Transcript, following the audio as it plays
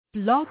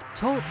Blog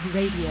Talk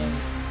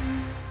Radio.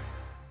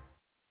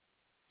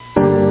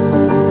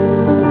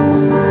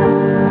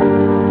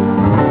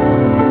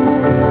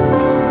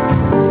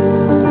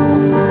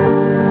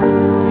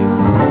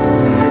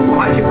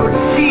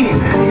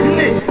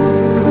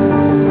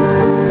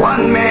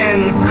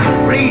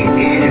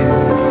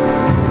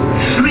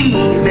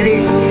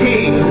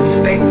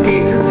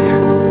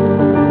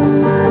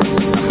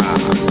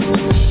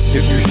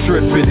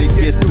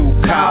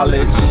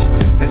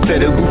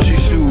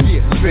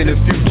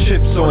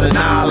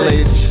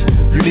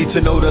 To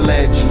know the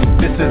ledge,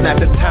 this is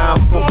not the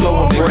time for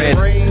blowing bread.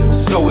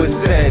 So it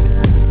said,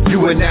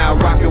 you are now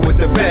rocking with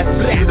the best.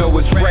 You know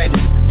it's red,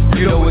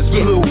 you know it's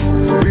blue.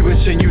 We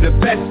wishing you the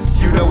best,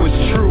 you know it's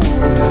true.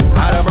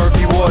 Out of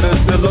murky waters,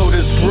 the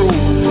lotus grew.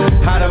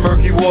 Out of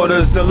murky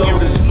waters, the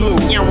lotus flew.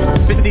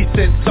 50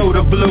 cent soda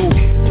blue.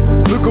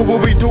 Look at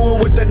what we doing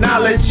with the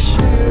knowledge.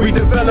 We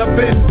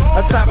developing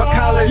a cyber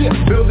college,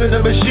 building a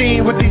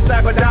machine with these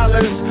cyber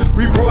dollars.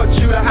 We brought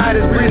you the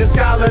hottest breed of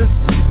scholars.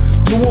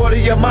 To water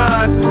your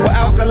mind with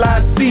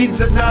alkaline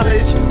seeds of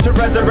knowledge, to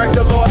resurrect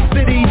the lost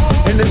cities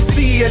in the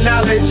sea of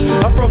knowledge.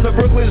 I'm from the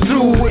Brooklyn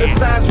Zoo with a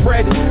sign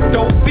spread.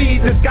 Don't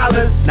feed the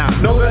scholars,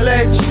 know the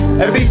ledge.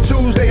 Every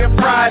Tuesday and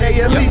Friday,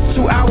 at least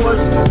 2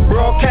 hours.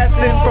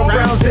 Broadcasting from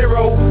Ground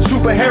Zero,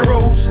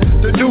 superheroes.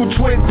 The new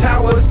Twin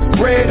Towers,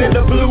 red and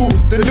the blue.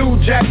 The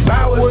new Jack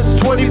Bowers,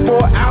 24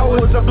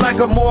 hours of black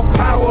or more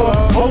power.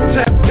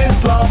 Hotep,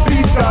 Islam,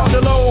 peace, God,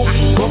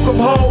 shalom. Welcome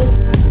home.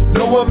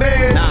 No one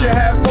man should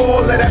have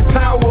all of that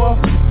power.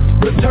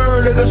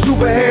 Return to the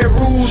superhead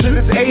rules in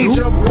this age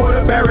of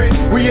water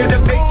bearing. We in the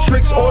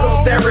matrix, auto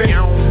staring.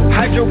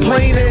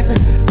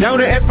 Hydroplaning down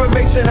the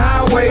information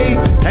highway.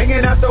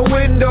 Hanging out the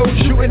window,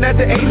 shooting at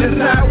the angels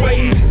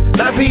sideways.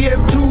 9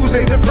 p.m.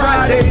 Tuesday to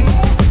Friday.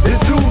 It's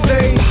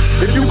Tuesday.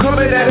 If you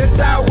coming at it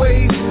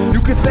sideways,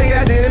 you can say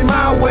I did it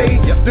my way.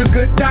 The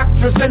good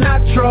Dr.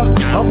 Sinatra,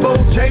 I'm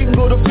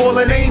Bojangle, the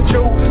fallen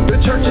angel, the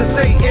church of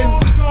Satan.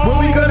 When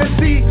we gonna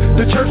see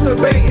the church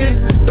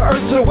debating, the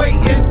earth's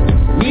awaiting.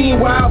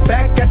 Meanwhile,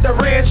 back at the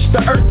ranch,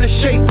 the earth is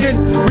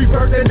shaking. We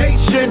birth the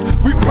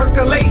nation, we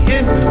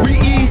percolating. We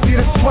easy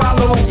to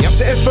swallow.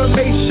 The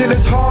information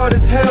is hard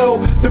as hell.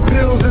 The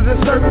pills is in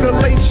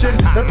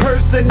circulation.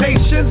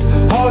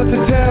 Impersonations, hard to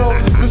tell.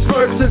 The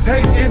Smurfs is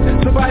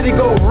hating. Somebody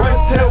go run,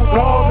 tell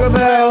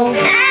Gargamel.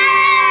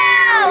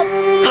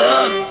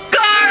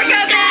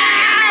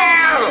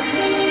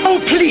 Oh,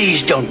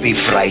 please don't be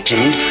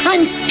frightened.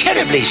 I'm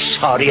terribly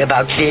sorry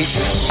about this.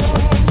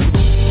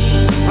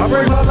 I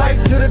bring my life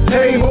to the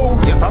table.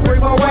 I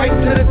bring my wife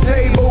to the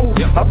table.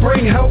 I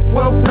bring health,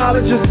 wealth,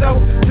 knowledge, and self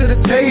to the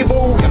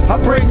table. I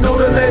bring Know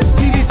the Ledge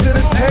TV to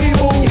the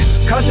table.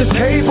 Conscious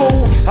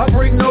cable. I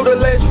bring Know the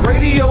Ledge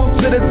radio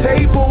to the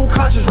table.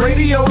 Conscious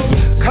radio.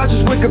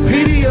 Conscious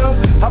Wikipedia.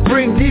 I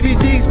bring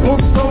DVDs,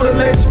 books, Know the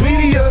Ledge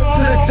media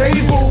to the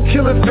table.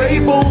 Killing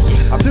fables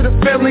to the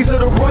families of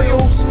the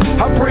royals.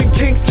 I bring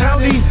Kings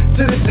County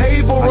to the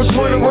table.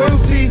 Restore the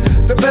royalty.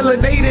 The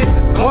melanated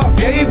Clark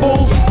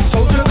Gables.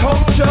 Soldier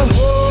culture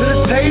to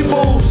the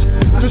tables.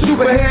 The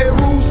superhead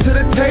rules to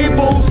the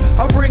tables.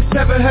 I bring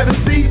 7 heaven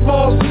seed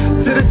balls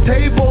to the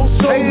table.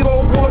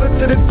 Soul water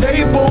to the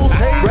table.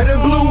 Red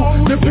and blue,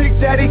 the Big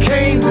Daddy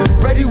Kane.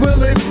 Ready,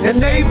 willing,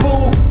 and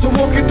able to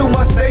walk it through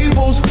my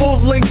stables.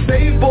 Full-length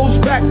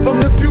stables. Back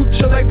from the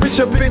future like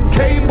Bishop and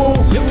Cable.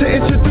 To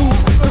introduce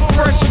the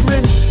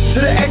freshmen to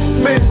the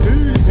X-Men.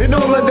 And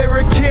all of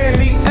their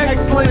candy,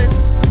 excellent.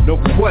 No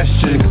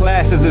question,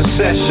 class is in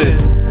session.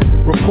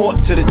 Report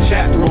to the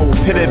chat room,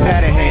 pen and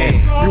pad in hand.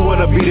 You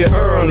wanna be there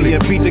early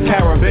and beat the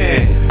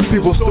caravan.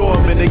 People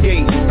storming the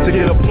gate to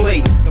get a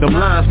plate. Them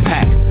lines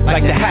packed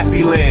like the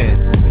Happy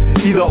Land.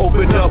 Either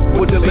open up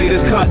with the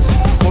latest cuts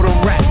or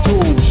them rat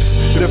tools.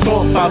 They're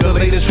bump out the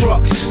latest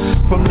trucks.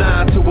 From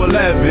 9 to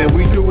 11,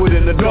 we do it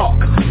in the dark,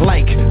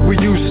 like we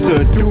used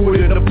to do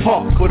it in the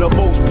park. For the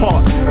most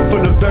part,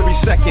 from the very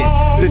second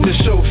that the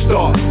show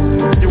starts,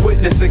 you're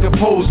witnessing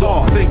composed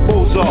art, think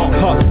Mozart,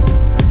 huh?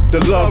 The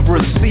love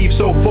received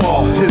so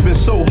far has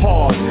been so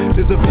hard.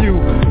 There's a few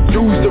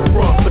dudes to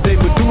front, but they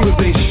medullas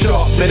they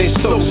sharp, man they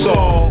so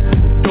soft.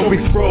 Don't be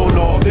thrown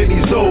off any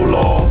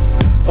Zoloft.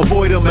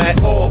 Avoid them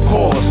at all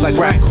costs, like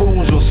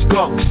raccoons or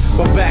skunks.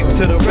 But back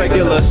to the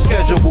regular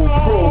scheduled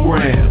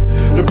program.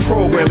 The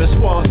program is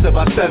sponsored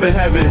by 7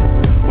 Heaven.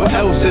 What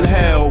else in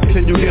hell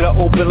can you get an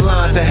open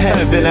line to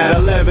heaven at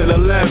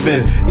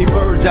 11:11?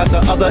 Emerge at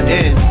the other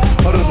end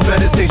of those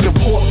meditation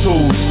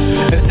portals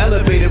and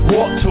elevated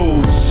warp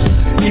tools.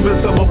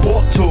 Even some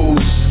abort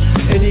tools.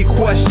 Any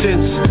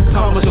questions,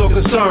 comments or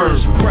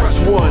concerns, press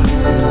 1.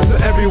 To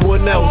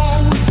everyone else,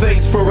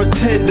 thanks for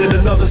attending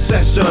another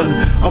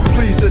session. I'm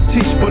pleased to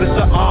teach, but it's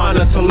an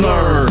honor to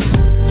learn.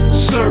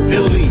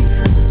 Certainly,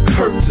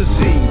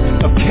 courtesy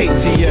of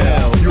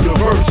KTL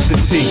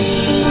University.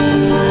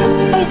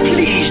 Oh,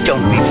 please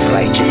don't be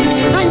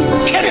frightened.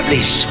 I'm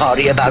terribly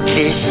sorry about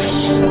this.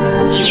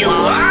 You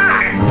are?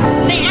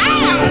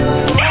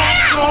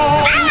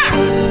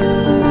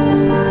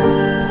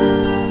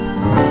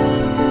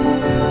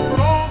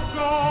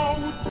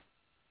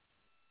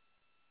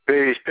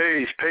 Peace,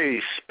 peace,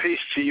 peace. Peace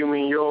to you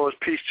and yours.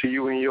 Peace to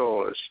you and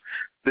yours.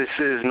 This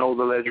is Know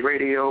the Ledge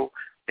Radio,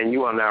 and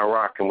you are now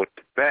rocking with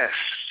the best.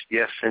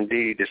 Yes,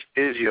 indeed. This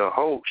is your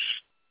host,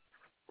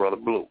 Brother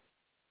Blue.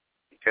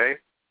 Okay?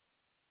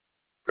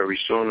 Very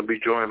soon to be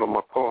joined by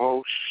my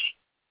co-host,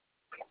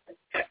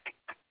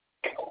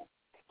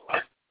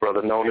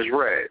 brother known as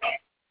Red.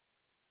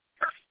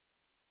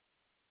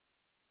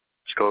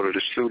 Let's go to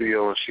the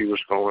studio and see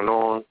what's going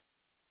on.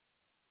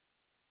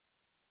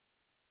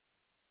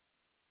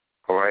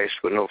 All right, so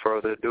with no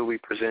further ado, we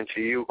present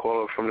to you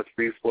caller from the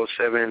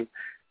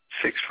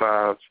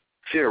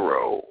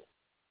 347-650.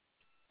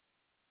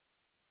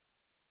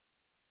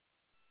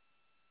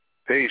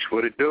 Peace,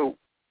 what it do?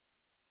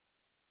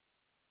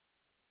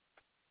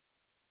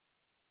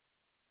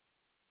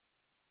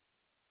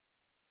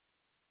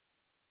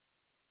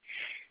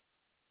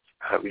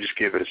 We just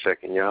give it a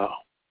second, y'all.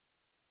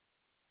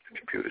 The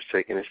computer's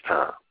taking its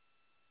time.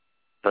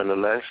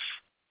 Nonetheless,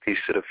 peace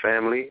to the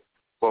family.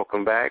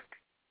 Welcome back.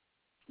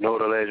 Know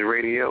the Ledge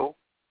Radio.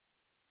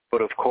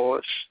 But, of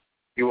course,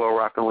 you are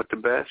rocking with the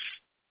best.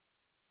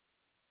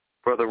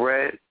 Brother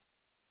Red.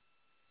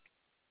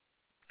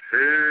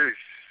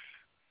 Peace.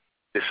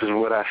 This is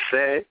what I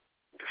said.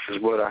 This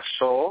is what I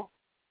saw.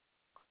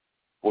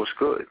 What's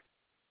good?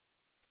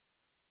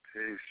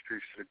 Peace.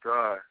 Peace to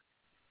God.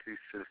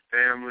 Peace to the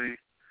family.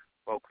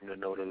 Welcome to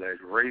Know the Ledge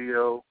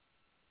Radio.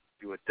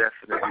 You are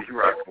definitely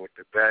rocking with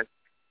the best.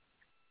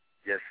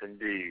 Yes,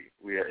 indeed.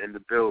 We are in the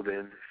building.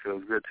 It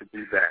feels good to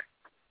be back.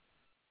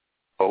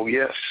 Oh,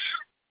 yes.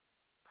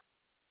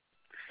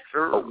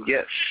 Sir. Oh,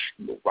 yes.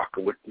 We're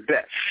rocking with the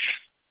best.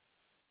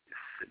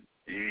 Yes,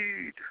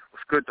 indeed.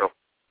 What's good, though?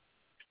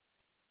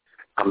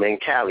 I'm in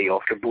Cali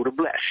off the Buddha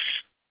Bless.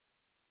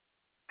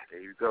 There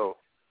you go.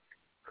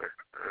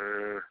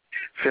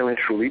 Feeling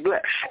truly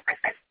blessed.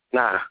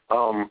 Nah,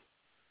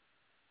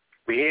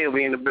 we here,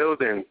 we in the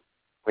building.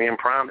 We in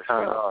prime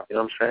time. You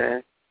know what I'm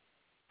saying?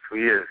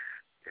 We is.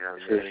 You know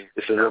what I mean?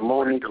 This is a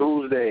Mooney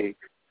Tuesday.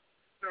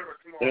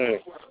 Yeah.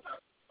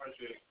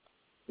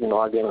 You know,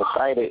 I get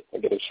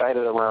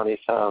excited around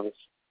these times.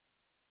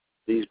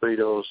 These be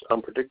those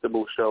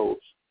unpredictable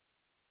shows.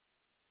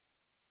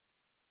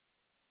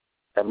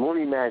 That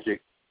Mooney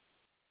magic.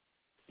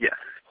 Yes.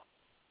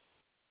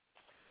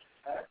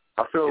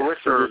 I feel yes,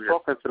 Richard is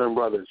talking to them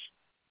brothers.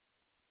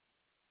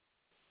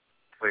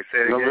 Wait, say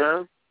it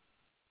again?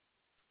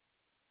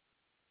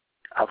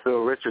 I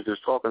feel Richard is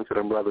talking to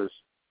them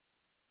brothers.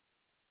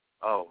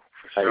 Oh,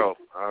 for sure.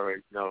 I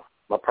already know.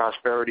 My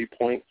prosperity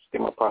points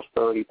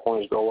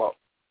go up.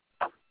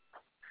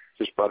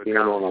 Just by being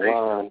on the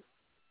line.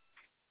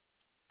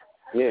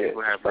 Yeah,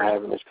 just by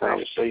having this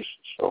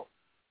conversation. So,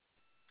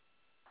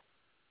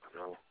 you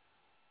know,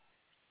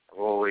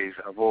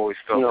 I've always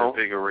felt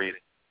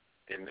invigorated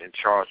and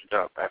charged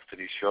up after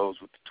these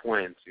shows with the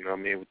twins. You know what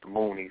I mean, with the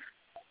Moonies.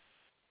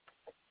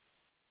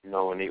 You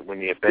know, when the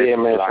yeah,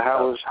 man. So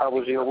how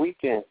was your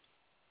weekend?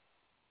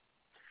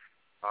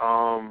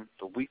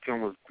 The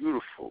weekend was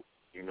beautiful.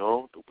 You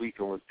know, the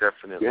weekend was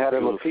definitely. You had a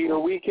beautiful.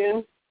 Lupita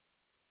weekend?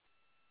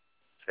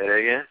 Say that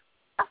again.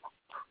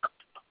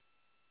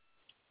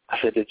 I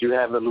said, did you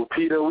have a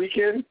Lupita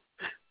weekend?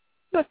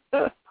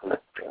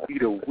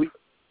 Lupita week.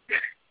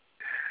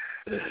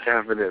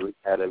 Definitely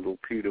had a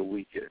Lupita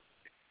weekend.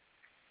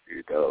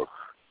 You know.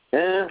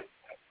 Yeah.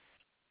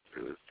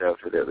 It was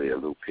definitely a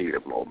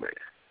Lupita moment.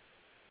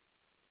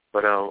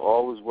 But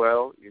all was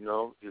well, you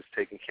know, just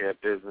taking care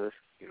of business,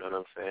 you know what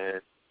I'm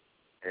saying?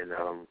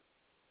 And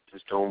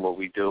just doing what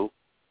we do,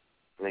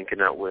 linking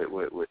up with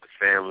the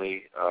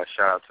family.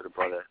 Shout out to the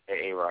brother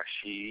A.A.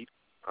 Rashid.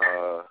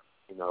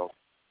 You know,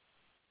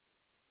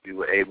 we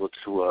were able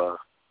to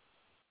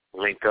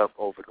link up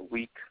over the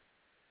week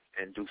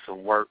and do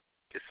some work,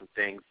 get some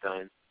things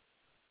done,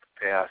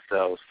 prepare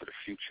ourselves for the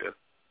future.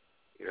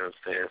 You know what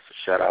I'm saying? So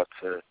shout out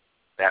to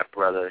that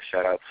brother.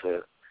 Shout out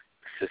to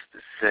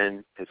Sister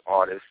Sin, his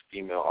artist,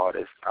 female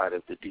artist out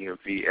of the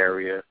DMV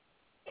area.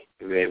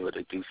 We were able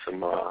to do some,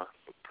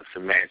 put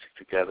some magic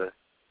together,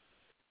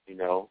 you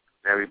know,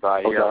 and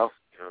everybody else.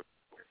 You know,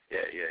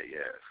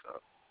 yeah. So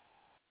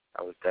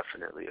that was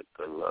definitely a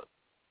good look.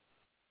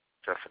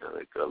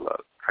 Definitely a good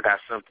look. I got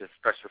something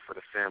special for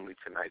the family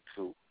tonight,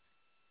 too.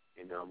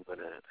 You know, I'm going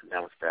to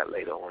announce that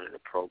later on in the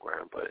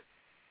program, but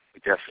we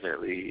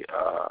definitely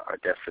are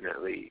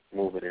definitely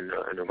moving in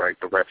the right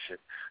direction.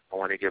 I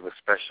want to give a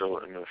special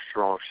and a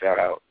strong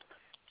shout-out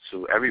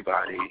to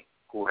everybody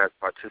who has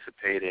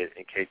participated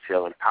in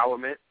KTL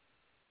Empowerment,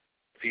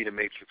 Feed the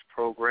Matrix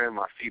program,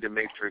 my Feed the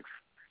Matrix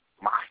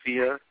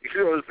Mafia. You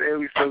know what I'm saying?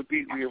 We so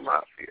deeply in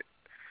Mafia.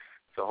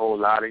 It's a whole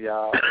lot of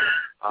y'all.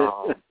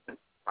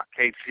 My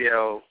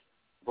KTL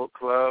book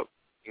club,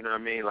 you know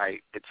what I mean?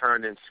 Like, it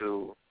turned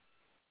into,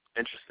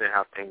 interesting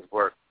how things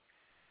work.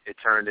 It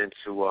turned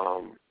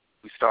into,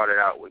 we started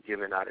out with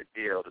giving out a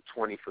deal, the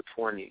 20 for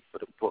 20 for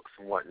the books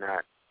and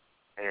whatnot.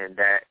 And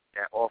that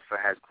offer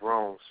has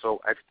grown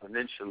so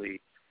exponentially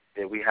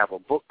that we have a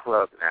book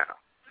club now.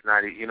 It's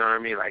not, you know what I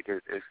mean? Like,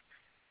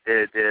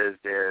 there's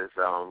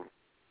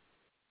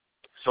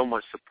so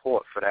much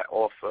support for that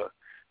offer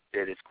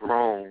that it's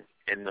grown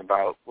in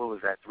about,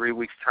 3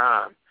 weeks'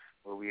 time,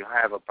 where we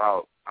have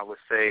about, I would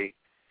say,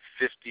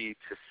 50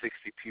 to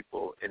 60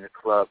 people in the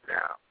club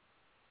now.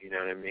 You know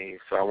what I mean?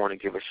 So I want to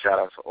give a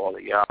shout-out to all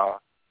of y'all.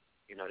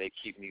 You know, they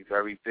keep me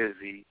very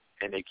busy,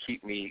 and they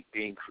keep me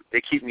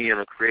in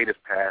a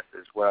creative path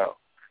as well.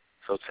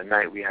 So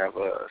tonight we have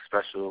a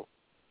special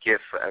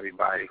gift for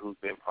everybody who's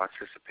been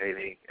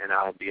participating, and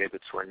I'll be able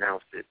to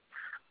announce it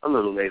a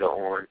little later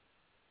on.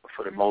 But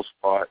for the most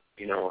part,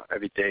 you know,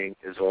 everything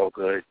is all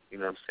good. You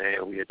know what I'm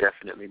saying? We are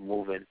definitely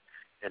moving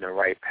in the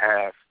right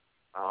path.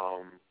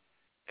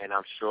 And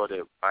I'm sure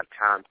that by the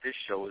time this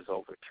show is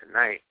over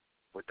tonight,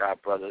 with our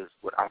brothers,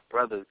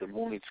 the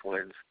Mooney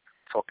twins,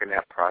 talking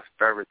that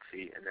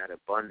prosperity and that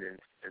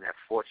abundance and that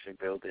fortune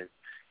building,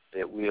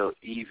 that we'll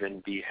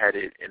even be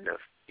headed in the,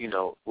 you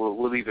know,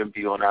 we'll even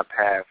be on our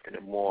path in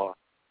a more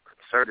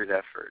concerted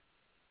effort,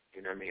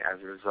 you know what I mean, as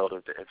a result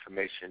of the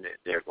information that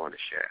they're going to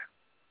share.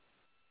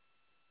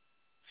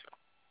 So,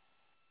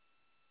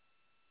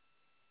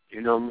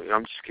 you know,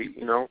 I'm just keep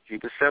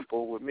it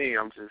simple with me.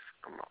 I'm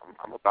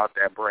about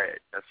that bread.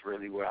 That's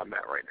really where I'm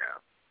at right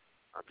now.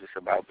 I'm just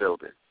about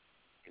building.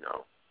 You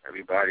know,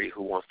 everybody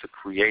who wants to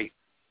create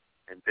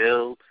and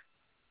build,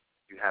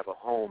 you have a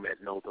home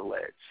at Know the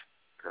Ledge,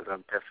 because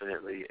I'm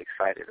definitely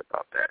excited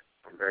about that.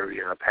 I'm very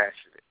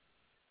passionate.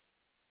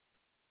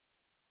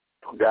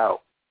 No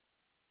doubt.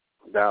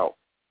 No doubt.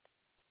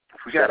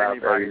 If we got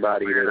everybody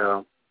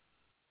that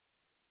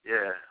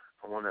yeah,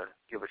 I want to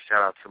give a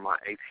shout-out to my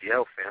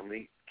ATL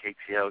family.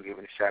 KTL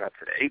giving a shout-out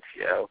to the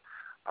ATL.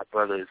 Our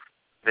brothers,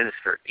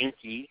 Minister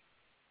Inky,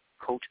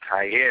 Coach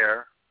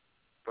Kyer,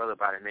 brother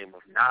by the name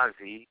of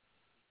Nazi,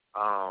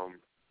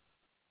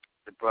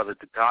 the brother,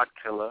 the God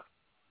Killer,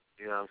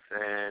 you know what I'm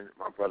saying,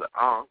 my brother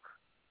Ankh,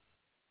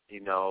 you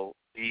know,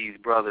 these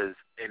brothers,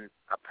 and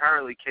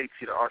apparently KT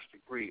the Arch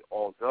Degree,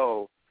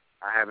 although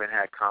I haven't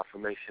had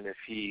confirmation if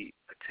he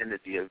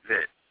attended the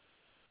event,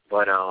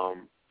 but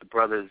the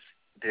brothers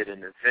did an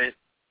event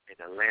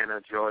in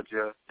Atlanta,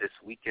 Georgia this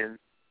weekend,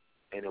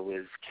 and it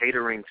was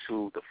catering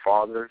to the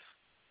fathers,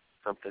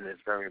 something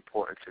that's very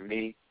important to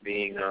me,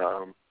 being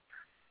a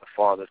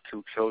father of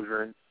 2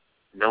 children,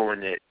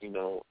 knowing that, you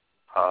know,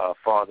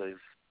 fathers,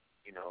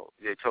 you know,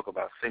 they talk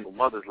about single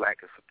mothers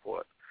lacking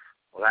support.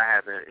 Well, I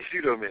haven't,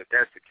 you know what I mean, if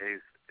that's the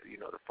case, you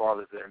know, the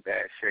fathers are in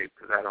bad shape,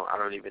 because I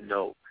don't even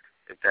know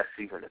if that's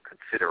even a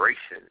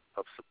consideration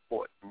of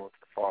support amongst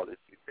the fathers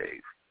these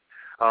days.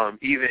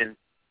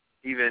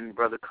 Even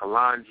Brother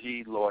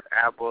Kalanji, Lord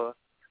Abba,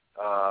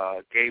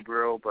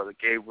 Brother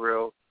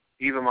Gabriel,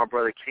 even my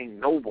brother King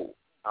Noble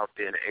out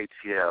there in the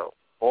ATL,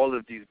 all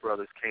of these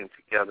brothers came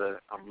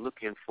together. I'm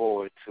looking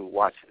forward to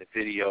watching the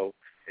video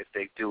if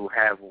they do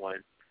have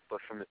one.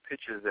 But from the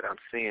pictures that I'm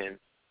seeing,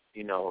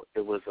 you know,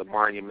 it was a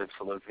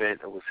monumental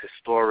event. It was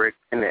historic.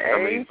 In the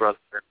A?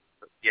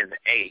 In the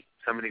A.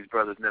 Some of these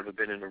brothers never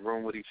been in a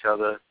room with each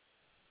other.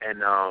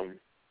 And I'm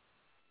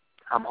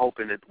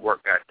hoping that the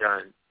work got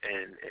done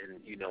and,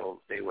 you know,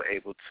 they were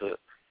able to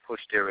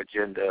push their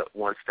agenda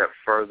one step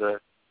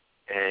further.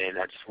 And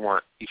I just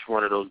want each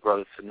one of those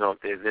brothers to know if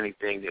there's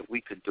anything that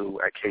we could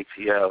do at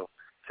KTL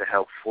to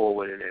help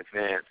forward and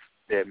advance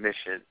their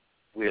mission.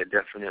 We are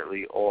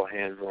definitely all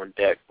hands on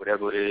deck.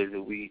 Whatever it is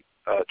that we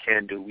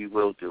can do, we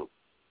will do.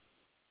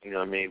 You know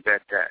what I mean?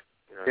 Bet that.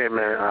 You know yeah,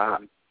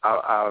 man.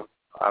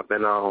 I've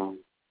been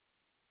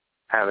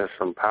having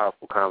some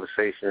powerful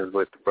conversations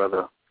with the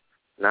brother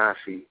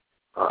Nasi,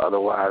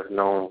 otherwise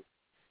known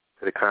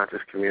to the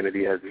conscious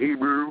community as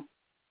Hebrew.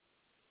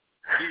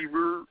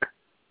 The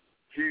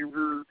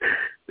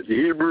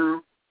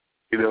Hebrew,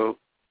 you know,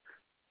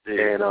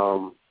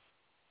 and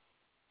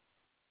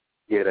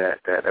yeah,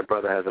 that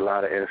brother has a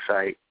lot of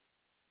insight.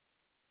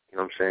 You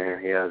know what I'm saying?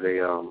 He has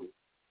a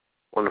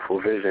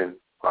wonderful vision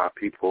for our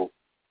people.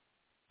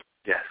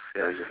 Yes,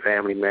 he's a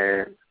family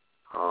man,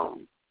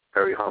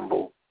 very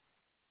humble,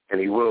 and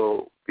he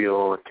will be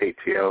on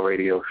KTL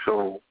radio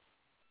soon.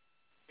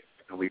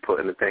 He'll be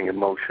putting the thing in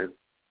motion.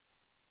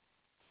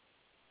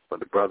 But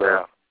the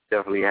brother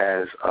definitely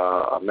has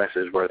a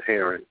message worth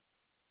hearing,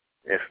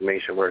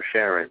 information worth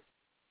sharing.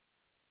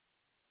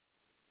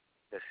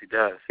 Yes, he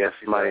does. Yes,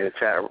 somebody in the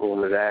chat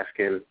room is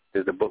asking,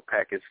 is the book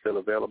package still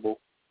available?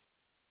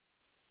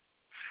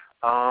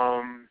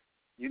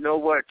 You know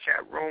what,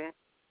 chat room?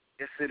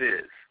 Yes, it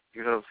is.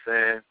 You know what I'm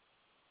saying?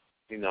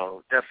 You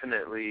know,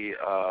 definitely,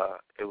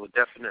 it will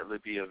definitely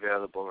be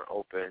available and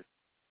open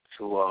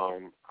to our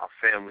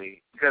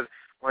family. Because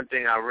one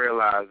thing I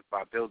realized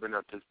by building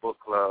up this book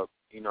club,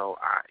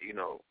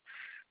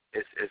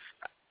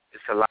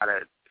 it's a lot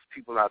of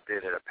people out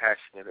there that are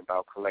passionate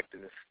about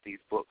collecting these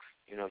books,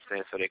 you know what I'm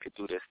saying, so they could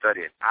do their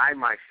studying. I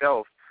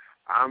myself,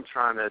 I'm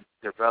trying to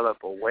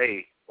develop a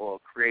way or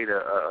create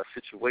a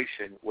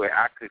situation where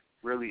I could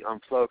really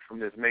unplug from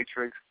this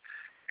matrix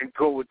and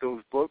go with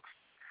those books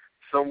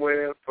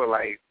somewhere for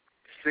like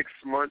 6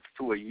 months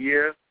to a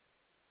year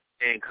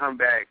and come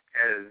back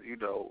as, you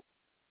know,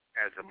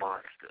 as a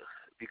monster,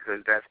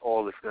 because that's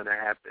all that's going to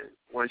happen.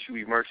 Once you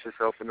immerse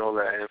yourself in all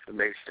that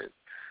information,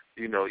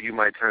 you know, you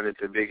might turn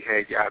into Big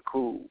Head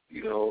Yakub,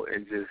 you know,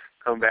 and just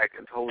come back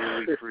and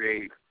totally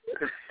create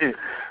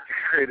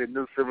a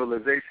new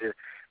civilization,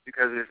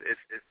 because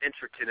it's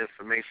intricate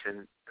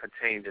information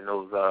contained in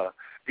those. I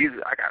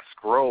got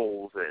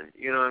scrolls and,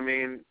 you know what I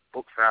mean,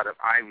 books out of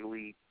Ivy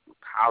League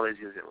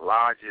colleges and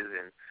lodges,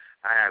 and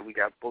we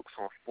got books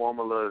on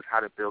formulas, how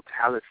to build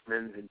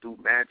talismans and do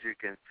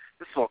magic, and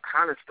just all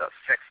kind of stuff,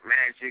 sex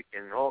magic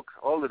and all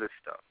of this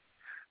stuff,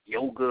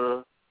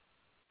 yoga,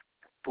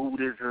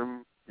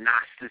 Buddhism,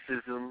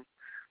 Gnosticism.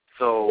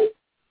 So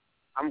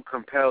I'm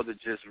compelled to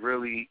just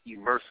really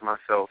immerse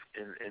myself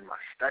in my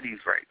studies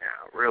right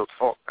now. Real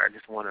talk. I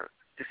just want to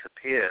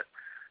disappear,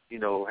 you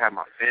know, have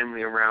my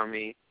family around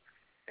me,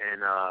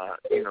 and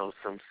you know,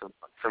 some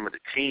of the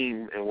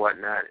team and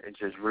whatnot, and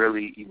just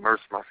really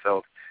immerse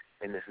myself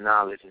in this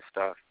knowledge and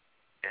stuff,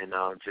 and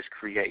just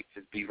create.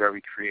 Just be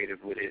very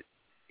creative with it.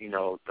 You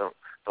know, don't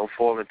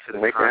fall into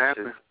the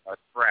conscious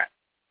trap.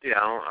 Yeah,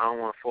 I don't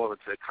want to fall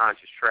into the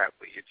conscious trap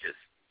where you're just,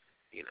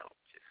 you know,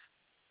 just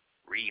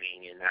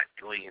reading and not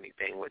doing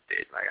anything with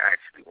it. Like, I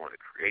actually want to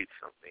create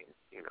something,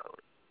 you know,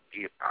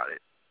 be about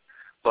it.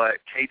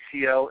 But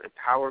KTL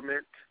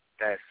Empowerment,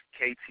 that's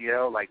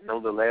KTL, like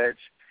Know the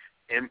Ledge.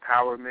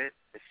 Empowerment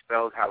is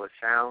spelled how it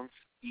sounds,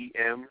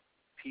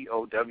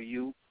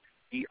 EMPOWERMEN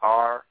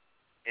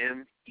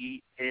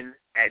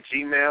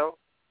 @gmail.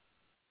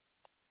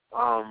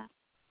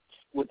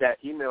 What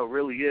that email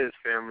really is,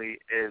 family,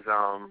 is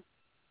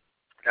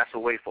that's a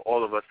way for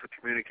all of us to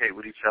communicate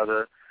with each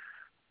other.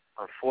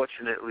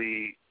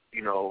 Unfortunately,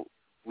 you know,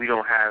 we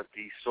don't have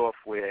the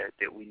software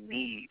that we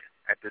need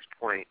at this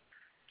point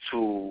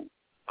to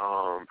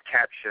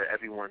capture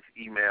everyone's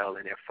email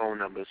and their phone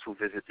numbers who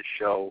visit the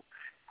show,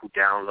 who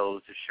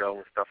downloads the show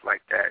and stuff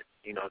like that.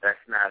 You know,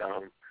 that's not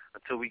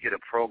until we get a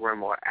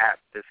program or app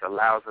that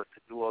allows us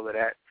to do all of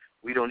that,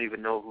 we don't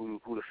even know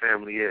who the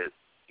family is.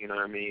 You know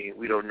what I mean?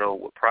 We don't know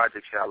what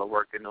projects y'all are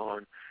working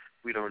on.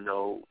 We don't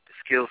know the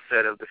skill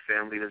set of the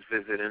family that's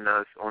visiting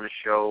us on the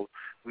show.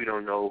 We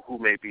don't know who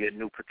may be a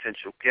new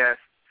potential guest.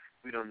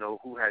 We don't know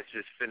who has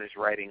just finished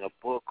writing a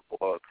book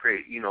or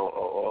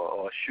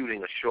or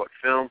shooting a short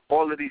film.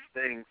 All of these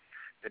things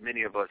that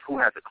many of us, who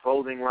has a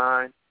clothing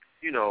line,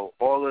 you know,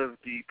 all of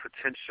the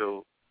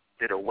potential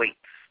that awaits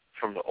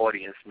from the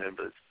audience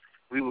members.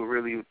 We would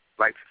really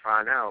like to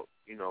find out,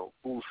 you know,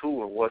 who's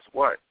who and what's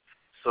what.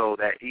 So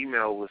that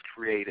email was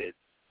created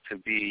to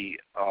be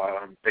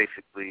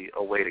basically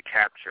a way to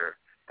capture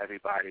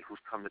everybody who's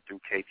coming through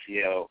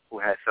KTL, who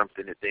has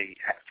something that they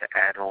have to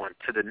add on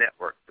to the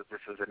network, because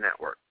this is a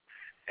network.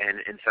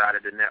 And inside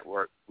of the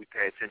network, we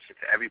pay attention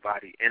to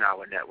everybody in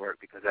our network,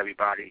 because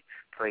everybody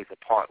plays a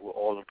part. We're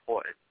all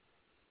important,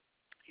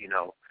 you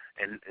know.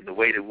 And the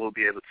way that we'll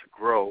be able to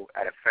grow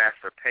at a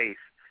faster pace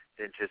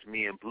than just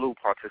me and Blue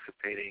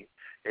participating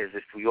is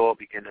if we all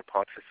begin to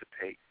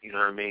participate, you know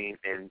what I mean,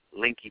 and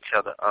link each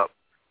other up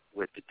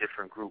with the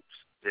different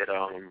groups that,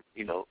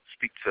 you know,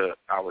 speak to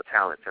our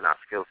talents and our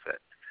skill set.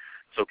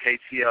 So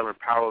KTL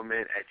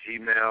Empowerment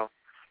 @gmail,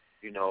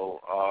 you know,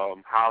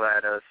 holler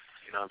at us,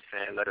 you know what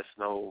I'm saying, let us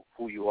know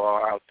who you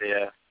are out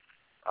there.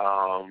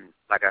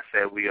 Like I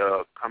said, we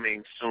are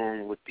coming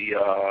soon with the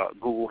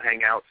Google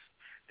Hangouts.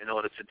 In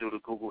order to do the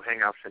Google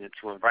Hangouts and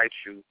to invite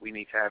you, we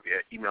need to have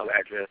your email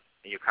address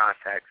and your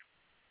contacts.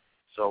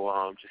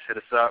 So just hit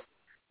us up.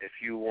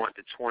 If you want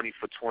the 20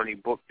 for 20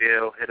 book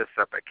deal, hit us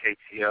up at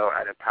KTL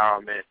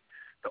 @Empowerment.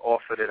 The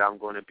offer that I'm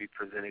going to be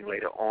presenting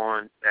later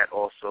on, that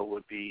also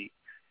would be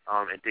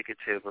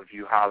indicative of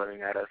you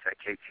hollering at us at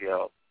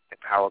KTL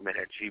Empowerment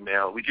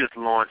 @gmail. We just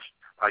launched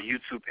our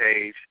YouTube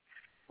page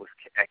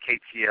at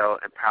KTL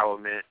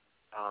Empowerment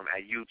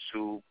at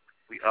YouTube.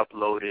 We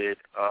uploaded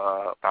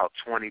about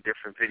 20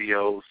 different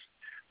videos.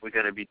 We're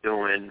going to be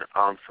doing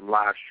some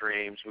live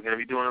streams. We're going to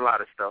be doing a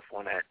lot of stuff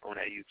on that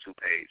YouTube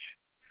page.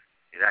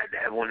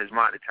 That one is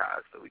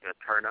monetized, so we're going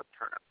to turn up.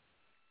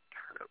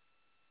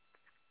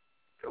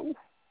 Ooh.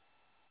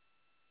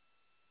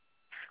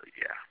 So,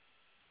 yeah.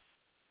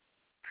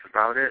 That's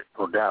about it.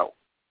 No doubt.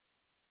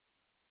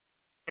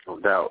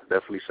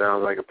 Definitely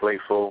sounds like a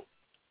playful.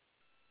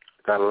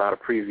 Got a lot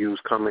of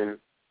previews coming.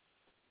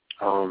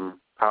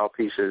 Power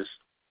pieces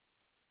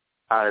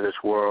out of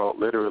this world,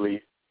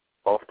 literally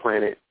off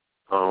planet.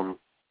 I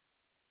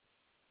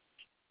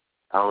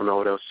don't know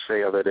what else to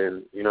say other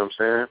than, you know what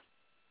I'm saying?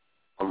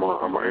 I'm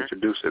gonna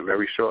introduce it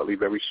very shortly,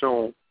 very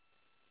soon.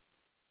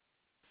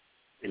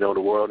 You know,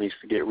 the world needs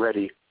to get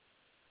ready.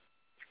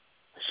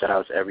 Shout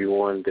out to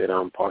everyone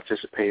that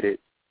participated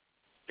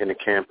in the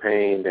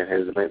campaign, that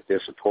has lent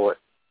their support.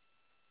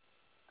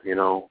 You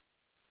know,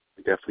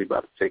 we're definitely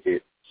about to take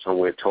it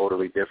somewhere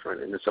totally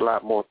different. And there's a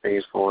lot more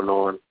things going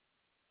on.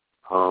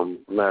 I'm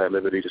not at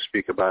liberty to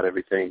speak about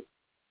everything.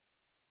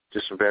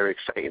 Just some very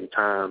exciting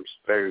times,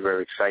 very,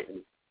 very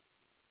exciting.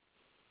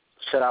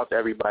 Shout out to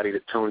everybody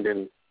that tuned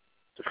in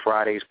to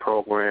Friday's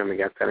program and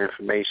got that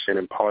information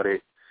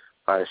imparted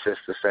by the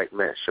sister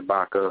segment,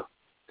 Shabaka,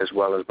 as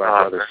well as by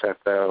Brother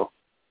Sethel.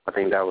 I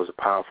think that was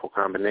a powerful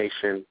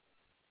combination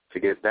to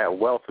get that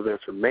wealth of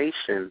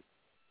information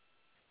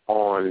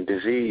on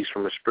disease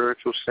from a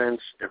spiritual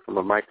sense and from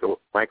a micro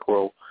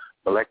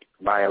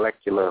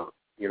biomolecular,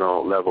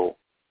 level.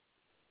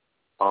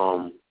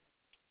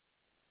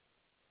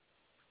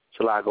 It's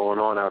a lot going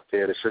on out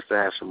there. The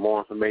sister has some more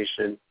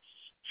information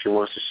she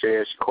wants to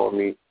share. She called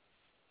me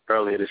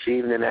earlier this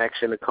evening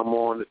asking to come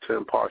on to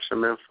impart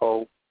some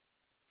info.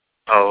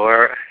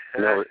 Oh,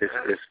 the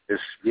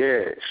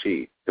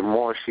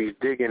more she's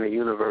digging, the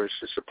universe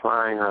is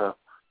supplying her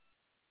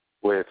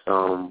with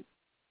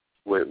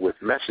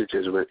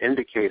messages, with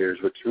indicators,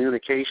 with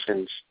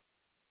communications,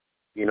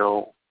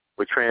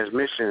 with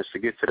transmissions to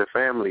get to the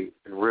family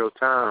in real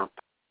time,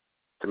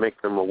 to make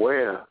them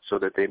aware so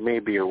that they may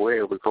be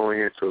aware we're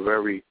going into a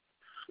very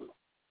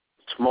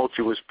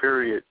tumultuous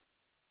period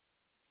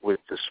with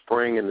the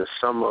spring and the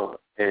summer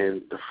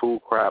and the food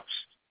crops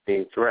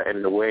being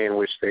threatened the way in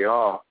which they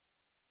are.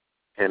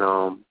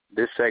 And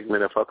this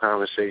segment of her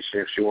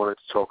conversation, she wanted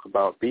to talk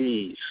about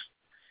bees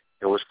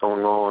and what's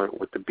going on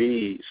with the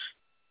bees.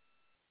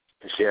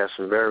 And she has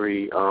some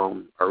very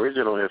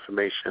original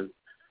information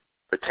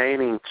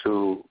pertaining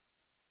to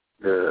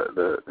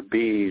the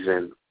bees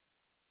and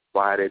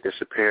why they're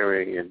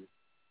disappearing and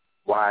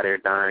why they're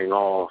dying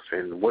off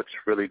and what's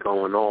really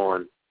going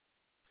on,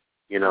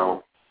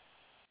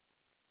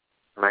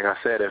 Like I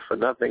said, if for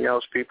nothing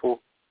else,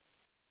 people,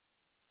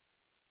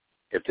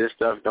 if this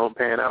stuff don't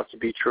pan out to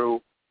be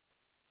true,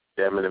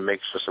 then it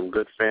makes for some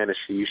good fantasy.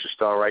 You should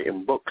start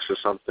writing books or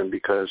something,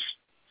 because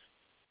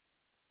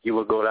you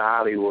would go to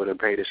Hollywood and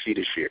pay to see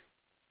this shit.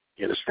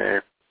 You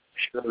understand?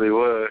 Surely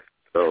would.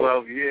 So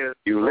 12 years.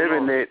 You live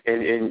in it,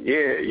 and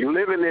you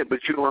live in it, but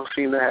you don't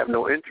seem to have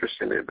no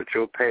interest in it. But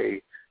you'll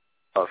pay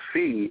a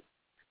fee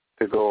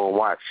to go and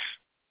watch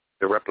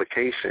the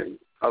replication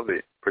of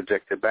it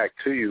projected back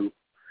to you,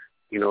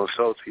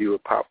 sold to you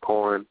with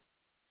popcorn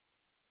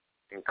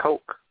and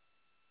Coke.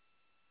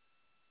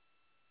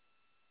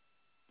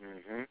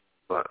 Mm-hmm.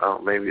 But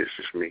maybe it's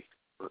just me.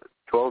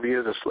 12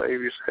 years a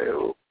slave, you say?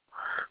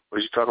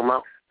 What you talking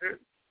about?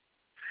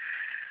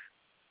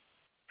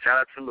 Shout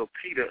out to Lil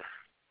Peter.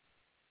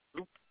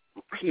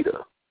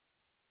 Peter.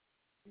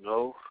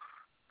 No,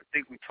 I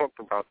think we talked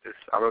about this.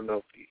 I don't know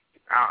if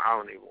I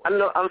don't even. I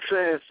know. I'm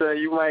saying, sir,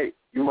 you might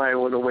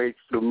want to wait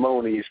for the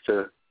Moonies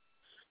to.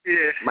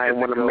 Yeah. Might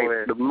want to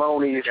make the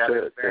Moonies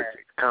to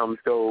come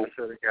through.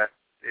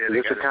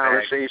 It's a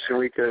conversation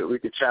we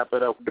could chop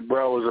it up with the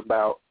bros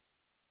about.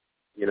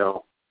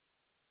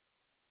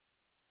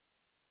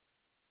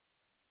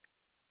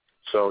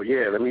 So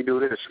yeah, let me do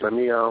this. Let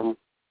me go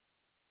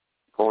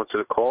into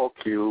the call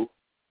queue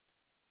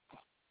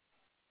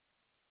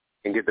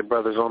and get the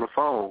brothers on the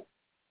phone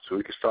so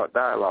we can start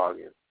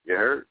dialoguing. You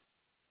heard?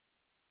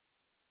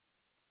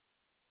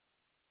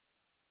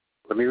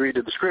 Let me read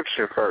the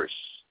description first.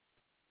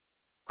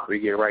 We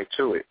get right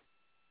to it.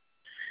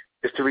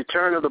 It's the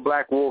return of the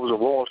Black Wolves of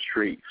Wall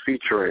Street,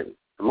 featuring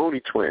the Mooney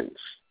Twins.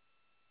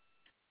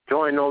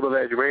 Join Nodal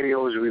Edge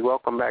Radio as we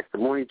welcome back the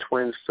Mooney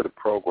Twins to the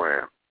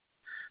program.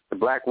 The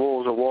Black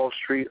Wolves of Wall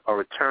Street are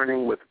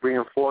returning with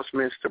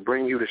reinforcements to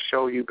bring you the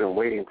show you've been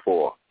waiting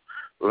for.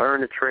 Learn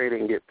to trade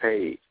and get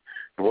paid.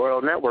 The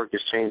Royal Network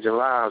is changing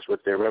lives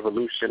with their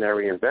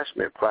revolutionary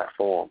investment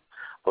platform.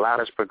 A lot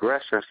has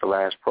progressed since the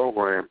last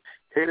program.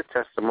 Hear the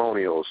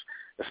testimonials.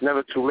 It's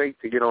never too late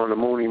to get on the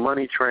Mooney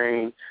Money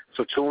train,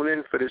 so tune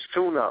in for this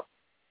tune-up.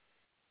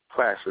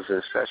 Class is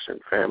in session,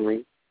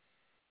 family.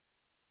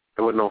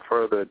 And with no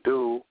further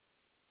ado,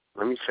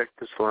 let me check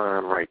this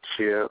line right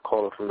here.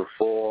 Caller from the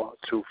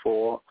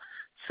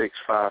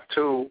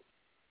 424-652.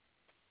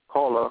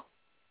 Caller.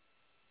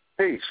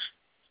 Peace.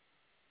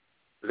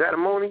 Is that a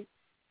Mooney?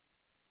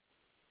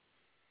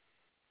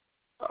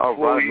 All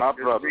right, my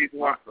brother.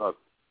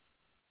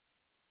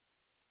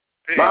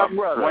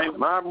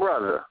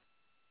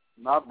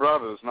 My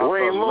brothers.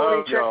 Wayne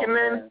Mooney checking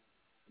in?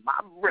 My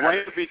brother.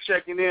 Wayne will be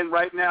checking in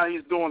right now.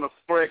 He's doing a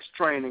Forex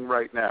training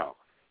right now.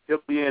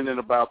 He'll be in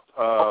about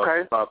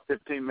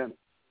 15 minutes.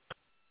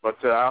 But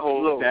I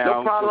hold it down.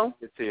 No problem.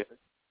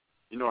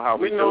 You know how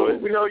we do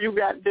it. We know you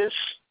got this.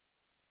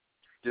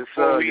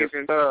 Before we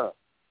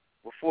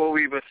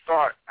even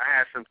start, I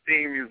had some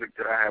theme music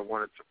that I had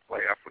wanted to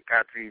play. I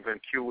forgot to even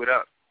cue it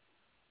up.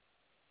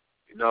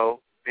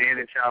 Being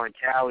in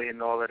Cali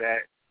and all of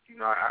that,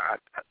 I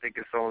think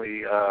it's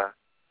only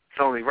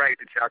right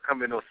that y'all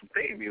come in on some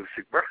theme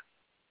music, bro.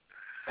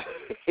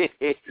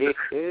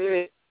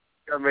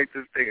 Gotta make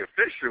this thing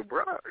official,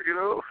 bro.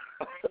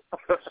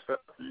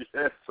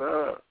 Yes,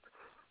 sir.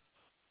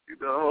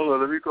 Hold on,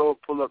 let me go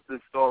pull up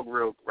this song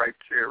real quick.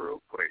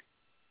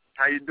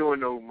 How you doing,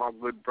 though, my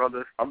good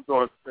brother? I'm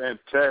doing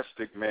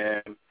fantastic,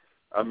 man.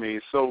 I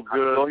mean, so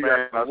good,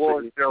 man.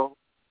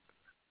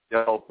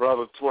 Yo,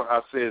 brother,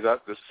 I said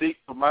that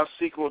my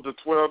sequel to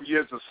 12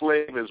 Years a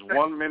Slave is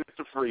 1 minute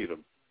to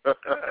freedom.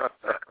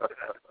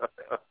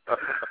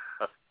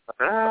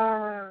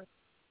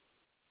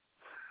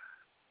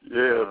 Yeah,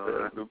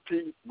 man.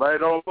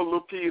 Right on for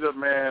Lupita,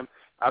 man.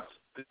 I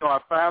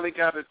finally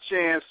got a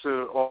chance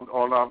to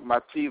on my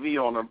TV,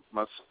 on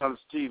my son's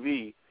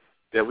TV,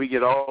 that we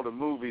get all the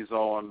movies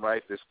on,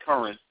 right, that's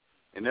current.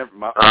 and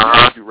my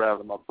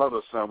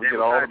brother's son. We get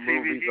all the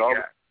movies,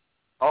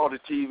 all the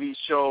TV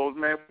shows,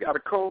 man. We got a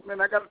code,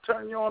 man. I got to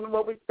turn you on to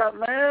what we got,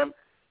 man.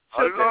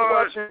 Can't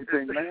watch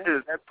anything, man.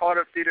 Is that part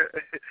of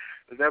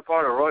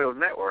Royal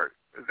Network?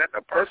 Is that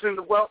the part? That's in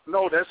the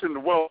that's in the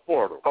Wealth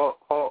portal.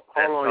 Hold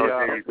on,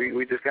 y'all.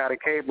 We just got a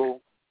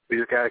cable. We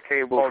just got a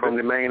cable from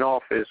the main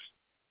office.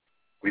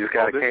 We just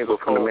got a cable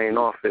from the main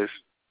office.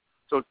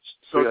 So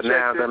we are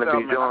now going to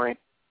be joined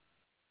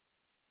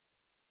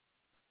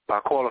by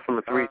a caller from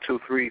the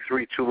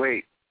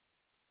 323-328.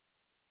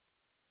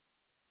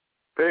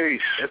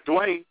 Peace. It's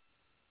Dwayne.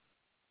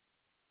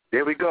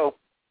 There we go.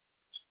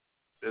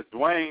 It's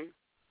Dwayne.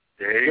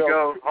 There you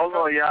go. Hold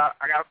on, y'all.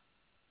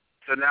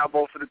 So now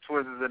both of the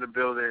twins is in the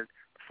building.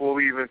 Before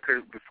we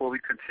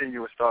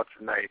continue and start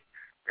tonight,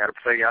 got to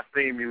play y'all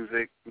theme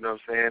music. You know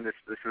what I'm saying? This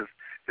is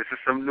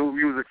some new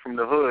music from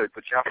the hood,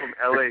 but y'all from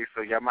L.A.,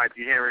 so y'all might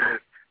be hearing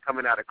this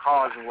coming out of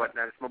cars and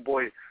whatnot. It's my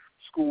boy,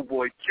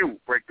 Schoolboy Q,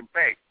 Break the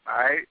Bank. All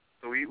right.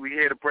 So we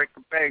here to break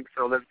the bank.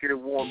 So let's get it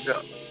warmed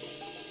up.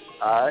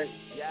 All right.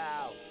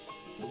 Yeah.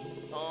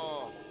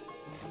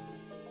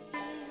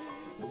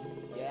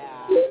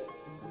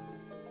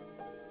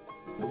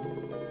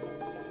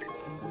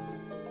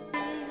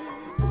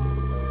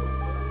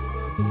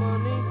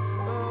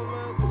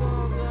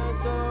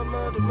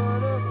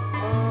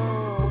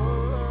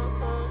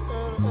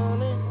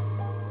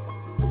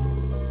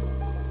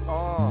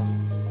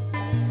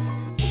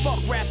 Fuck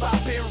rap,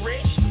 I've been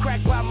rich,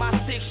 cracked by my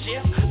 6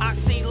 shift.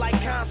 Oxy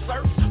like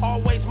concerts,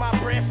 always my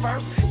bread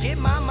first. Get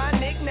my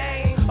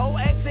nickname,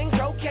 OX and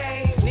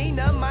cocaine.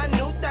 Nina, my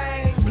new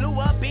thing, blew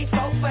up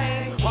before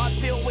fame. Heart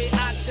filled with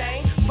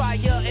octane,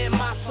 fire in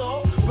my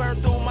soul.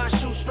 Burned through my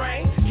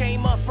shoestring,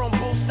 came up from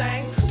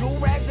Boostang. Do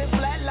rags and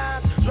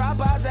flatlines,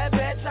 drop-bys at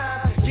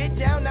bedtime. Get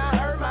down, I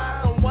heard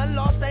mine, someone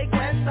lost their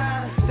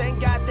grandson. Thank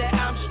God that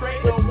I'm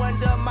straight, no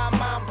wonder my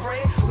mom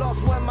prayed.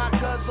 Lost when my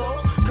cousin,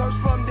 curse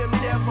from them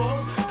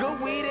devils.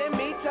 Good weed and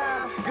me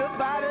time,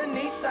 goodbye to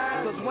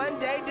Nissan. Cause one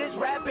day this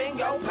rapping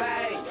gon'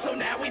 pay. So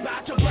now we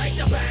bout to break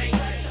the bank.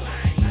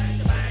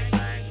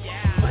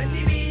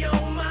 Money be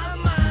on my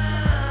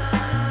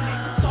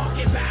mind.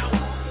 Talking about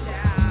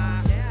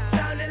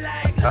sounding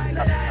like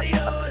la-di-da-di-do,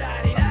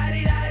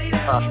 la-di-da-di-da-di-do. We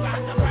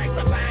bout to break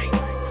the bank.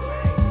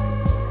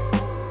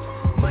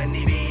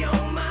 Money be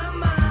on my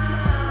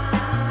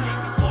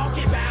mind.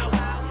 Talking about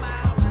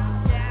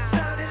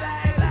sounding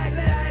like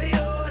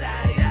la-di-da-di-do,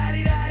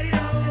 la-di-da-di-da-di-do.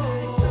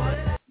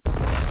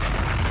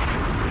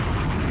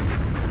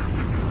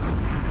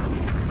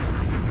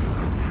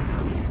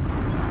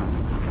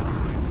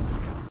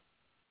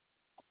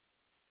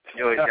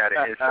 You always got to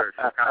insert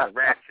some kind of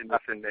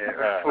ratchetness in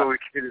there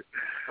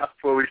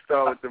before we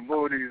start with the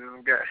Mooneys.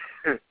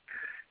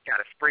 Got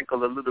to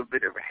sprinkle a little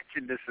bit of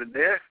ratchetness in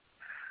there.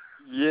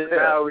 Yeah.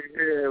 Now we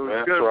here. It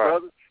was good, right,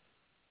 brother.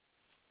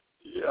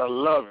 Yeah, I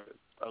love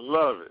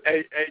it.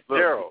 Hey,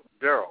 Daryl,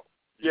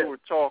 you were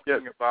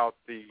talking about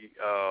the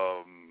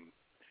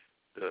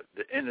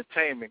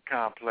entertainment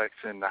complex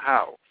in the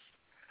house.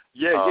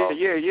 Yeah.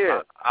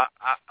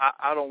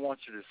 I don't want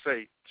you to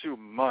say too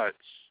much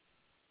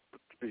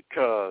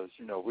because,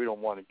 we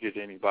don't want to get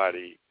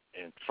anybody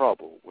in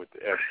trouble with the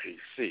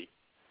FCC.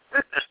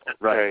 Okay?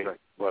 Right.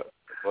 But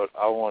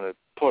I want to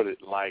put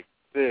it like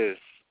this.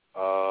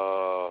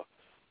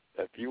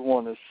 If you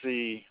want to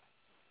see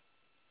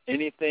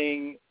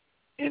anything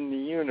in the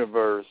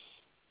universe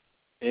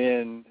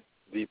in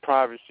the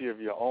privacy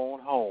of your own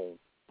home,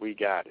 we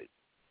got it.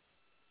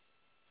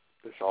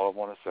 That's all I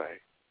want to say.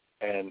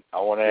 And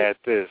I want to add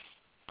this.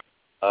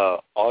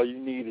 All you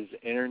need is an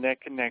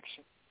internet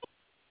connection.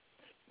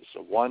 It's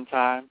a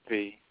one-time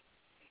fee,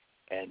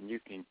 and you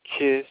can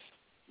kiss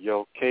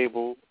your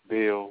cable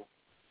bill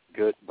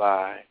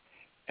goodbye.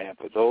 And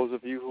for those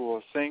of you who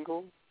are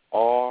single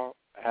or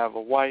have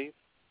a wife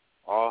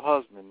or a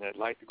husband that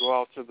like to go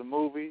out to the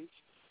movies,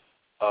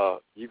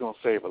 you're going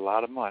to save a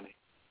lot of money.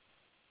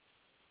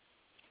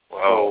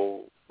 Wow.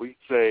 So we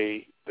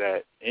say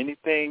that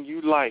anything you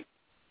like,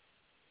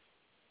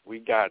 we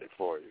got it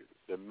for you.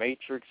 The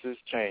matrix has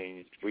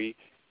changed. We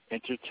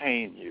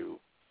entertain you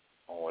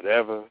on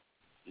whatever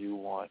you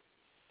want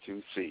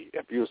to see.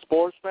 If you're a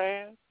sports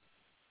fan,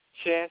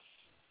 chess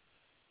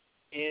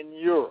in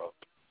Europe,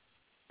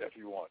 if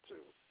you want to.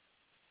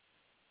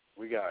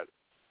 We got it.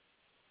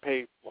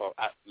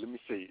 Let me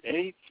see.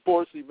 Any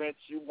sports events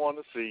you want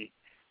to see,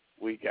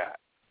 we got.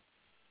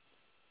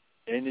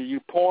 Any of you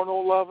porno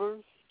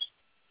lovers,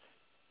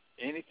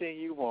 anything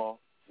you want,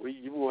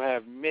 you will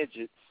have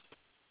midgets.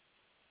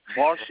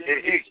 Martian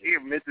midgets.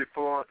 Midget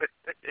porn.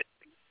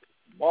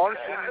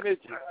 Martian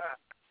midgets.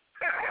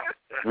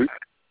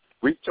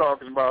 We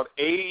talking about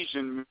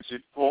Asian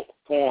midget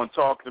porn,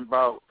 talking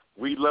about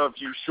we love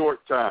you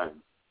short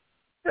time.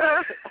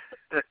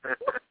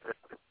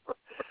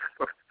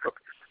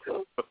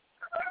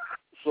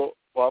 So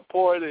my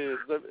point is,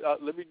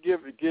 let me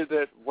give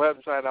that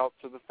website out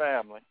to the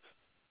family.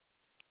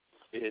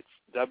 It's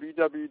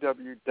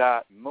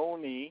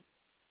www.mooney.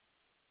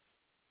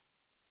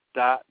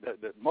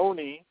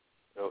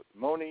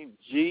 Mooney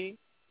G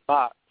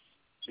Box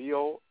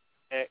BOX.TK.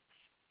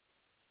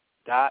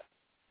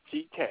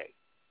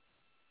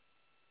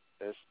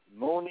 That's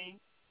Mooney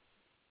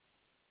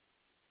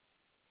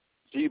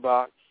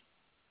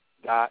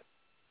Gbox.TK.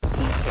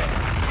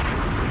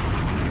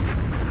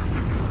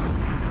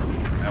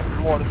 And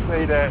we want to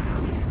say that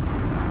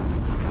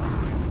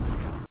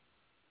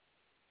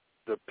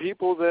the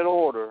people that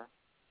order,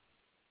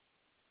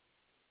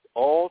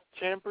 all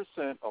 10%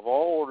 of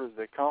all orders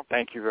that come,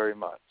 thank you very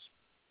much.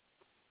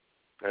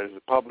 That is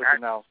a public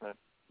announcement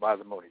by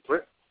the Mooney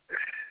team.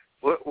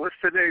 What's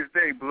today's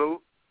day,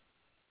 Blue?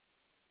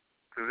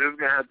 Because it's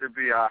going to have to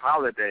be a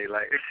holiday.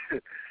 Like,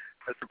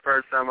 that's the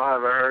first time I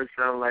ever heard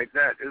something like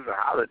that. It's a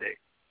holiday.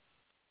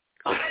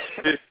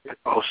 Hey,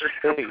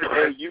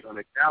 you on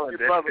the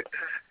calendar.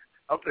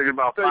 I'm thinking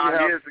about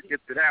 5 years to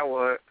get to that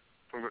one.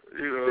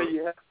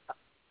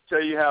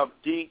 Tell you how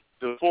deep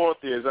the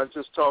fourth is. I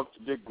just talked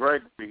to Dick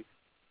Gregory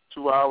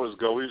 2 hours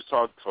ago. We was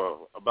talking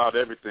about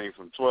everything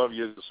from 12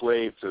 years a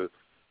slave to,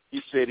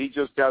 he said he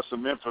just got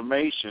some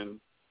information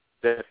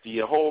that the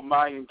whole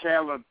Mayan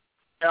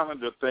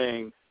calendar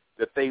thing,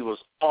 that they was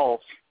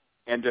off,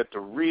 and that the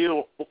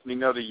real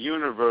opening of the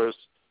universe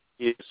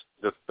is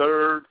the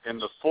 3rd and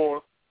the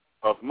 4th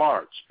of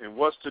March. And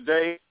what's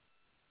today?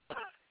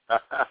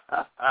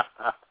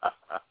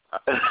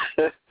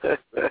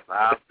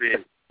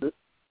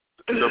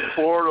 The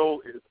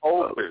portal is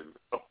open.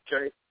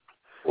 Okay.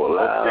 Well,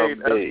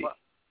 okay.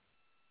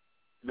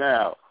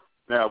 Now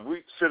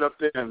we sit up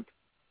there and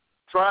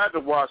try to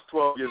watch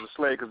 12 Years a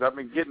Slave because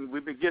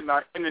we've been getting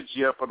our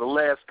energy up for the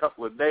last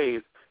couple of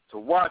days to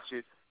watch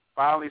it.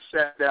 Finally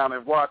sat down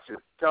and watched it.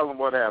 Tell them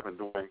what happened,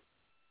 Dwayne.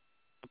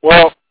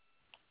 Well,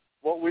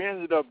 what we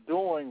ended up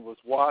doing was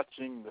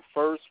watching the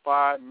first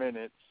 5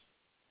 minutes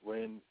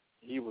when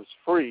he was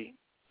free,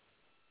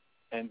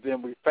 and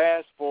then we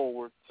fast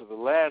forward to the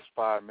last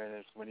 5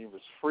 minutes when he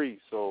was free.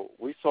 So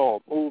we saw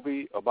a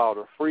movie about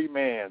a free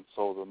man,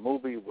 so the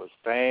movie was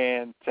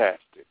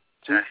fantastic.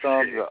 2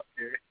 thumbs up.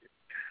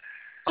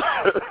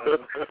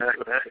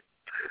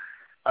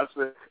 I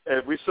said,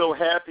 and we're so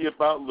happy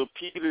about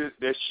Lupita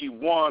that she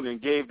won and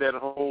gave that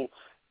whole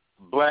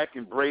black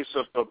embrace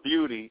of her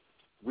beauty.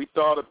 We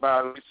thought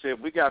about it. We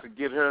said, we got to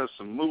get her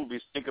some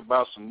movies, think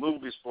about some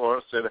movies for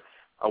her. I said,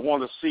 I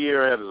want to see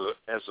her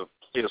as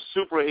a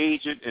super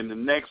agent in the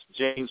next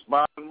James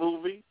Bond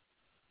movie.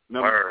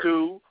 Number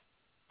 2,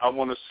 I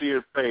want to see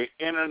her play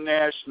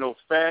international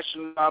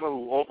fashion model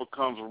who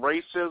overcomes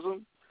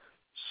racism.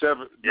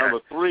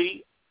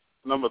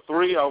 Number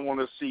three, I want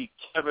to see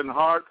Kevin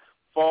Hart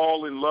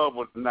fall in love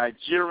with a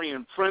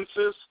Nigerian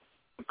princess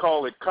and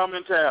call it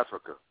Coming to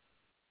Africa.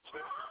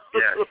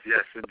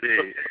 Yes,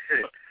 indeed.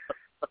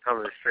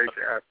 Coming straight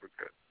to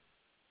Africa.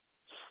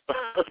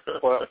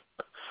 Well,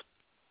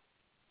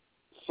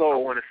 so I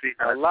want to see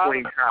her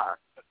Queen Kai.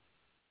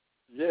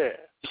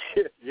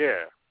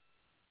 Yeah.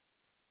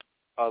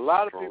 A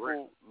lot of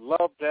people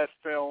love that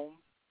film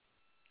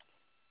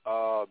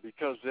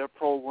because they're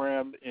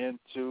programmed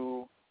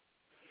into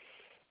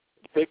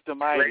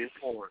victimitis. Slave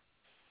porn.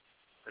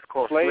 It's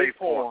called slave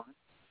porn.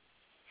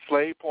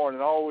 Slave porn,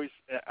 and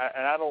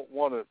I don't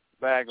want to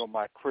bag on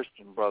my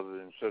Christian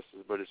brothers and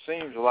sisters, but it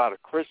seems a lot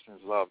of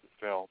Christians love the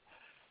film.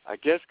 I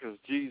guess because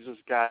Jesus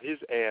got his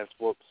ass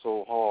whooped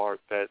so hard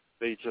that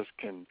they just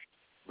can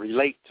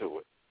relate to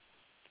it.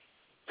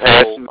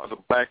 Passion of the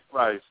Black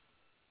Christ.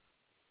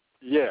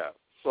 Yeah.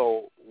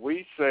 So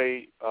we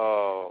say,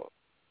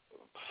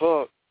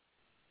 fuck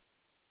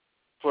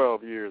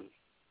 12 Years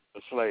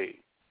a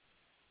Slave.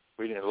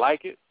 We didn't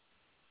like it.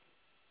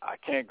 I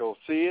can't go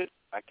see it.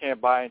 I can't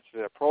buy into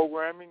their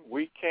programming.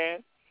 We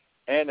can't.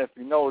 And if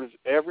you notice,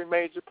 every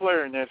major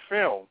player in that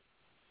film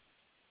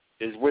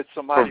is with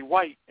somebody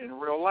white in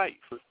real life.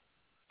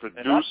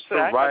 Producer,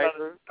 right?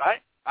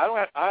 I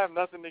have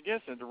nothing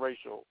against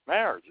interracial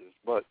marriages,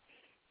 but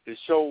it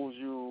shows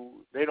you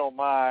they don't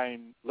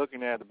mind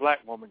looking at the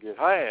black woman get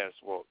her ass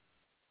whooped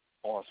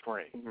on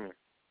screen. Mm-hmm.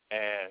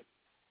 And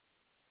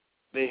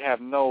they have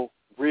no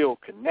real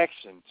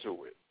connection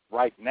to it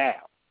right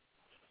now.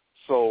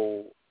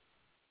 So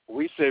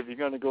we say if you're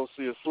going to go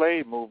see a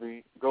slave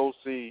movie, go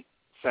see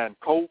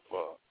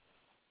Sankofa,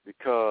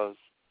 because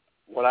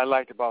what I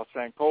liked about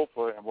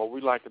Sankofa and what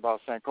we liked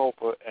about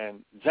Sankofa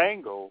and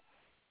Django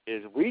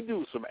is we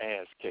do some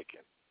ass kicking.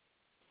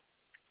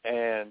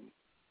 And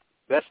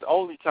that's the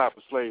only type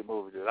of slave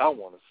movie that I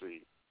want to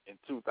see in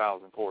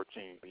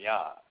 2014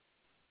 beyond.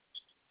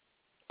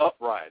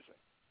 Uprising.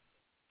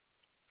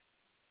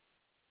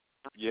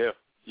 Yeah.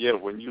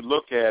 When you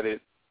look at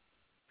it,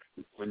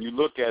 when you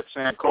look at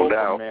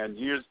Sankofa, man,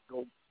 years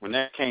ago when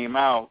that came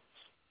out,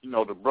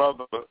 the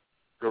brother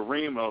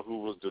Garima, who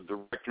was the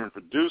director and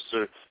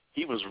producer,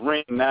 he was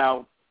renting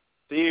out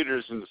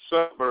theaters in the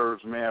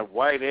suburbs, man,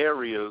 white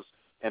areas,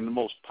 and the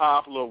most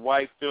popular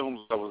white films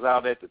that was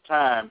out at the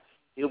time,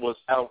 it was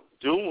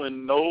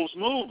outdoing those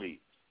movies.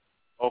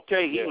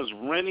 Okay, he was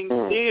renting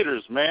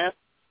theaters, man.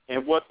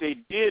 And what they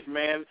did,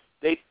 man,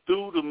 they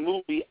threw the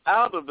movie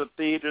out of the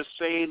theater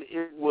saying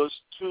it was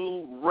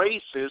too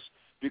racist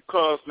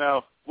because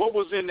now what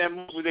was in that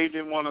movie they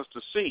didn't want us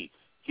to see?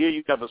 Here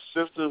you have a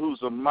sister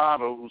who's a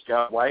model who's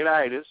got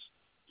whiteitis,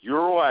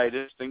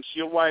 Euroitis, thinks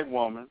she's a white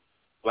woman,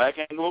 black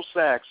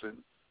Anglo-Saxon.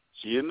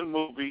 She in the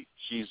movie.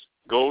 She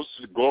goes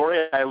to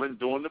Goree Island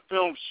doing the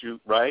film shoot,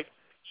 right?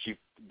 She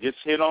gets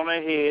hit on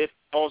her head,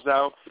 falls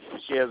out.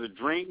 She has a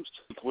dream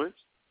sequence,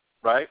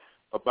 right,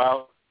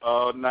 about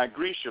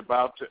Nigretia,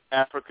 about the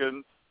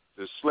African,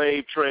 the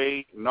slave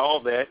trade and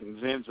all that,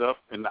 and ends up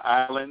in the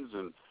islands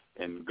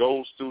and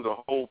goes through the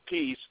whole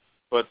piece.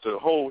 But the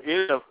whole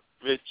end of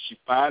it, she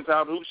finds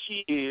out who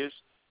she is,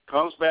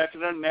 comes back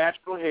in her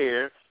natural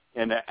hair,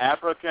 in the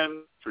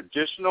African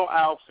traditional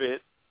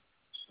outfit,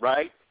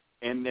 right?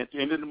 And at the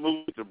end of the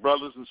movie, the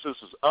brothers and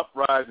sisters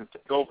uprise and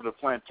take over the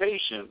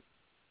plantation.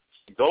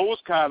 Those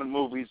kind of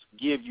movies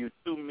give you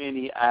too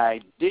many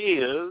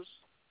ideas.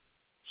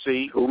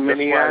 See, too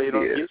many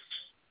ideas.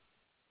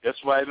 That's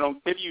why they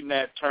don't give you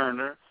Nat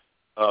Turner,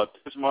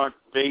 Bismarck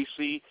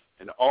Basie,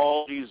 and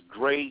all these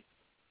great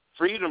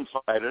freedom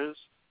fighters.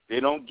 They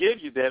don't give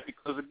you that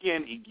because,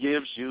 again, it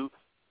gives you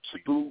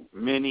too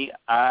many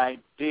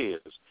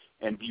ideas.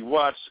 And if you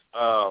watch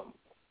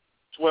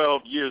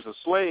 12 Years a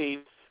Slave,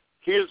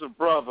 here's a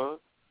brother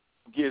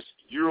who gets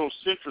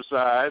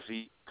Eurocentricized.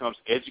 He becomes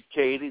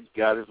educated. He's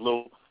got his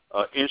little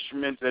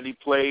instrument that he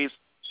plays,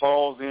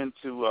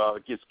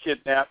 gets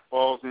kidnapped,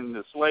 falls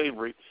into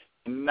slavery.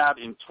 And not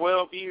in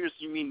 12 years,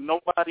 you mean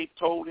nobody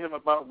told him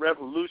about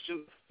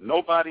revolution?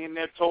 Nobody in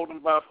there told him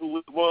about who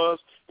it was?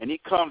 And he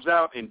comes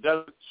out and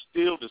does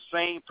still the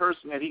same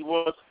person that he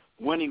was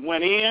when he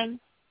went in?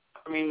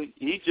 I mean,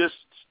 he just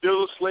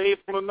still a slave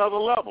on another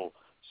level.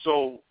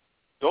 So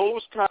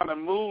those kind of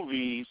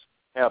movies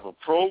have a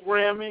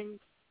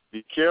programming.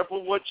 Be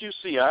careful what you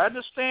see. I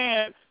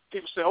understand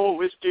people say, oh,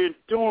 it's the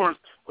endurance.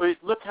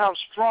 Look how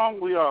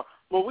strong we are.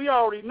 Well, we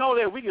already know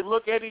that. We can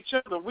look at each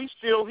other. We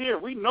still here.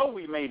 We know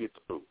we made it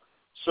through.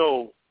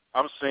 So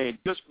I'm saying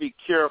just be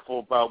careful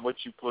about what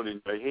you put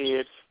in your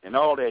head and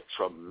all that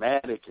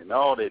traumatic and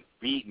all that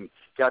beating.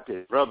 Got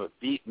that brother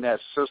beating that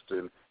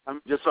sister. I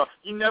mean,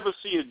 you never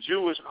see a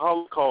Jewish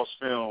Holocaust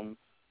film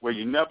where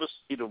you never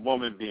see the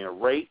woman being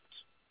raped.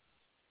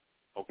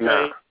 Okay?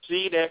 Nah.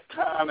 See that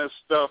kind of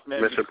stuff,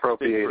 man.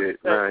 Misappropriated.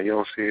 Nah, you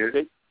don't see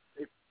it.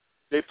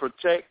 They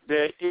protect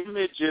their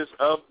images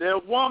of their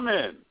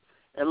woman.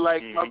 And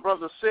like my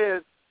brother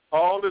said,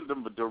 all of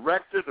them, the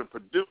director, the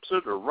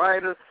producer, the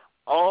writer,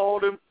 all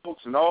them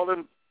folks and all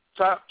them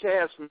top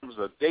cast members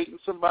are dating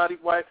somebody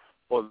white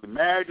or they're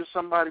married to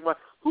somebody white.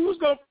 Who's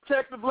going to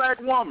protect the black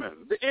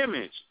woman, the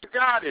image, the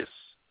goddess?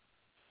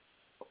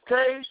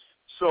 Okay?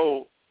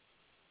 So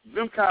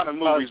them kind of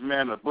movies,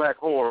 man, are black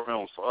horror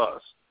films for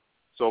us.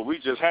 So we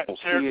just don't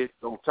see it,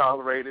 don't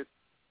tolerate it.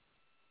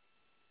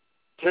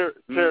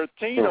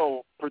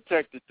 Tarantino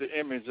protected the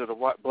image of the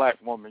white black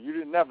woman. You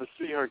didn't never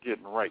see her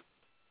getting raped.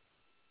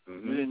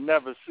 Mm-hmm. You didn't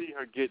never see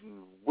her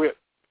getting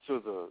whipped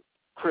to the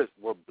crisp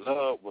where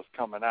blood was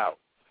coming out.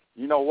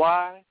 You know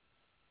why?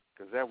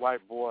 Because that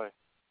white boy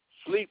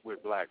sleep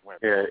with black women.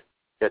 Yeah,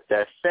 got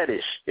that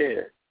fetish.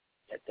 Yeah,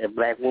 got that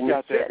black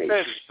woman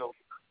fetish.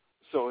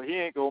 So he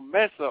ain't gonna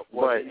mess up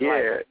what. But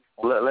yeah,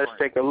 let's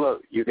take a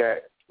look. You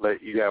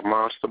got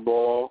Monster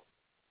Ball.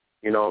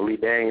 You know, Lee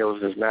Daniels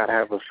does not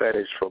have a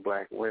fetish for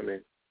black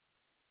women.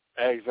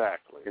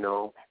 Exactly. You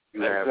know,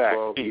 you have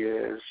 12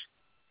 years.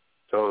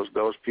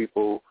 Those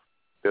people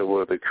that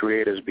were the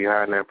creators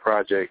behind that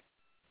project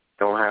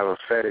don't have a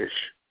fetish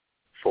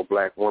for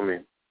black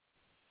women.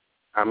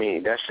 I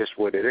mean, that's just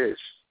what it is.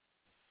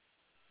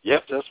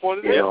 Yep, that's what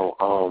it is. You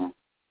know,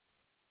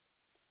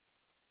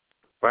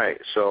 right.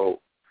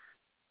 So,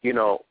 you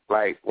know,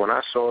 like when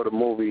I saw the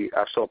movie,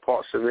 I saw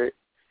parts of it.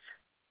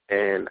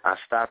 And I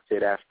stopped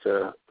it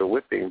after the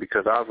whipping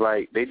because I was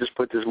like, they just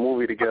put this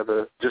movie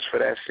together just for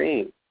that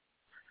scene.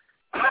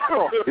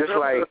 Just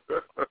like,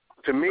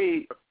 to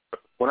me,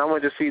 when I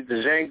went to see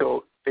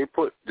Django, they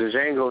put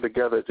Django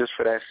together just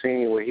for that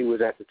scene where he was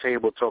at the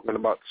table talking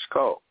about the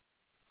skull.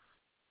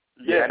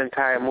 Yeah. That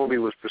entire movie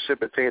was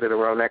precipitated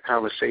around that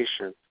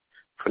conversation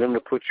for them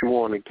to put you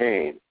on the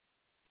game.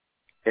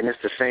 And it's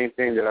the same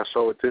thing that I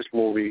saw with this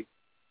movie.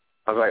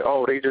 I was like,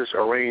 oh, they just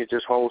arranged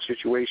this whole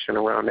situation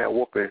around that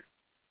whooping.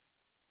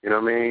 You know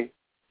what I mean?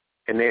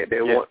 And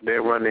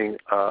they're running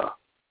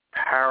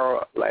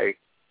like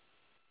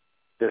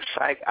the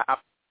psych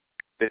op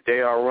that they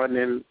are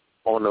running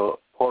on the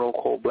quote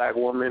unquote black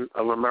woman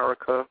of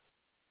America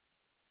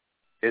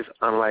is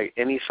unlike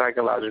any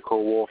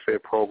psychological warfare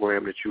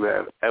program that you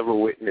have ever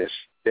witnessed.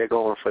 They're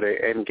going for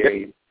their end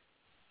game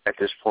at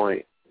this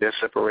point. They're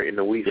separating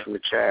the wheat from the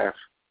chaff.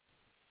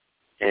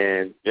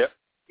 And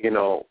you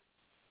know,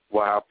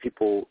 while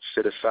people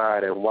sit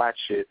aside and watch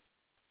it,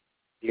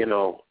 you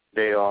know,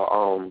 they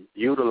are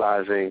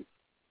utilizing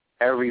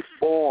every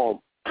form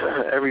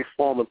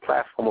and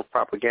platform of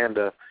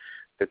propaganda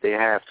that they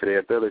have to their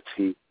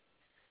ability.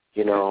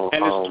 You know,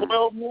 and there's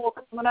 12 more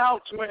coming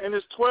out.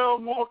 12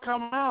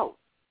 more.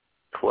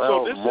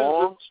 So this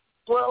more? Is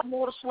 12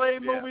 more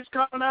slave movies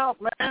coming out,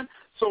 man.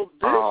 So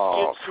this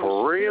is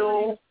for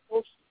real?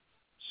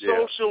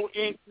 Social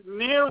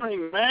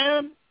engineering,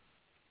 man.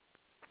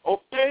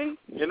 Okay?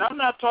 And I'm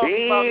not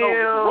talking about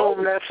no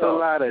that's stuff. A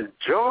lot of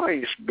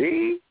joints,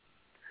 B.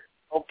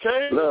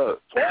 Okay?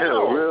 Look,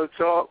 real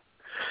talk.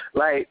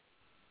 Like,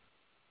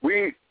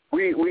 we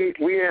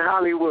in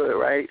Hollywood,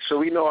 right? So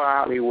we know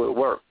how Hollywood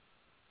works.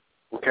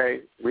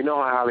 Okay? We know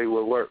how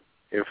Hollywood works.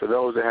 And for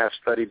those that have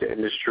studied the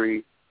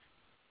industry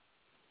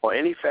or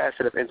any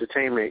facet of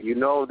entertainment, you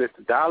know that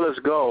the dollars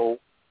go,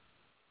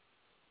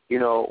 you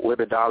know, where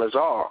the dollars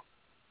are.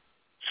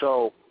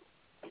 So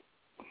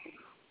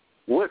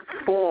what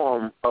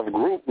form of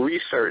group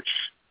research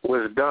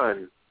was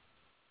done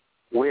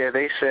where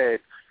they said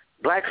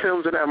black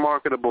films are not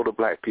marketable to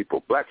black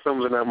people? Black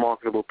films are not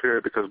marketable,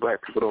 period, because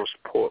black people don't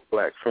support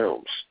black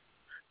films,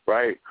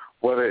 right?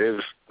 Whether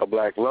it's a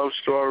black love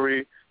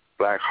story,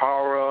 black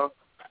horror,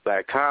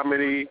 black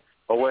comedy,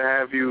 or what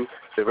have you,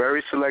 they're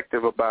very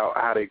selective about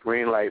how they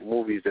greenlight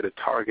movies that are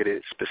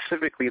targeted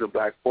specifically to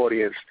black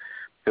audience,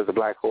 because the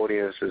black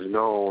audience is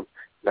known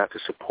not to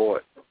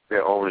support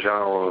their own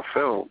genre of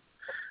film.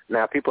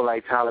 Now, people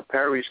like Tyler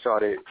Perry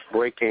started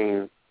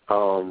breaking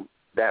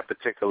that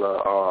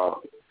particular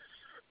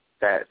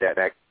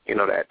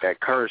that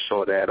curse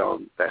or that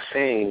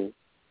saying,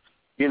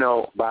 you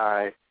know,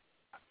 by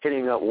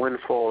hitting up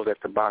windfalls at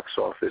the box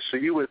office. So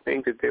you would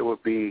think that there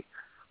would be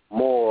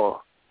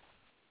more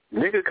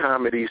nigga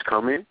comedies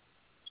coming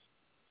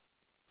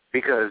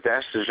because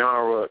that's the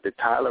genre that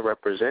Tyler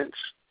represents,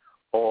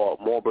 or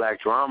more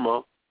black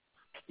drama,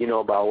 you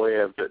know, by way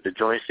of the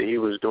joints that he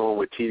was doing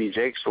with T.D.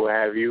 Jakes or what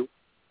have you.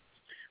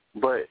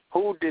 But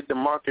who did the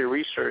market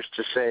research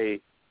to say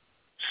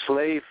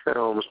slave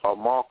films are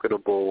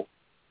marketable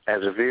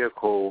as a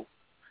vehicle,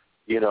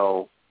 you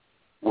know,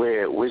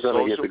 where we're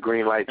going to get the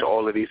green light to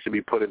all of these to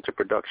be put into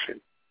production?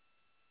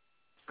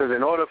 Because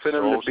in order for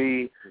them to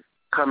be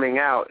coming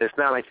out, it's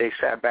not like they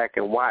sat back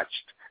and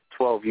watched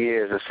 12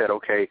 years and said,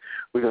 okay,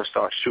 we're going to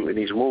start shooting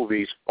these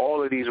movies.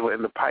 All of these were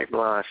in the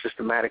pipeline,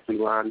 systematically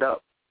lined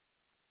up.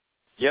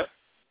 Yep.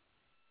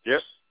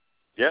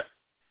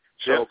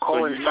 So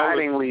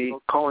coincidingly,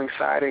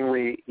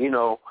 you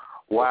know,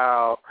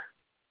 while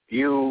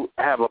you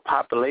have a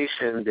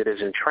population that is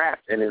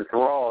entrapped and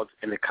enthralled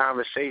in the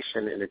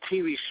conversation in a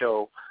TV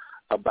show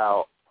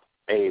about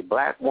a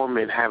black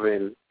woman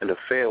having an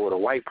affair with a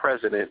white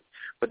president,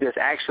 but there's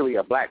actually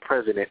a black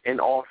president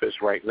in office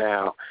right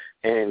now,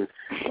 and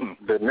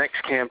the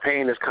next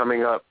campaign that's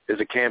coming up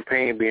is a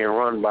campaign being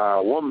run by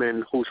a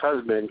woman whose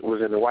husband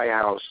was in the White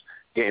House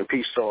getting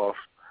pissed off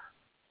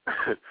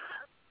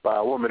by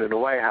a woman in the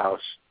White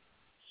House.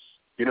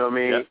 You know what I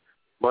mean? Yep.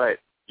 But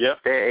yep.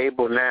 They're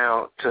able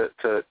now to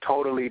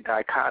totally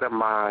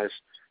dichotomize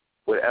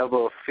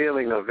whatever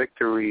feeling of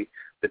victory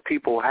the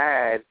people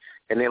had,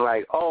 and they're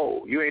like,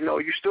 oh, you ain't know,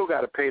 you still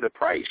got to pay the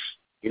price.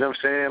 You know what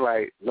I'm saying?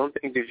 Like, don't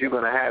think that you're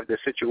going to have the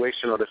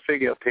situation or the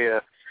figure up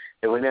here,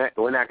 and we're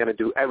not going to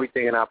do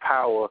everything in our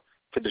power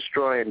to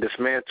destroy and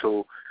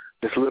dismantle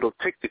this little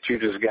tick that you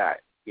just got.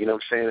 You know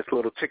what I'm saying? This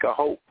little tick of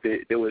hope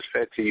that was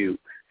fed to you.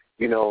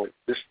 You know,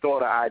 this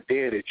thought of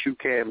idea that you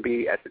can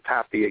be at the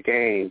top of your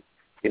game,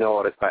 you know,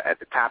 or at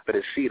the top of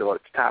the seat or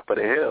at the top of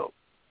the hill.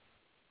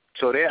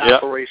 So their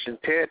Operation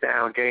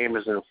Teardown game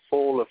is in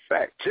full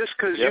effect. Just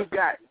because you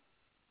got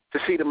to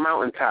see the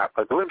mountaintop,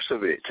 a glimpse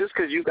of it, just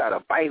because you got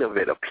a bite of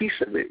it, a piece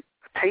of it,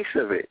 a taste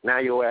of it, now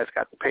your ass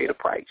got to pay the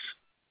price.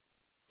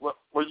 Well,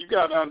 you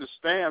got to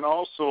understand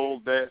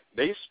also that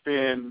they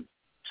spend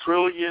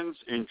trillions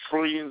and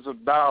trillions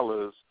of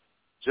dollars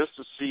just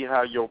to see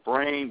how your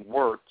brain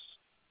works,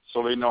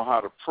 so they know how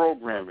to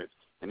program it.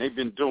 And they've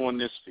been doing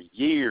this for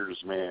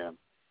years, man,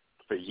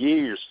 for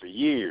years.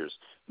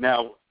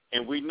 Now,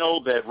 and we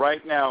know that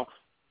right now,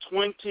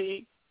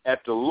 20 at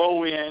the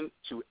low end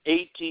to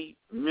 80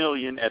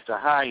 million at the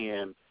high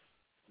end,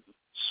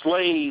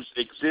 slaves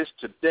exist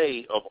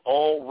today of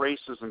all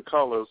races and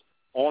colors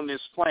on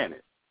this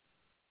planet.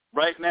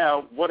 Right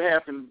now, what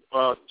happened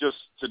just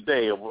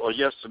today or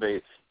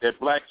yesterday, that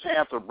Black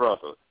Panther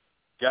brother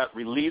got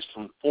released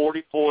from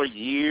 44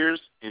 years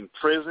in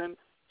prison,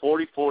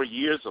 44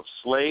 years of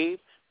slave,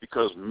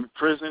 because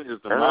prison is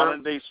the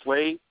modern-day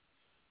slave.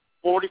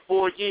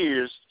 44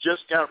 years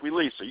just got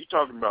released. So you're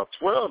talking about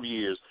 12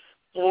 years,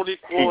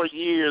 44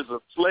 years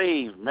of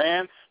slave,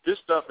 man. This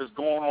stuff is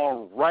going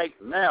on right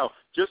now.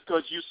 Just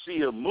because you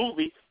see a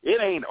movie,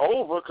 it ain't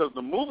over because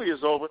the movie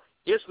is over.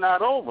 It's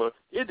not over.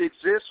 It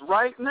exists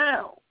right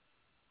now.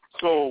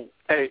 So,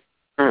 hey,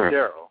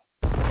 Daryl,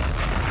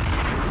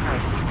 I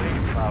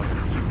think about what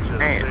you just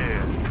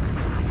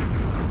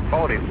said.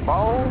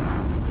 44?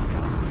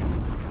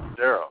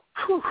 Daryl,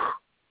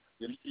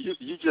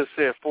 you just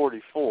said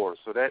 44,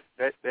 so that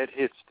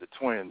hits the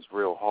twins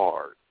real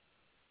hard.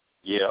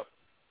 Yep.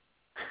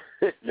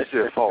 You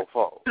said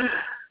 44.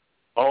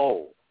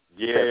 Oh,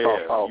 yeah,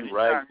 you're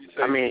right.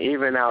 I mean,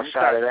 even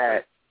outside of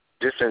that,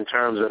 just in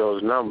terms of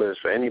those numbers,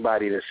 for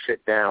anybody to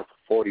sit down for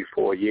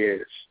 44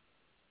 years.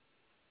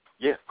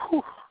 Yeah.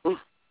 Whew.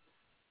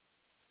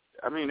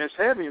 I mean, it's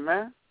heavy,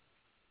 man.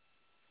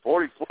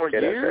 44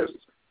 years.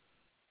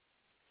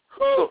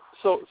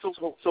 So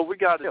we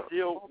got to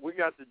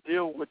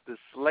deal with the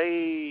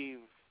slave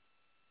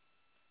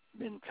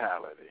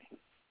mentality.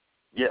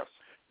 Yes.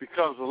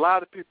 Because a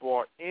lot of people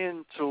are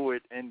into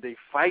it and they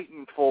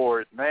fighting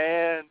for it,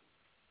 man.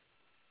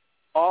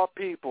 Our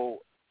people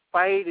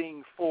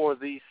fighting for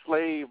these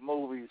slave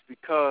movies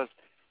because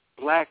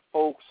black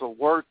folks are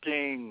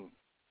working.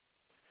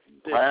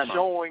 They're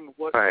showing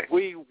what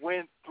we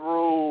went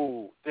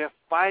through. They're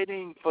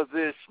fighting for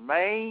this,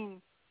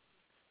 man.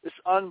 It's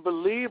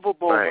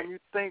unbelievable when you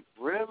think,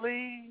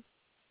 really?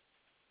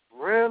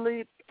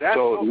 Really? That's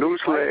so new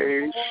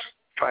slaves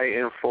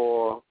fighting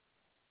for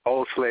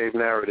old slave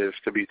narratives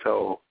to be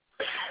told.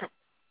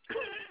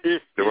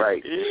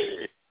 Right.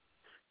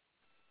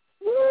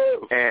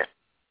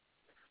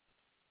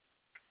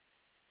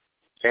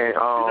 And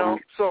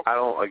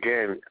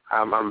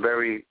I'm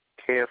very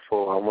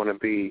careful. I want to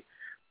be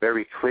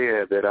very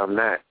clear that I'm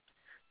not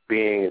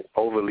being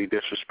overly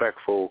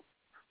disrespectful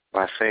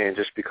by saying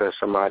just because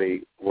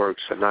somebody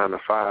works a 9 to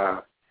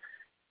 5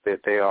 that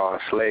they are a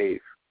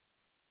slave.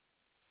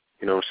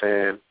 You know what I'm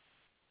saying?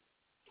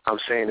 I'm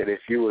saying that if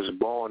you was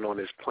born on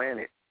this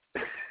planet,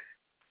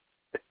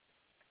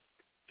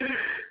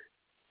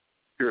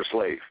 you're a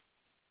slave.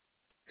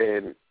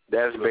 And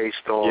that's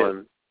based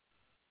on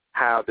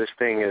how this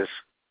thing is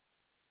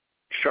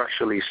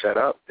structurally set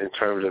up in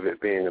terms of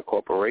it being a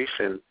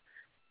corporation.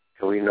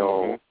 And we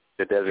know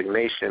the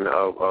designation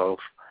of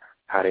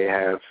how they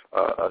have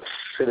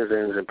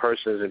citizens and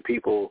persons and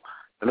people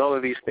and all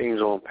of these things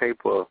on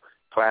paper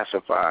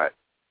classified.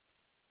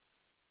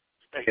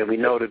 And we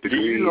know the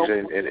degrees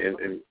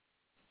and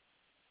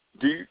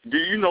Do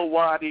you know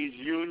why these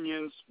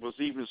unions was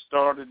even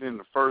started in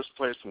the first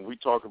place when we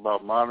talk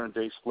about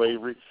modern-day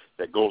slavery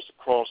that goes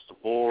across the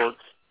board,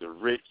 the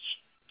rich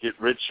get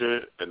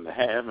richer and the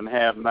have and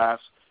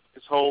have-nots?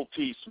 This whole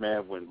piece,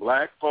 man, when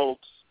black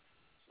folks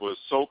was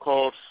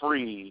so-called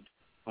freed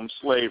from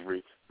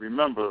slavery,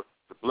 remember,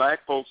 the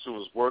black folks who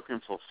was working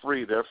for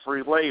free, their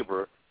free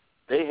labor,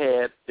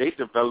 they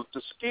developed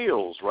the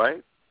skills,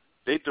 right?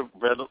 They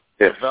developed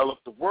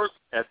the work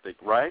ethic,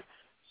 right?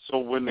 So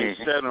when they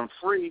set them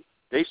free,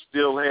 they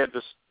still had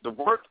the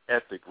work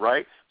ethic,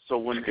 right? So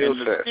when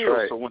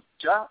the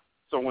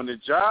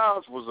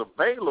jobs was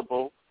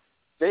available,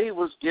 they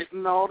was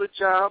getting all the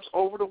jobs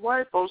over the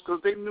white folks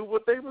because they knew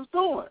what they was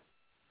doing.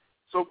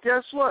 So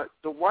guess what?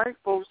 The white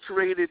folks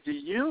created the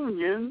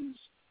unions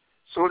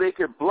so they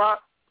could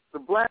block the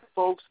black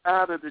folks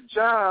out of the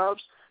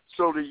jobs.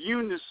 So the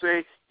unions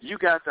say, you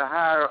got to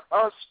hire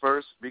us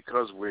first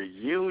because we're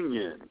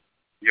union.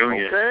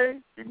 Okay?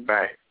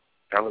 Right.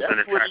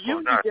 That's where the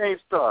union game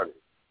started,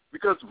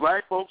 because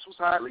black folks was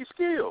highly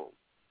skilled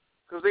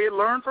because they had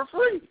learned for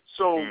free.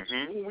 So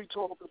when we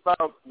talk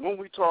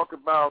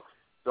about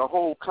the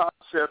whole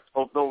concept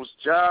of those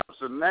jobs,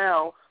 and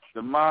now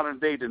the modern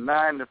day, the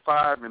 9 to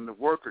 5, and the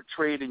worker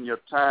trading your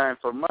time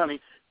for money,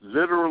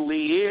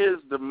 literally is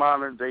the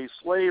modern day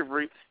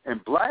slavery.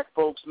 And black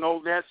folks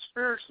know that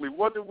spiritually.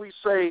 What do we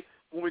say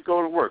when we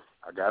go to work?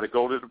 I got to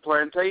go to the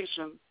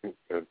plantation.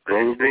 Go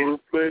to the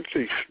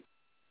plantation.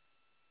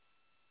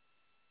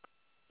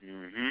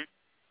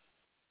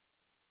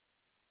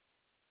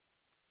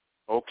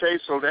 Okay,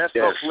 so that's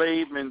the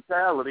slave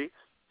mentality.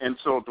 And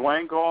so,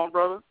 Dwayne, go on,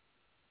 brother.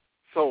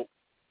 So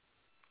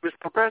it's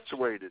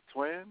perpetuated,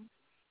 twin.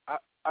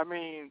 I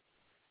mean,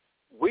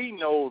 we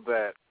know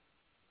that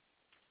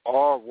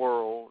our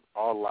world,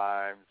 our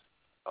lives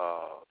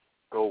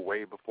go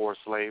way before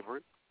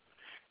slavery.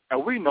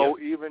 And we know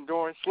even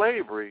during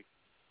slavery,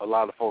 a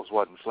lot of folks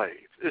wasn't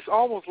slaves. It's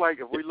almost like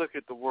if we look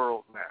at the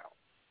world now,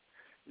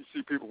 you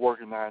see people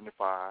working 9 to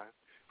 5.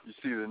 You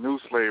see the new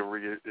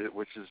slavery,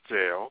 which is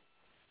jail.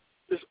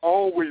 It's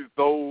always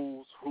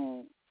those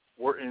who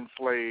were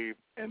enslaved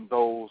and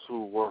those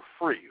who were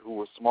free, who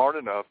were smart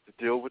enough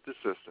to deal with the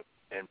system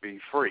and be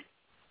free,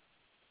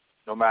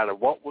 no matter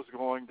what was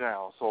going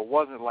down. So it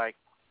wasn't like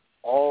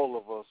all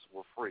of us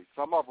were free.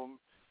 Some of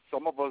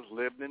us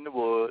lived in the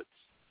woods.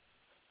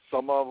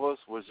 Some of us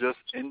was just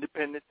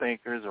independent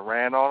thinkers and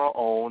ran on our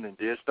own and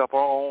did stuff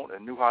our own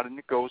and knew how to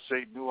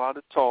negotiate, knew how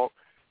to talk,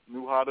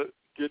 knew how to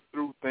get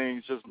through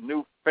things, just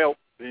felt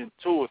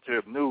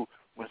intuitive, knew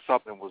when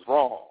something was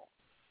wrong.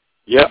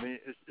 Yeah. I mean,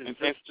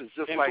 it's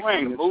just like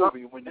in the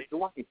movie when they...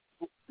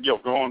 Yo,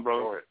 go on,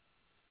 brother. Go ahead.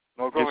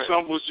 No, go ahead.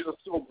 Some was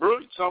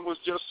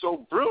just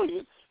so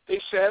brilliant, they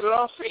sat at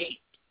our feet.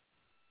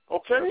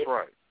 Okay? That's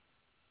right.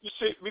 You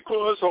see,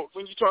 because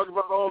when you talk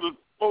about all the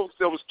folks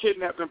that was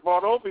kidnapped and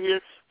brought over here,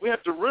 we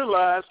have to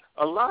realize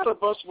a lot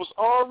of us was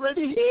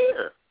already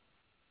here.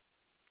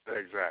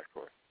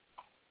 Exactly.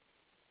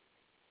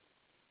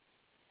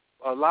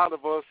 A lot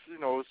of us,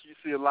 you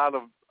see a lot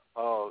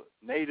of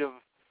native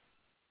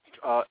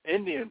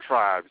Indian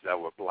tribes that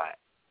were black.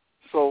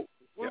 So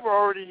we were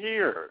already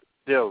here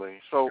dealing.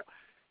 So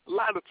a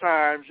lot of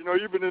times,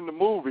 even in the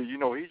movie,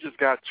 he just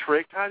got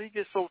tricked. How did he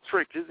get so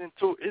tricked? His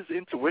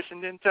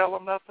intuition didn't tell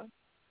him nothing?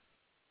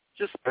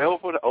 Just fell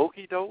for the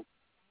okie doke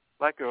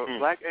like a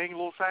black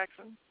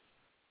Anglo-Saxon?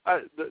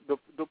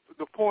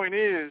 The point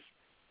is,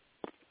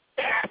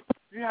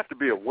 you have to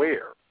be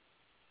aware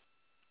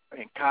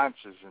and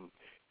conscious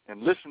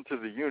and listen to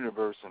the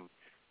universe and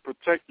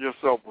protect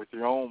yourself with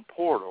your own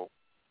portal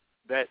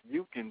that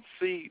you can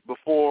see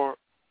before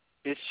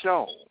it's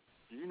shown.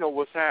 You know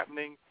what's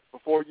happening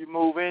before you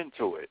move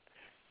into it.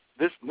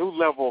 This new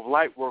level of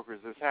light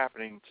workers is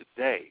happening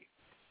today.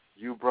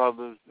 You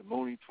brothers, the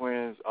Mooney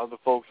twins, other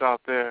folks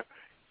out there,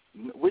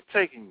 we're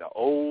taking the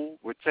old,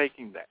 we're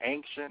taking the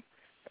ancient,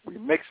 we're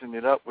mixing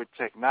it up with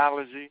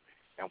technology,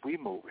 and we're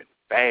moving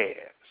fast.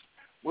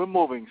 We're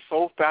moving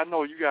so fast. I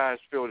know you guys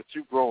feel that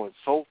you're growing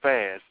so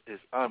fast.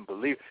 It's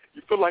unbelievable.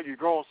 You feel like you're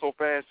growing so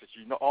fast that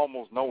you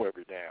almost know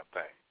every damn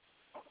thing.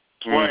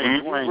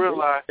 Dwayne,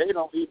 realize they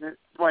don't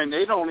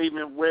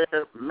even wear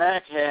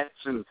Mac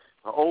hats and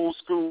old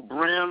school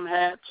brim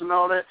hats and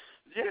all that.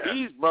 Yeah.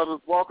 These brothers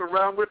walk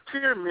around with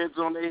pyramids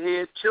on their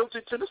head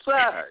tilted to the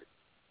side.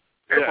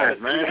 Come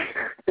on, man.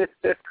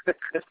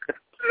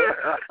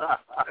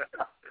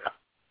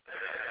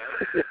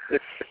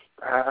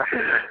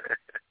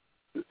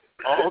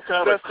 All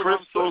kind of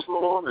crystals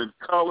on and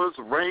colors,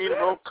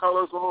 rainbow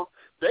colors on.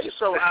 They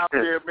so out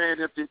there, man,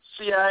 if the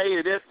CIA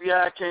and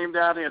FBI came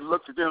down here and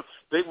looked at them,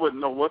 they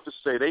wouldn't know what to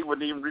say. They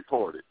wouldn't even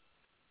report it.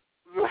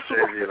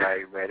 You're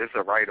like, man, it's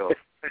a write-off.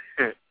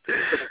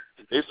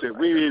 They said,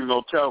 we ain't even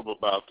going to tell them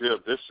about this.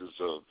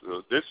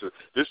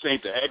 This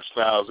ain't the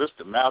X-Files. This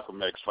the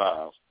Malcolm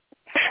X-Files.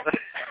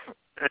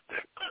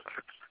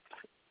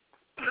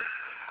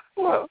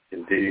 Well,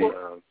 indeed.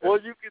 Well,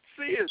 you can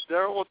see it,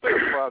 Daryl. Well,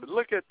 think about it.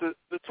 Look at the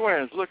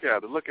twins. Look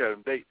at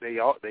them. They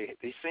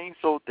seem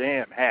so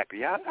damn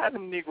happy. How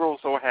them Negroes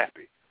so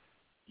happy?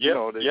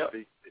 Yep,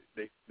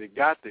 they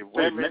got their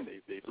women.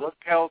 They look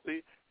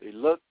healthy. They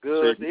look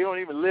good. They don't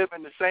even live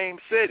in the same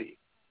city.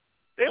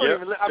 They don't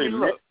even live. I mean,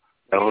 look.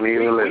 Don't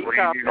even live. We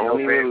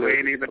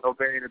ain't even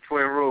obeying the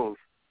twin rules.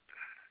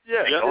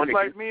 Yeah, it's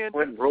like me and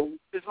twin rules.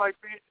 It's like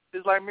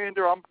me and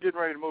Daryl. I'm getting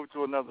ready to move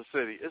to another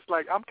city. It's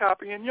like I'm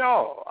copying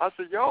y'all. I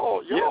said,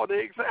 y'all the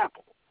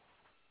example.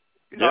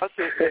 You know, I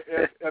said,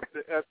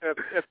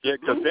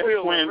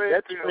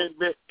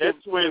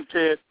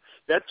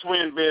 that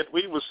twin bed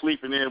we were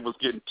sleeping in was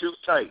getting too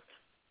tight.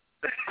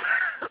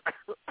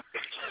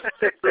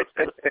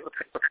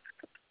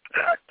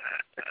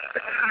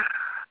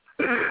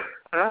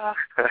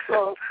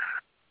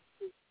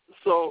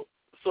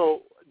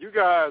 So you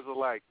guys are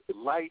like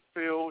light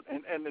filled,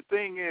 and the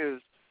thing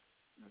is,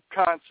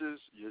 conscious.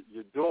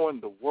 You're doing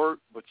the work,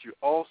 but you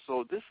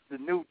also, this is the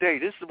new day.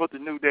 This is what the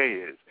new day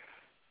is.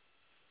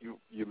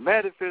 You're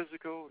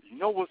metaphysical. You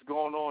know what's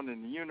going on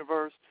in the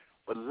universe,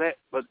 but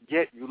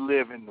yet you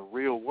live in the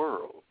real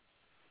world.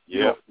 Yeah.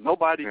 You know,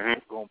 nobody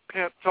gonna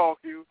pimp talk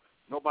you.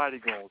 Nobody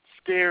gonna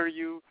scare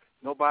you.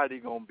 Nobody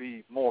gonna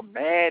be more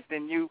mad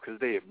than you because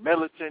they are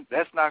militant.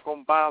 That's not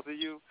gonna bother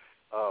you.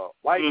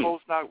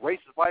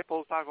 Racist white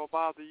folks not gonna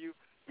bother you.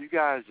 You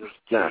guys just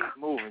keep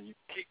moving. You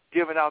keep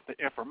giving out the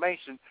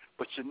information,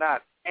 but you're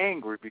not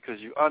angry because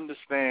you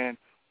understand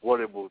what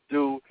it will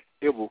do.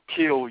 It will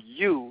kill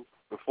you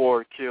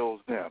before it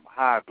kills them.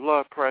 High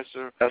blood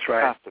pressure, that's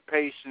right,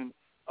 constipation,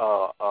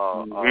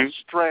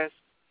 stress,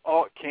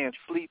 can't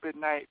sleep at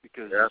night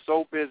because you're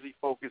so busy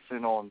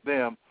focusing on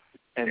them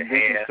and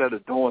instead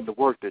of doing the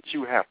work that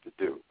you have to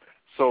do.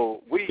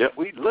 So we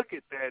look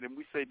at that and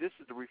we say this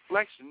is the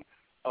reflection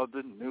of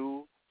the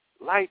new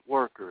light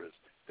workers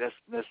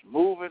that's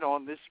moving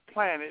on this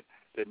planet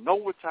that know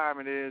what time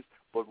it is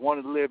but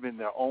want to live in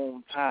their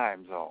own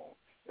time zone,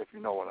 if you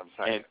know what I'm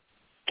saying.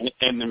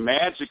 And the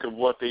magic of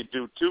what they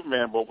do too,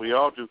 man, what we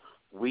all do,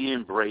 we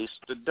embrace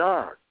the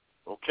dark,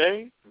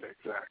 okay?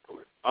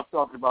 Exactly. I'm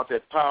talking about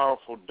that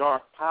powerful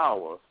dark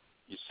power,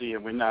 you see,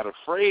 and we're not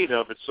afraid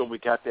of it, so we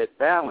got that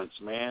balance,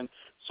 man.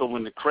 So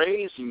when the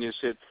craziness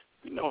hit,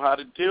 we know how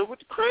to deal with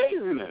the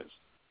craziness.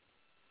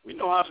 We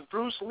know how to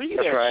Bruce Lee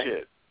that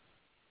shit.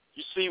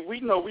 You see, we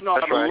know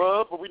how to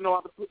love, but we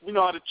know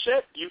how to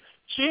check you,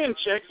 chin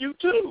check you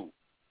too.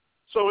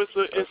 So it's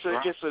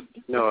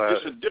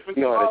a different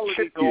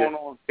quality going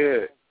on.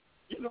 Yeah.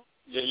 You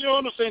know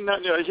what I'm saying?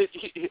 Not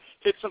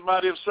hit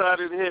somebody upside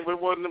of the head with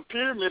one of them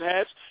pyramid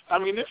hats. I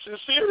mean, this is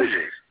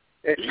serious.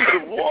 These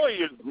are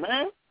warriors,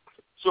 man.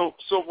 So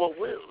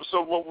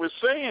what we're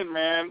saying,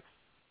 man.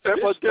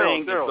 Daryl,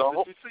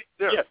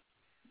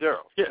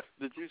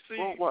 did you see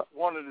what?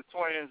 One of the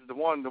twins, the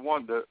one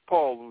that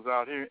Paul was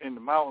out here in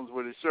the mountains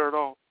with his shirt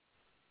off?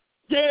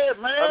 Yeah,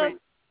 man.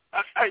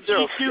 I mean,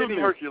 Daryl, Skinny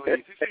Hercules.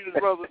 You see his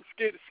brother,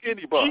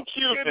 Skinny Buck. GQ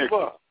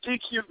niggas.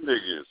 GQ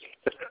niggas.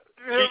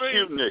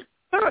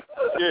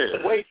 Yeah.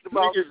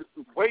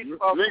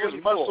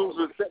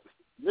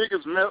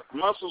 Niggas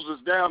muscles is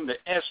down to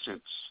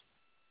essence.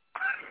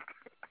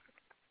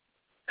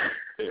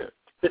 Yeah.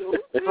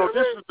 So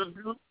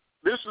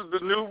this is the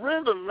new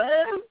rhythm,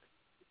 man.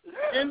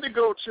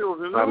 Indigo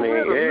children. I mean,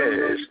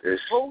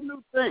 it's whole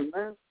new thing,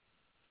 man.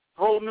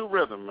 Whole new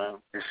rhythm,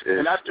 man.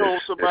 And I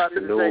told somebody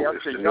today, I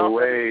said, y'all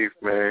wave,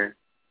 man.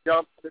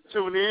 Y'all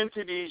tune in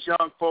to these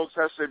young folks.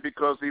 I said,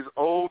 because these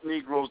old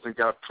Negroes, they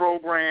got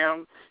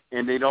programmed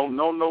and they don't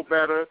know no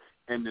better.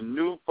 And the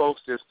new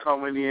folks that's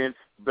coming in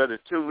better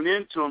tune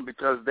into them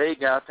because they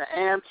got the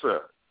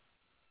answer.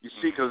 You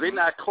see, because they're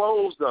not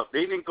closed up.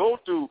 They didn't go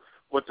through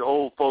what the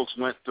old folks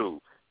went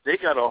through. They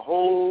got a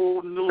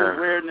whole new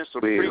awareness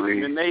of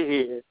freedom in their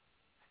head.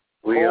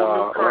 We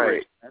are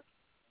right.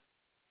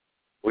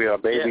 We are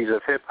babies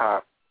of hip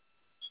hop.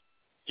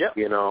 Yep.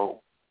 You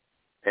know,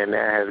 and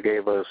that has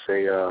gave us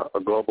a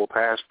global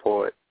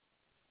passport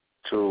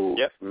to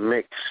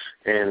mix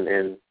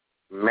and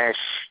mesh,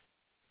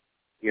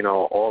 you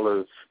know, all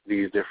of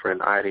these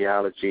different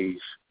ideologies.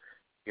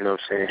 You know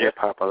what I'm saying? Hip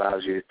hop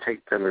allows you to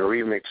take them and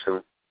remix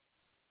them,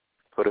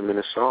 put them in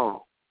a song.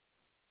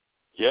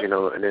 You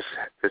know, and this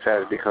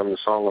has become the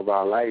song of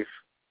our life.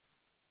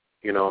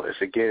 You know,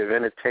 it's a give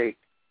and a take.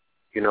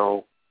 You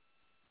know,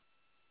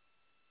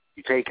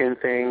 you take in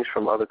things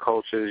from other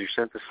cultures, you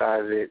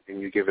synthesize it, and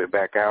you give it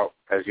back out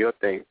as your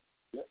thing.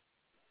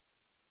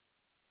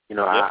 You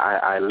know,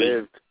 I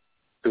lived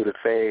through the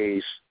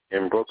phase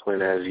in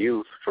Brooklyn as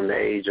youth from the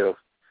age of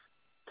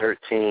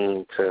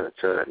 13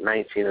 to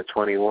 19 or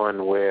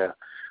 21 where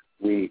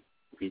we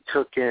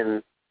took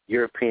in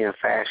European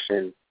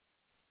fashion,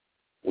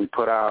 we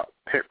put our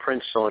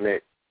prints on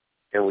it,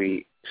 and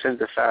we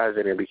synthesized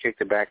it, and we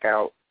kicked it back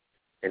out,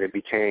 and it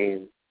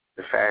became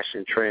the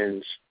fashion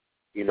trends,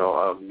 you know,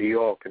 of New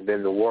York and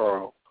then the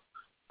world.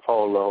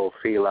 Polo,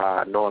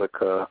 Fila,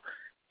 Nautica,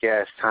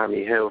 Guess,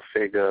 Tommy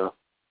Hilfiger,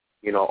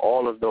 you know,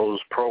 all of those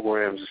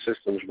programs and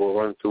systems will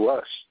run through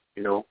us,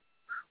 you know.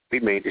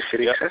 We made the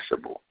shit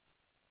accessible.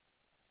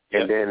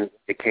 And then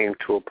it came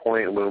to a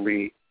point when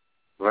we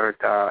learned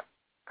our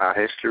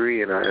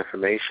history and our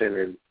information,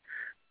 and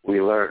we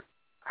learned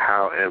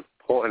how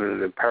important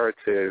and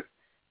imperative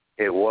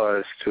it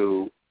was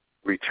to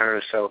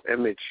return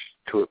self-image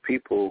to a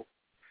people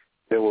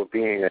that were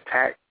being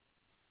attacked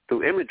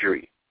through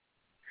imagery.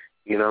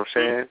 You know what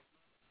I'm saying?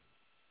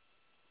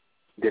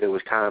 That it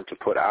was time to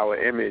put our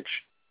image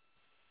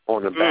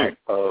on the back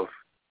of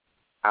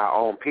our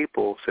own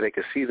people so they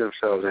could see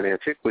themselves in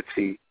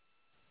antiquity.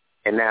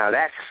 And now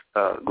that's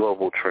a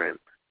global trend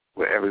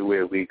where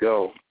everywhere we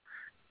go,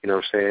 you know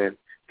what I'm saying?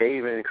 They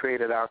even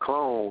created our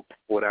clone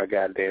with our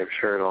goddamn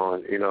shirt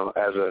on, you know,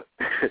 as a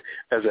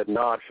as a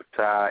nod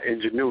to our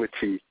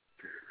ingenuity.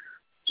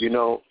 You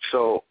know,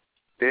 so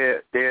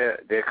there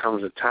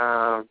comes a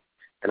time,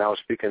 and I was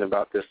speaking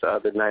about this the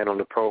other night on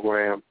the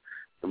program,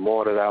 the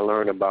more that I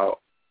learn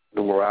about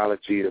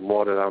numerology, the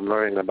more that I'm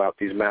learning about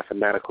these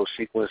mathematical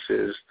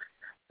sequences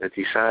that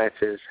these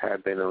scientists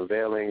have been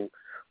unveiling,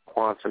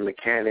 quantum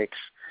mechanics,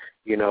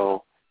 you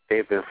know,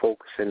 they've been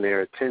focusing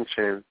their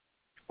attention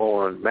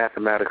on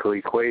mathematical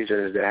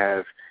equations that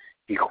have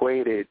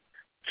equated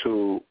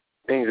to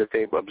things that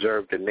they've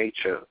observed in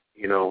nature,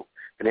 you know,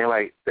 and they're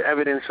like, the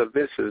evidence of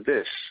this is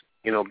this,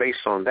 you know,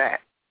 based on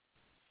that.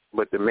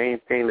 But the main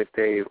thing that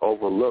they've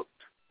overlooked,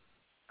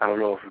 I don't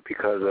know if it's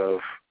because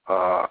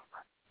of,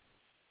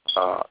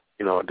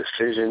 you know, a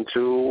decision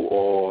to,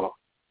 or,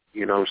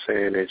 you know what I'm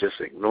saying, they're just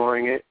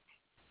ignoring it.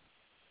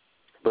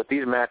 But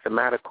these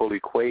mathematical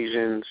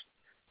equations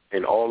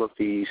and all of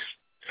these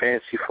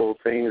fanciful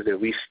things that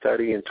we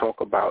study and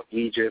talk about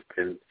Egypt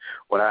and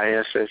what our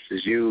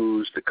ancestors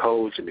used, the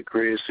codes and the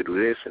grids to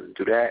do this and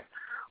do that,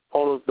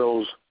 all of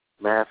those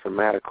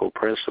mathematical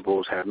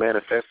principles have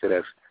manifested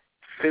as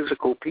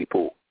physical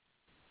people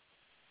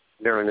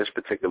during this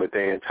particular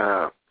day and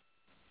time.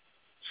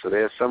 So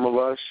there's some of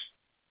us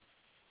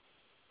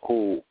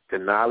who the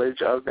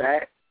knowledge of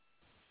that,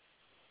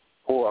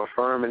 who are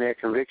firm in their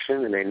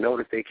conviction and they know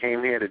that they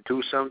came here to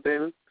do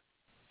something,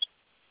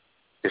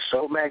 is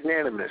so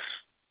magnanimous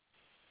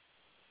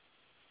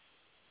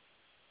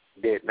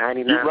that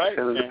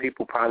 99% of the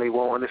people probably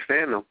won't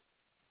understand them.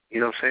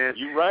 You know what I'm saying?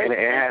 You're right. And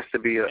it has to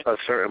be a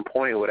certain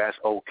point where that's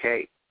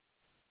okay.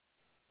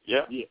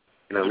 Yeah. You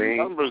know what I mean?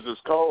 Numbers is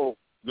cold.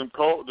 Them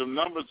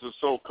numbers are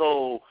so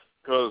cold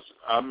because,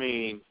 I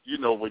mean, you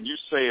know, when you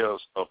say a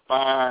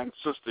fine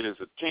sister is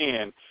a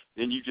 10,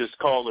 then you just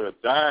call her a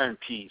dime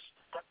piece.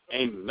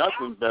 Ain't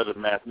nothing better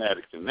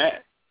mathematics than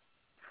that.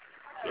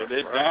 Yeah,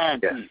 they're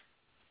dime piece.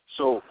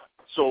 So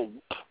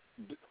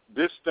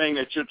this thing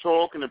that you're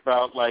talking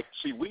about, like,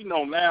 see, we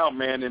know now,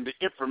 man, and the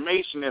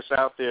information that's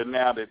out there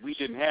now that we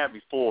didn't have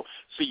before.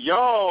 See,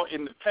 y'all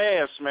in the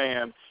past,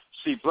 man,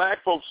 see,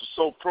 black folks are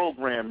so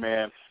programmed,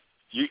 man.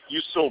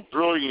 You're so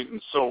brilliant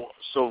and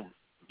so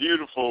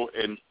beautiful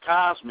and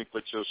cosmic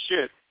with your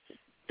shit.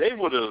 They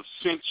would have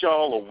sent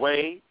y'all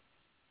away,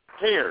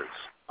 pairs,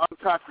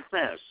 unconscious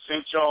parents,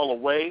 sent y'all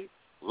away,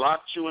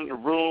 locked you in the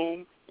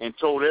room, and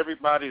told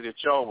everybody that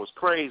y'all was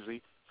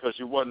crazy because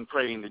you wasn't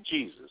praying to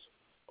Jesus,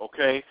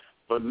 okay?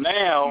 But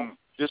now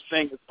this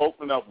thing is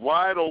opened up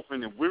wide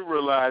open, and we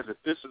realize that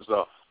this is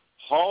a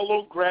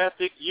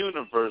holographic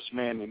universe,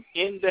 man, and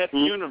in that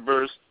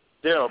universe,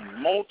 there are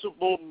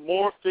multiple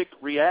morphic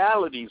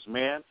realities,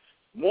 man,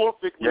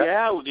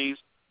 realities,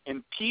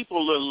 and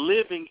people are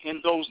living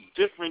in those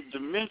different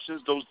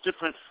dimensions, those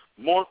different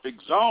morphic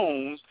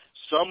zones.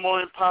 Some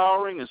are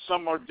empowering and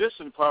some are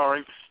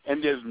disempowering,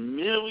 and there's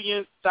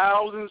millions,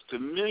 thousands to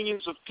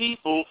millions of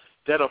people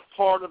that are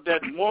part of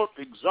that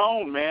morphic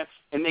zone, man,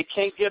 and they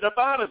can't get up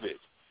out of it.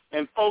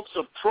 And folks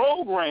are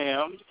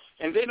programmed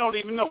And they don't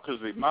even know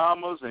because their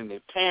mamas and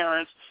their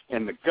parents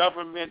and the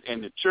government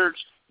and the church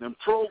them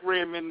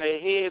program in their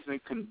heads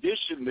and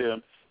condition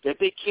them that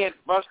they can't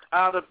bust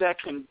out of that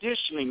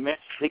conditioning, man.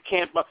 They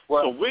can't bust.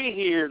 So we're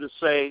here to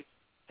say,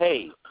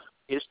 hey,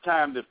 it's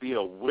time to be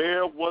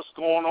aware of what's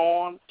going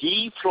on,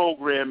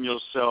 deprogram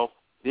yourself,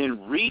 then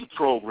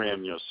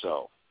reprogram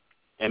yourself.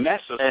 And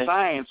that's a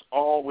science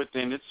all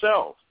within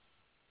itself.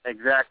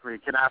 Exactly.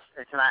 Can I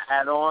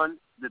add on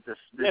that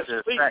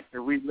the fact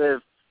that we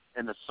live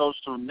in the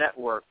social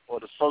network or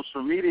the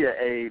social media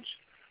age,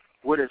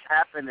 what is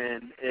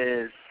happening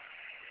is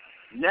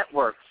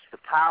networks, the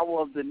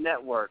power of the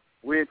network,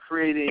 we're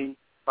creating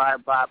by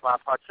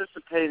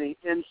participating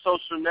in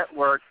social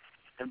networks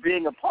and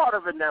being a part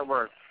of a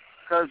network.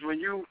 Because when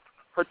you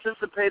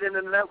participate in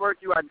a network,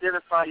 you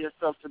identify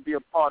yourself to be a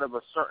part of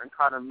a certain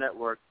kind of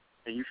network,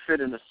 and you fit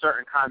in a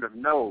certain kind of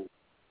node.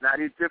 Now,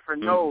 these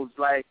different nodes,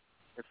 like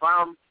if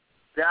I'm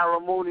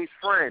Daryl Mooney's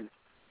friend,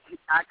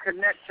 I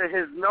connect to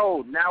his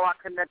node. Now I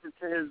connected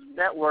to his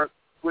network,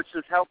 which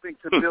is helping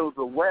to build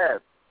the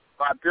web.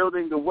 By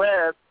building the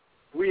web,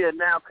 we are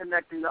now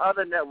connecting to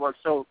other networks.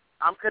 So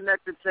I'm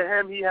connected to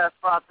him. He has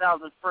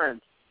 5,000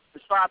 friends.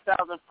 His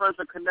 5,000 friends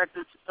are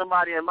connected to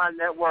somebody in my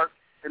network,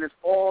 and it's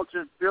all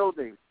just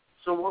building.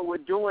 So what we're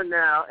doing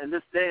now in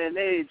this day and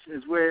age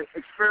is we're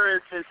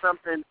experiencing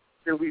something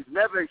that we've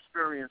never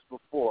experienced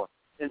before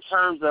in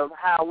terms of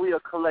how we are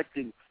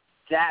collecting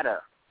data.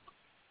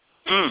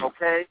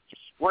 Okay?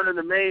 One of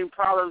the main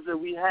problems that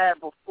we had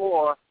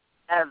before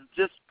as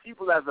just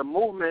people as a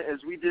movement is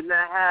we did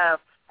not have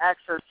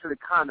access to the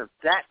kind of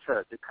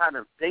data, the kind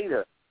of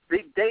data,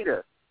 big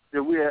data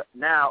that we are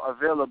now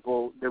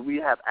available, that we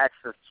have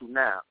access to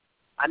now.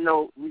 I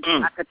know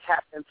I could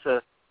tap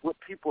into what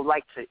people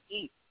like to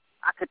eat.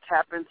 I could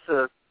tap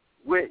into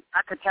what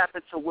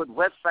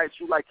websites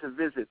you like to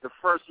visit.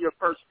 Your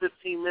first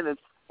 15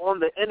 minutes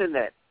on the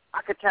internet.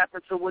 I could tap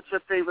into what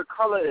your favorite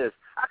color is.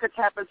 I could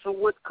tap into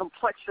what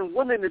complexion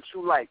women that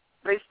you like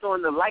based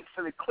on the likes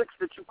and the clicks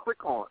that you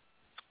click on.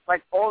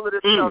 Like all of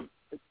this stuff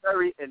is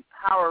very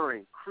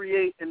empowering.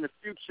 Create in the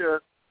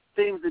future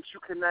things that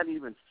you cannot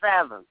even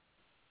fathom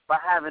by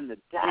having the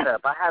data,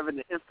 by having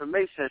the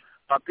information,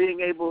 by being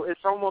able, it's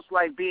almost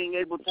like being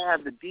able to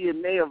have the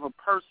DNA of a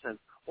person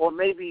or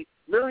maybe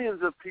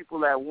millions of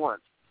people at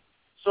once.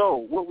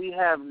 So what we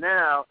have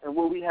now and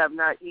what we have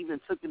not even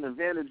taken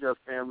advantage of,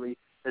 family,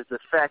 is the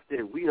fact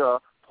that we are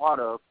part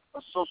of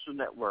a social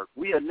network.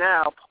 We are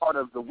now part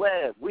of the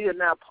web. We are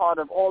now part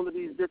of all of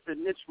these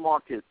different niche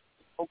markets.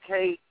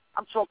 Okay?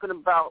 I'm talking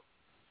about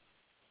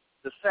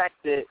the fact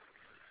that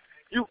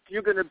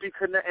you're going to be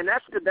connected, and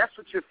that's good. That's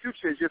what your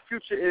future is. Your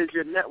future is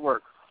your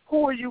network.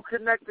 Who are you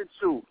connected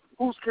to?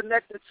 Who's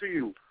connected to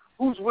you?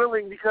 Who's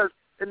willing? Because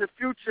in the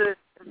future,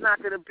 it's not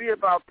going to be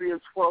about being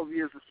 12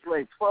 years a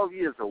slave. 12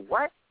 years of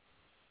what?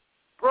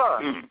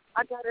 Bruh,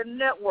 I got a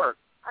network.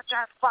 I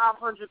got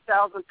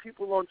 500,000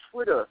 people on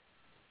Twitter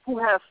who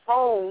have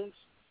phones,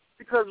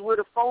 because where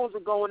the phones are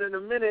going in a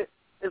minute,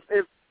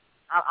 if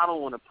I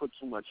don't want to put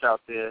too much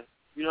out there,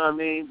 you know what I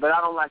mean? But I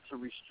don't like to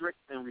restrict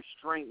and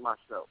restrain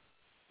myself.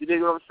 You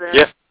dig what I'm saying?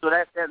 Yeah. So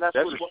that's where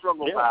the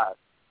struggle lies.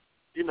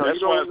 You know, that's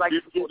you don't like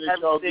to give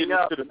everything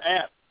up. To the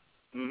app.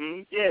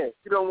 Yeah,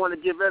 you don't want to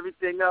give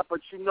everything up,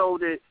 but you know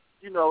that,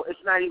 it's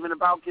not even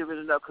about giving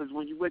it up, because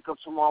when you wake up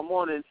tomorrow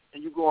morning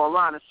and you go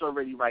online, it's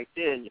already right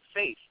there in your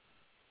face.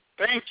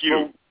 Thank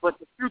you. But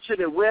the future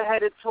that we're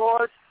headed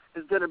towards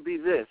is going to be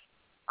this.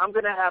 I'm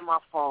going to have my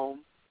phone.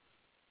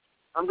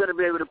 I'm going to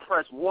be able to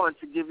press 1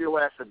 to give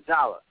your ass $1.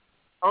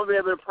 I'm going to be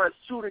able to press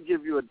 2 to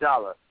give you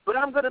 $1. But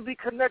I'm going to be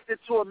connected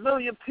to 1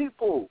 million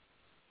people.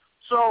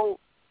 So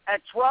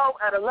at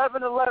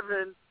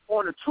 11:11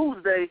 on a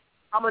Tuesday,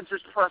 I'm going to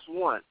just press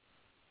 1.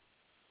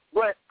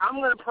 But I'm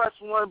going to press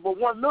 1, but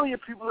 1 million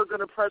people are going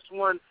to press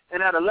 1,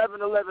 and at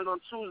 11:11 on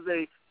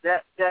Tuesday,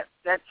 that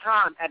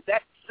time, at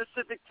that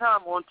specific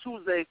time on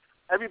Tuesday,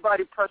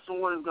 everybody pressing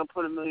 1 is going to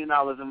put $1 million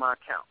in my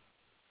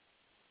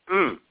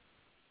account.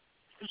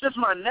 It's just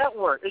my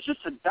network. It's just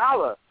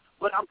 $1,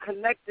 but I'm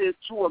connected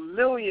to 1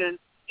 million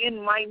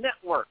in my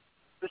network.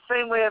 The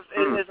same way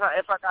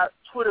if I got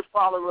Twitter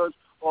followers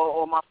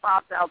or my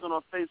 5,000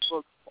 on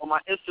Facebook or my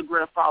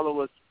Instagram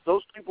followers,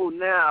 those people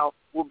now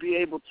will be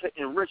able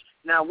to enrich.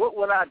 Now, what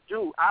would I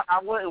do? I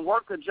wouldn't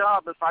work a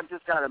job if I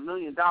just got $1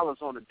 million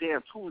on a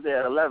damn Tuesday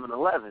at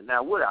 11:11.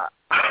 Now, would I?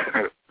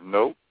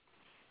 Nope.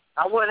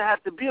 I wouldn't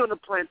have to be on the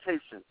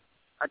plantation.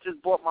 I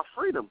just bought my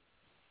freedom.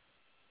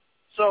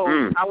 So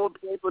I will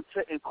be able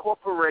to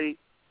incorporate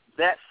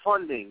that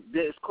funding.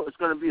 It's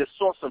going to be a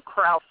source of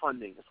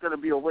crowdfunding. It's going to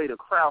be a way to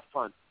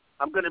crowdfund.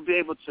 I'm going to be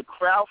able to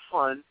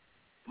crowdfund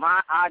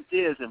my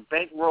ideas and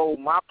bankroll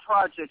my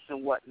projects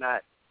and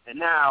whatnot. And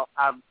now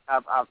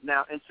I've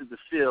now entered the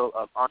field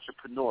of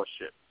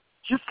entrepreneurship.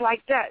 Just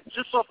like that,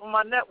 just off of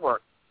my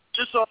network.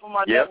 Just off of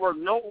my network,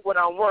 knowing what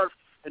I'm worth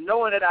and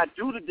knowing that I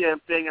do the damn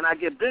thing and I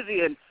get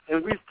busy. And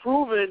we've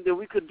proven that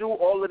we could do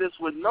all of this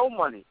with no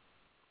money,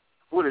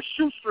 with a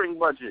shoestring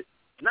budget.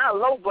 Not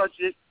low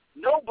budget,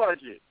 no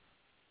budget.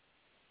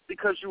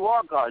 because you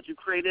are God. You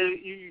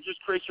just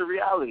create your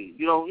reality.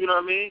 You know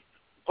what I mean?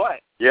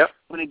 But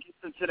when it gets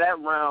into that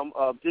realm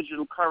of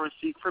digital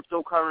currency,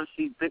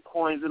 cryptocurrency,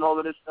 bitcoins, and all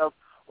of this stuff,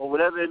 or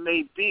whatever it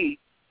may be,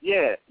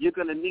 yeah, you're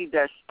going to need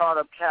that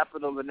startup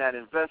capital and that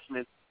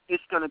investment.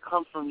 It's going to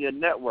come from your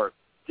network.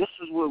 This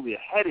is where we're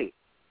headed.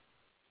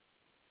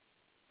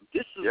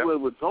 This is where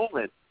we're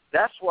going.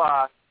 That's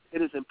why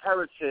it is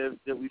imperative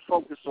that we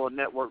focus on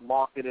network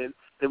marketing,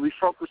 that we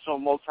focus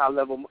on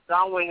multi-level. I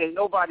don't want to hear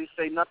nobody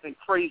say nothing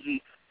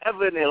crazy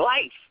ever in their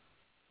life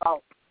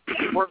about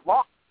network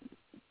marketing.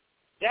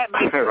 That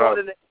makes more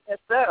than the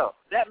NFL.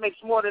 That makes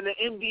more than the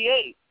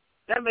NBA.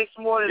 That makes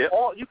more than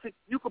all. You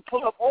could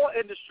pull up all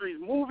industries,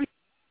 movies,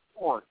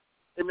 on.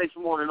 It makes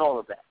more than all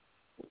of that.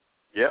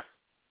 Yep.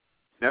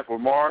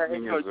 Network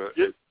marketing is a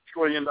 $1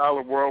 trillion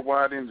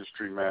worldwide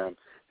industry, man.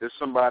 There's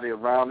somebody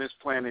around this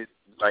planet,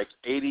 like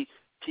 80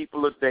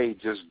 people a day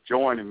just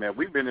joining, man.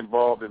 We've been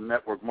involved in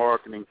network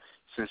marketing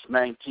since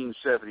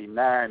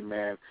 1979,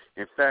 man.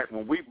 In fact,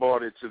 when we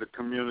brought it to the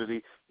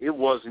community, it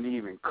wasn't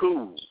even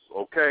cool,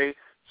 okay?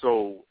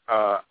 So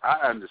I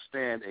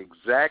understand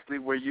exactly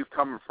where you're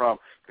coming from,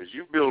 because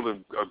you build a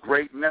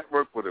great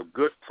network with a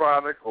good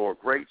product or a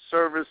great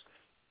service.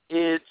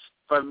 It's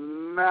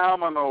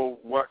phenomenal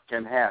what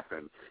can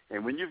happen.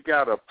 And when you've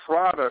got a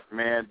product,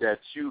 man, that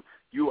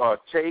you are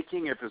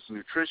taking, if it's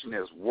nutrition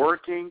that's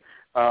working,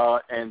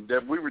 and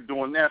that we were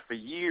doing that for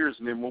years,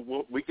 and then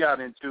what we got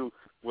into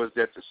was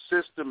that the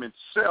system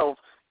itself,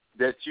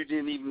 that you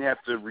didn't even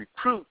have to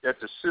recruit, that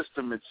the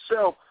system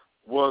itself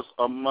was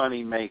a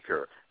money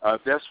maker.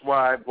 That's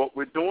why what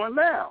we're doing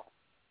now,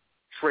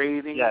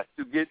 trading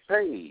to get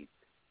paid.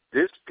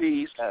 This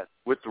piece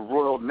with the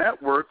Royal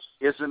Networks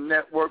is a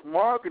network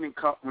marketing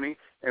company,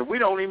 and we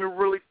don't even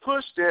really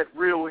push that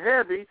real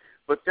heavy.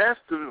 But that's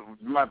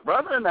my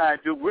brother and I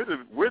do.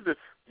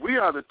 We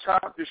are the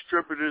top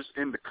distributors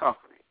in the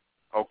company.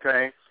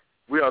 Okay,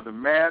 we are the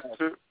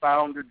master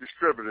founder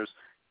distributors,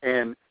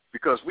 and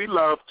because we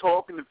love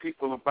talking to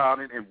people about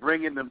it and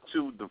bringing them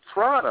to the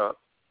product.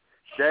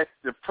 That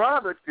the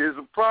product is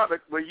a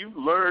product where you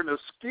learn a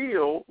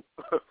skill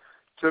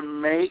to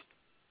make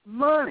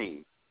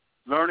money,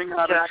 learning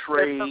how to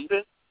trade.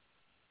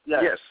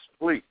 Yes,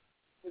 please.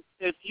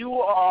 If you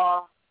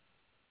are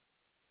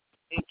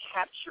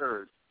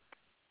encaptured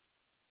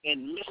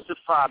and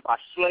mystified by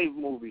slave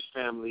movies,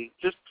 family,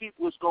 just peep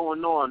what's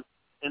going on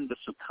in the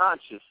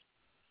subconscious.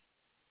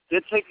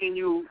 They're taking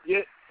you,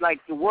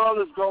 like the world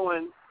is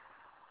going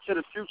to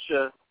the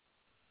future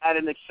at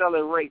an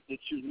accelerated rate that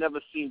you've never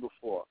seen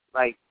before.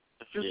 Like,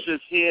 the future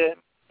is here,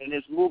 and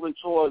it's moving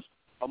towards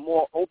a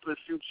more open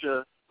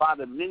future by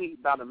the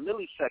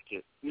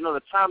millisecond. You know, the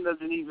time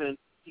doesn't even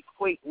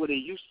equate what it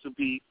used to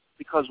be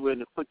because we're in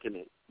the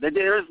quickening.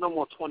 There is no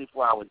more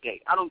 24-hour day.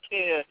 I don't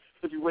care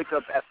if you wake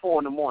up at 4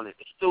 in the morning.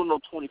 It's still no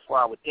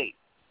 24-hour day.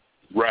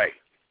 Right.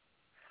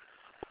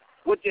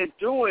 What they're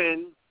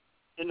doing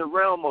in the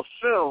realm of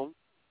film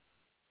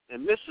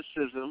and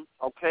mysticism,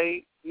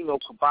 okay, you know,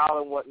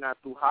 Kabbalah and whatnot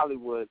through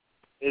Hollywood,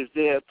 is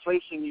they're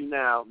placing you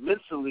now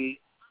mentally,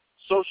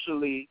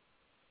 socially,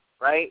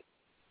 right,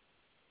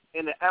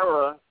 in an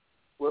era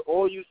where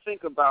all you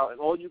think about and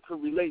all you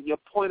can relate, your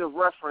point of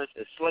reference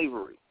is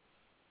slavery.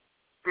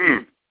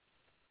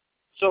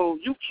 So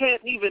you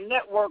can't even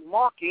network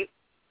market.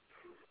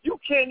 You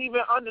can't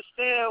even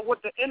understand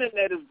what the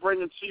internet is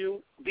bringing to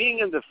you. Being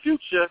in the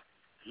future,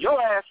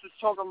 your ass is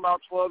talking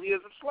about 12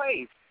 years a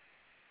slave.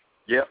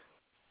 Yep.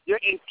 You're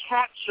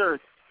encaptured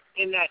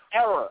in that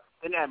era,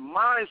 in that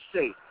mind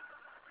state.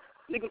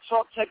 Nigga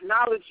talk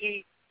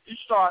technology, you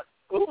start,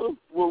 well,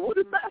 what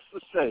did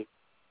Master say?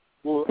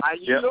 Well,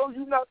 you know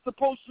you're not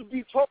supposed to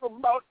be talking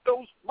about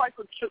those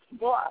microchips,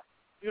 boy.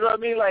 You know what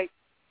I mean? Like,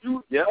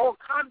 all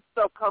kinds of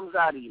stuff comes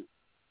out of you.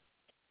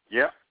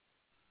 Yeah.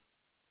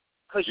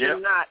 Because you're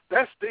not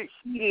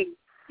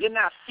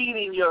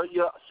feeding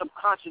your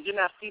subconscious. You're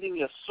not feeding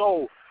your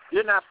soul.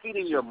 You're not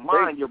feeding your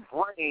mind, your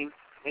brain,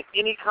 and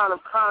any kind of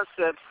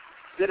concepts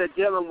that are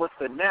dealing with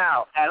the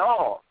now at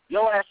all.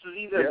 Your ass is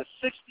either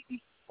the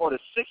 60s or the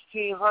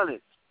 1600s.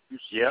 You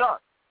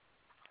stuck.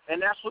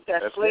 And that's what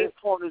that slave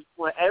porn is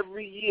doing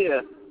every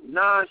year,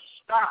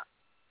 non-stop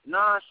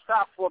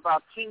for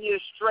about 10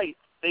 years straight.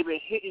 They've been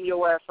hitting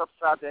your ass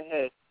upside the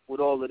head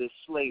with all of this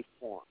slave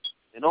porn.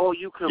 And all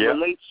you can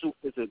relate to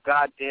is a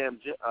goddamn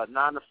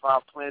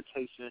 9-to-5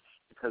 plantation,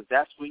 because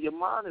that's where your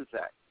mind is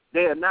at.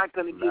 They are not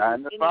going to give you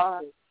anything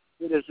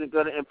that isn't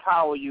going to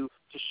empower you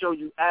to show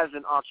you as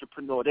an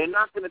entrepreneur. They're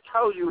not going to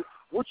tell you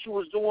what you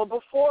was doing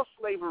before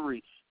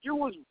slavery. You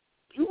was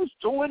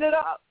doing it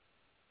up.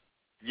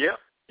 Yep.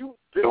 You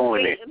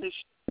doing it.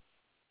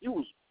 You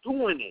was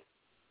doing it.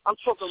 I'm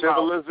talking about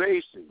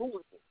civilization.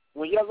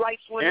 When your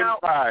lights went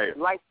out, the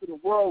lights of the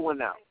world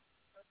went out.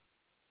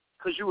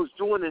 Because you was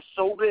doing it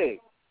so big.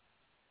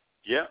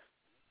 Yeah.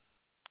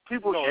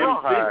 People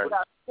shrunk. People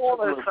got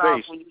smaller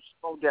inside when you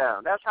slow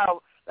down. That's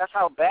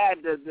how bad.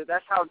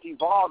 That's how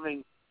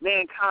devolving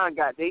mankind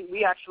got.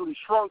 We actually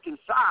shrunk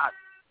inside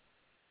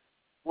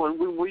when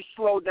we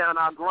slowed down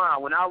our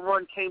grind. When our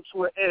run came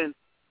to an end,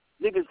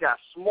 niggas got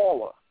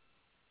smaller.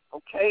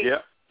 Okay?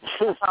 Yeah.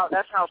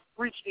 That's how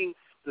preaching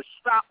the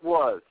stop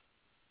was.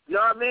 You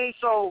know what I mean?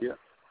 So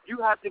you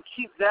have to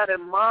keep that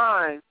in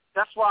mind.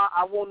 That's why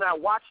I will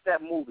not watch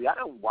that movie. I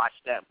didn't watch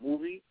that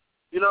movie.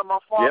 You know, my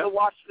father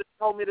watched it,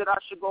 told me that I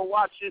should go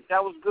watch it.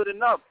 That was good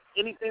enough.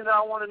 Anything that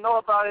I want to know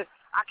about it,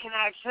 I can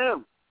ask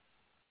him.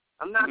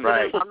 I'm not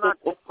going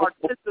to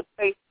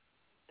participate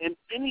in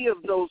any of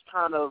those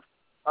kind of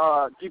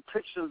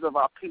depictions of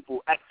our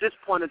people at this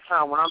point in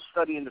time when I'm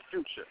studying the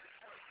future.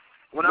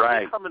 When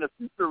I'm becoming a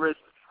futurist,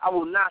 I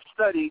will not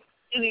study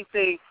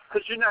anything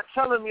because you're not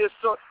telling me a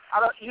story.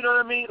 You know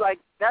what I mean? Like,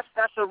 that's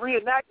a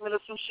reenactment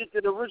of some shit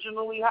that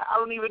originally I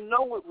don't even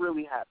know what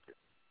really happened.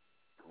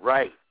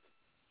 Right.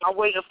 I'm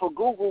waiting for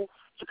Google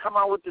to come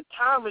out with the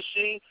time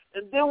machine,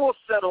 and then we'll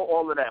settle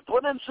all of that.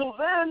 But until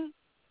then,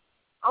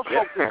 I'm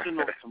focusing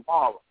on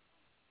tomorrow.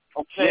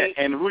 Okay.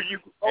 Yeah, and who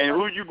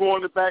you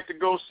going to back to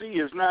go see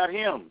is not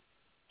him.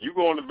 You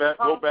going to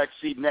go back to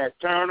see Nat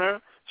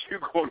Turner. You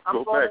going to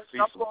go back to see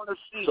I'm going to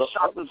see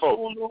Shaka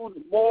Zulu,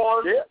 the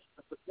Moors. Yeah.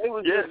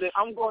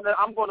 I'm going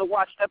to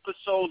watch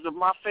episodes of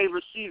my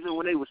favorite season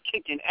when they was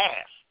kicking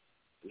ass.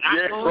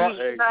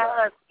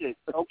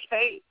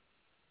 Okay.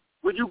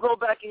 When you go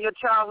back in your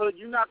childhood,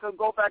 you're not going to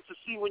go back to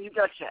see when you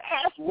got your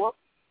ass whooped.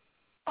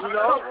 You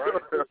know,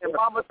 and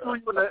mama threw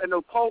you in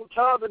a cold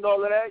tub and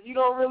all of that. You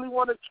don't really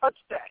want to touch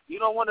that. You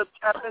don't want to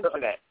tap into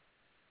that.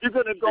 You're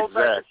going to go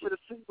back into the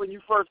scene when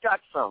you first got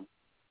some.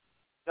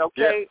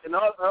 Okay? And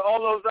all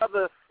those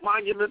other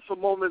monumental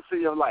moments in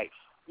your life.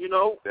 You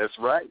know? That's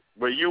right.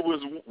 Where you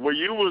was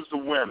the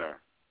winner.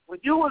 When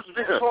you was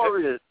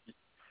victorious.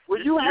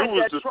 When you had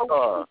that trophy.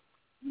 Star.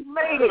 You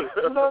made it.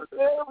 You know what I'm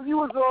saying? You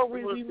was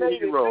always you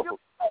made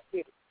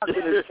it.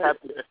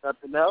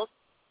 Nothing else.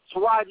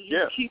 So why do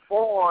you keep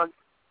on?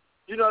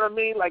 You know what I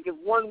mean? Like if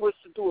one was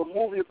to do a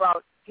movie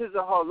about his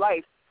or her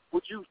life,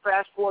 would you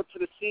fast forward to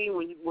the scene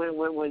when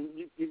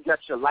you got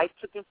your life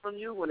taken from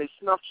you, when they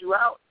snuffed you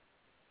out?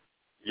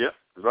 Yep.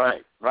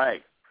 Right.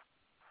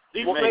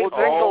 These slave movies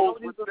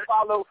don't even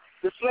follow.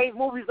 The slave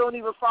movies don't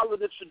even follow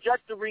the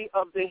trajectory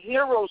of the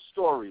hero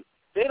story.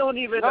 They don't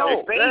even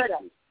obey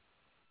that.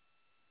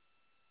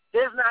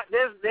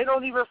 They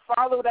don't even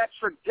follow that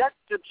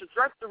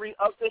trajectory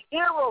of the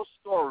hero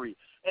story.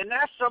 And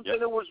that's something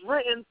that was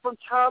written from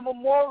time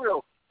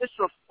memorial. It's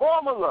a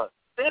formula.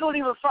 They don't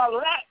even follow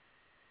that.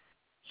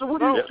 So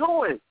what are you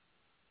doing?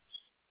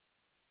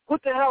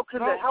 What the hell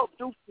could the help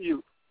do for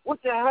you?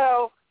 What the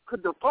hell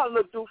could the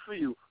butler do for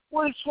you?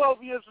 What is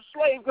 12 years a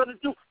slave going to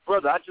do?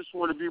 Brother, I just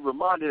want to be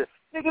reminded.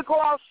 Nigga, go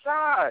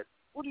outside.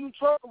 What are you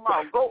talking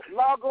about? Go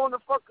log on to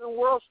fucking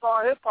World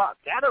Star Hip Hop.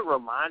 That'll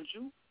remind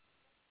you.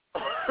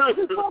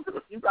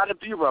 You got to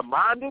be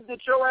reminded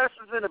that your ass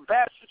is in a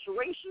bad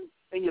situation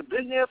and you've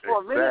been there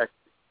for a minute.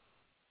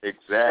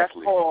 Exactly. That's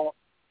called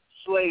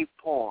slave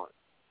porn.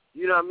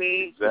 You know what I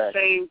mean?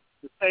 Exactly.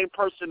 The same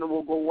person that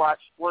will go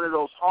watch one of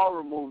those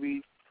horror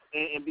movies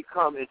and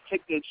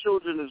take their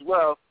children as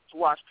well to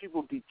watch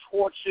people be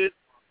tortured,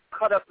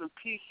 cut up in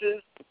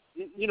pieces.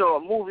 You know, a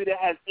movie that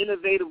has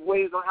innovative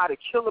ways on how to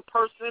kill a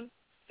person.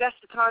 That's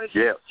the kind of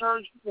shit that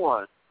turns you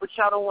on. But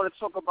y'all don't want to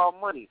talk about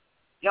money.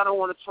 Y'all don't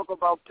want to talk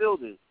about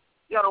building.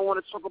 Y'all don't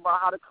want to talk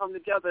about how to come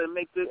together and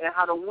make it and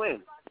how to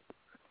win.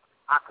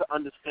 I could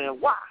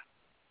understand why.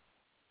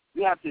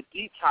 We have to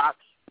detox,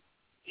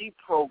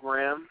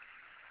 deprogram.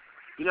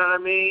 You know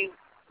what I mean?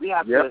 We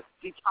have to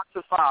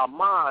detoxify our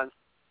minds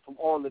from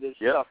all of this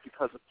stuff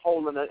because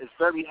it's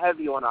very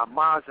heavy on our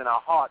minds and our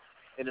hearts,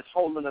 and it's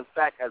holding us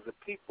back as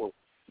a people.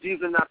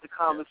 These are not the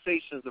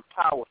conversations of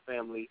power,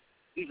 family.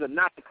 These are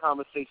not the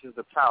conversations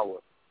of power.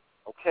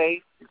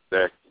 Okay?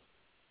 Exactly.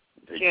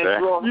 You said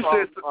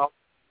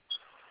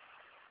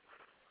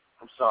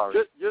I'm sorry.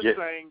 Just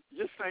saying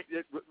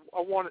that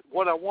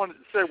what I wanted to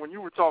say when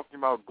you were talking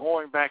about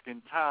going back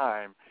in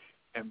time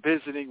and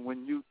visiting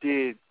when you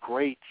did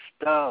great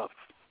stuff.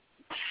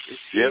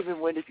 Even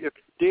if you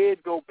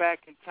did go back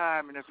in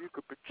time and if you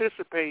could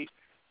participate,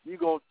 you're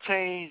going to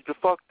change the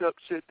fucked up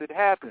shit that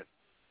happened.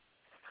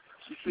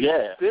 You see,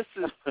 this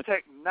is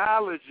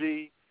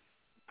technology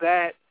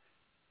that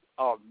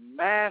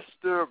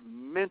master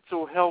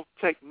mental health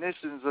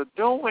technicians are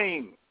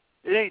doing.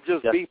 It ain't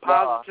just be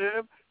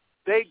positive.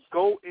 They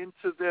go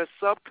into their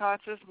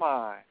subconscious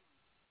mind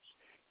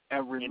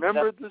and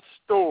remember the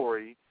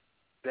story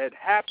that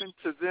happened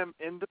to them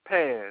in the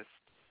past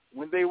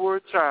when they were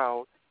a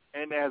child,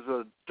 and as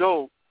an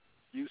adult,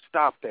 you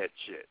stop that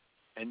shit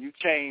and you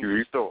change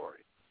the story.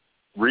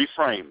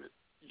 Reframe it.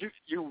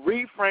 You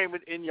reframe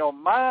it in your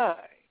mind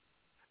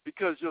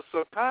because your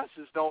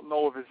subconscious don't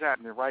know if it's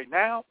happening right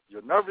now.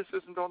 Your nervous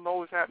system don't know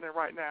what's happening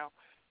right now.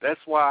 That's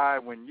why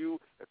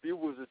if you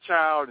was a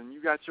child and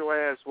you got your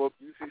ass whooped,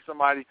 you see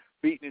somebody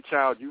beating a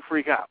child, you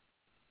freak out.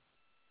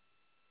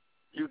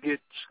 You get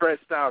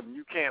stressed out and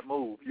you can't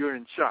move. You're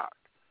in shock.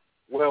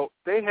 Well,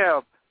 they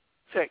have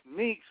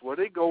techniques where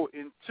you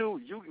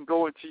can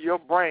go into your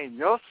brain,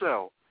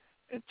 yourself,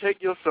 and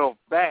take yourself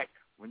back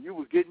when you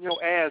were getting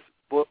your ass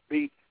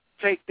beat,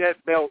 take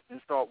that belt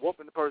and start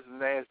whooping the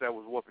person's ass that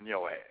was whooping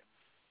your ass.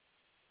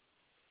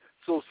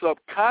 So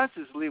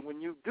subconsciously,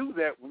 when you do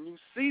that, when you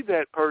see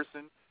that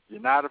person, you're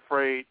not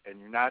afraid and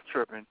you're not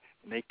tripping,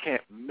 and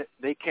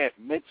they can't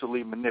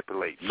mentally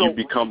manipulate. So you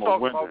become a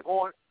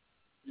winner.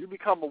 You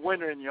become a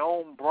winner in your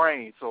own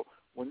brain. So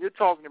when you're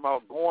talking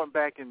about going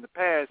back in the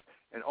past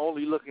and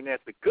only looking at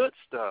the good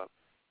stuff,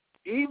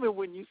 even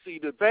when you see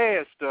the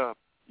bad stuff,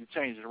 you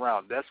change it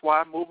around. That's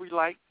why a movie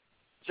like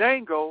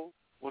Django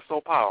was so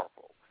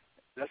powerful.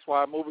 That's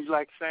why a movie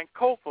like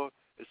Sankofa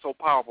is so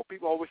powerful.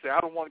 People always say, I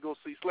don't want to go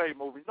see slave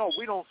movies. No,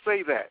 we don't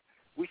say that.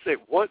 We say,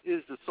 what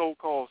is the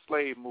so-called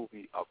slave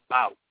movie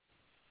about?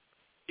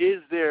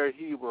 Is there a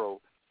hero?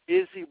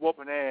 Is he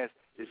whooping ass?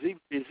 Is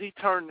he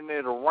turning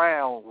it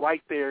around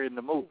right there in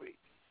the movie?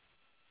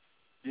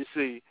 You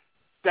see,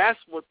 that's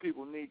what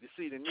people need to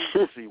see. They need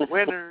to see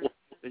winners.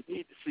 They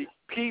need to see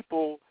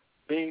people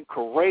being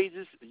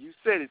courageous. You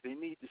said it. They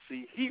need to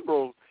see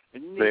heroes,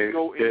 and you need to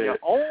go in your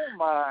own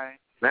mind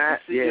not,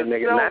 to see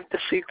yourself not the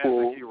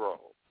sequel. as a hero.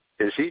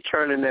 Is he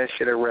turning that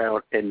shit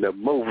around in the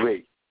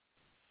movie?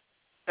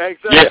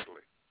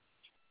 Exactly.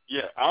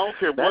 Yeah, I don't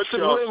care what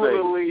y'all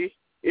say.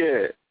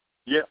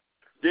 Yeah.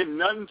 Didn't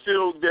nothing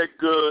feel that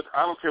good.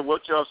 I don't care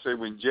what y'all say.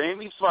 When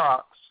Jamie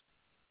Foxx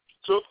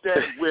took that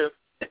whip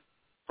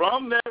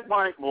from that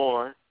white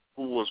boy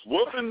who was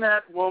whooping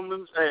that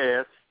woman's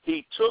ass,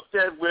 he took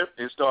that whip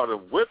and started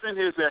whipping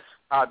his ass.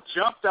 I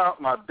jumped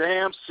out my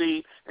damn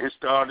seat and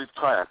started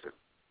clapping.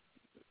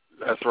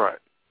 That's right.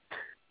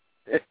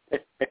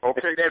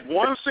 Okay, that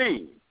one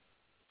scene.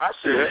 I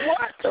said,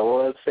 what? That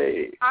one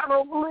scene. I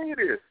don't believe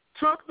this.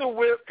 Took the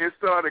whip and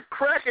started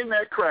cracking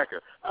that cracker.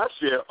 I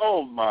said,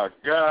 oh, my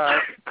God.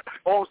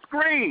 On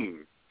screen,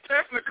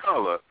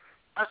 Technicolor.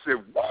 I said,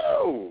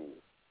 whoa.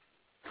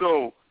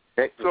 So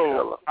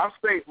I'm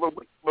saying,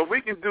 but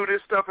we can do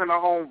this stuff in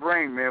our own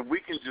brain, man. We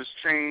can just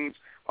change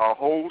our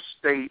whole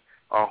state,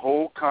 our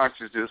whole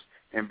consciousness,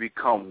 and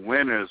become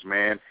winners,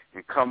 man,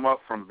 and come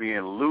up from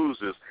being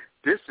losers.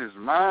 This is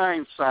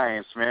mind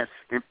science, man.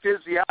 And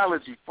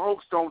physiology,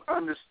 folks don't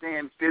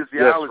understand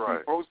physiology.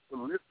 Right. Folks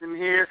listen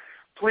here.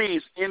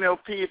 Please,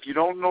 NLP, if you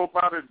don't know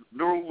about it,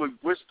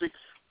 neuro-linguistic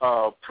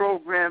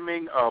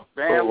programming,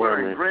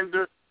 Bandler and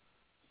Grinder,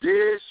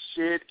 this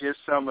shit is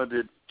some of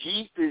the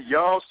deepest.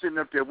 Y'all sitting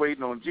up there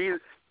waiting on Jesus.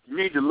 You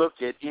need to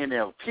look at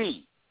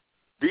NLP.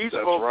 These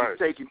folks are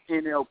taking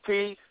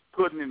NLP,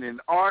 putting it in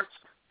arts,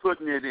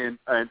 putting it in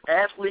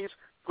athletes,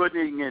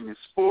 putting it in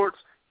sports,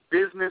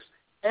 business,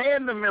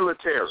 and the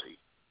military.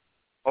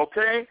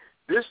 Okay?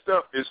 This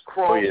stuff is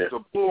across the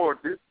board.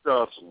 This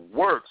stuff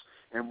works.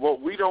 And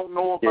what we don't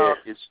know about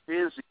is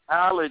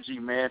physiology,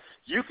 man.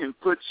 You can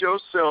put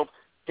yourself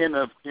in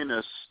a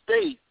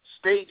state.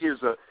 State is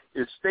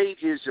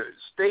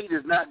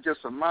not just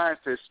a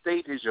mindset.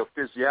 State is your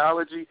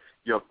physiology,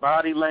 your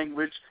body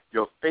language,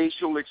 your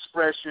facial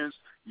expressions,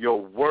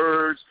 your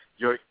words,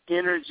 your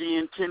energy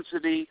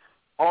intensity.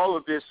 All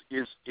of this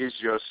is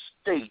your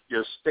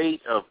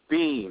state of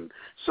being.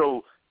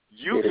 So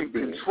you can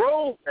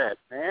control that,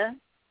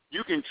 man.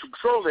 You can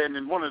control that,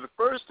 and one of the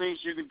first things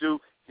you can do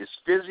is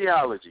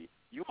physiology.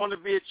 You want to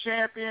be a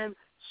champion?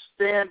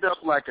 Stand up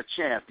like a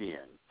champion.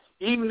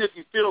 Even if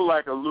you feel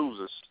like a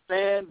loser,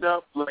 stand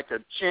up like a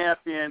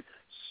champion,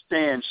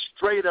 stand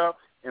straight up,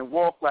 and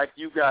walk like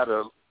you got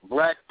a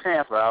Black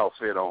Panther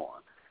outfit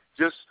on.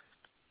 Just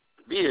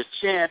be a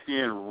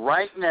champion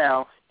right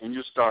now, and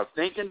you start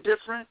thinking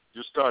different,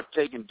 you start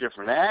taking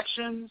different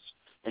actions,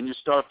 and you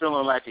start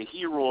feeling like a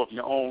hero of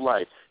your own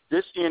life.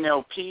 This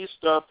NLP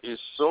stuff is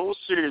so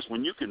serious.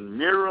 When you can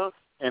mirror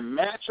and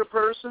match a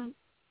person,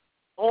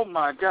 oh,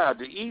 my God,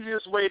 the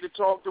easiest way to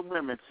talk to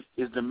women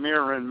is to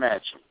mirror and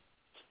match them.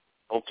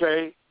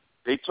 Okay?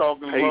 They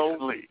talking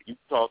low, you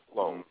talk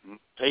low. Mm-hmm.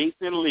 Pace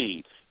and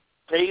lead.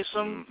 Pace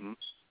them,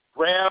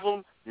 grab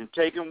them, and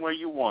take them where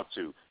you want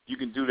to. You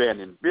can do that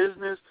in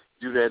business,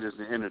 do that as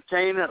an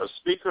entertainer, a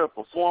speaker, a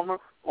performer,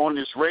 on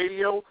this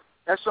radio.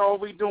 That's all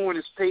we're doing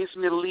is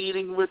pacing and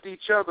leading with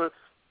each other,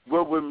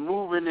 where we're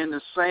moving in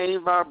the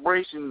same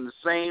vibration, in the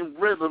same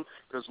rhythm,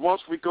 because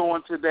once we go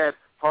into that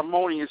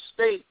harmonious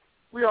state,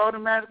 we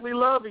automatically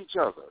love each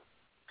other,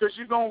 because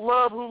you're going to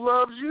love who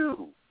loves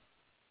you.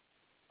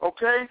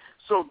 Okay?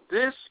 So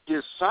this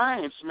is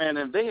science, man,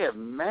 and they have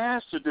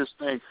mastered this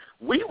thing.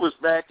 We was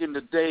back in the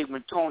day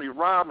when Tony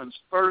Robbins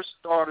first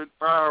started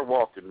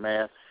firewalking,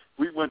 man.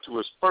 We went to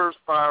his first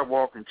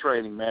firewalking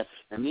training, man,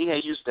 and he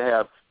used to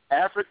have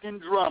African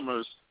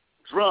drummers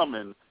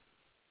drumming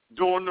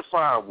during the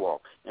firewalk.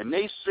 And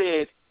they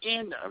said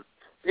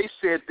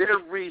their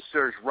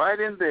research right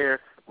in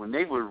there, when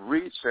they would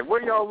read, said,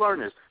 where y'all learn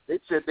this? They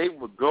said they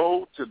would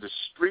go to the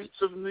streets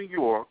of New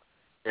York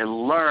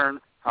and learn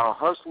how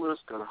hustlers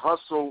could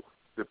hustle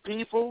the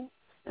people,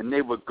 and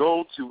they would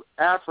go to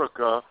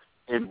Africa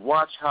and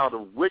watch how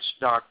the witch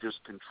doctors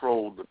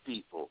controlled the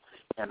people.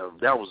 And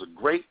that was a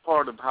great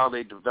part of how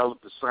they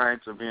developed the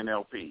science of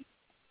NLP.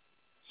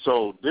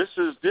 So this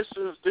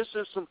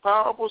is some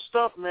powerful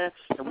stuff, man,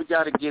 and we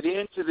got to get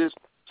into this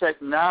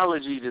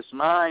technology, this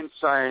mind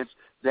science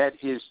that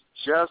is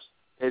just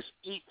as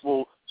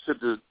equal to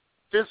the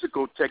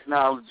physical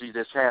technology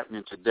that's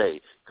happening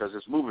today, because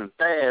it's moving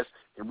fast,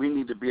 and we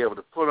need to be able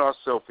to put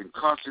ourselves in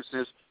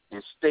consciousness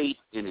and state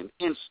in an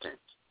instant.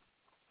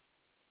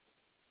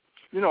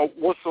 You know,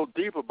 what's so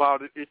deep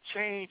about it, it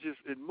changes,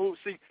 it moves.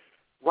 See,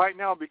 right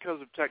now,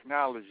 because of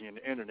technology and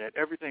the Internet,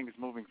 everything is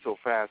moving so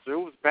fast. So it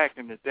was back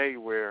in the day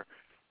where,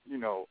 you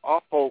know,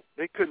 our folk,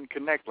 they couldn't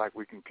connect like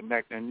we can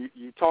connect. And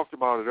you talked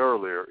about it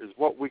earlier, is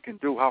what we can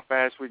do, how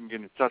fast we can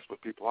get in touch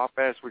with people, how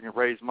fast we can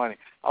raise money,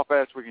 how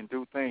fast we can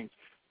do things.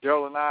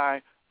 Daryl and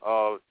I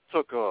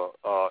took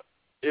a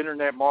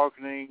Internet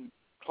marketing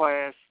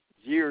class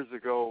years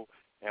ago,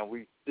 and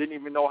we didn't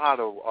even know how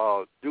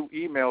to do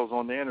emails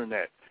on the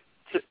Internet.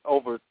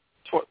 Over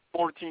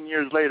 14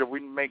 years later, we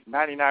make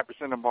 99%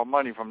 of our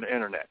money from the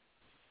Internet.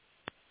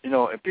 You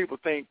know, and people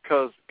think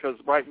because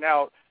right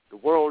now the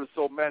world is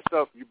so messed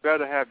up, you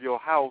better have your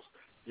house,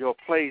 your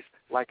place,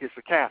 like it's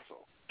a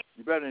castle.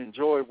 You better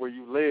enjoy where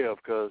you live,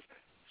 because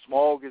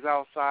smog is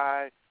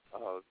outside,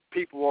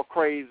 people are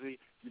crazy.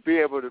 You be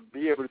able to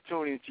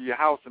tune into your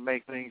house and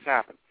make things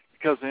happen,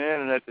 because the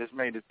Internet has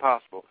made it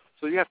possible.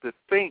 So you have to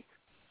think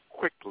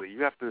quickly.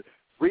 You have to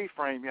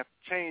reframe. You have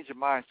to change your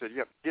mindset. You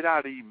have to get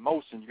out of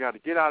emotion. You got to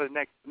get out of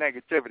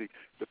negativity,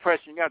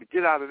 depression. You got to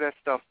get out of that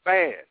stuff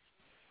fast.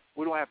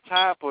 We don't have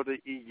time for the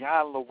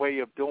Iyanla way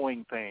of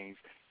doing things.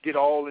 Get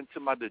all into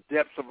the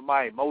depths of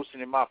my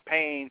emotion and my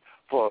pain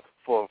for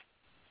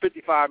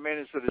 55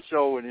 minutes of the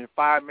show, and in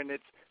 5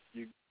 minutes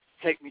you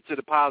take me to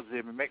the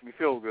positive and make me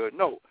feel good.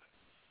 No,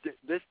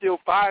 there's still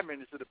 5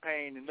 minutes of the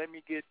pain, and let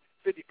me get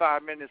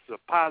 55 minutes of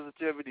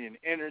positivity and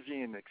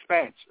energy and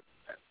expansion.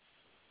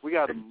 We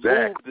got to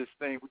move this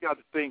thing. We got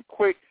to think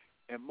quick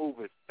and move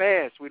it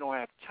fast. We don't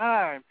have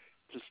time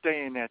to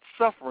stay in that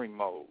suffering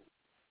mode.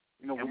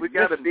 You know, and we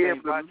got to be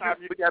able to.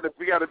 We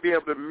got to be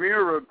able to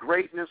mirror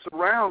greatness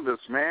around us,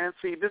 man.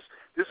 See, this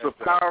is a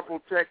powerful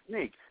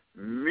technique,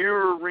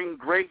 mirroring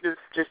greatness.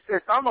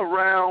 If I'm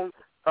around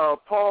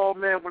Paul,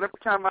 man, whenever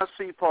time I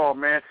see Paul,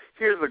 man,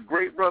 here's a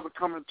great brother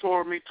coming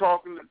toward me,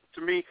 talking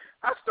to me,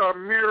 I start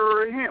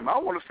mirroring him. I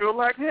want to feel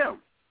like him.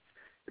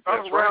 If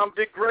I'm around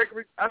Dick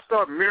Gregory, I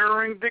start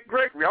mirroring Dick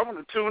Gregory. I want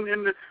to tune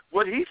into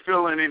what he's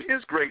feeling in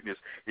his greatness.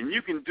 And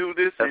you can do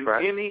this in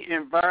any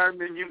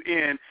environment you're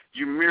in.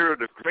 You mirror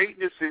the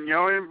greatness in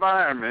your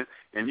environment,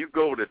 and you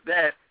go to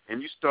that,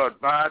 and you start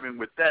vibing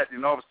with that,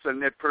 and all of a sudden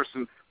that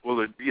person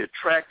will be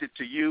attracted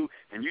to you,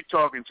 and you're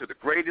talking to the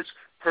greatest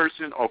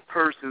person or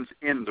persons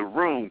in the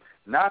room,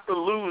 not the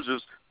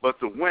losers, but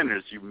the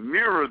winners. You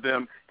mirror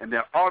them, and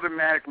they're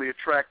automatically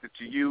attracted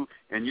to you,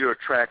 and you're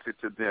attracted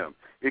to them.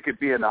 It could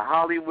be in a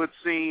Hollywood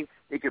scene.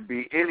 It could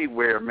be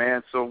anywhere,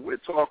 man. So we're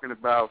talking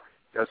about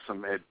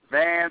some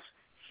advanced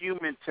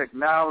human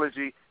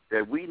technology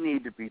that we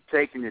need to be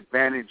taking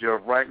advantage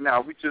of right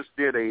now.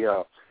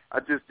 I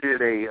just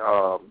did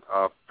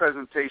a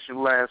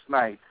presentation last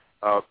night,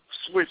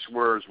 switch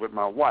words with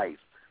my wife.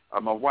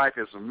 My wife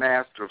is a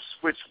master of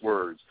switch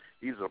words.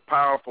 These are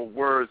powerful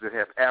words that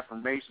have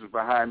affirmations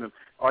behind them.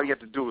 All you have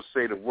to do is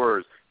say the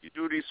words. You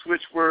do these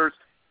switch words,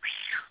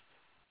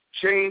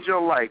 change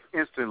your life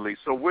instantly.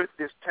 So with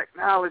this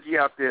technology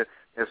out there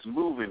that's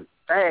moving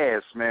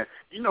fast, man,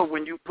 you know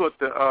when you put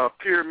the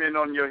pyramid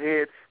on your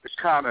head, the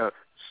kind of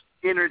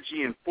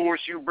energy and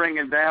force you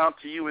bringing down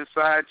to you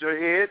inside your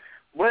head,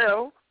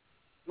 well,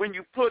 when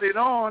you put it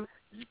on,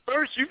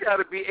 first you got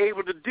to be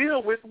able to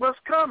deal with what's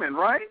coming,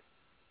 right?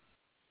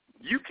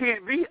 You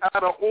can't be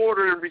out of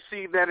order and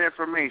receive that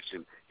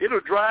information.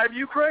 It'll drive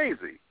you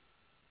crazy.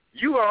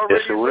 You are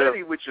already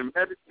ready with your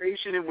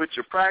meditation and with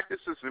your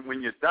practices and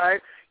when you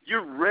diet.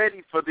 You're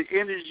ready for the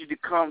energy to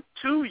come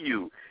to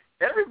you.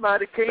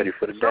 Everybody can't. Ready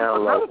for the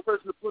download. Another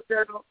person put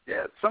that on.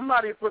 Yeah,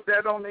 somebody put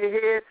that on their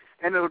head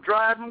and it'll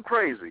drive them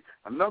crazy.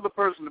 Another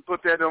person to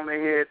put that on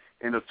their head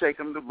and it'll take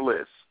them to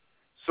bliss.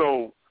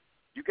 So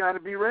you got to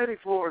be ready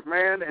for it,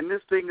 man. And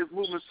this thing is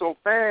moving so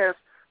fast.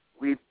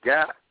 We've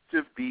got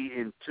to be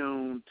in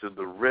tune to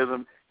the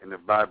rhythm and the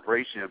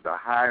vibration of the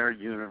higher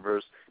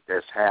universe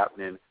that's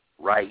happening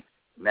right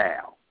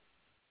now.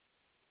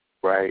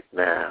 Right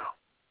now.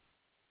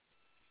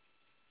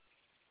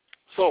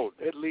 So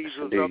it leads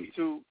us up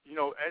to, you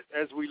know,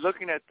 as we're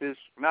looking at this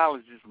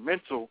knowledge, this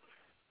mental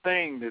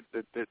thing,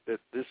 that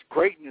this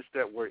greatness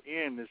that we're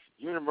in, this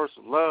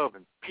universal love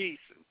and peace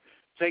and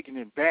taking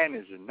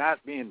advantage and not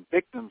being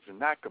victims and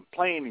not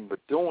complaining but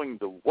doing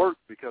the work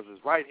because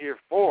it's right here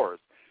for us.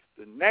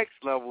 The next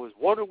level is,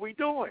 what are we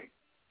doing?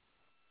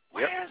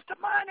 Where's the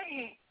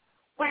money?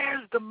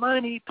 Where's the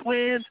money,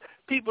 twins?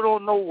 People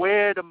don't know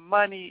where the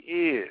money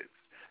is.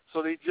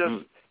 So they're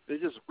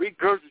just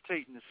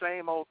regurgitating the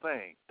same old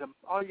thing.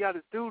 All you got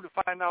to do to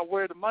find out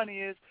where the money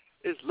is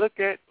look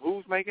at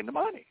who's making the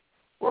money.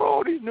 Where are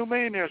all these new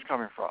millionaires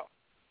coming from?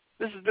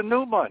 This is the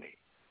new money.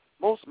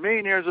 Most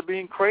millionaires are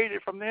being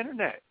created from the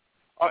Internet,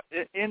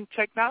 in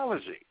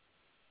technology.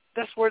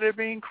 That's where they're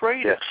being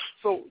created. Yes.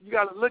 So you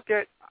got to look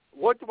at,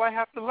 what do I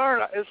have to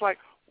learn? It's like,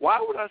 why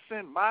would I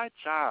send my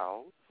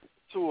child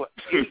to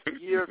an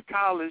 8-year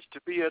college to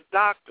be a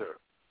doctor?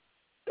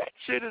 That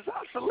shit is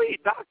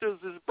obsolete. Doctors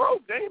is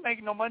broke. They ain't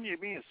making no money. They're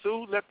being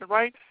sued left and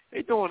right.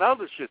 They doing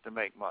other shit to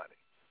make money.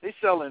 They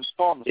selling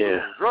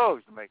pharmaceutical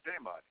drugs to make their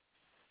money.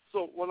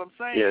 So what I'm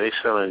saying, they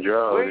selling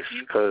drugs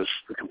because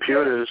the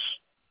computers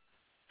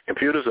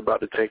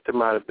about to take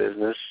them out of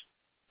business.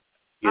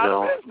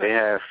 They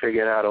have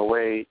figured out a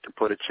way to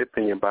put a chip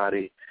in your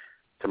body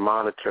to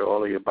monitor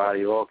all of your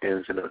body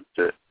organs, and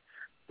the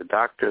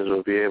doctors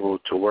will be able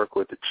to work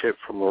with the chip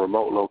from a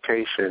remote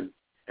location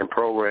and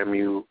program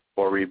you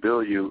or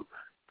rebuild you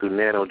through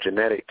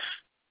nanogenetics.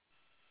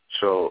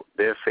 So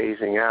they're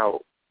phasing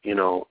out,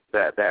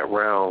 that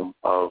realm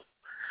of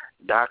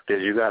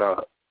doctors. You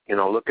gotta,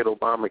 look at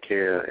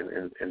Obamacare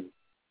and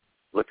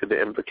look at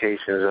the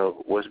implications of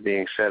what's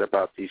being said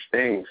about these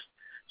things.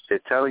 They're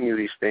telling you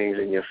these things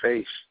in your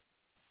face.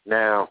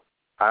 Now,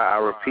 I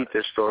repeat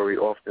this story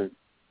often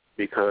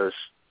because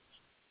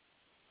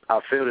I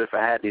feel that if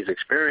I had these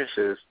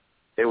experiences,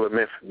 they were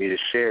meant for me to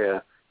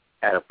share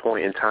at a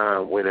point in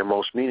time where they're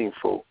most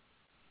meaningful.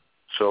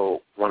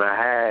 So when I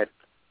had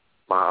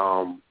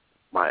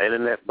my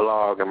internet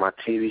blog and my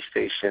TV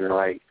station in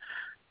like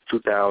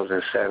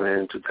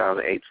 2007,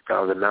 2008,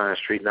 2009,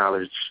 Street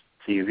Knowledge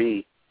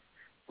TV,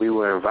 we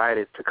were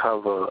invited to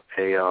cover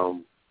a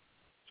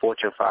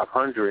Fortune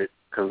 500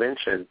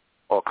 convention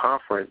or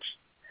conference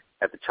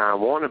at the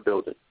Time Warner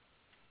Building,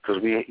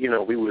 because we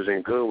was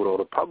in good with all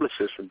the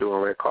publicists from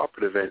doing red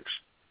carpet events.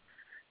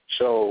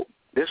 So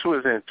this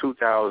was in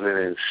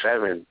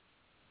 2007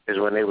 is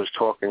when they was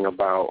talking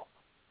about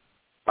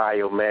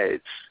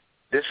biomeds.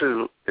 This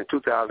is in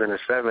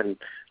 2007.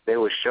 They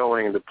were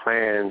showing the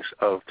plans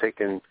of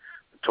taking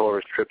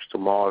tourist trips to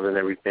Mars and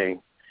everything,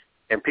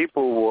 and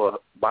people were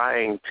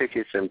buying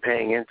tickets and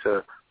paying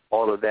into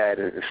all of that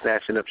and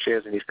snatching up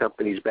shares in these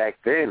companies back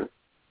then.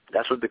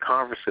 That's what the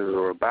conferences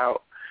were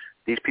about.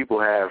 These people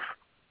have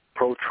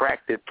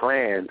protracted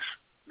plans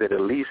that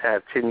at least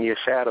have 10-year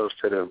shadows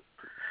to them.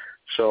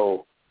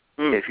 So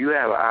if you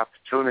have an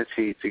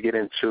opportunity to get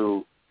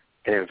into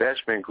an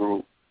investment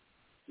group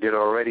that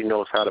already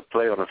knows how to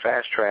play on a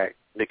fast track,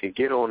 they can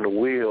get on the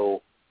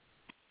wheel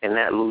and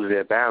not lose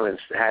their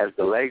balance, has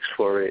the legs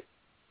for it,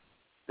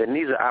 then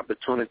these are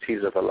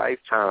opportunities of a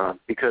lifetime,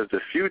 because the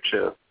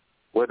future,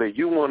 whether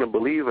you want to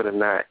believe it or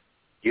not,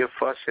 you're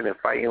fussing and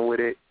fighting with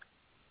it,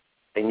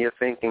 and you're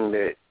thinking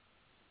that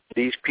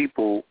these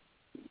people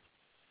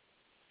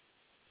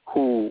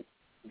who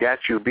got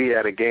you beat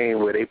at a game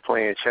where they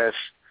playing chess,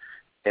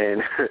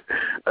 and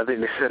I think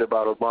they said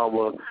about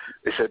Obama,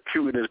 they said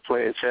Putin is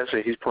playing chess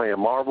and he's playing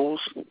marbles.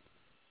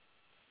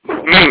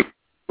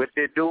 What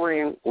they're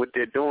doing,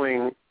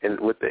 and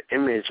with the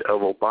image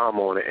of Obama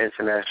on an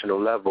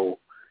international level,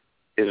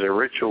 is a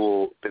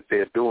ritual that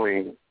they're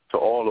doing to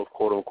all of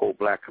quote-unquote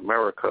Black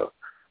America.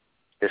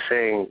 They're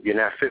saying you're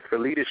not fit for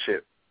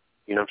leadership.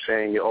 You know what I'm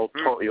saying? You're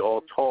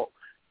all talk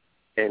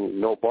and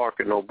no bark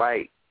and no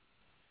bite.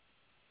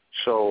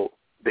 So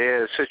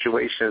there are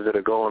situations that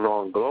are going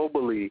on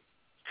globally.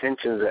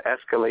 Tensions are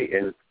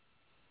escalating,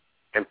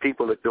 and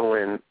people are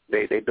doing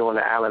they're doing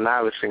the Allen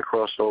Iverson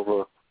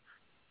crossover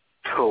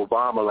to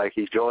Obama like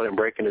he's Jordan,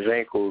 breaking his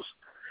ankles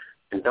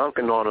and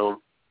dunking on him.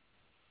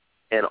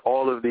 And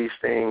all of these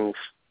things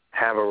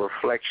have a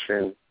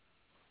reflection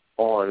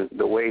on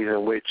the ways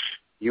in which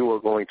you are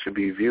going to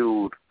be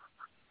viewed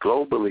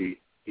globally,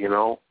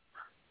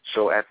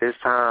 So at this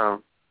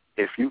time,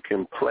 if you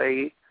can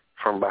play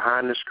from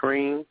behind the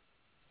screen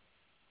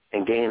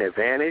and gain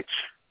advantage,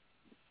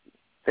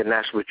 then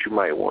that's what you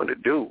might want to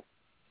do,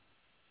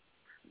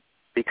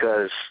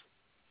 because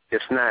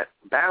it's not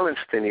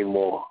balanced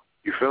anymore.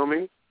 You feel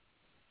me?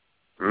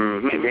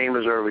 Mm-hmm. The game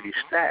is already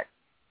stacked.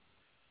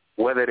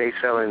 Whether they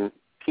selling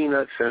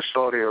peanuts in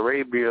Saudi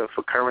Arabia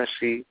for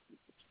currency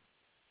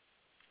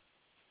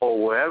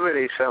or wherever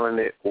they selling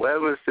it,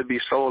 wherever it's to be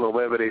sold or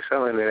wherever they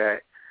selling it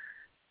at,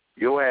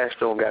 your ass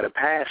don't got a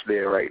pass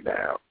there right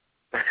now.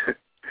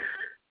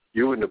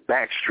 You in the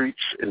back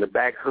streets, in the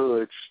back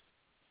hoods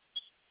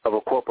of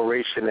a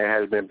corporation that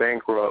has been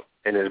bankrupt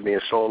and is being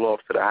sold off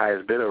to the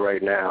highest bidder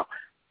right now,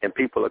 and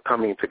people are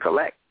coming to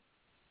collect.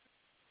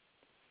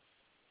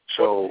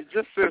 So, it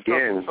just says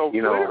again, so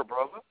clear,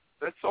 brother.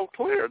 That's so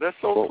clear. That's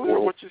so clear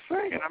what you're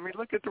saying. I mean,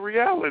 look at the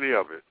reality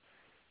of it.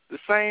 The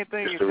same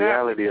thing is the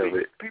reality of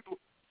it. People,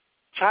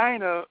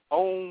 China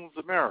owns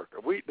America.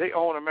 They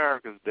own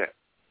America's debt.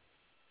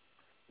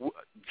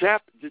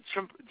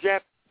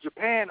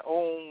 Japan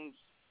owns,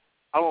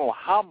 I don't know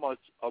how much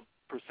a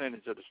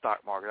percentage of the stock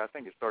market. I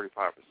think it's 35%.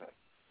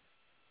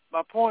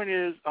 My point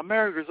is,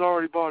 America's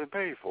already bought and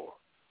paid for.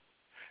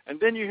 And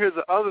then you hear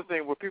the other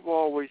thing where people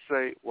always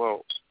say,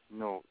 well,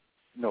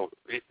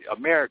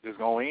 America's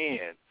going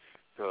in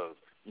because,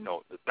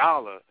 the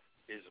dollar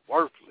is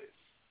worthless.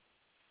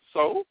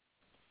 So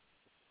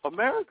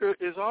America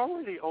is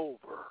already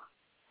over.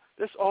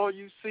 That's all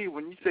you see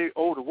when you say,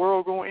 oh, the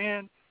world going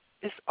in.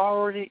 It's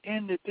already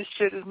ended. This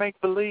shit is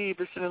make-believe.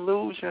 It's an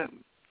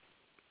illusion.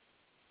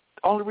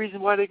 The only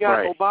reason why they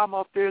got Obama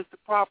up there as the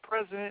prop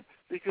president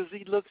because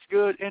he looks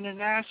good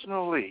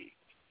internationally.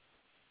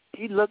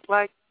 He looked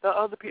like the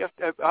other people.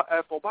 If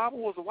Obama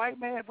was a white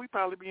man, we'd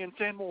probably be in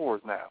 10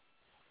 wars now.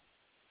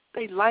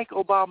 They like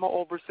Obama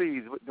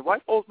overseas. The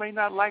white folks may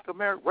not like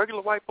America.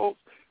 Regular white folks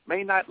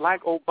may not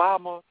like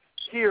Obama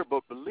here,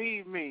 but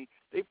believe me,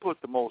 they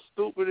put the most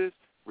stupidest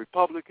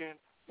Republican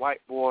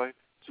white boy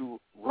to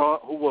run,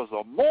 who was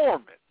a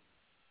Mormon,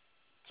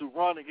 to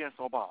run against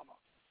Obama.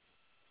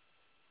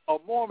 A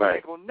Mormon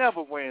ain't gonna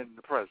never win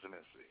the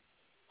presidency.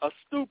 A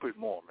stupid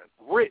Mormon,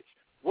 rich.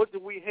 What do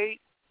we hate?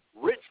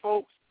 Rich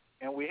folks,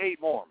 and we hate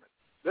Mormons.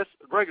 That's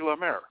regular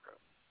America.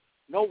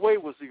 No way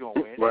was he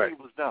gonna win. Right. He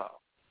was dumb.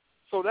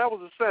 So that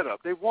was a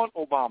setup. They want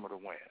Obama to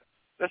win.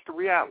 That's the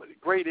reality.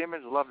 Great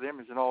image, love the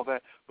image and all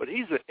that. But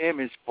he's an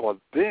image for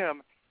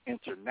them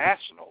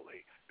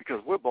internationally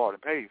because we're bought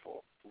and paid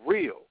for.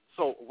 Real.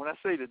 So when I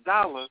say the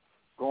dollar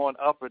going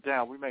up or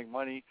down, we make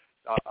money.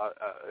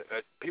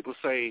 People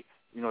say,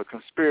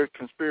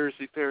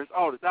 conspiracy theorists,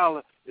 the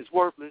dollar is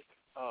worthless.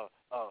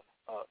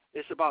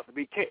 It's about to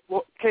be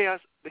chaos.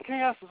 The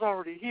chaos is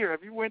already here.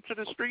 Have you went to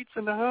the streets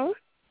in the hood?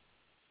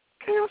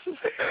 Chaos is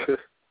here.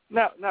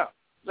 Now,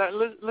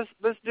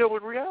 let's deal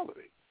with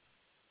reality.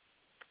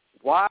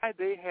 Why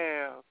they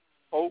have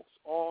folks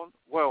on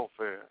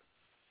welfare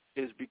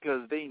is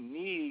because they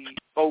need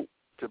folks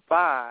to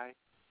buy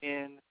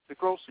in the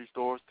grocery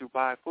stores to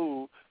buy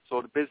food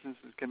so the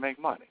businesses can make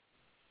money.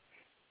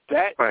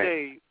 That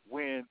day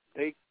when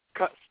they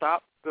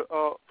stopped the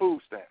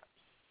food stamps,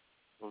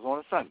 it was on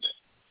a Sunday.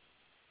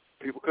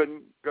 People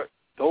couldn't go.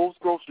 Those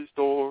grocery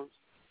stores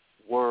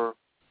were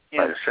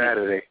empty.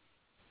 Saturday.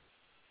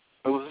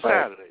 It was a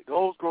Saturday.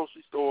 Those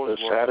grocery stores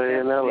were Saturday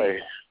empty. in L.A.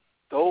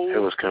 It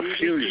was Those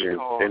confusion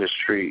in the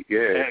street.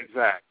 Yeah,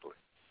 exactly.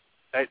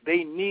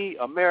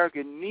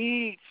 America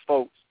needs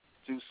folks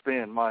to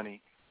spend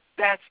money.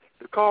 That's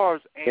the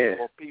cars ain't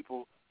for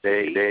people.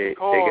 They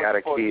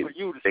gotta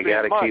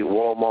keep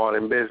Walmart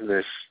in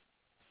business.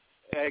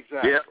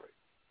 Exactly. Yep.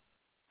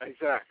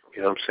 Exactly.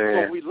 You know what I'm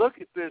saying? So we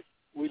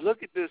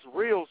look at this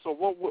real. So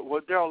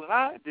what Daryl and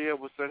I did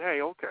was said, hey,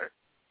 okay,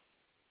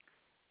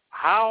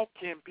 how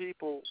can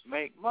people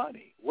make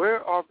money?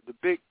 Where are the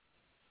big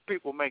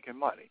people making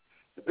money?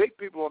 The big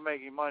people are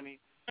making money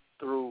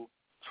through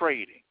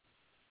trading.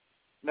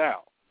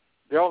 Now,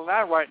 Daryl and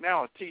I right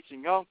now are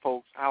teaching young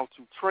folks how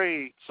to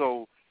trade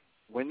so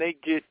when they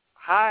get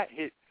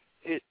hit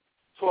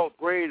 12th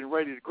grade and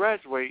ready to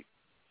graduate,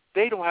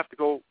 they don't have to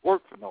go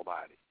work for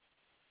nobody.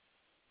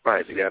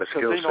 Right, they got a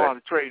skill set. Because they know how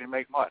to trade and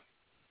make money.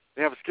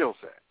 They have a skill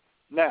set.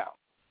 Now,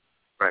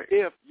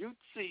 if you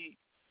see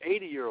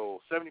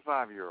 80-year-olds,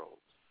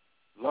 75-year-olds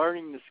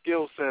learning the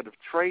skill set of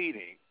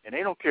trading, and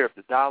they don't care if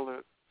the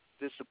dollar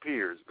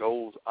disappears,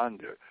 goes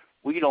under,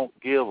 we don't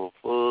give a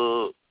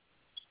fuck.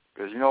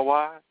 Because you know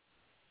why?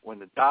 When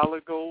the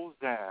dollar goes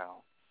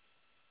down,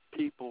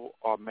 people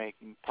are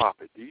making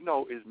profit. Do you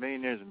know is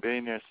millionaires and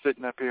billionaires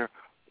sitting up here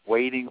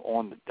waiting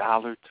on the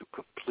dollar to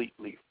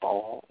completely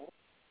fall?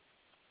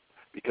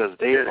 Because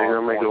they're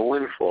going to make a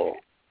windfall.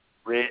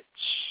 Rich.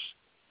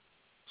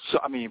 So,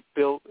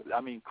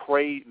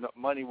 crazy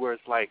money where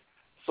it's like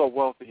so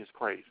wealthy is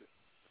crazy.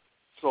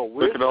 So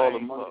look at all the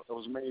money that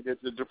was made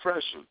at the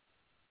Depression.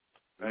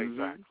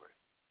 Exactly.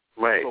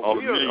 Right. So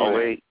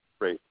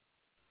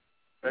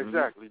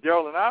Exactly.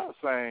 Daryl and I are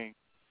saying,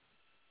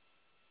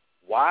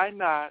 why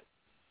not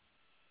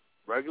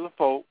regular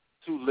folk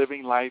to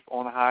living life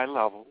on a high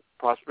level,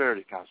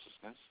 prosperity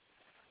consciousness,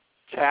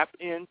 tap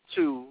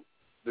into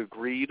the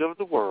greed of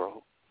the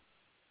world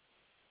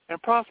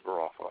and prosper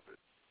off of it?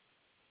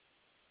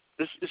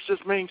 It's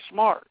just being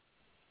smart.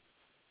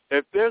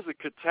 If there's a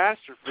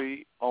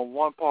catastrophe on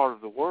one part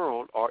of the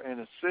world or in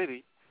a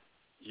city,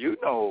 you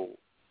know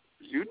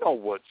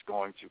what's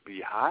going to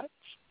be hot.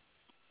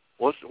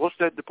 What's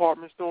that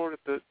department store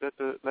that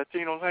the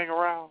Latinos hang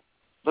around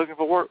looking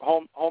for work?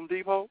 Home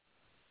Depot.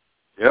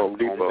 Yep, Home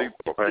Depot.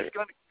 Right.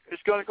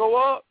 It's gonna go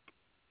up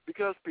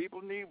because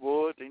people need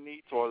wood, they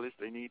need toilets,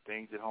 they need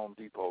things at Home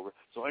Depot.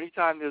 So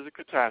anytime there's a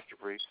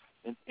catastrophe,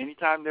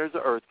 anytime there's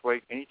an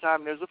earthquake,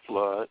 anytime there's a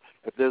flood,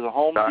 if there's a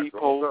Home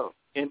Depot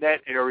in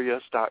that area,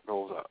 stock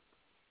goes up.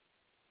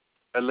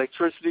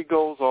 Electricity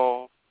goes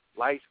off,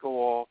 lights go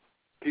off.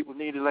 People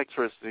need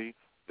electricity.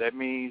 That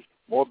means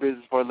more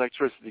business for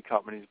electricity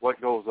companies.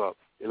 What goes up?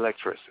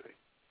 Electricity.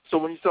 So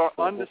when you start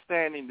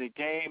understanding the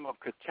game of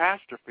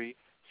catastrophe,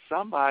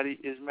 somebody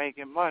is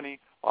making money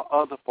or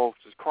other folks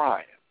is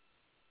crying.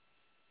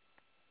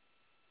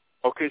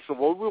 Okay, so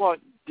what we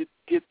want to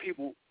get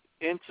people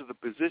into the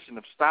position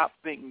of stop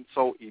thinking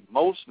so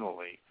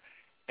emotionally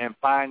and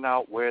find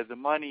out where the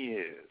money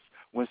is.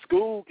 When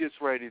school gets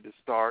ready to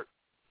start,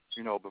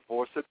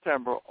 before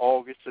September,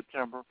 August,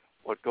 September,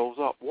 what goes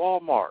up?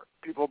 Walmart.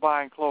 People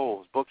buying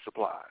clothes, book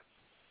supplies.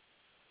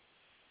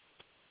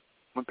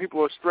 When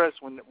people are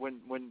stressed, when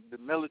the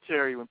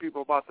military, when people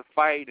are about to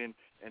fight and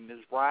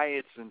there's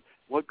riots and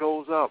what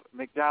goes up?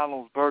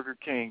 McDonald's, Burger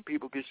King.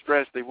 People get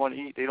stressed. They want to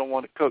eat. They don't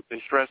want to cook.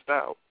 They're stressed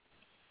out.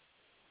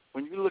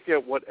 When you look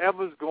at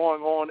whatever's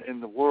going on in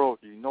the world,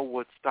 you know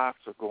what stocks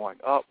are going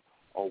up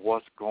or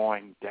what's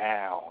going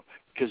down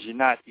because you're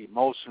not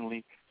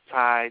emotionally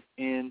tied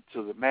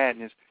into the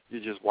madness.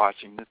 You're just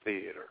watching the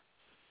theater.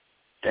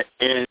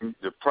 In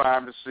the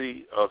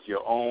privacy of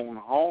your own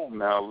home.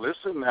 Now,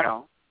 listen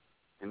now.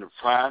 In the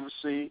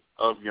privacy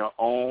of your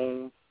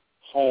own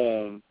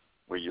home,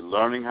 where you're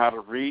learning how to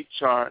read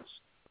charts,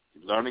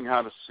 you're learning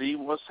how to see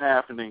what's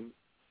happening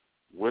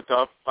with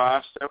our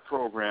 5-step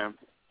program,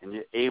 and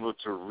you're able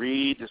to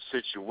read the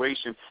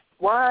situation.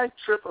 Why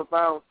trip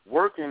about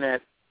working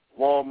at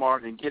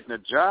Walmart and getting a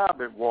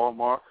job at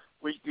Walmart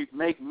where you could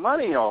make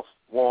money off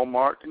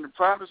Walmart in the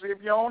privacy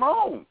of your own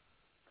home?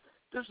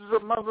 This is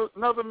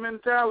another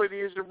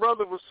mentality, as your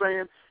brother was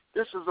saying.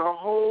 This is a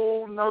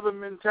whole nother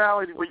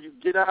mentality where you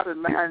get out of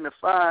 9 to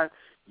 5,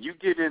 you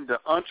get into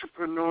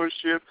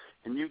entrepreneurship,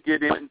 and you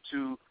get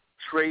into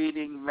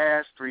trading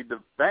mastery. The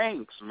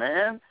banks,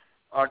 man,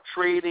 are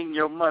trading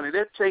your money.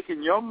 They're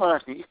taking your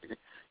money,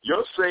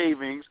 your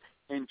savings,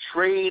 and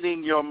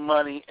trading your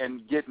money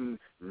and getting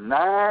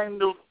 $9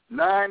 to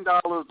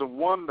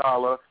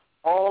 $1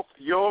 off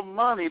your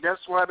money.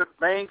 That's why the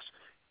banks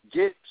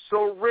get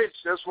so rich.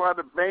 That's why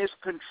the banks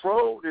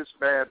control this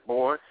bad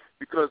boy,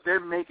 because they're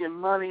making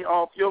money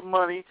off your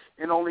money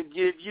and only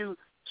give you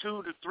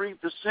 2 to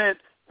 3%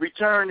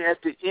 return at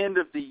the end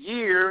of the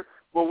year.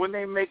 But when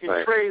they're making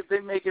trades,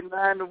 they're making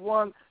 9 to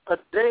 1 a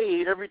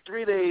day, every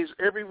 3 days,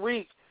 every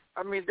week.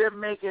 I mean, they're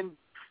making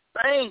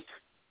bank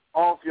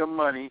off your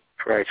money.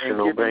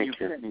 Fractional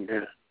banking.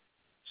 Yeah.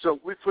 So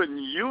we're putting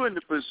you in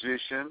the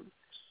position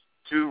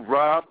to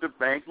rob the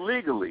bank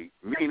legally,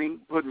 meaning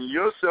putting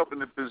yourself in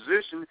the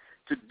position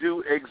to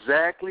do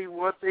exactly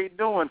what they're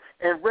doing.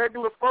 And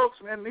regular folks,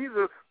 man, these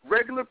are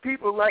regular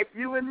people like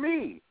you and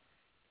me,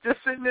 just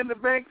sitting in the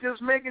bank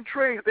just making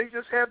trades. They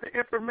just have the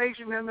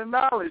information and the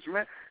knowledge,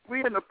 man.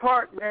 We in the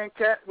park, man.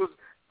 Cat was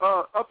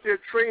up there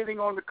trading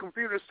on the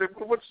computer. Said,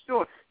 well, what you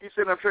doing? He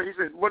said, I'm trading.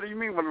 He said, what do you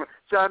mean?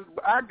 So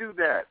I do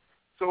that.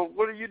 So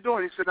what are you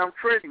doing? He said, I'm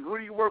trading. Who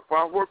do you work for?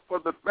 I work for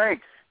the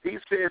bank. He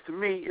said to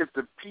me, if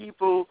the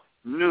people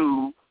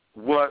knew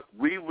what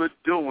we were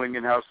doing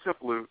and how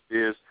simple it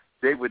is,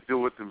 they would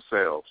do it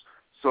themselves.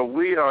 So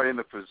we are in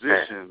a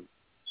position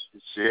to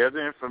share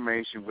the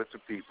information with the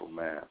people,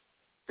 man.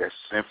 That's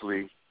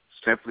simply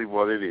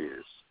what it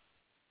is.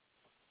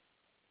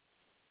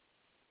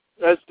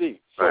 That's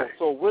deep.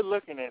 So we're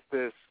looking at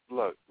this.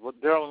 Look,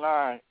 Daryl and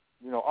I,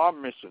 our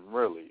mission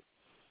really,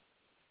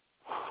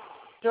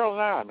 Daryl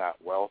and I are not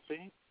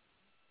wealthy.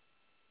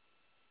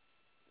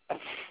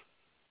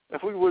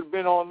 If we would have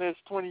been on this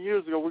 20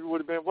 years ago, we would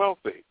have been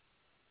wealthy.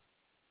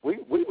 We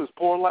was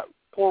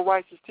poor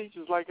righteous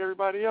teachers like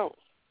everybody else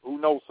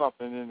who know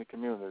something in the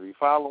community,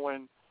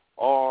 following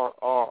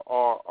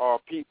our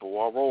people,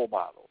 our role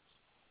models.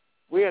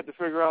 We had to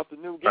figure out the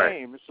new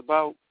game. It's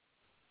about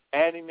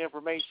adding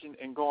information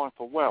and going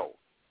for wealth,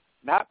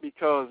 not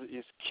because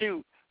it's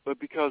cute, but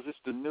because it's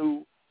the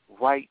new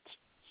right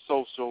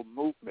social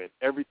movement.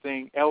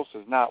 Everything else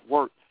has not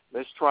worked.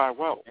 Let's try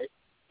wealth.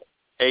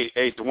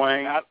 Hey,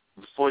 Dwayne,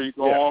 before you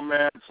go on,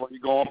 man,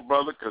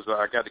 brother, because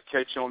I got to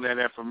catch you on that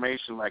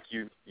information. Like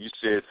you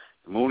said,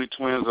 the Mooney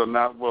twins are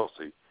not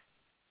wealthy.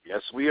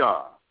 Yes, we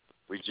are.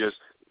 We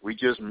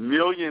just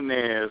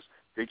millionaires.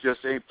 They just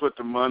ain't put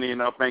the money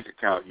in our bank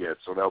account yet.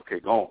 So, okay,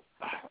 go on.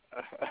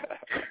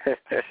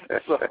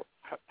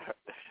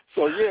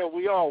 So yeah,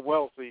 we are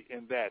wealthy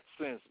in that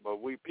sense. But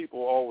people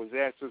always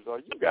ask us, "Are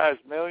you guys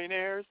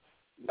millionaires?"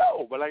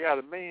 No, but I got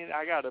a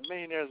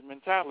millionaire's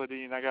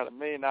mentality, and I got $1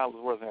 million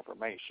worth of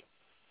information.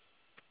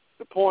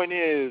 The point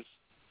is,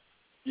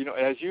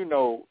 as you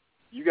know,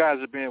 you guys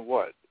have been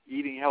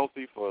eating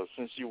healthy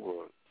since you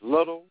were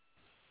little,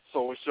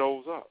 so it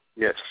shows up.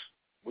 Yes.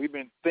 We've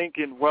been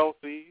thinking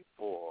wealthy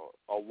for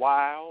a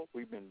while.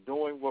 We've been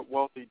doing what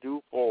wealthy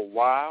do for a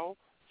while.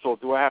 So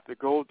do we have to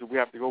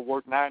go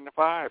work 9 to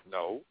 5?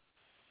 No.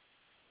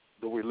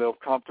 Do we live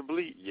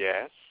comfortably?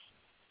 Yes.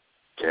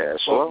 Yes.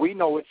 But we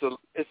know it's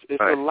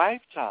a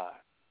lifetime.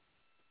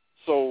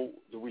 So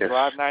do we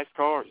drive nice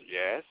cars?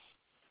 Yes.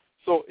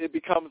 So it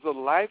becomes a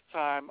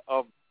lifetime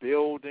of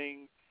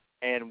building,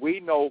 and we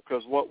know,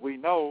 because what we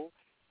know,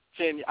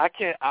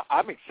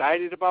 I'm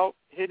excited about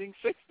hitting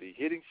 60,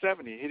 hitting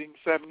 70, hitting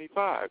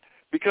 75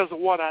 because of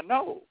what I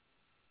know.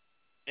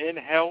 In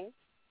health,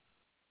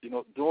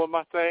 doing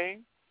my thing,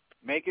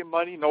 making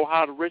money, know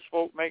how the rich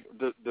folk make,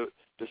 the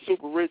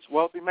super rich,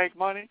 wealthy make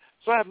money,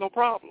 so I have no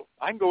problem.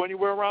 I can go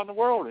anywhere around the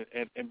world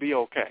and be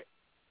okay.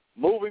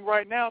 Moving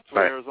right now to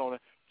Arizona,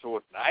 to a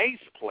nice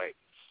place,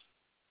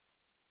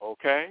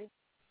 okay?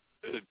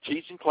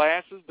 Teaching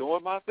classes,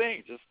 doing my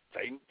thing, just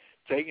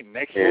taking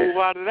next move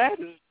out of that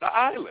is the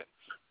islands.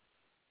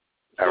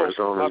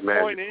 Arizona's my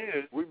point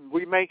is,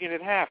 we making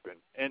it happen.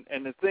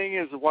 And the thing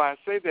is, why I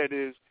say that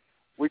is,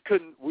 we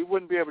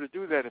wouldn't be able to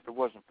do that if it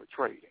wasn't for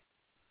trading.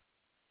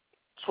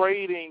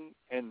 Trading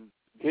and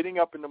getting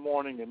up in the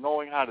morning and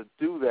knowing how to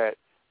do that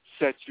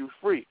sets you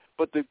free.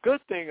 But the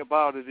good thing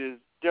about it is,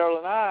 Daryl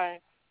and I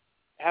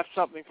have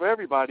something for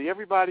everybody.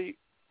 Everybody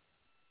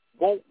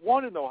won't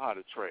want to know how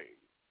to trade.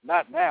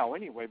 Not now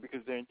anyway,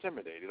 because they're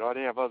intimidated or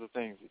they have other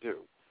things to do.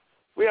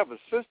 We have a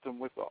system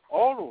with the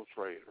auto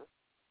trader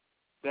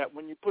that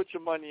when you put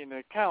your money in the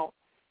account,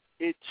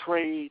 it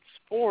trades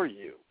for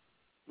you.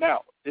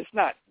 Now, it's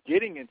not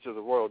getting into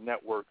the Royal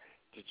Network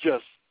to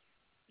just,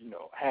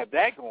 have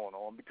that going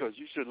on, because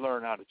you should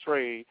learn how to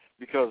trade,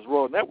 because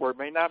Royal Network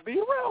may not be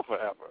around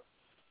forever.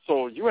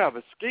 So you have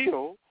a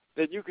skill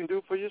that you can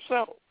do for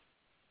yourself.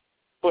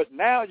 But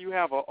now you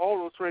have an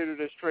auto trader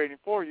that's trading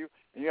for you,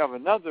 and you have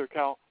another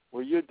account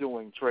where you're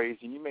doing trades,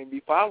 and you may be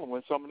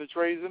following some of the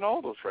trades in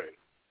auto trading.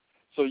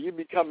 So you're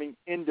becoming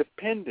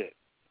independent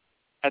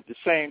at the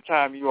same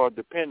time you are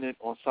dependent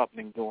on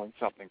something doing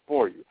something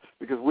for you.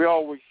 Because we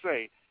always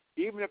say,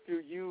 even if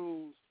you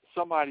use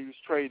somebody who's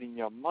trading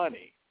your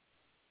money,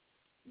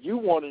 you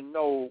want to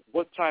know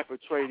what type of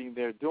trading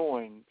they're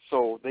doing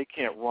so they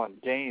can't run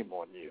game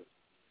on you.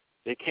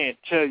 They can't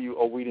tell you,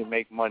 oh, we didn't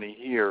make money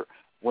here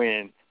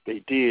when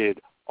they did,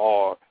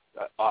 or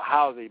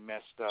how they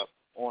messed up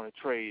on a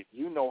trade.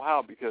 You know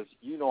how, because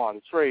you know how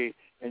to trade,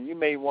 and you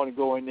may want to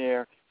go in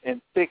there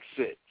and fix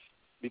it,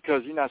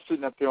 because you're not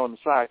sitting up there on the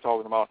side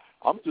talking about,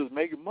 I'm just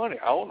making money.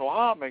 I don't know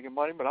how I'm making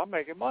money, but I'm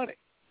making money.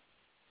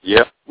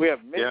 Yeah. We have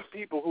many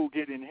people who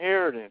get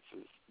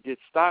inheritances, get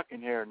stock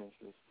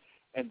inheritances,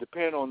 and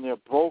depend on their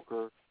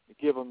broker to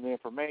give them the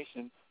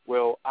information.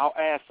 Well, I'll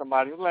ask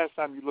somebody, when the last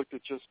time you looked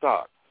at your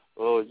stock?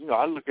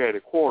 I look at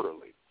it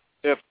quarterly.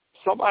 If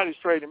somebody's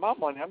trading my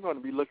money, I'm going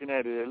to be looking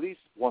at it at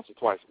least once or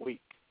twice a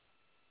week.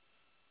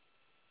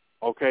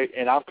 Okay,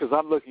 and because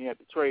I'm looking at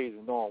the trades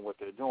and knowing what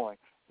they're doing,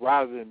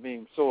 rather than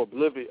being so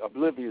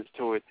oblivious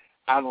to it,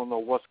 I don't know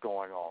what's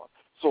going on.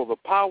 So the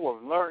power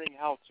of learning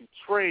how to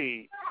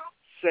trade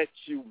sets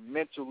you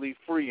mentally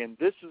free, and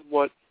this is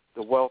what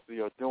the wealthy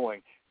are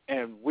doing.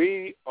 And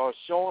we are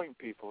showing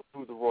people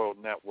through the Royal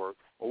Network,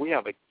 we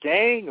have a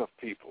gang of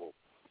people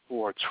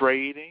who are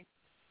trading,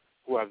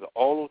 who have the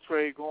auto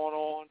trade going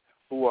on,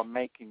 who are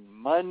making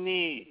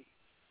money.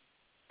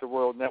 The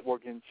Royal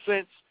Network, and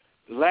since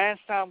the last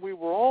time we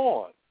were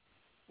on,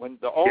 when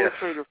the auto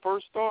trader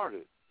first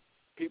started,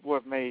 people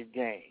have made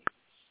gains.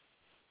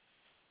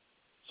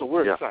 So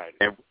we're excited.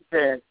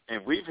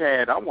 And we've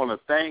had, I want to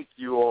thank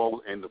you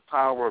all and the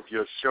power of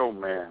your show,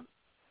 man,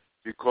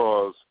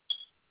 because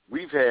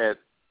we've had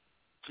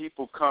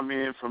people come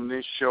in from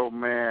this show,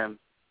 man,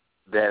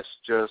 that's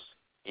just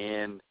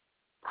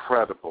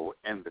incredible.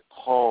 And the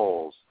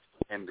calls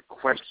and the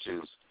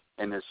questions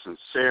and the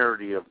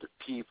sincerity of the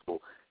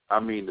people. I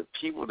mean, the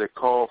people that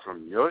call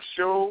from your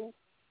show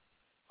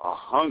are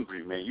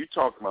hungry, man. You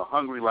talking about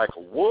hungry like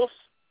a wolf?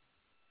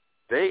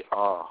 They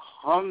are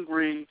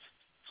hungry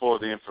for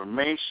the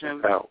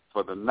information,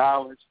 for the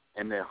knowledge,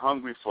 and they're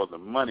hungry for the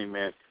money,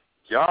 man.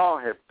 Y'all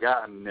have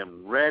gotten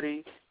them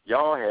ready.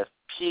 Y'all have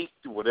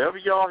peaked. Whatever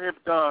y'all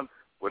have done,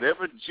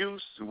 whatever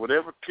juice and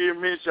whatever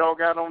pyramids y'all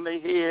got on their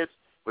heads,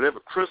 whatever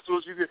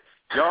crystals you get,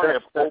 y'all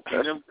have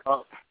opened them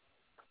up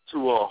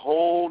to a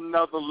whole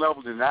nother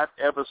level than I've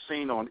ever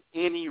seen on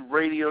any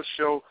radio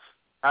show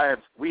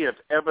we have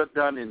ever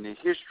done in the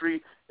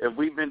history that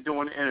we've been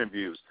doing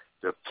interviews.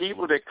 The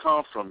people that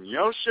come from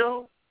your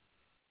show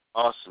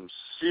are some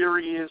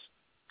serious,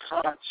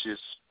 conscious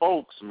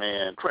folks,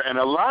 man. And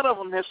a lot of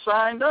them have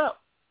signed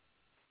up.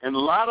 And a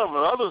lot of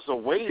others are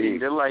waiting.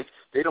 They're like,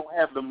 they don't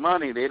have the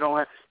money. They don't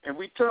have, and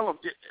we tell them,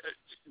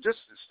 just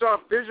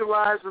start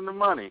visualizing the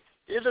money.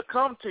 It'll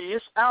come to you.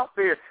 It's out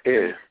there.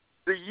 Yeah.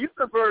 The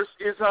universe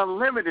is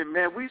unlimited,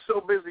 man. We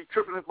so busy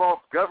tripping off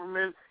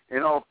government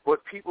and all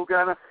what people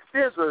got.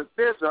 There's an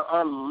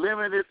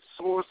unlimited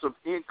source of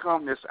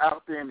income that's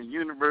out there in the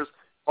universe.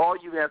 All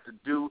you have to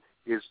do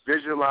is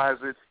visualize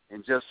it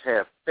and just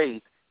have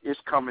faith. It's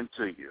coming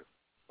to you,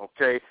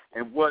 okay?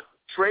 And what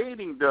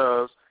trading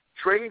does,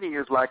 trading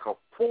is like a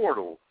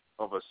portal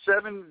of a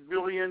 $7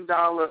 billion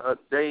a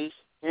day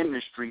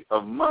industry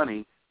of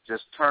money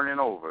just turning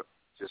over.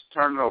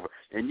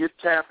 And you're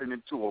tapping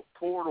into a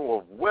portal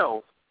of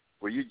wealth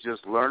where you're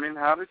just learning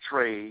how to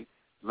trade,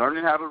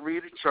 learning how to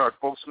read a chart.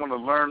 Folks want to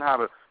learn how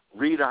to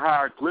read a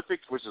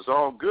hieroglyphics, which is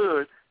all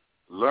good.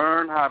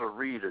 Learn how to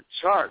read a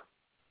chart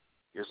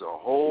is a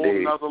whole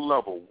nother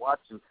level.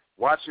 Watching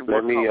what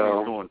company's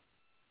doing.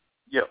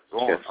 Yeah, go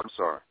on. I'm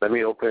sorry. Let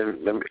me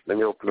open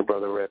the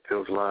Brother Red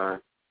Pill's line.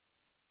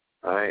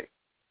 All right,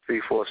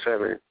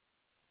 347.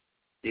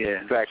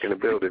 Yeah. Back in the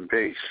building,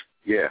 base.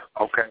 Yeah.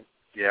 Okay.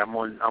 Yeah, I'm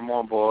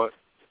on board.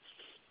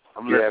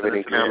 Do you have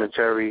any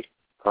commentary,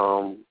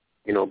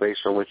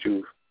 based on what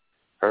you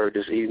heard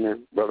this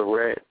evening, Brother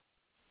Red?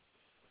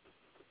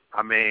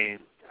 I mean,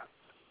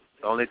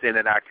 the only thing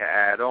that I can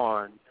add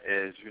on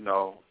is,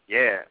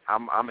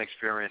 I'm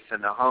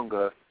experiencing the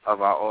hunger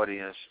of our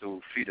audience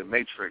through Feed the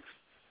Matrix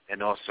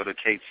and also the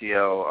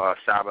KTL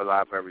Cyber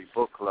Library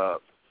Book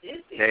Club.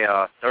 They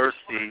are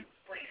thirsty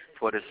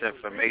for this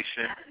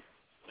information.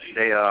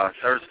 They are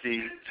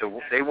thirsty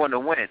they want to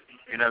win.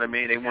 You know what I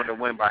mean? They want to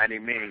win by any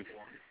means,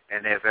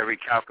 and they're very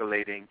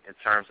calculating in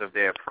terms of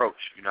their approach.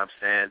 You know what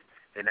I'm saying?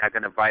 They're not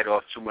going to bite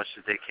off too much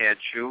that they can't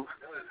chew,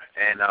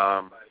 and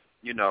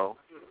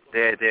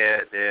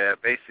they're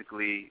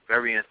basically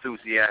very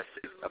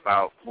enthusiastic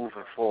about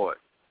moving forward.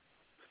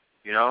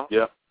 You know?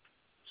 Yeah.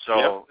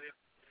 So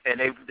and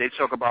they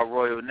talk about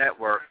Royal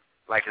Network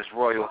like it's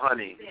Royal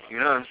Honey. You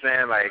know what I'm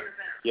saying? Like,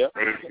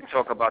 they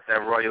talk about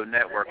that Royal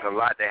Network a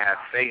lot. They have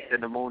faith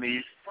in the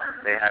Moonies.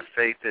 They have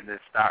faith in the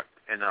stock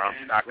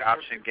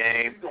option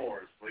game.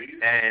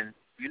 And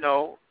you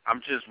know,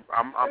 I'm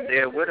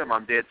there with them.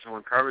 I'm there to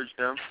encourage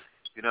them.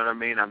 You know what I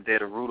mean? I'm there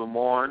to root them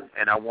on,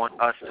 and I want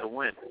us to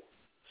win.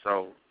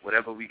 So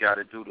whatever we got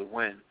to do to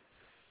win,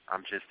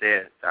 I'm just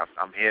there.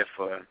 I'm here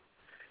for it.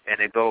 And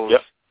it goes,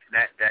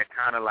 that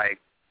kind of like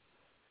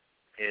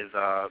is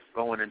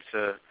going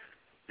into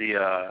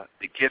the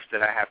gift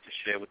that I have to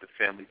share with the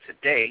family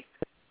today,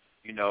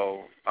 you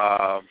know,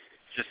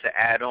 just to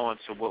add on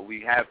to what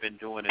we have been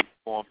doing in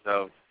forms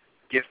of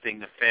gifting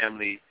the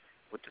family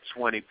with the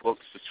 20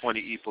 books, the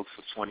 20 ebooks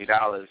for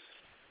 $20.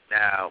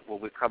 Now,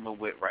 what we're coming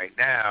with right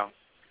now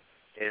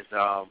is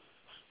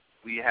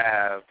we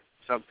have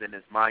something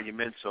that's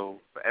monumental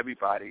for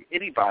everybody,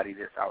 anybody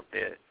that's out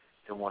there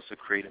that wants to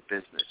create a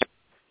business,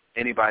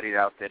 anybody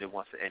out there that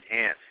wants to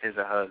enhance his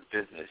or her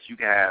business. You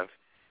can have,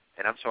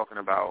 and I'm talking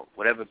about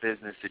whatever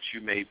business that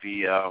you may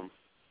be,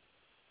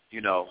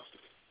 you know,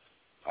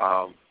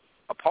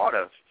 a part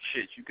of.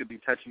 Shit, you could be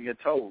touching your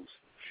toes,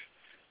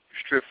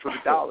 strip for the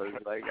dollars.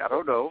 Like, I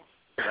don't know.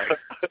 Like,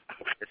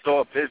 it's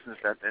all business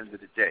at the end of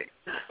the day.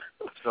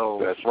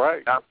 So that's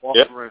right. I'm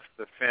offering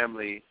for the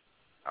family.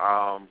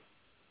 I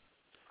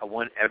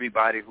want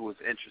everybody who is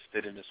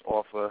interested in this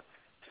offer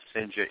to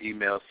send your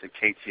emails to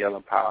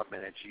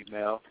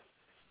ktlempowerment@gmail.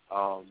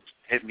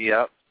 Hit me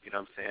up. You know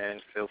what I'm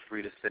saying? Feel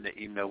free to send an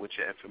email with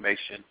your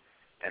information,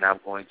 and I'm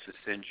going to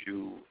send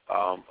you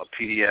a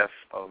PDF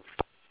of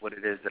what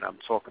it is that I'm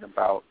talking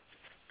about.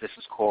 This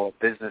is called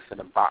Business in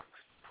a Box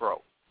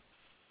Pro.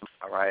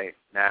 All right?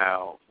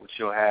 Now, what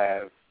you'll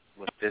have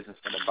with Business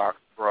in a Box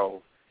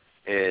Pro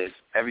is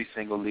every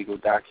single legal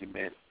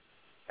document,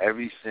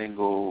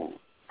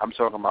 I'm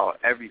talking about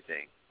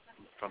everything,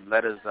 from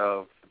letters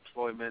of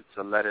employment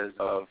to letters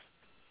of,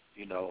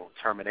 you know,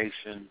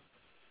 termination,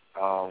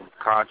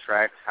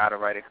 contracts, how to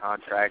write a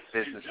contract,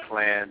 business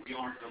plans,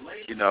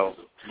 you know,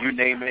 you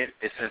name it,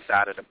 it's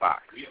inside of the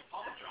box.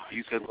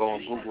 You could go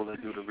on Google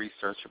and do the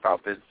research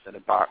about Business in a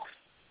Box,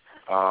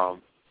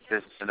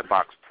 Business in a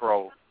Box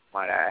Pro,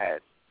 might I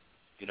add.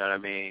 You know what I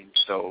mean?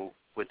 So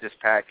with this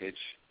package,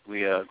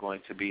 we are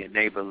going to be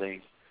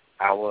enabling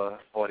our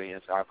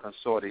audience, our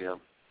consortium,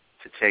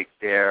 to take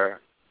their,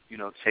 you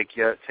know, take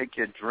your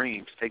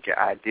dreams, take your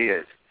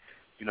ideas,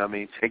 you know what I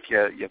mean, take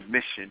your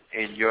mission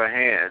in your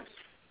hands.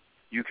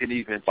 You can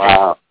even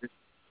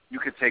you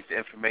can take the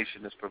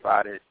information that's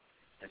provided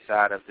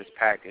inside of this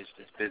package,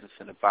 this Business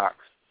in a Box,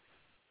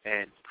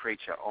 and create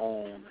your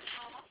own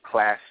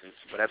classes,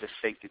 whatever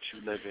state that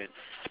you live in.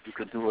 You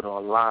could do it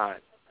online.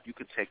 You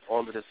could take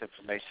all of this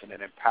information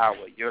and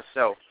empower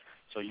yourself,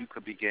 so you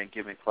could begin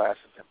giving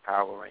classes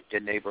empowering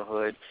your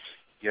neighborhood,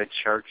 your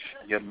church,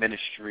 your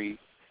ministry,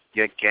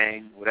 your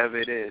gang, whatever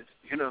it is.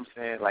 You know what I'm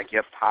saying? Like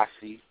your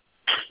posse.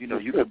 You know,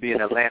 you could be an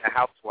Atlanta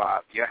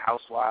housewife, your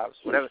housewives,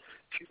 whatever.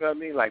 You know what I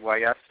mean? Like while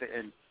y'all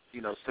sitting,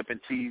 you know, sipping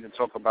teas and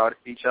talking about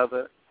each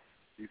other,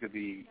 you could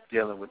be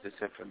dealing with this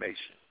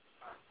information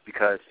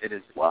because it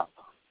is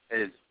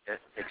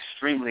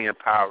extremely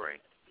empowering.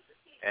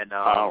 And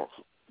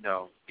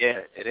no, yeah,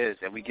 it is.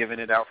 And we're giving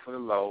it out for the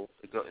low.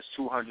 It's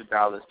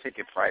 $200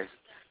 ticket price.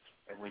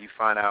 And when you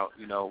find out,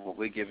 you know, what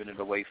we're giving it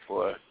away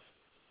for,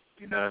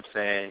 you know what I'm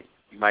saying,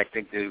 you might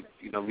think that,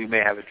 you know, we may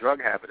have a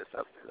drug habit or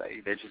something.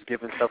 Like, they're just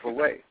giving stuff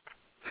away.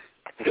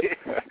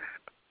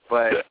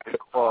 But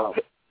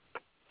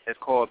it's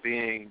called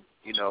being,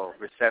 you know,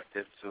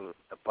 receptive to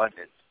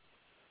abundance,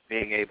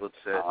 being able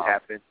to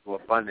tap into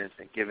abundance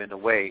and giving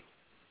away,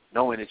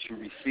 knowing that you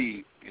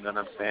receive, you know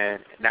what I'm saying,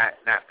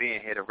 not being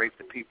here to rape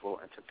the people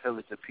and to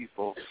pillage the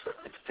people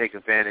and to take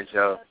advantage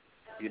of,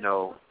 you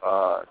know,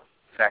 the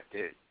fact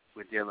that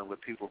we're dealing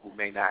with people who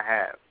may not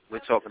have. We're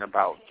talking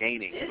about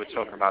gaining. We're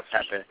talking about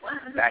tapping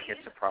back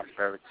into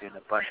prosperity and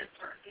abundance.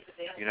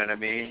 You know what I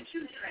mean?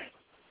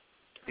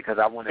 Because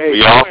I want to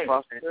be I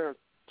want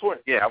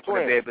to be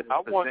able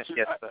to present.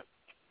 Yes,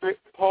 sir.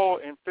 Paul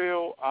and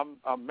Phil,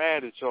 I'm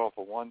mad at y'all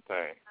for one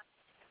thing.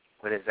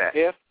 What is that?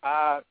 If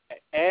I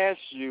ask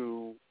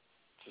you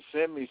to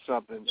send me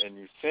something and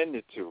you send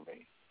it to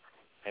me,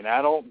 and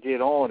I don't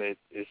get on it,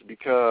 it's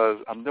because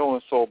I'm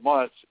doing so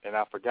much and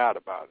I forgot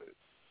about it.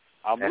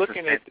 I'm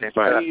looking at this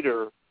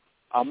feeder.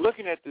 I'm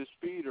looking at this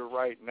feeder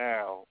right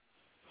now,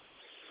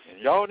 and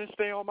y'all didn't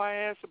stay on my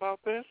ass about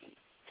this?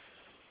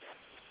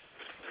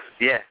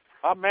 Yeah.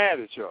 I'm mad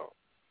at y'all,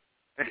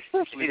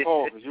 especially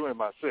Paul, because you're in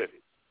my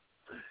city.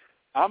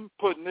 I'm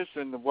putting this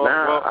in the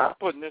I'm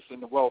putting this in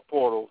the wealth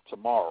portal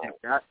tomorrow.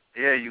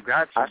 You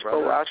got to,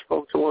 brother. I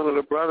spoke to one of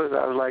the brothers.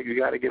 I was like, you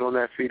got to get on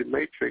that Feed the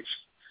Matrix.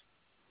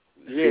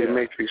 Feed the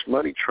Matrix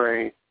money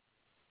train.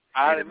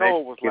 I didn't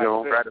know it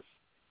was like this.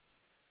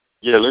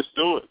 Yeah, let's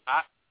do it.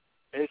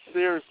 It's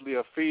seriously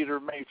a feeder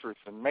matrix,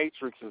 and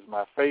matrix is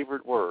my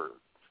favorite word.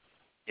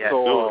 Yeah,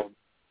 so,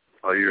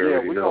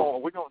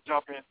 we're gonna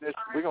jump in this.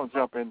 We're gonna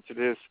jump into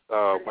this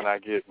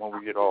when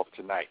we get off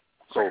tonight.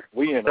 So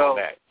we in on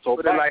that. So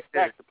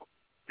back to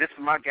this is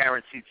my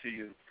guarantee to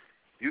you.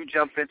 You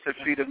jump into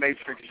Feed the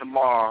Matrix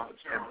tomorrow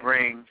and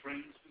bring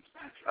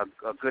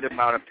a good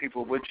amount of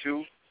people with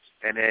you,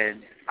 and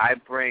then I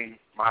bring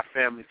my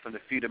family from the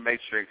Feed the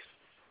Matrix.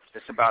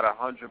 It's about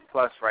 100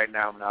 plus right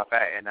now on our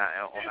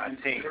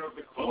team.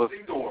 With,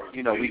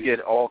 we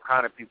get all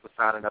kind of people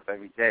signing up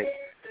every day,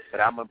 but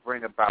I'm gonna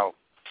bring about.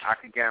 I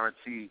can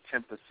guarantee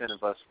 10%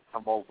 of us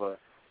come over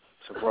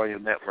to Royal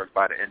Network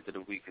by the end of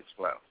the week as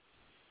well.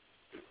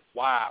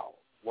 Wow.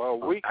 Well,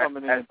 we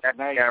coming in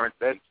tonight.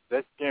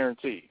 That's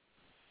guaranteed.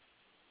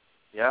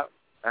 Yep,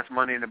 that's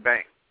money in the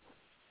bank.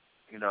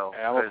 And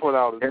I'm gonna put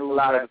out a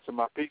newsletter to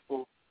my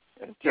people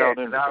and tell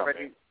them to come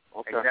in.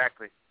 Okay.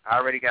 Exactly. I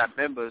already got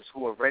members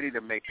who are ready to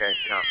make that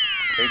jump.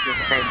 They just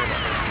came in.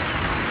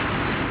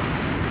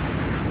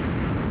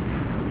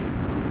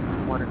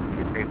 Wanted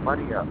to get their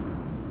money up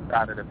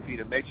out of the Feed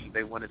the Matrix.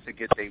 They wanted to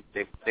get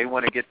they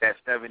want to get that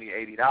 $70,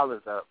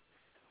 $80 up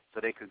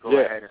so they could go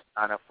ahead and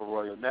sign up for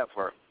Royal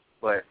Network.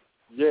 But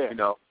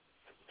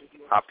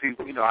our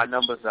people, our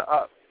numbers are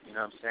up. You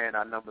know what I'm saying?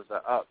 Our numbers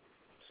are up.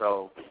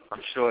 So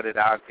I'm sure that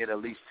I'll get at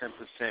least 10%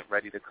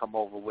 ready to come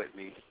over with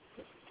me.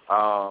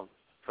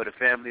 For the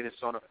family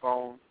that's on the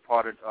phone,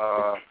 part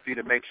of Feed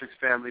the Matrix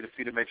family, the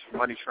Feed the Matrix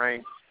Money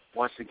Train,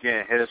 once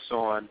again, hit us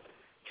on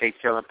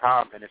KTL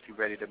Empowerment if you're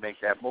ready to make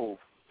that move.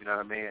 You know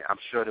what I mean? I'm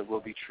sure that we'll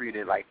be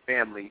treated like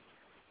family.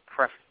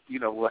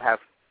 We'll have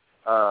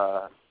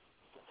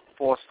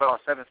 4-star,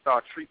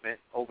 7-star treatment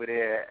over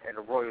there at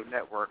the Royal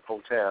Network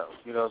Hotel.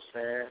 You know what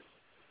I'm saying?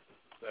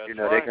 That's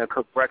they're going to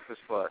cook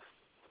breakfast for us.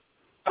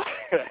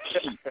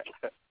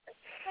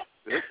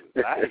 This is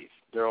nice,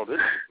 girl. This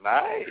is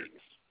nice.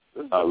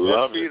 This is I the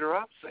love best it. feeder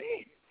I've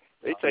seen.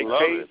 They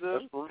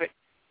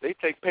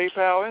take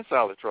PayPal and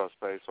Solid Trust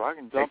Pay, so I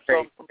can dump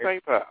something from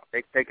PayPal.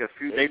 They take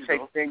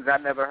things I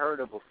never heard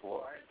of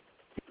before.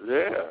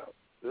 Yeah.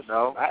 This is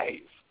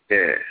nice.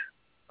 Yeah.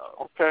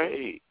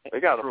 Okay. They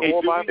got a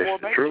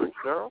 4x4 matrix,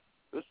 girl.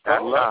 I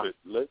love it.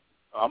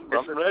 I'm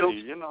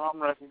ready.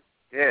 I'm ready.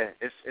 Yeah,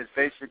 it's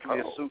basically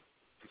a suit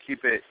to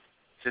keep it,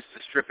 just to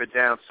strip it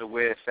down to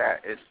where it's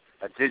at. It's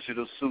a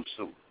digital suit,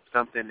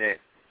 something that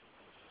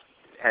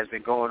has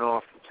been going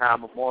on from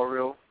time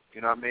immemorial,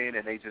 you know what I mean?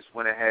 And they just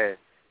went ahead,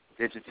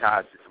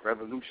 digitized it.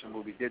 Revolution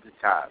will be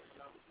digitized,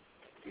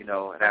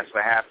 and that's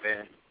what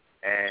happened.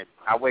 And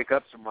I wake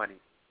up to money,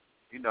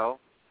 Don't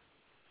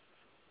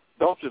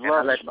you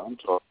love it?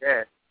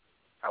 Yeah,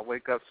 I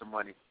wake up to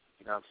money,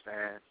 you know what I'm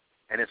saying?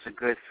 And it's a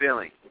good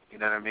feeling, you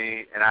know what I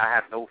mean? And I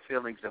have no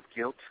feelings of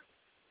guilt.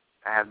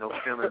 I have no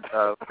feelings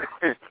of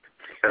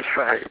that's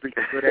right.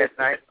 sleeping good at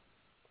night.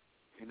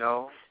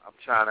 I'm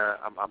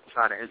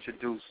trying to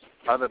introduce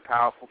other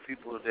powerful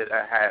people that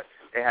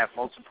they have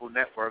multiple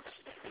networks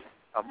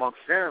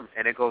amongst them,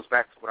 and it goes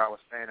back to what I was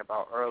saying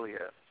about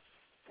earlier.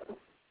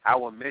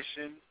 Our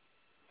mission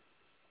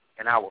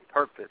and our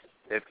purpose.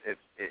 If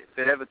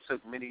it ever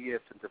took many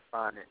years to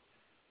define it,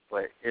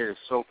 but it is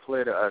so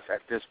clear to us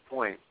at this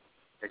point,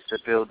 it's to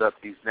build up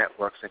these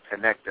networks and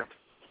connect them.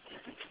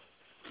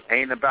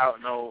 Ain't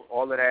about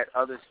all of that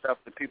other stuff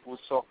that people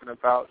was talking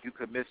about. You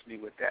could miss me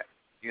with that.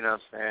 You know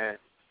what I'm saying?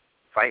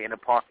 Fighting a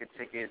parking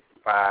ticket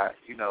by,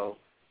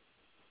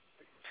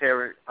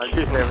 tearing,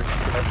 undeclaring.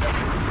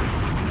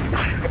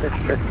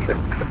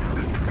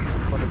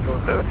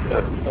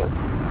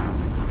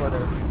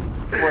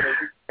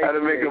 How to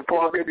make a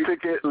parking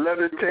ticket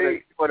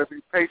levitate? Want to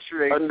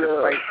repatriate?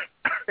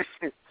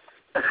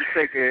 You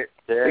take it.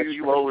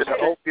 You went to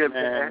the opium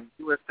man.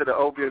 You went to the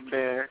opium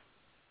man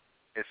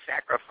and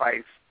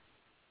sacrificed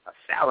a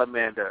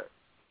salamander.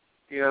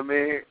 You know what I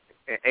mean?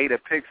 And ate a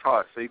pig's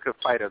heart so you could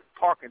fight a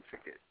parking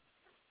ticket.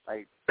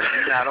 Like,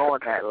 you're not on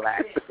that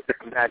lack.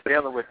 We're not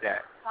dealing with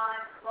that.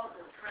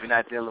 We're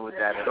not dealing with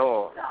that at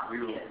all.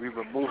 We're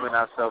removing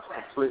ourselves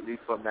completely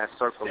from that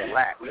circle of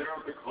lack. We're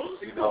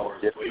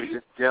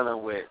just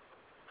dealing with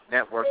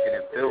networking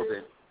and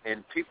building.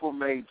 And people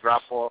may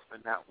drop off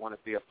and not want to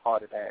be a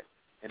part of that,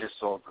 and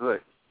it's all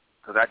good.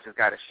 Because I just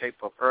got a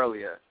shape up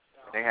earlier,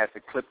 and they had to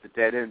clip the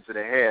dead ends of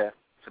the hair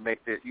to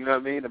make the, you know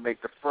what I mean, to make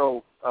the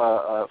fro,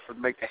 to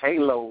make the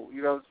halo,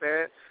 you know what I'm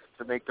saying,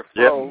 to make the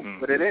fro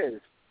what it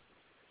is.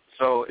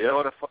 So in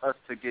order for us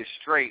to get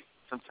straight,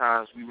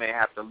 sometimes we may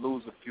have to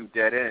lose a few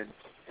dead ends.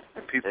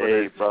 And people,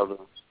 they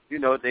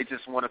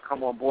just want to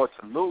come on board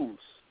to lose.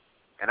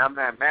 And I'm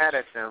not mad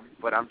at them,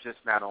 but I'm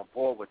just not on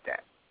board with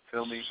that.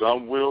 Feel me?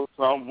 Some will,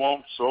 some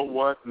won't. So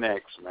what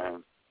next,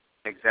 man?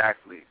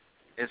 Exactly.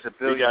 It's a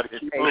billion. You got to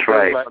keep That's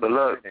right. But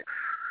look,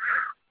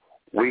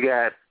 we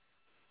got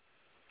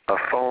a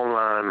phone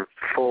line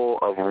full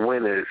of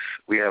winners.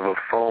 We have a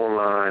phone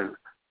line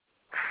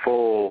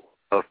full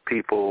of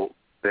people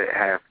that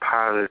have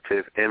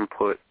positive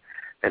input,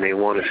 and they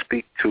want to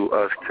speak to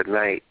us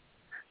tonight.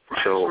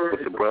 So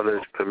with the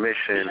brother's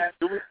permission,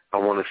 I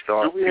want to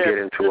start to get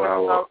into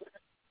our...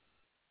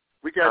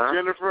 We got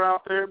Jennifer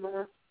out there,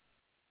 man?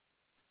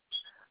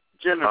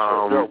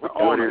 Jennifer,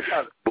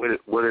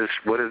 what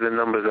is the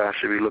numbers I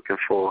should be looking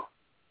for?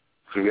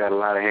 Because we got a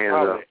lot of hands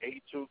up.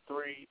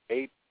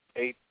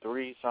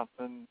 823-883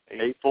 something.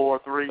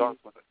 843.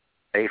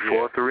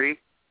 843?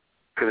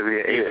 Could it be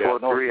an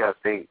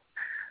 843?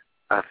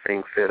 I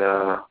think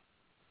that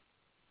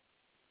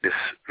this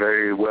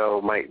very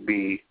well might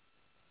be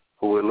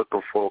who we're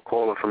looking for. A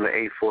caller from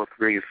the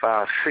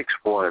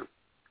 843-561.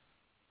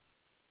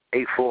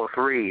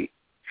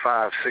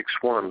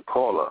 843-561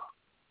 caller.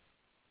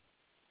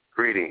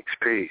 Greetings,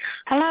 peace.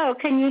 Hello,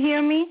 can you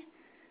hear me?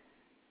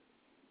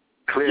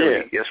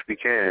 Clearly, yes we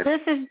can.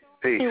 This is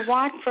Dorothy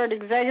Watford,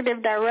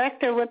 Executive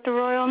Director with the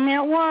Royal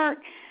Network.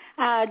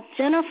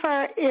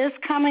 Jennifer is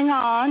coming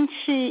on.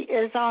 She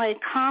is on a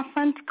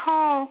conference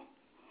call,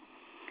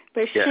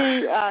 but she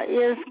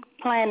is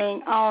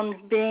planning on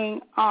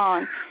being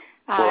on.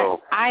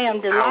 Well, I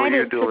am delighted. How are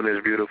you doing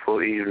this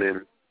beautiful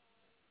evening?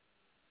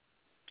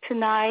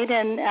 Tonight,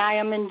 and I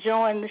am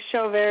enjoying the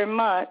show very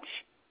much.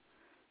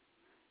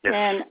 Yes.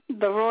 And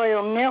the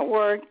Royal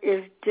Network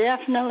is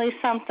definitely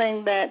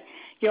something that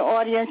your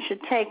audience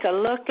should take a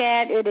look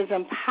at. It is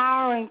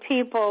empowering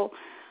people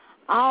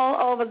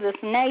all over this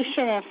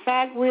nation. In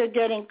fact, we're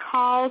getting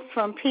calls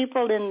from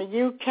people in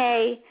the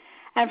UK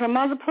and from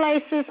other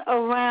places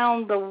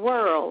around the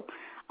world.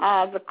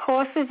 The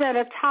courses that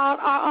are taught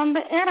are on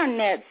the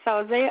Internet,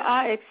 so they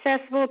are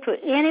accessible to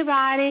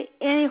anybody,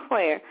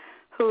 anywhere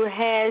who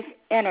has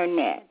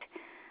Internet.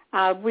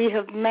 We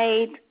have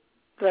made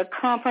the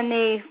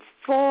company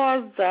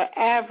for the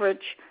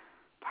average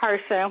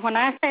person. When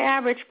I say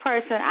average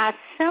person, I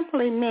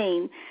simply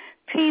mean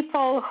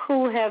people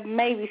who have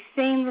maybe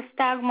seen the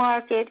stock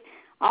market,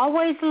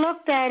 always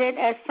looked at it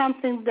as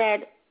something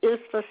that is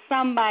for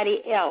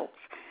somebody else.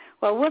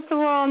 Well, with the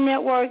Royal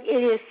Network,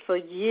 it is for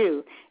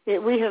you.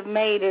 We have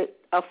made it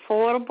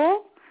affordable.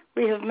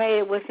 We have made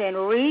it within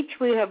reach.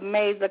 We have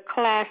made the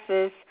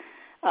classes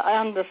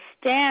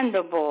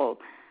understandable.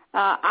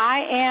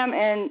 I am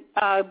and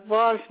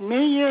was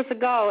many years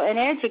ago an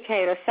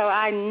educator, so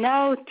I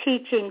know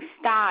teaching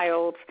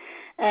styles,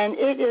 and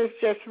it is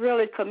just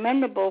really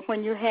commendable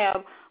when you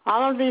have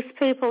all of these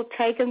people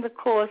taking the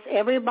course,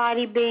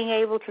 everybody being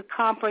able to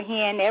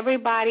comprehend,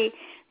 everybody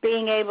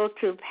being able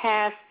to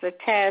pass the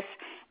test,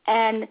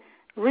 and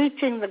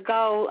reaching the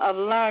goal of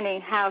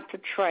learning how to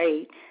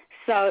trade.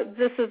 So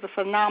this is a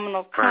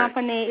phenomenal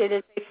company. It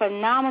is a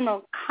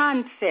phenomenal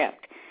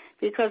concept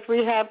because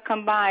we have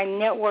combined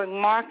network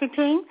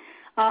marketing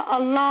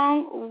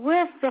along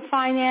with the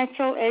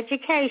financial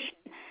education.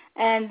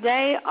 And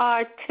they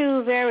are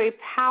two very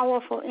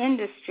powerful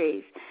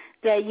industries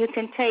that you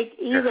can take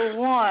either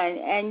one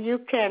and you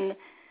can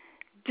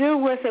do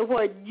with it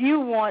what you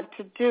want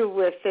to do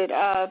with it.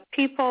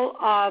 People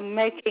are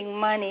making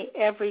money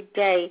every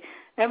day.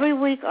 Every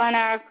week on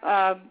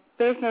our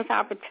business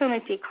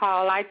opportunity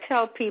call, I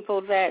tell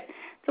people that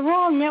the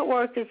Royal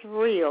Network is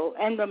real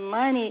and the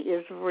money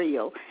is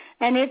real.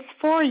 And it's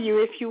for you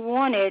if you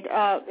want it.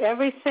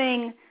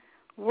 Everything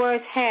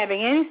worth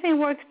having, anything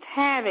worth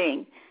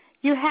having,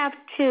 you have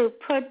to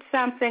put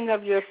something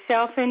of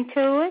yourself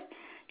into it.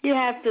 You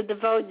have to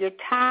devote your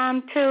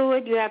time to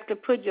it. You have to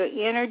put your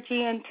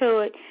energy into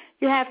it.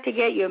 You have to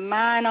get your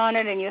mind on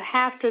it, and you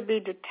have to be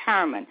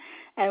determined.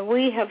 And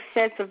we have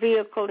set the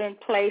vehicle in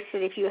place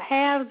that if you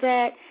have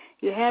that,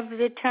 you have the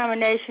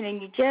determination,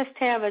 and you just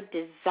have a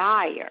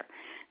desire,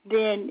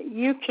 then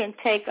you can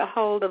take a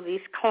hold of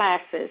these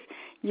classes.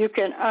 You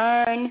can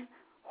earn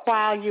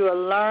while you are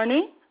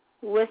learning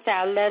with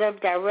our letter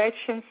of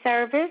direction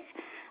service.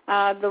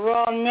 The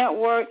Royal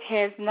Network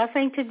has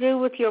nothing to do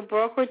with your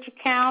brokerage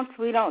accounts.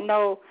 We don't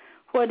know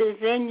what is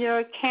in your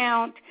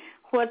account.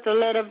 What the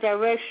letter of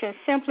direction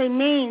simply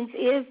means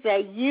is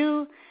that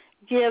you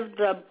give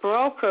the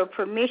broker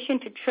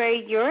permission to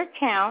trade your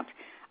account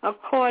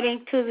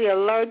according to the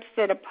alerts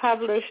that are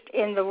published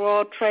in the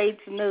Royal Trades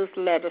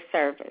newsletter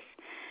service.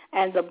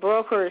 And the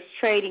broker is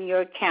trading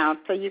your account,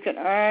 so you can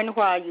earn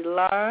while you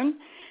learn.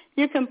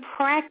 You can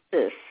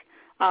practice,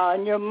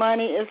 and your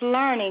money is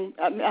learning.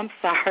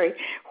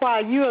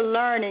 While you are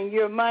learning,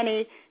 your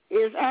money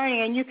is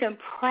earning, and you can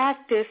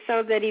practice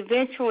so that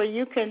eventually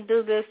you can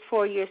do this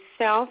for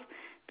yourself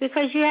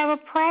because you have a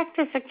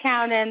practice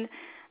account, and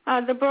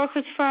the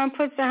brokerage firm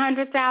puts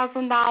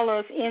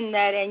 $100,000 in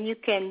that, and you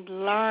can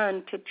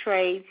learn to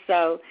trade.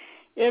 So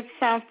it's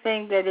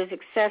something that is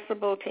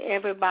accessible to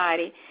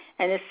everybody,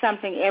 and it's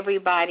something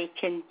everybody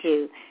can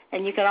do.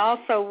 And you can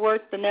also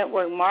work the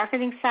network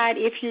marketing side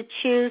if you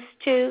choose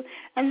to,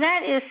 and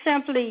that is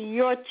simply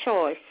your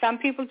choice. Some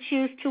people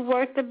choose to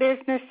work the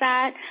business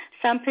side.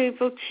 Some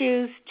people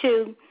choose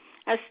to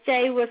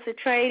stay with the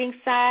trading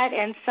side,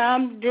 and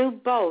some do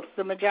both.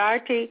 The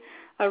majority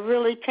are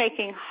really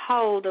taking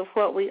hold of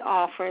what we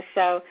offer.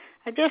 So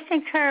I just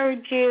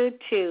encourage you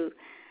to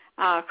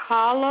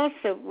call us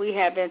if we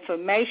have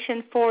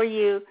information for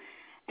you,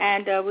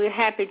 and we're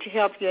happy to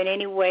help you in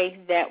any way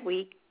that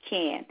we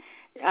can.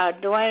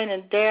 Dwayne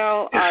and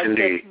Daryl are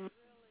just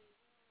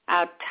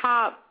our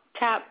top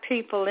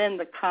people in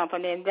the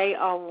company, and they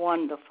are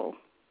wonderful.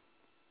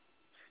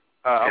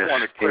 I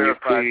want to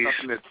clarify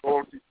something that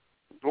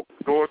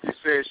Dorothy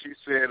said. She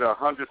said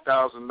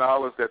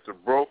 $100,000 that the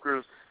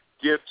brokers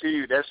give to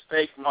you. That's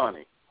fake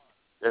money.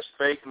 That's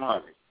fake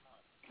money.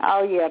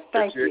 Oh, yeah,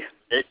 thank you.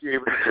 That you're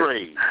able to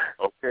trade,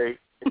 okay?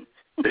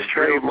 It's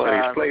trade money,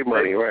 it's play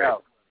money, right?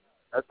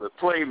 That's the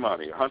play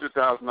money,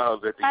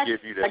 $100,000 that they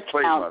give you, that's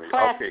play money.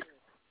 Okay,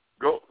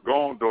 go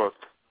on, Dorothy.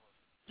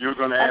 You're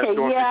going to ask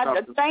Dorothy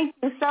something? Thank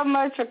you so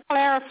much for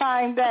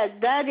clarifying that.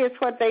 That is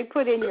what they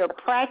put in your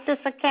practice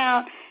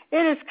account.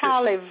 It is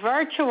called a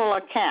virtual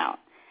account.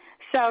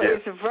 So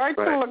it's a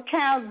virtual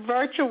account,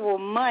 virtual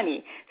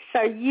money.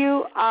 So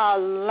you are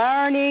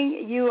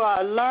learning,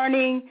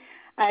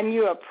 and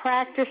you are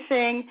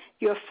practicing.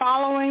 You're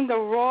following the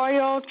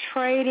Royal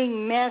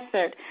Trading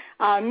Method.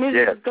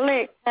 Mrs.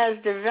 Glick has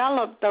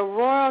developed the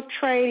Royal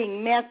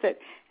Trading Method,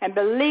 and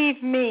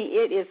believe me,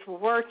 it is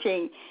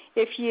working.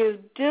 If you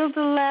do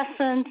the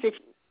lessons, if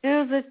you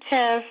do the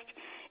test,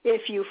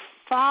 if you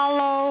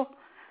follow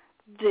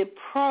the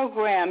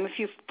program, if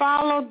you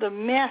follow the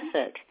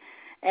method,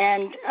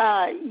 and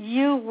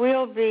you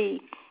will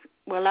be,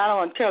 well, I don't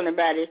want to tell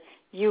anybody,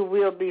 you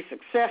will be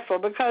successful,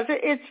 because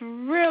it's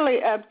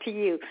really up to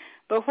you.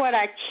 But what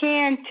I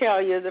can tell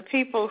you, the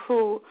people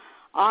who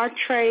are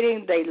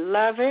trading, they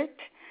love it.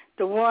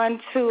 The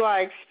ones who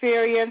are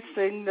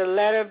experiencing the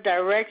letter of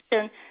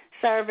direction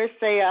service,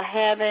 they are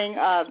having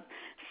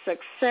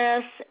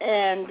success,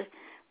 and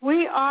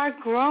we are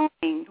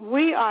growing.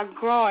 We are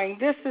growing.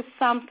 This is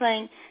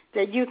something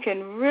that you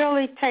can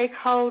really take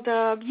hold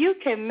of. You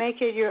can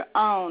make it your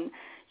own.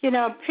 You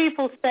know,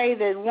 people say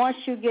that once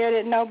you get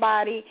it,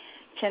 nobody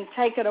can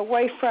take it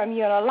away from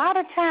you. And a lot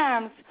of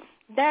times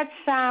that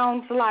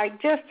sounds like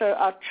just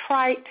a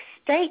trite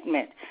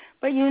statement.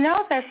 But you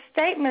know, that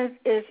statement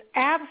is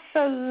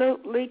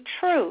absolutely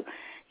true.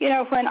 You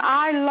know, when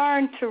I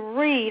learned to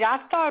read, I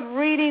thought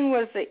reading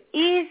was the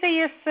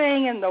easiest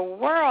thing in the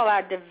world.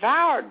 I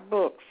devoured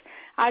books.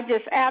 I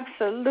just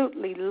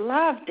absolutely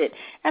loved it.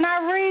 And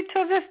I read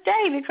to this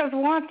day because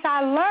once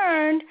I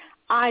learned,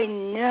 I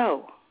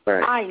know.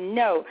 Right. I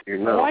know. You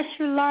know. Once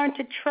you learn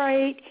to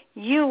trade,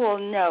 you will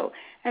know.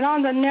 And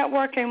on the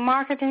networking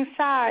marketing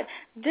side,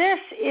 this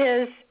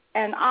is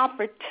an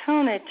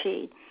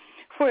opportunity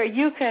where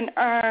you can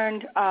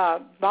earn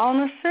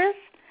bonuses.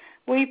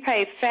 We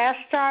pay fast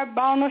start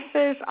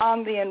bonuses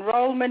on the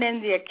enrollment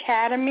in the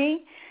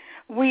academy.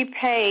 We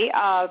pay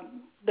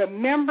the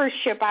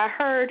membership. I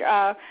heard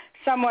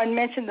someone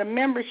mention the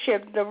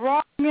membership. The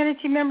Raw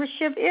Community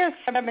membership is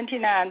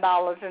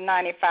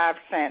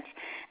 $79.95,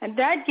 and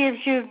that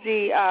gives you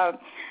the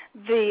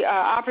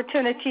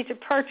opportunity to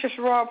purchase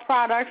Raw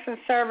products and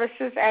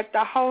services at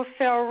the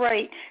wholesale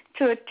rate,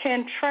 to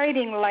attend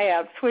trading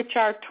labs, which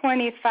are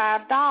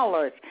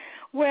 $25.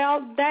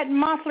 Well, that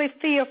monthly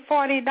fee of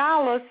 $40,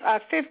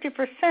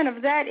 50%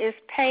 of that is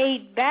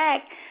paid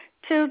back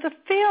to the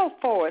field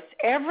force.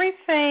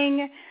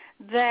 Everything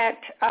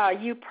that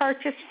you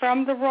purchase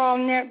from the Raw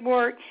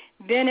Network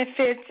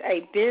benefits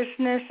a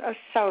business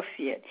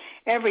associate.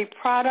 Every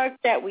product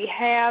that we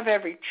have,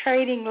 every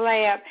trading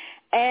lab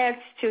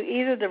adds to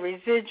either the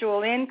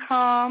residual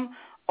income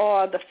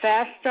or the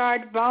fast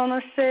start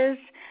bonuses,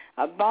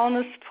 a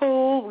bonus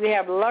pool. We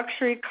have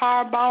luxury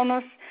car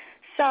bonus.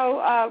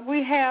 So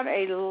we have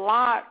a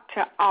lot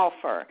to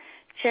offer.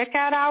 Check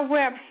out our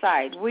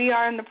website. We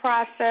are in the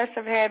process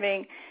of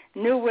having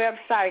new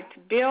websites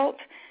built,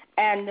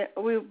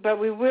 but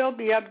we will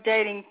be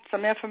updating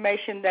some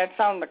information that's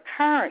on the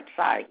current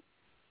site.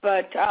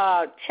 But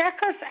check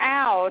us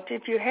out.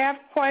 If you have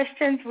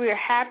questions, we're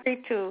happy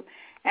to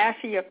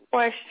answer your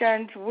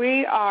questions.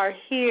 We are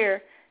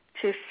here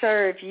to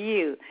serve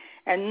you.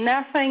 And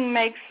nothing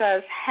makes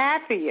us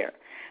happier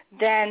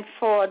than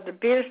for the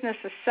business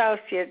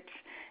associates,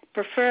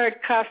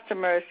 preferred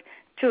customers,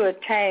 to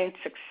attain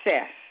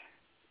success.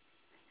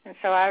 And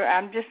so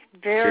I'm just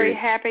very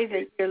happy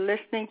that you're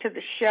listening to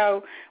the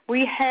show.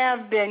 We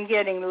have been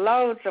getting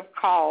loads of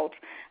calls.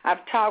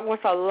 I've talked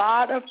with a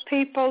lot of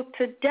people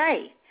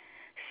today.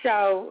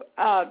 So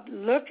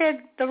look at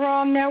the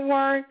Raw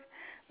Network.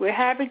 We're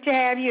happy to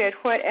have you at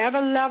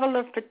whatever level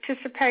of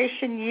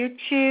participation you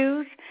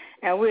choose,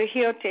 and we're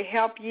here to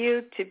help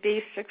you to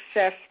be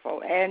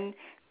successful and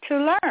to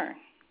learn.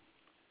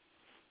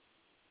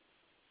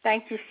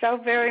 Thank you so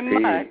very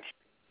much.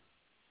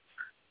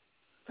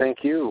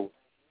 Thank you.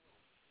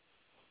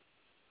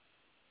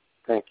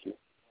 Thank you.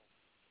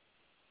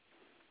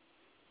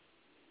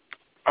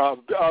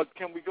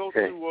 Can we go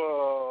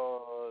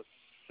to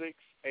 6,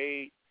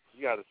 8?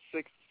 You got a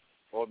 6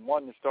 or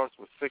one that starts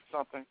with 6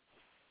 something?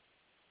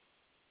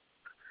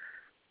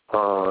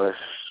 Let's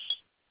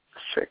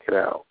check it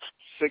out.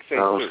 682. I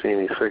don't see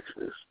any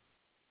 6s.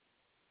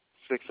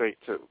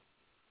 682.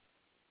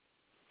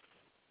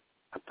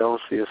 I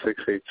don't see a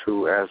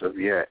 682 as of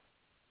yet.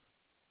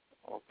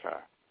 Okay.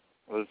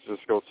 Let's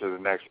just go to the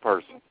next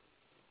person.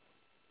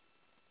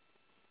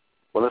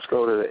 Well, let's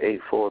go to the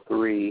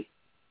 843.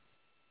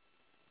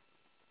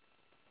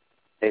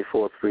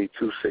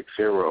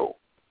 843-260.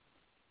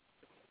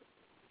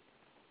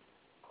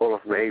 Call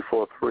from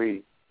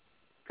 843.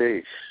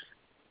 Peace.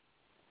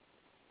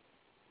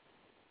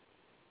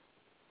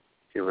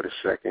 Give it a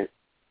second.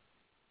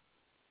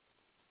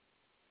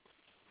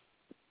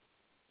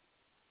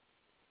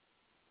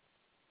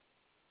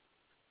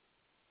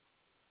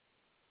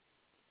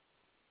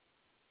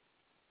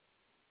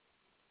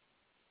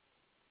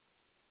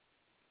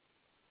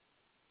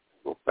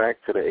 go back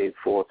to the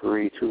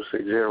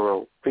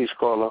 843-260. Peace,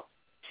 caller.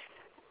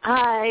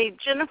 Hi,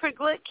 Jennifer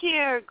Glick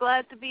here.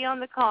 Glad to be on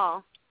the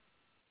call.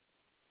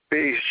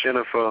 Peace,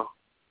 Jennifer.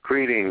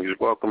 Greetings.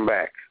 Welcome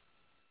back.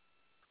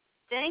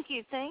 Thank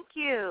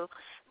you.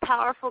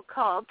 Powerful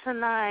call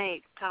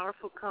tonight.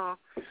 Powerful call.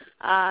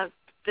 I've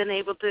been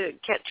able to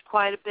catch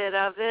quite a bit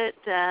of it,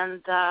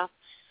 and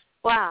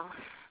wow,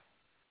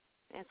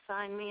 it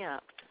signed me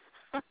up.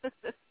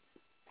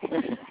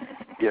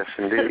 Yes,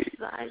 indeed.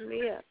 Sign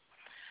me up.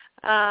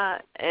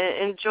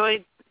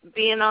 Enjoyed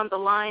being on the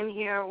line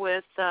here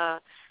with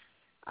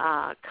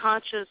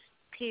conscious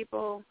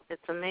people.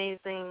 It's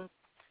amazing.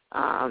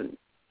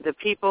 The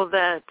people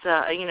that,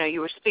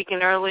 you were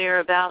speaking earlier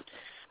about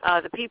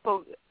the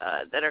people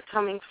that are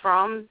coming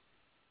from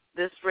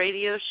this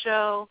radio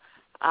show,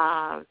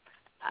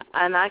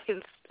 and I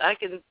can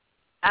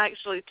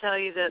actually tell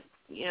you that,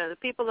 the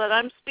people that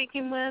I'm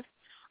speaking with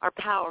are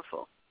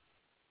powerful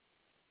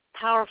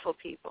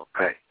people.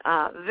 Right.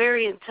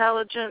 Very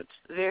intelligent,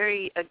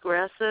 very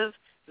aggressive,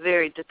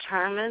 very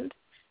determined,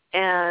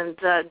 and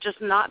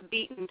just not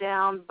beaten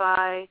down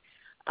by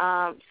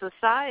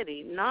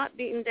society, not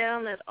beaten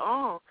down at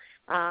all.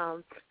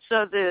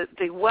 So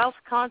the wealth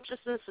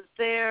consciousness is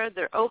there.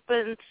 They're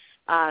open.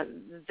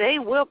 They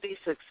will be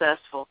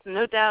successful,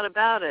 no doubt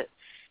about it.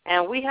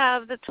 And we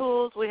have the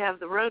tools. We have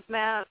the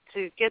roadmap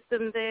to get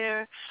them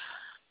there.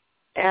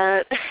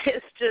 And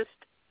it's just,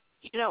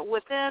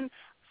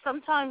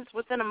 sometimes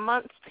within a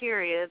month's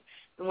period,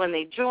 when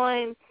they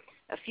join,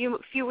 a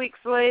few weeks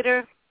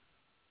later,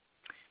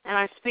 and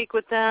I speak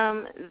with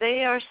them,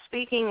 they are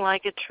speaking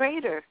like a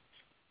trader.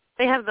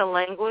 They have the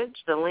language,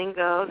 the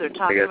lingo. They're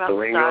talking about the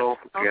lingo.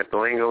 They got the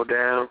lingo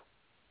down.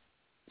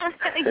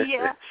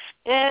 Yeah,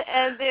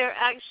 and they're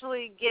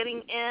actually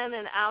getting in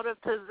and out of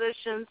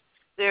positions.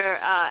 They're,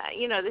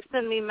 they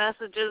send me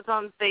messages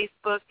on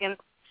Facebook and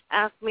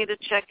ask me to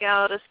check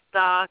out a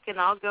stock, and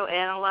I'll go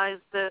analyze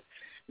the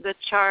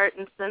chart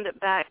and send it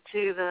back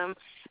to them.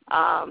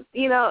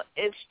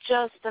 It's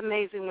just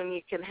amazing when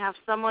you can have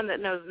someone that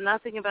knows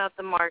nothing about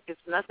the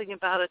markets, nothing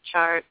about a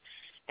chart,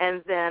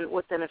 and then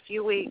within a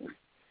few weeks,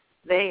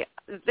 they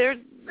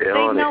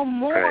know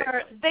more.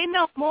 Right. They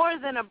know more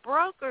than a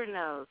broker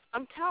knows.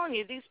 I'm telling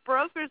you, these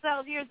brokers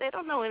out here, they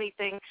don't know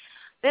anything.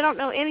 They don't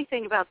know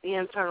anything about the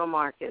internal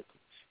markets.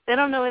 They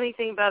don't know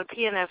anything about a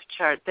PNF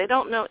chart. They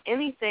don't know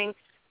anything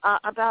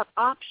about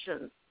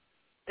options.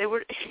 They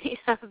were,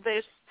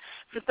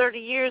 for 30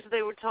 years,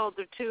 they were told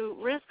they're too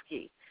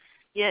risky.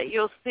 Yet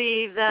you'll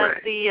see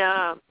that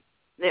right.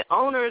 The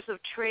owners of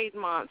Trade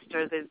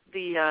Monster,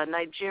 the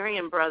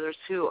Nigerian brothers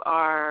who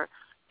are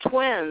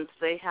twins,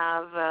 they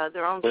have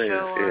their own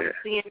show on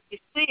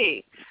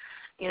CNBC.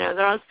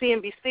 They're on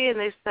CNBC, and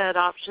they said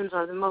options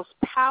are the most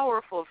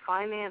powerful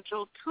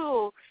financial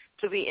tool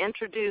to be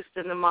introduced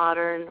in the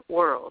modern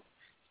world.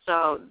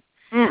 So,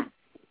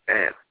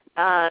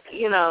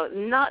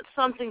 not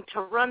something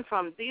to run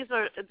from.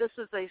 This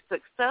is a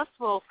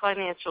successful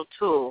financial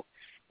tool.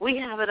 We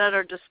have it at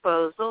our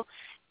disposal.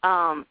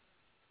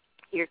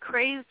 You're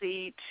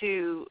crazy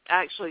to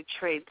actually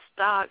trade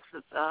stocks.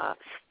 The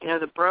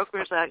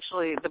brokers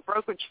the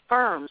brokerage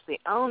firms, the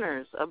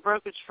owners of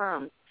brokerage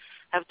firms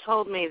have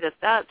told me that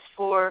that's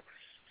for,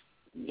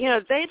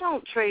 they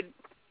don't trade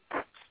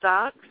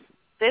stocks.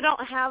 They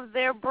don't have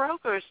their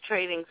brokers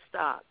trading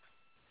stocks.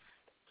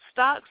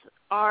 Stocks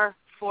are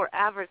for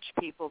average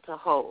people to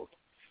hold.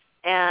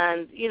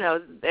 And,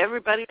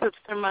 everybody puts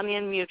their money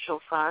in mutual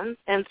funds,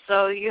 and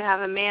so you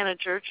have a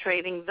manager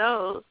trading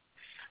those,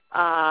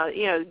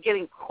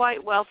 getting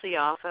quite wealthy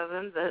off of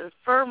them. The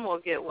firm will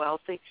get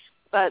wealthy.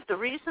 But the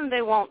reason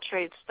they won't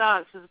trade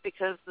stocks is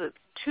because it's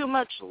too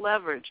much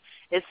leverage.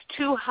 It's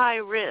too high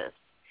risk.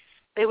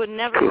 They would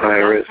never put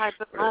that type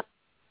of money.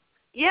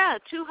 Yeah,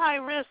 too high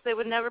risk. They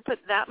would never put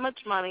that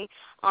much money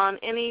on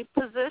any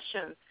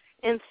position.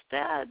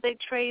 Instead, they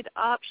trade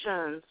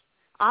options.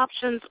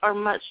 Options are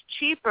much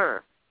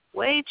cheaper,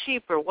 way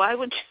cheaper. Why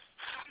would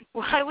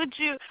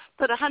you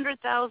put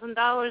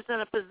 $100,000 in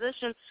a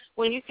position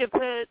when you could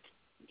put,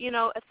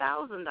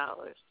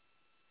 $1,000?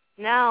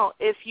 Now,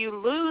 if you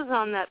lose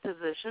on that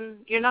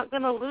position, you're not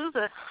going to lose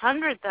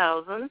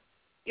 $100,000.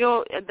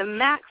 The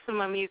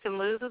maximum you can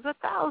lose is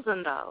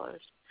 $1,000.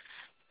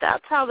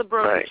 That's how the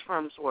brokerage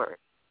firms work.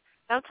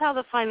 That's how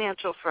the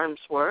financial firms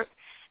work.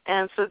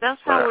 And so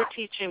that's how we're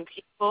teaching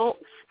people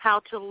how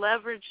to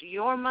leverage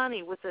your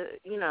money with a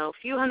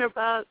few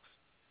 $100.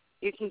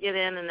 You can get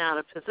in and out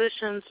of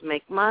positions,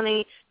 make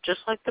money, just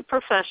like the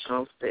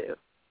professionals do.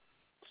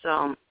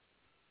 So,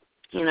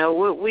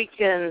 we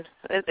can,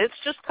 it's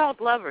just called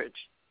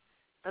leverage.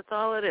 That's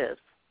all it is.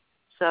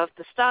 So if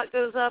the stock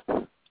goes up,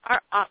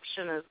 our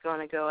option is going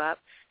to go up,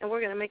 and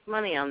we're going to make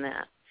money on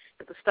that.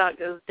 If the stock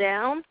goes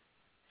down,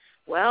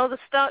 well, the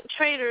stock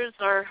traders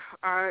are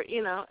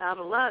out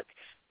of luck,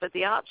 but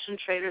the option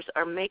traders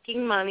are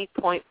making money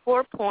point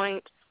for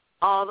point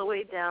all the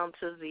way down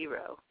to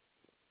zero.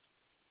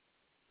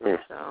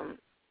 So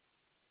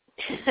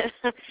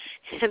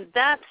And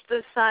that's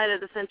the side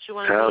of the fence you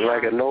want to be on.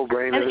 Sounds like a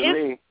no-brainer to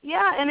me.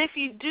 Yeah, and if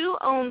you do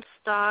own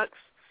stocks,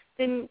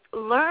 then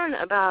learn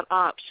about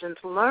options.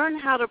 Learn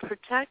how to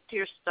protect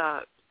your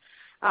stocks.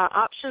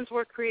 Options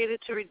were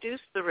created to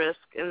reduce the risk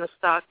in the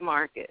stock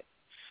market.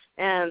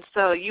 And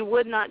so you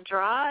would not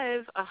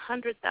drive a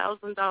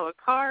 $100,000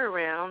 car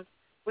around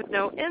with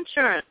no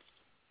insurance.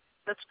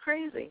 That's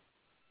crazy.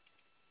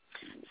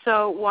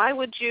 So why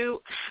would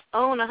you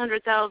own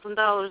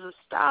 $100,000 of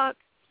stock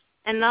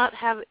and not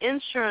have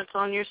insurance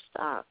on your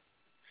stock?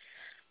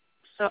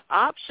 So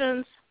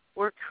options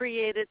were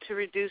created to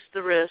reduce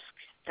the risk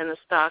in the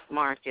stock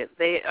market.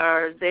 They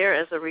are there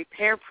as a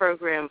repair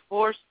program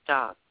for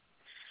stock.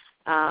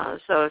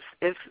 So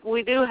if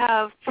we do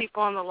have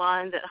people on the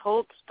line that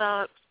hold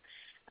stocks,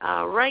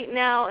 right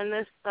now in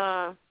this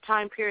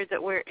time period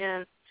that we're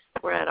in,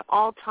 we're at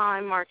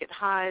all-time market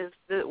highs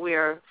that we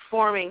are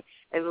forming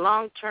a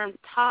long-term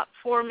top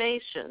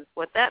formation.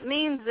 What that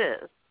means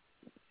is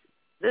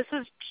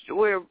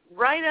we're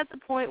right at the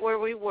point where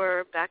we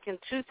were back in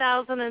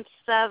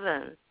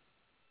 2007.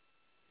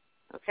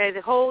 Okay,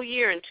 the whole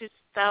year in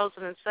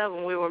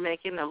 2007 we were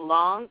making a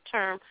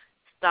long-term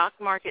stock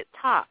market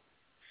top.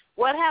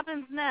 What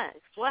happens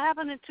next? What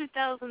happened in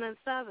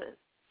 2007?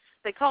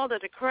 They called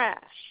it a crash.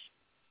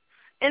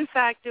 In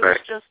fact, it was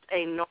just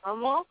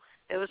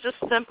it was just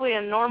simply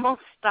a normal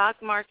stock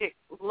market,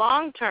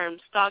 long-term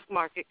stock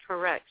market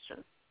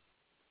correction.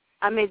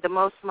 I made the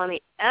most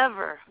money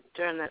ever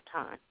during that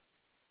time.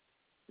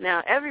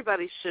 Now,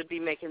 everybody should be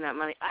making that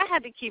money. I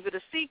had to keep it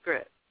a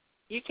secret.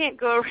 You can't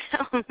go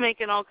around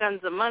making all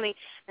kinds of money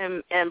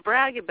and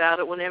brag about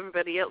it when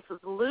everybody else is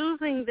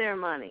losing their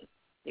money.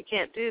 You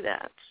can't do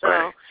that.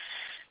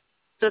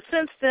 So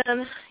since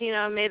then,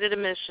 I made it a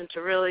mission to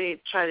really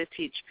try to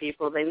teach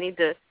people. They need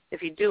to,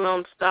 if you do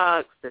own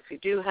stocks, if you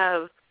do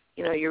have,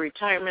 your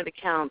retirement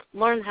accounts,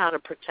 learn how to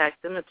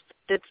protect them.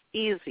 It's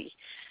easy.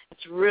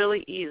 It's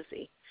really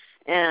easy.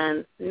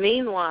 And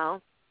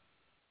meanwhile,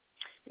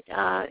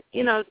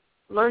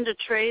 learn to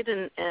trade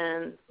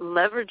and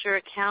leverage your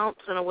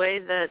accounts in a way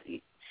that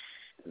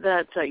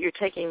you're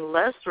taking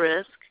less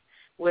risk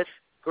with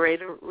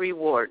greater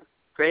reward,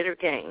 greater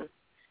gain.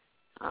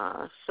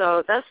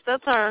 So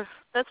that's our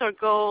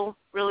goal,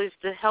 really, is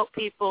to help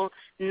people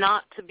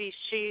not to be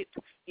sheep.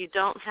 You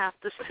don't have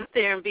to sit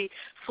there and be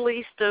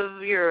fleeced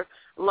of your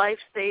life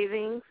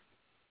savings.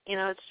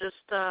 It's just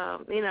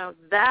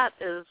that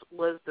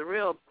was the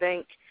real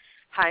bank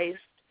heist.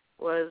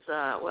 Was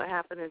what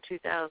happened in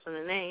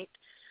 2008.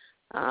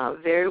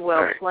 Very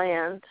well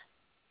planned,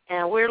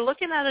 and we're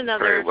looking at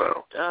another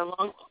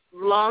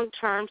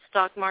long-term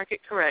stock market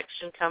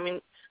correction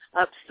coming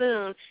up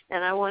soon,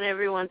 and I want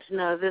everyone to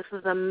know this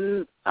is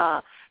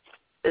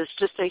it's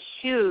just a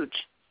huge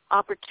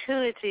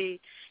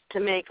opportunity to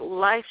make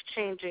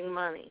life-changing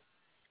money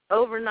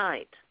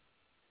overnight.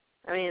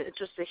 I mean, it's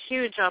just a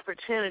huge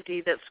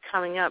opportunity that's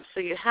coming up.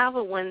 So you have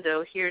a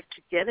window here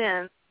to get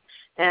in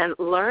and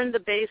learn the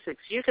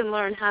basics. You can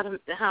learn how to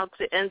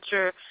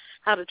enter,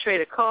 how to trade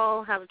a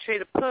call, how to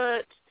trade a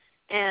put,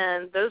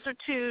 and those are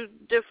two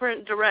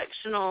different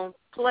directional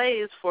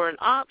plays for an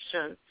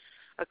option.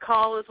 A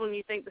call is when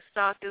you think the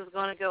stock is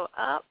going to go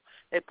up.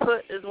 A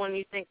put is when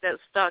you think that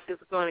stock is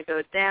going to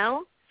go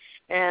down.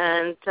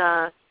 And,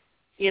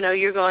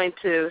 you're going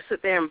to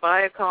sit there and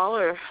buy a call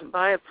or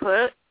buy a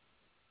put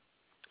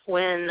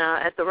when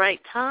at the right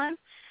time.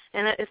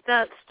 And if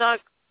that stock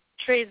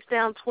trades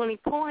down 20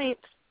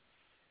 points,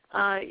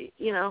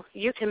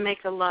 you can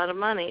make a lot of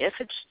money. If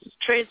it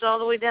trades all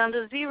the way down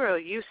to zero,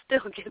 you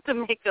still get to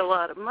make a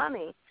lot of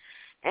money.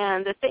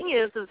 And the thing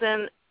is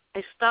in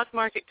a stock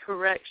market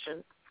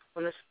correction,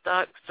 when the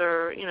stocks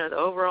are, the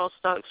overall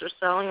stocks are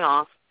selling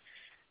off,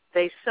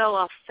 they sell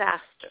off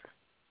faster.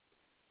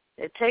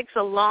 It takes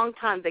a long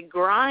time. They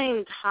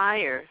grind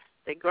higher.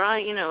 They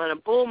grind, in a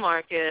bull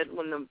market,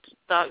 when the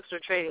stocks are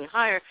trading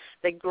higher,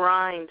 they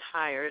grind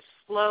higher. It's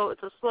slow.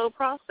 It's a slow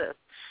process.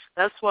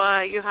 That's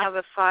why you have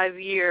a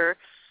 5-year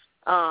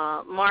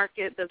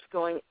market that's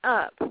going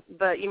up.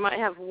 But you might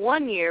have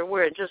 1 year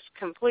where it just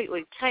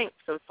completely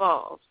tanks and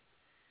falls.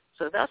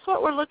 So that's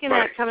what we're looking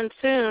at coming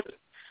soon.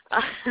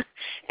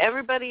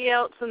 Everybody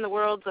else in the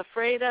world's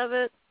afraid of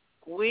it.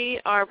 We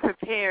are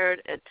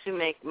prepared to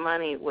make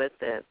money with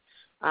it.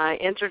 I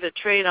entered a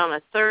trade on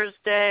a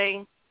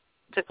Thursday,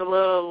 took a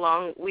little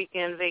long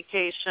weekend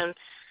vacation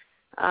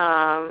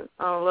on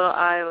a little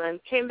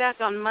island, came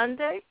back on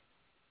Monday,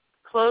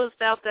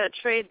 closed out that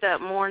trade that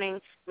morning,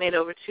 made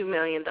over $2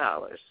 million.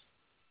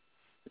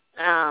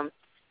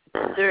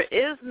 There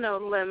is no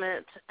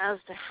limit as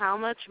to how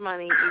much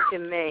money you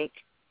can make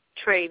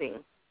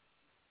trading.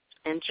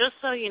 And just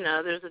so you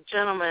know, there's a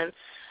gentleman,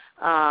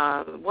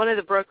 one of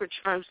the brokerage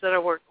firms that I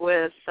work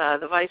with,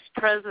 the vice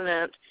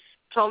president,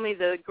 told me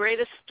the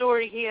greatest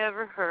story he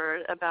ever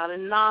heard about a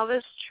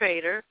novice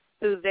trader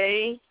who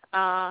they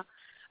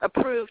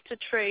approved to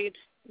trade,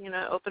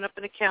 open up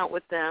an account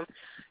with them.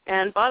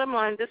 And bottom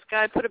line, this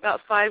guy put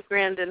about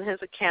 $5,000 in his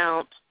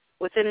account.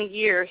 Within a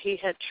year, he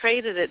had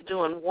traded it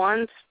doing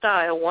one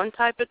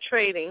type of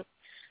trading,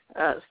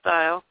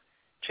 style,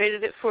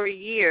 traded it for a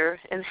year,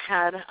 and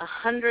had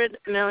 $100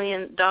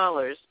 million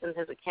in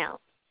his account.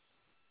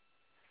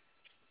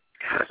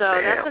 So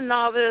that's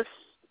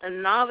a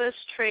novice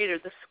trader.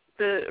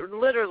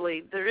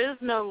 Literally, there is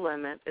no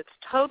limit. It's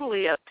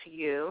totally up to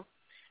you.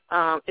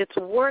 It's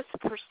worth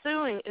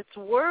pursuing. It's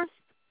worth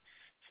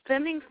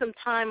spending some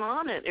time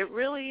on it. It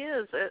really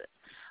is.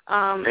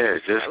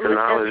 Just the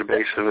knowledge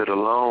base of it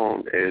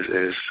alone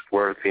is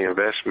worth the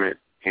investment,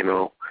 you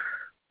know.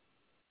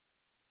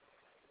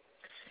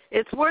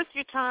 It's worth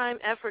your time,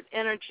 effort,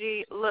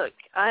 energy. Look,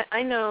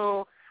 I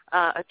know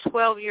a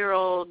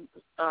 12-year-old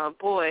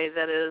boy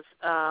that is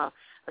a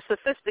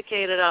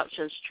sophisticated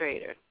options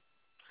trader.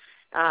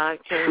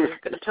 Can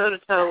go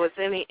toe-to-toe with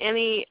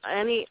any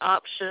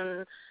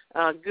option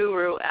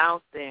guru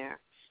out there.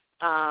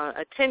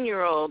 A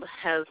 10-year-old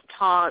has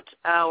taught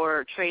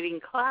our trading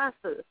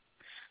classes.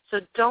 So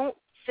don't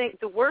think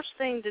the worst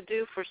thing to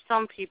do for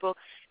some people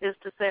is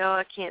to say, oh,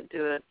 I can't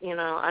do it. You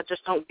know, I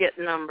just don't get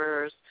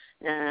numbers,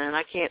 and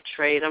I can't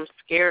trade. I'm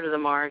scared of the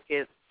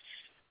market.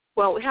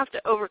 Well, we have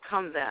to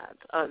overcome that.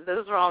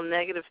 Those are all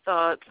negative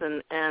thoughts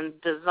and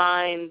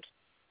designed,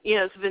 you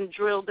know, it's been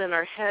drilled in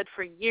our head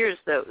for years,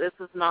 though. This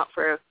is not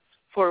for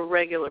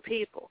regular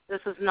people.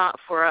 This is not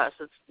for us.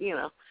 It's, you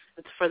know,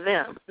 it's for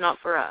them, not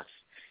for us.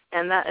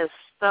 And that is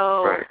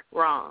so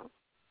wrong.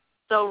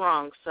 So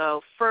wrong.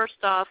 So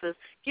first off is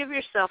give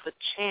yourself a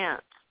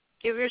chance.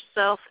 Give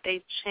yourself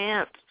a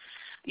chance.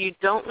 You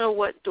don't know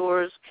what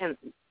doors can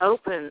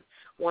open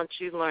once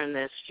you learn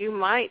this. You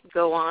might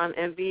go on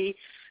and be,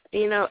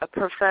 you know, a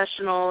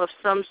professional of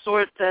some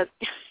sort that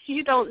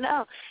you don't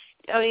know.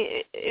 I mean,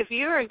 if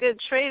you're a good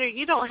trader,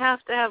 you don't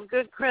have to have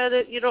good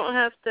credit. You don't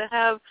have to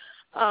have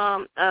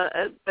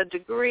a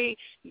degree.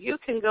 You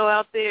can go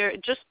out there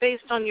just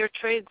based on your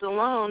trades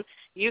alone.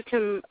 You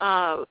can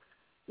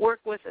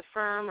work with a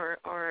firm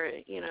or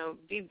you know,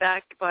 be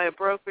backed by a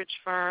brokerage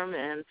firm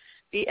and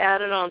be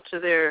added onto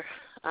their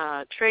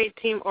trade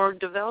team or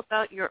develop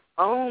out your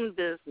own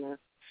business.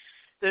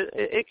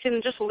 It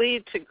can just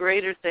lead to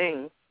greater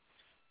things.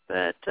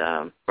 But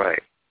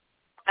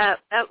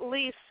at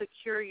least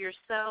secure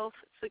yourself,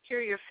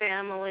 secure your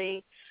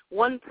family.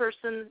 One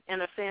person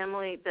in a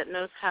family that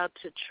knows how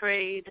to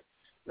trade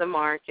the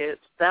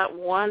markets, that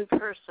one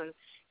person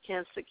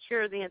can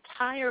secure the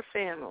entire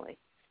family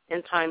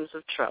in times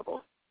of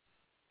trouble.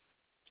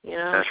 You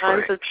know, in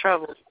times of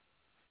trouble.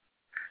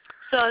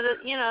 So,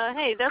 you know,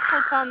 hey, that's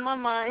what's on my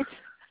mind.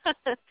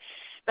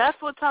 That's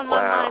what's on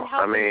my mind.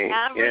 Helping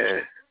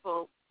average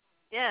people.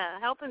 Yeah,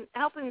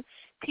 helping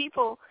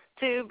people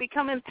to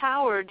become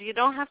empowered. You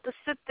don't have to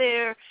sit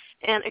there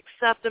and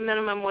accept a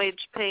minimum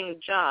wage paying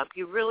job.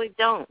 You really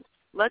don't.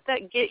 Let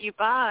that get you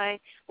by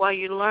while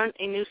you learn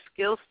a new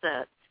skill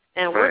set.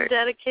 And we're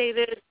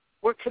dedicated.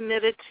 We're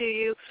committed to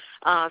you.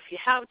 If you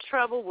have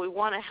trouble, we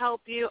want to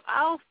help you.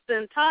 I'll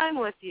spend time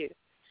with you.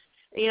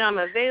 You know, I'm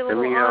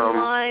available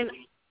online.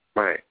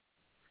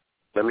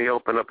 Let me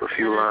open up a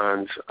few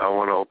lines. I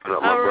want to open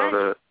up my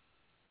brother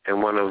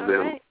and one of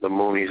the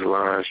Mooney's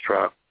lines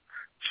drop.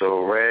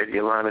 So, Red,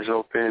 your line is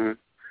open.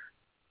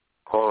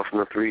 Call from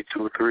the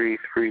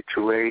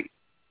 323-328.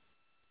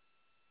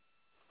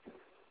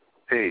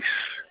 Peace.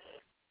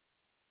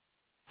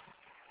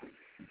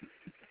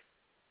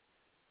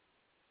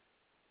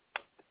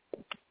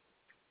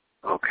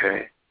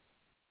 Okay.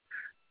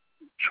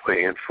 Just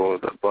waiting for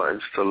the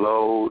buttons to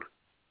load.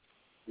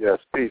 Yes,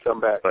 peace, I'm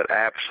back. But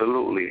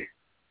absolutely.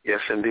 Yes,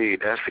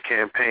 indeed. That's the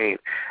campaign.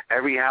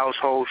 Every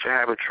household should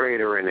have a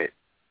trader in it.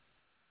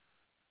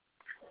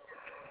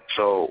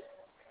 So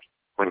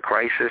when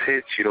crisis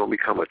hits, you don't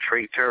become a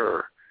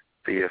traitor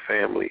to your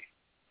family.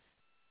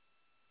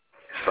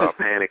 You start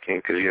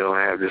panicking because you don't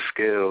have the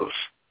skills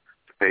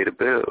to pay the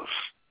bills.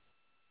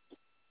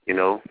 You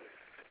know?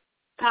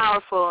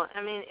 Powerful.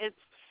 I mean,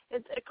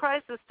 it's a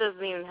crisis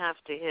doesn't even have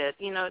to hit.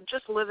 You know,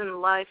 just living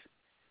life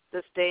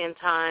this day and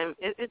time,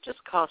 it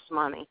just costs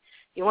money.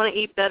 You want to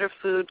eat better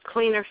food,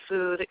 cleaner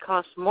food, it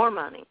costs more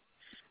money.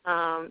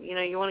 You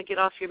know, you want to get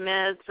off your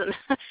meds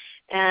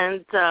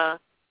and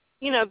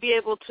you know, be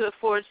able to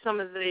afford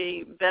some of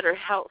the better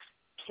health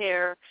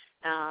care,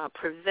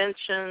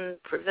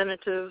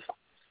 preventative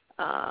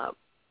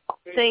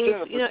things.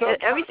 You know,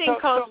 everything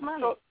costs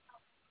money.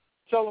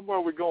 Tell them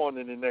where we're going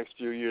in the next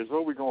few years. Where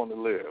are we going to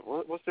live?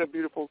 What's that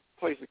beautiful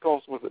place it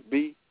costs? Was it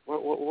B? Why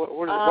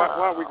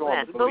are we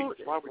going to Belize?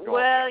 Why are we going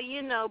well,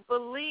 you know,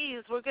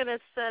 Belize, we're going to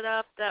set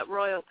up that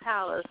royal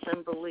palace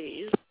in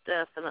Belize,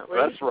 definitely.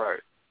 That's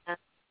right.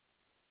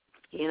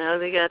 You know,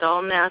 they got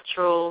all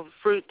natural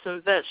fruits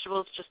and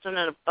vegetables, just in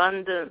an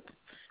abundant,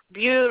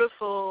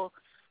 beautiful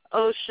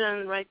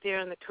ocean right there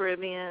in the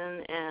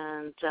Caribbean,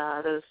 and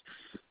those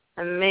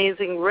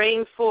amazing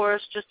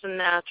rainforests, just a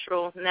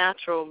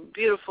natural,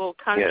 beautiful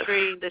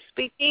country. Yes. They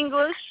speak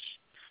English,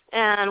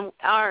 and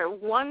our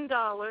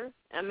 $1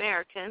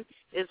 American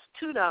is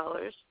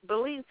 $2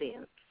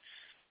 Belizean.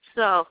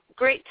 So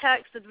great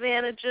tax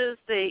advantages.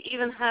 They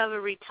even have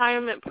a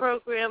retirement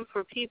program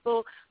for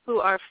people who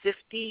are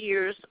 50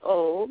 years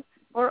old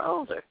or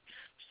older.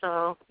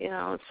 So,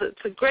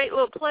 it's a great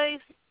little place.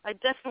 I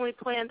definitely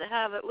plan to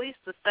have at least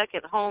a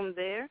second home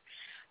there.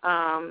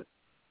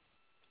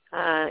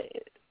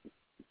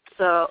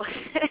 So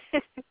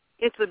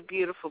it's a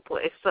beautiful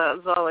place. So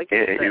that's all I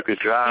can say. Yeah, you could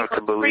drive to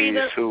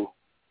Belize, too.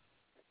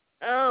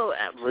 Oh,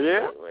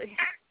 absolutely.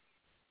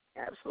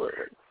 Yeah.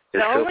 Absolutely.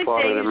 It's still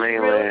part of the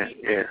mainland,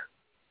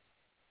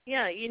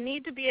 Yeah, you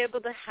need to be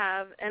able to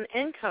have an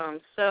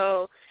income.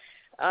 So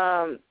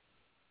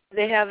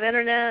they have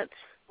Internet.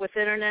 With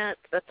Internet,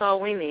 that's all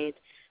we need.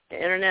 The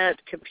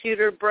Internet,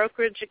 computer,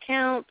 brokerage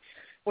account,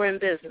 we're in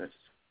business.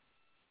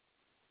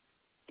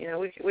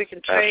 We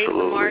can trade the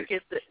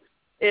market.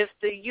 If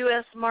the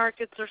U.S.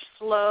 markets are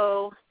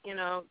slow,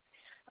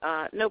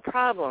 no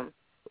problem.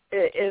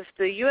 If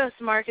the U.S.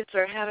 markets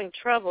are having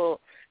trouble,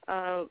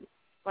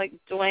 like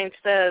Dwayne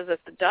says, if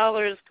the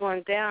dollar is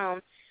going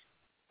down,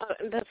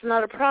 that's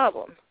not a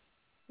problem.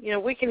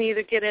 We can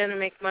either get in and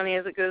make money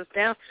as it goes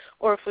down,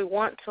 or if we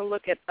want to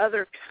look at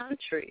other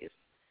countries,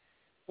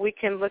 we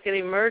can look at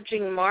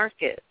emerging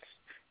markets,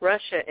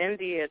 Russia,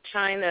 India,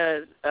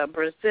 China,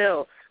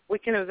 Brazil. We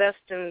can invest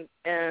in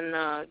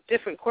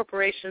different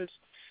corporations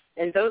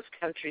in those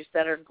countries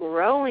that are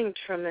growing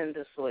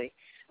tremendously.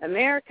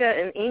 America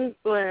and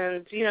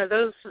England,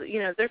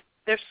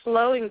 they're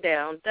slowing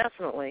down,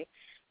 definitely,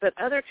 but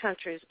other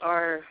countries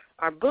are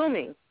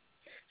booming.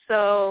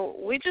 So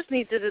we just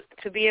need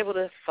to be able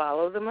to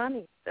follow the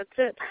money. That's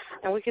it.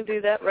 And we can do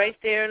that right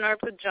there in our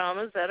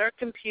pajamas at our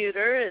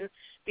computer and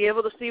be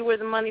able to see where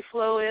the money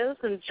flow is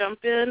and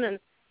jump in and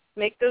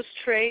make those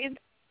trades.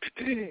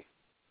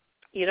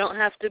 You don't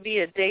have to be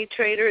a day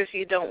trader if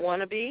you don't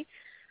want to be.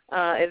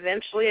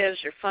 Eventually,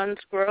 as your funds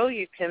grow,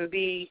 you can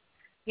be,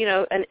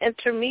 an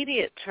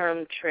intermediate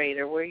term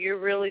trader where you're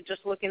really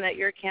just looking at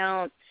your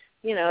account,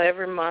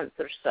 every month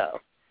or so.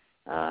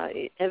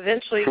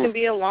 Eventually, you can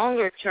be a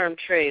longer term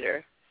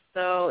trader.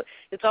 So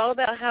it's all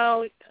about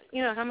how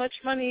much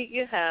money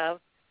you have,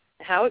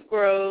 how it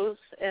grows,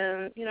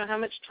 and, how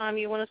much time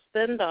you want to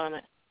spend on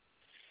it.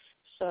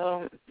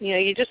 So,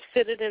 you just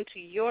fit it into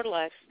your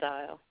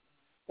lifestyle.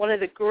 One of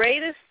the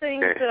greatest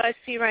things that I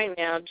see right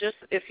now, just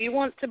if you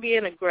want to be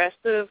an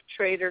aggressive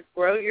trader,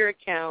 grow your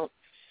account,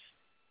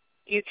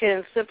 you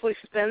can simply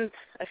spend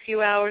a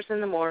few hours in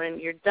the morning,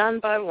 you're done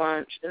by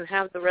lunch, and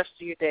have the rest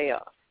of your day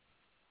off.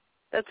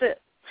 That's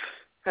it.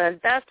 And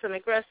that's an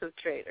aggressive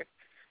trader.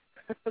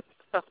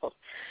 So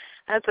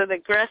that's an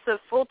aggressive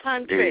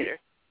full-time trader.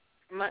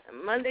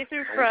 Monday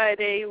through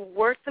Friday,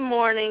 work the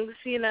mornings,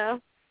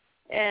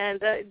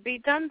 and be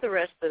done the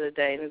rest of the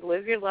day and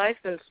live your life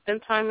and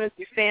spend time with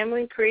your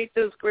family, create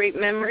those great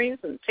memories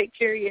and take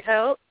care of your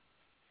health.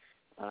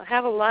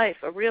 Have a life,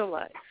 a real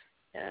life.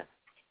 Yeah.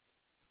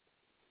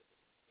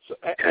 So,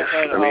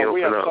 and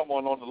we have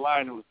someone on the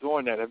line who's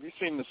doing that. Have you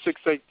seen the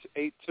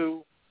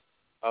 6882,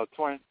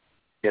 Twin?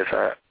 Yes,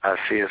 I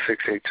see a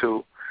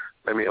 682.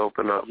 Let me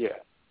open up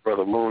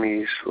Brother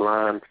Mooney's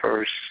line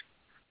first.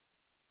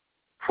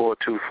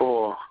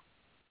 424.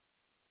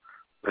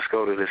 Let's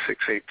go to the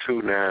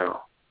 682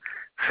 now.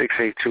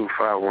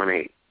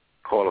 682-518.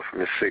 Caller from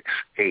the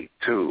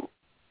 682.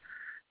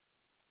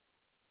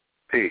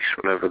 Peace.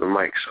 Whenever the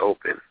mic's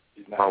open.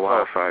 My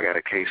Wi-Fi got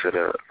a case of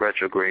the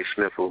retrograde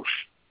sniffles.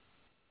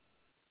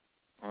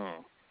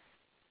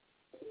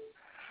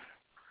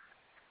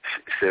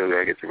 Still got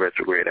to get the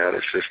retrograde out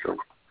of the system.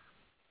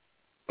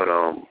 But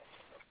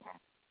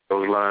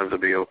those lines will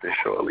be open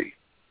shortly.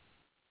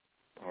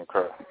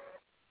 Okay.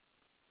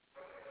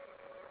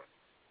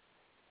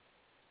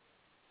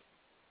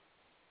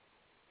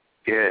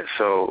 Yeah,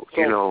 so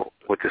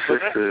with the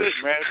sisters...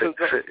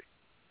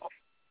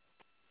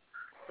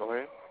 Go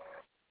ahead.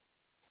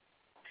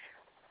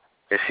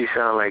 And she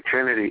sound like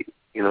Trinity,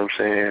 you know what I'm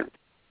saying?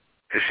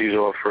 Because she's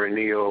offering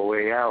Neo a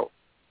way out.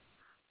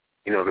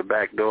 The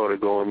back door to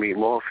go and meet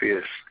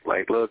Morpheus.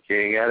 Like, look, you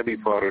ain't got to be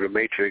part of the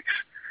Matrix.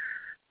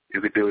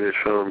 You could do this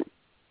from,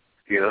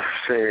 you know what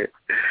I'm saying,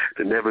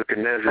 the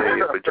Nebuchadnezzar in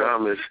your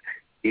pajamas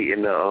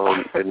eating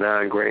the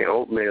 9-grain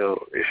oatmeal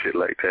and shit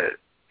like that.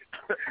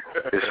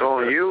 It's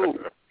on you.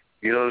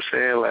 You know what I'm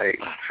saying? Like,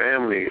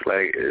 family,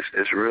 like,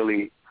 it's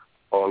really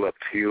all up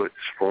to you at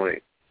this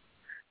point.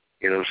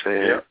 You know what I'm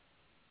saying?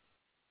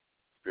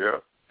 Yeah.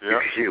 You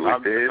can get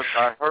with this,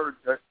 I heard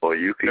that, or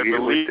you can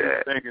get with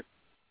that. Thinking,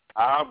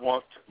 I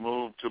want to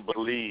move to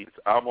Belize.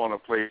 I want a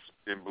place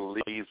in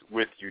Belize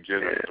with you,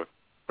 Jennifer.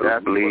 Yeah.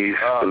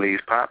 Belize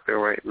popping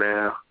right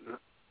now.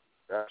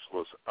 That's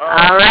what's up.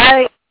 All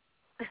right.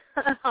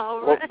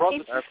 Well,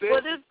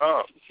 brother,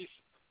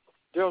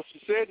 she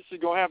said she's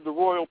going to have the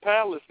Royal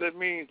Palace. That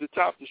means the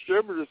top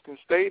distributors can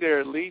stay there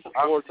at least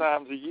 4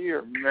 times a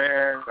year.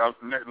 Man,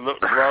 look,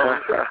 bro,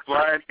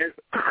 flying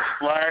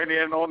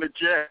in on the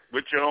jet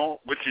with your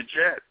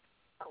jet.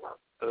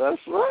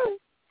 That's right.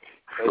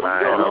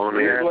 Flying on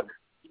in.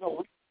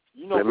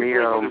 Let me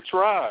to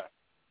try.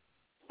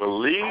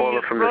 Believe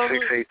caller from the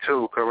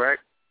 682,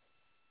 correct?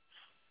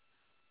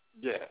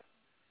 Yeah.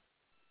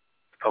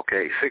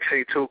 Okay,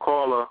 682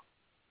 caller.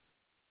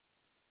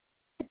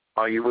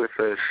 Are you with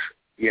us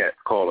yet?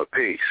 Caller,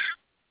 peace.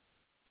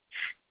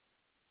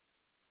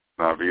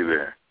 I'll be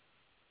there.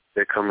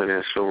 They're coming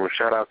in soon.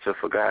 Shout out to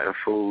Forgotten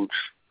Foods.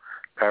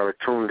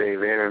 Paratunde,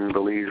 they're in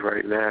Belize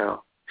right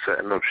now,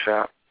 setting up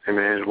shop, him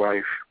and his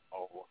wife.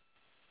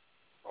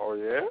 Oh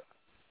yeah?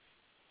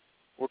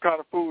 What kind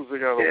of foods they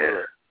got over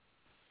there?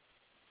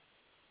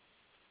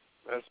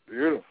 That's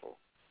beautiful.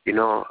 You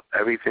know,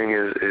 everything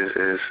is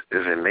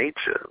in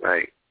nature.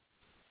 Like,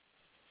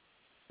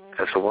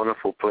 that's a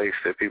wonderful place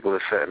that people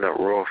are setting up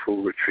raw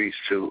food retreats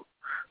to.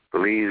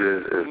 Belize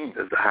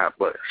is the hot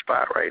button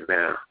spot right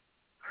now.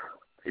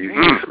 You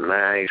get some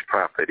nice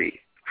property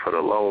for the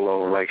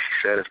low, like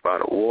she said, it's by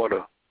the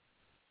water.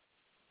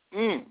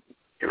 You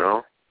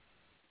know?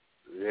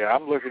 Yeah,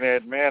 I'm looking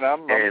at, man,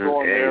 I'm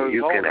going there. And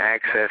you can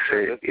access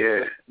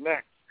it,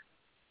 Next.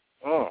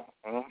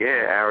 Yeah,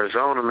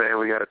 Arizona, man,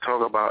 we got to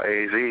talk about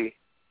AZ.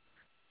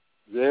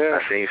 Yeah.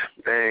 I seen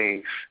some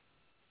things.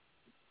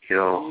 You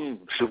know,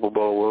 Super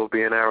Bowl will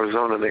be in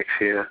Arizona next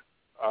year.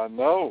 I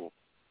know.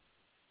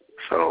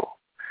 So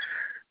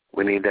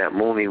we need that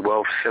Mooney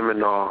Wealth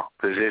Seminar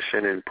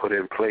position and put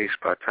in place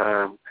by the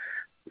time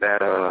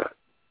that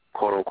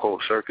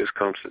quote-unquote circus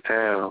comes to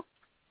town.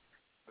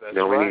 That's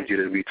we right. need you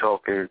to be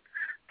talking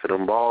to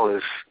them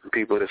ballers,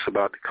 people that's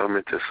about to come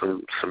into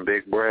some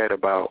big bread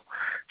about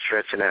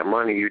stretching that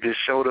money. You just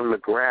showed them the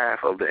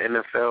graph of the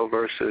NFL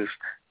versus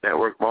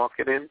network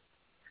marketing,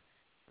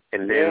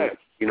 and then,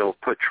 you know,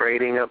 put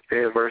trading up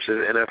there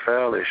versus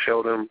NFL and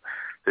show them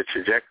the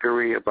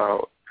trajectory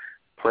about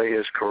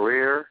players'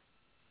 career,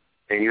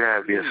 and you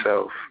have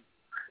yourself,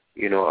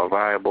 you know, a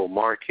viable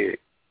market.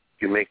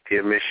 You make the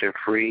admission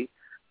free,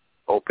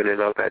 open it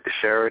up at the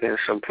Sheraton,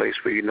 someplace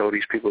where you know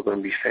these people are going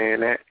to be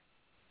staying at,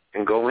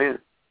 and go in.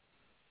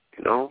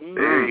 You know,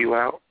 there you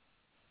out.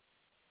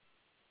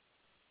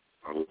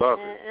 I love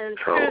it. And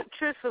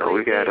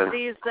truthfully,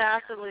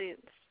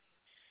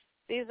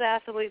 these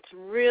athletes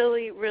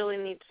really, really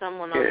need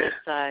someone on their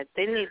side.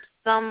 They need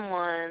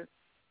someone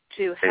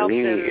to help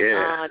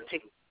them to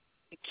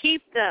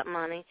keep that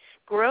money,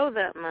 grow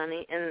that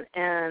money,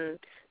 and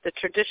the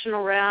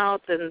traditional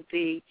routes and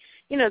the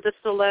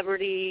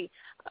celebrity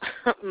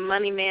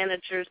money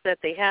managers that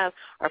they have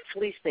are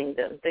fleecing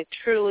them. They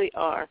truly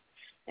are.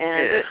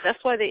 And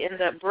that's why they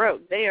end up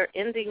broke. They are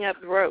ending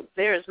up broke.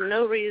 There is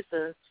no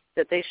reason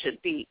that they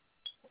should be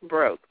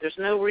broke. There's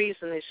no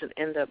reason they should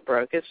end up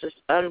broke. It's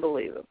just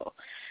unbelievable.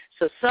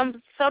 So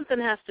something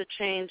has to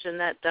change in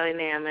that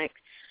dynamic.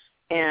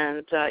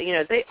 And,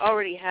 they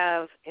already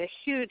have a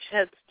huge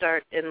head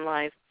start in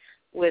life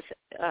with,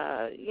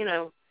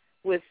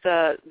 with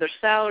their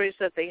salaries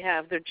that they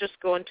have. They're just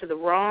going to the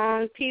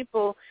wrong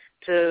people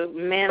to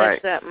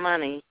manage that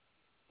money.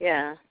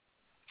 Yeah.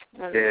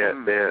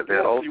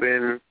 They're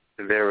open,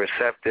 they're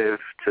receptive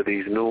to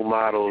these new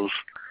models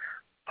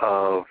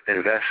of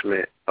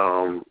investment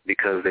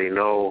because they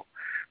know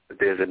that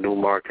there's a new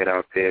market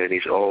out there and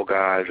these old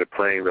guys are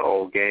playing the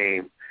old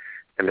game,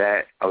 and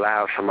that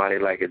allows somebody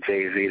like a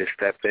Jay-Z to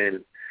step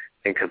in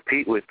and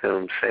compete with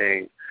them,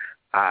 saying,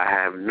 I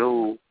have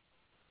new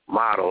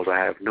models, I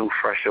have new,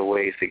 fresher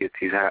ways to get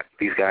these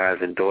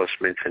guys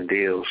endorsements and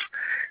deals.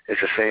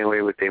 It's the same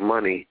way with their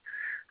money.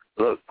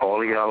 Look,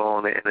 all of y'all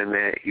on the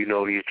internet, these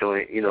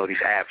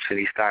apps and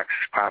these stocks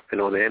is popping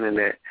on the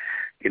internet.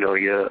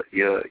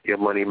 Your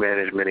money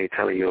management ain't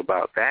telling you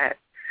about that.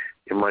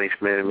 Your money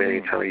management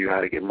ain't telling you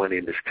how to get money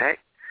in this tech.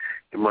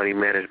 Your money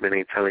management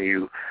ain't telling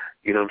you,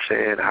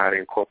 how to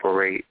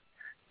incorporate,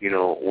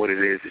 what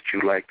it is that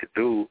you like to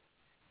do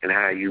and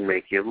how you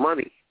make your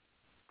money.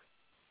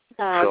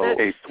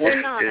 Hey,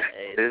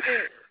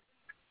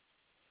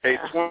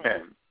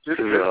 Twin. This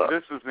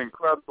is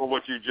incredible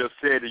what you just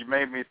said. You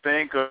made me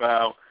think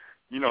about,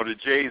 the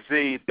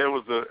Jay-Z.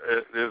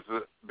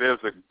 There's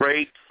a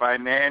great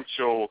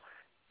financial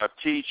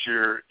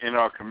teacher in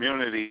our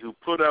community who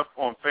put up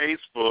on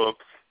Facebook,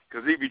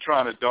 because he'd be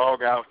trying to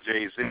dog out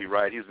Jay-Z,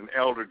 right? He's an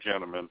elder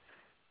gentleman,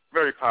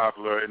 very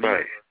popular, and he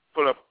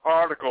put up an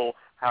article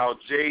how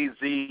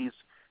Jay-Z's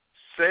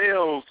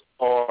sales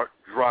are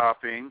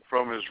dropping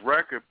from his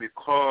record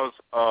because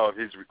of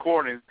his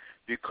recordings,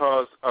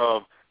 because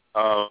of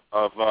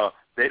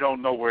they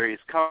don't know where he's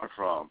coming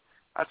from.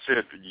 I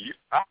said,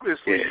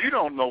 obviously you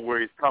don't know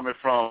where he's coming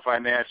from,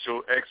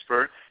 financial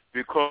expert,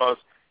 because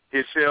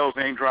his sales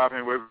ain't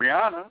dropping with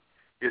Rihanna.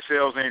 His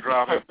sales ain't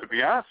dropping with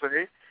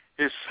Beyonce.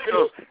 His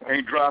sales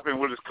ain't dropping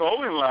with his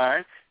clothing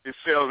line. His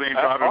sales ain't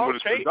dropping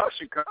with his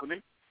production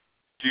company.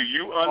 Do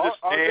you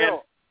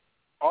understand?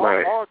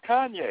 Or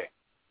Kanye.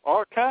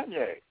 All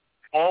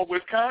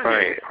with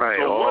Kanye. Right.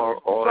 So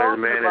all his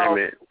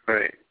management.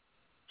 Right.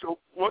 So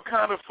what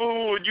kind of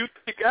fool you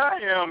think I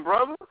am,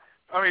 brother?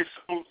 I mean,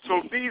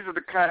 so these are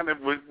the kind of,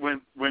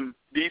 when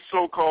these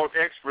so-called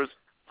experts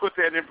put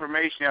that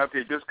information out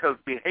there just because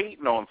they're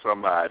hating on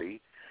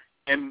somebody,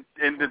 and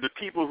the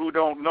people who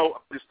don't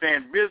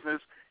understand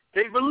business,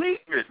 they believe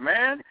it,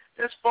 man.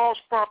 It's false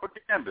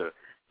propaganda.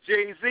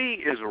 Jay-Z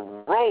is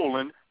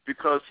rolling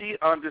because he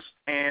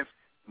understands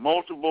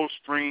multiple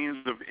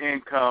streams of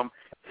income.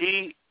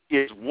 He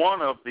is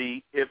one of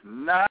the, if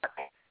not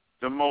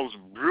the most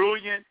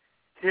brilliant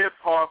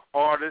hip-hop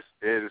artist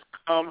that has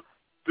come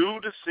through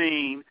the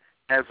scene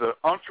as an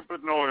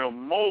entrepreneurial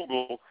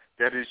mogul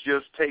that is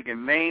just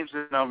taking names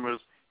and numbers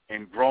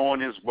and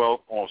growing his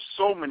wealth on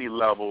so many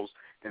levels,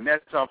 and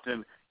that's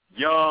something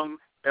young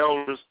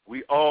elders,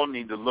 we all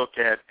need to look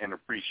at and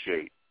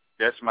appreciate.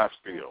 That's my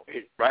spiel.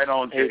 Right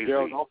on, Jay-Z. Hey,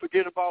 Joe, don't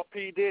forget about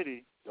P.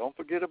 Diddy. Don't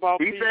forget about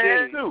P. He Diddy.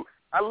 said too.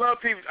 I love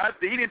P.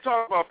 He didn't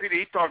talk about P.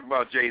 Diddy. He talked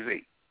about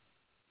Jay-Z.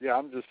 Yeah,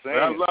 I'm just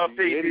saying. But I love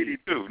P. Diddy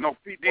too. No,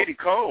 P. Diddy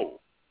cold.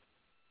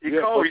 He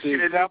cold. You see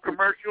that new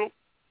commercial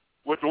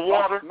with the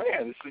water? Oh,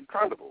 man, it's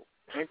incredible.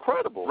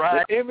 Incredible.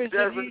 Right. The image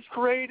that he's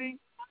creating,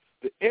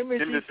 the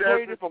image he's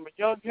created from a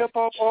young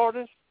hip-hop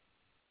artist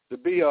to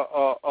be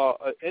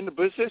in the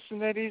position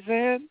that he's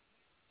in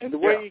and the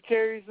way he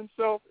carries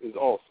himself is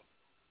awesome.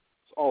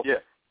 It's awesome. Yeah.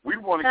 We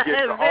want to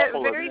get to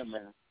all of them,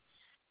 man.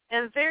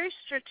 And very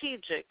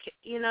strategic.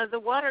 You know, the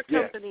water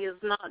company is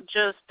not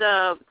just,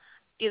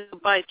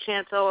 by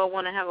chance, I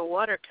want to have a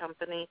water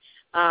company.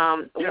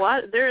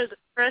 There is a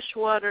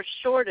freshwater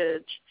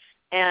shortage,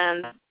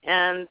 and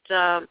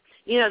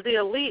the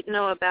elite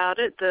know about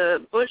it.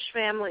 The Bush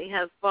family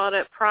has bought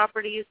up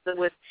properties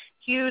with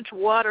huge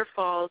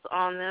waterfalls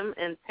on them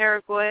in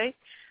Paraguay.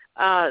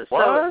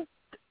 What?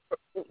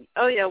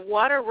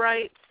 Water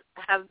rights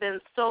have been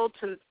sold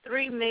to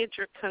 3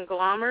 major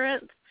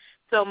conglomerates.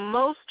 So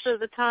most of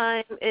the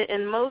time,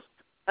 in most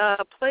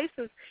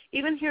places,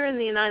 even here in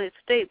the United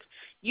States,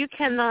 you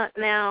cannot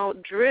now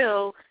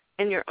drill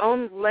in your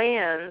own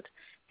land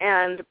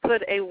and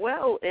put a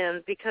well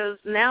in because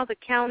now the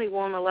county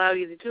won't allow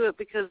you to do it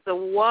because the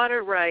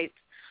water rights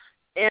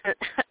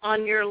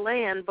on your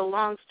land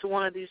belongs to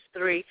one of these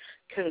 3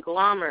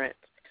 conglomerates.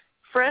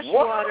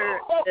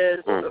 Freshwater's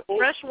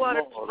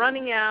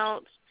running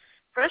out.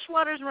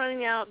 Freshwater's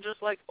running out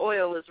just like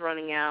oil is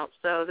running out.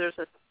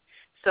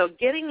 So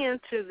getting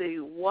into the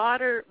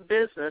water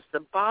business, the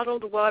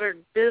bottled water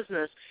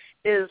business,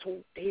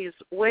 he's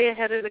way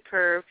ahead of the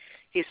curve.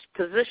 He's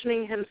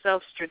positioning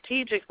himself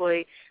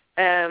strategically.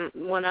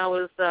 When I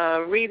was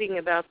reading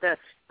about that,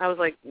 I was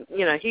like,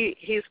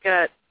 he's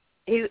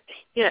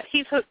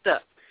hooked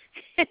up.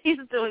 He's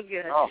doing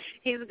good. Oh.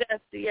 He's got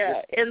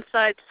the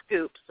inside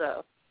scoop.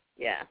 So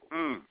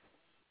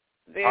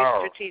very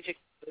strategic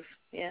move.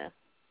 Yeah.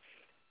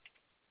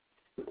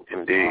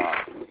 Indeed.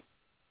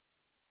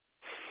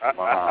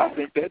 I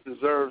think that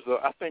deserves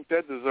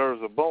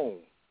a boom.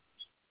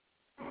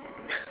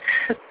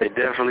 It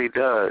definitely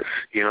does.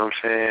 You know what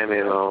I'm saying?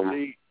 And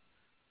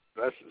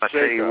I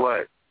tell you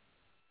what,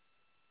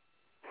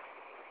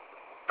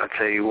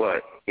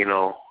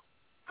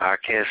 I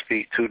can't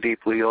speak too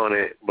deeply on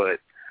it, but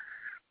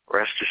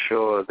rest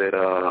assured that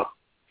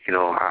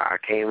I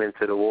came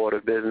into the water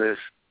business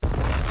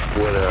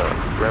with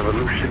a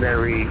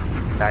revolutionary,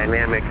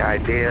 dynamic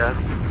idea.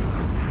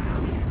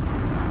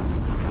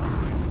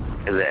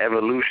 And the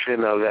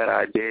evolution of that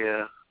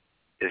idea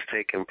is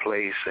taking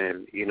place,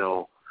 and,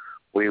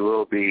 we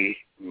will be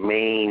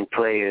main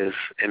players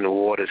in the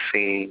water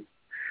scene.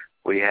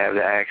 We have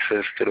the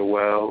access to the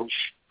wells.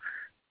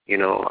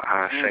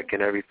 I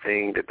second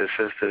everything that the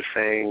sister's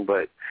saying,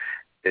 but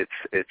it's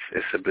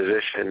a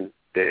position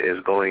that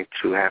is going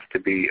to have to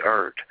be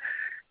earned.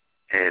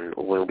 And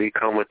when we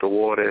come with the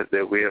water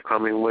that we are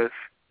coming with,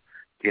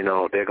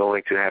 they're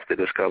going to have to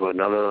discover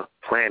another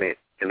planet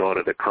in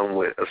order to come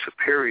with a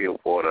superior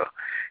water.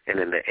 And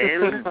in the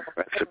end,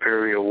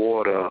 superior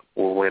water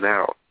will win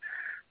out.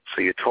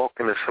 So you're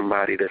talking to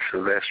somebody that's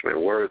investment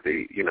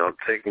worthy,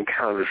 taking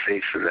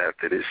conversations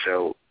after this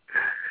show,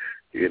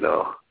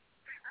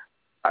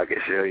 I can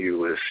tell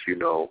you is,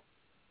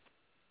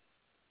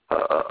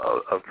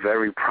 a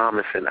very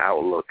promising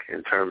outlook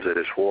in terms of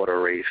this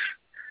water race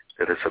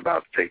that is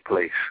about to take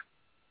place,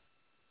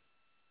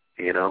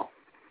 And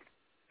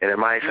it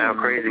might sound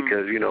crazy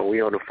because,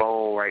 we on the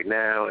phone right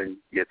now and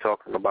you're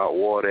talking about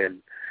water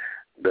and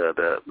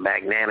the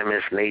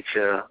magnanimous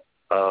nature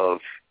of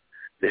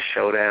the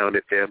showdown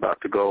that they're about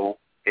to go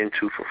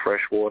into for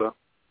fresh water.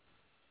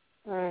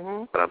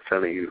 Mm-hmm. But I'm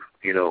telling you,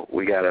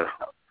 we got a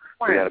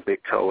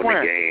big toe in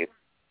the game.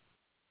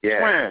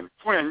 Yeah.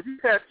 Twin,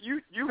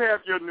 you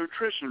have your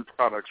nutrition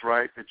products,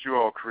 right, that you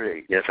all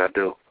create? Yes, I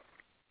do.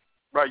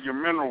 Right, your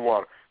mineral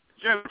water.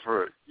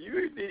 Jennifer,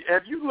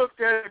 have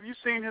you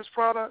seen his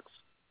products?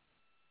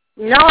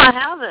 No, I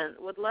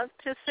haven't. Would love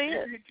to see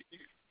it.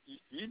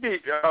 You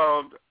need,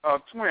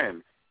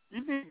 Twin, you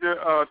need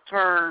to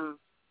turn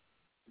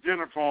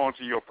Jennifer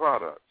onto your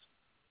products.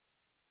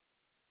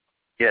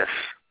 Yes,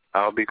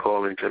 I'll be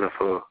calling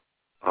Jennifer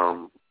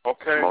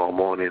tomorrow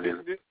morning.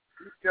 And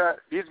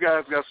these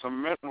guys got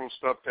some mineral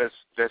stuff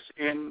that's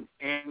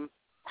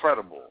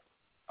incredible.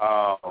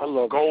 I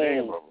love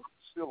gold,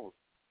 silver.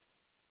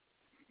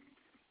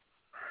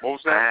 What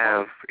was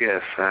that?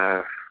 I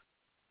have.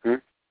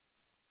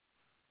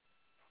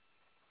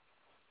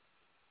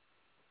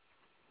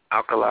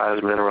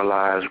 Alkalized,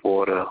 mineralized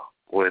water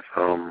with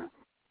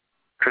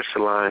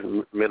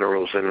crystalline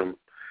minerals in them.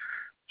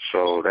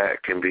 So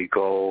that can be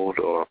gold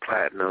or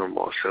platinum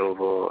or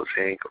silver or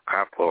zinc or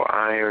copper or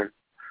iron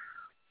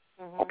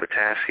or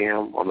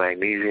potassium or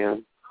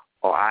magnesium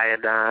or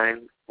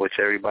iodine which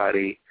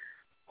everybody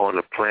on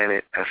the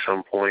planet at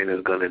some point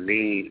is going to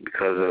need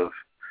because of,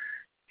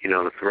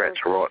 the threats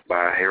wrought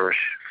by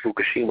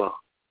Fukushima.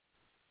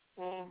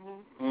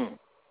 Mm-hmm.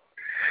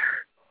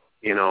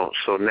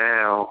 So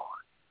now,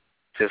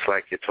 just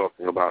like you're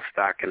talking about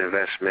stock and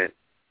investment,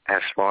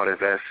 as smart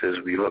investors,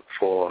 we look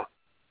for,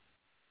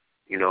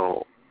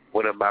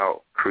 what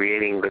about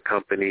creating the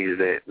companies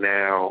that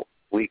now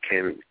we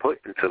can put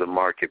into the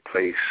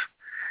marketplace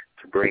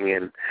to bring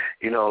in,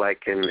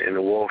 like in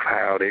the Wolf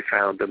Howl, they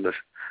found them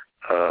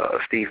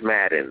Steve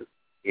Madden,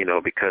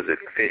 because it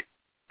fit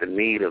the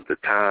need of the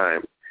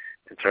time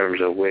in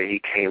terms of where he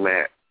came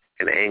at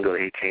and the angle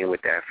he came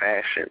with that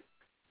fashion.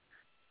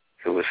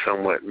 It was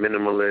somewhat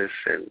minimalist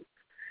and,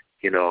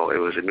 it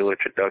was a new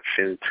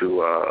introduction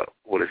to,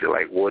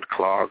 like wood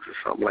clogs or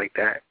something like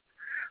that,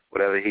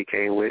 whatever he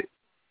came with.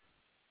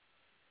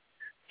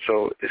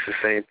 So it's the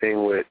same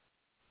thing with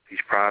these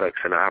products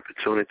and the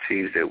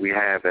opportunities that we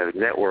have as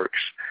networks,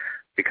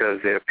 because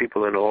there are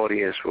people in the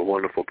audience with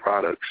wonderful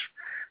products.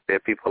 There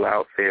are people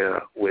out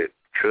there with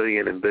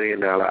trillion and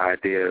billion-dollar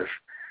ideas,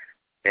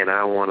 and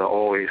I want to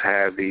always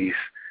have these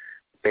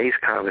base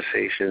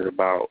conversations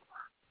about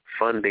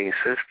funding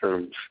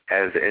systems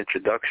as the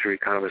introductory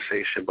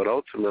conversation, but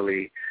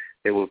ultimately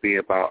it will be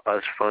about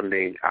us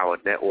funding our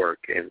network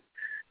and,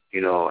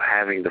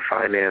 having the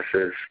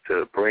finances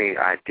to bring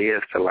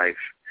ideas to life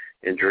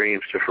and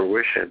dreams to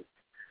fruition,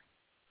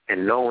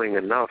 and knowing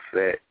enough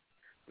that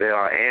there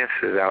are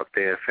answers out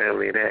there,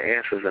 family, and there are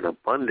answers in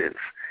abundance,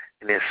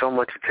 and there's so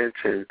much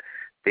attention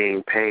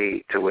being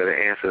paid to where the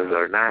answers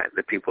are not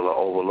that people are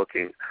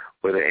overlooking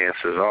where the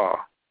answers are.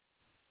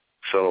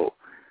 So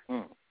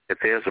if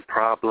there's a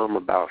problem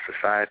about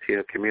society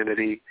or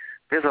community,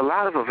 there's a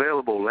lot of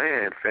available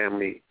land,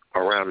 family,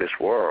 around this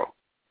world.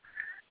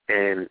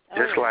 And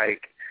just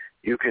like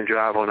you can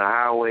drive on a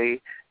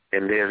highway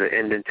and there's an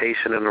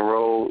indentation in the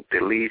road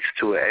that leads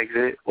to an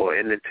exit, or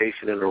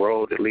indentation in the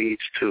road that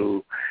leads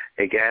to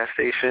a gas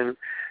station,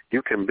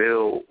 you can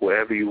build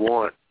wherever you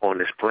want on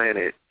this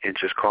planet and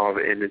just carve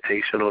an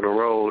indentation on the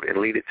road and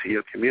lead it to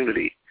your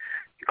community.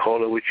 You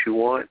call it what you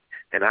want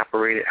and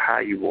operate it how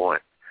you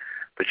want,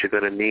 but you're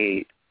going to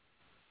need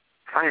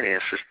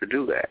finances to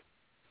do that.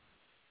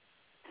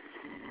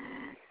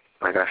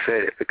 Like I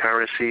said, if the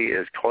currency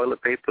is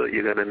toilet paper,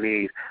 you're going to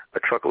need a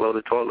truckload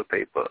of toilet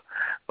paper.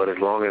 But as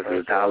long as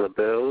it's dollar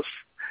bills,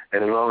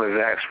 and as long as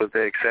that's what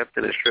they accept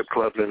in the strip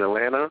clubs in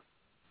Atlanta,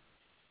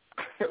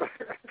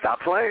 stop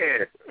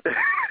playing.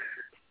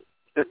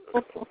 You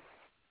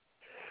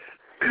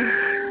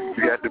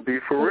got to be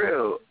for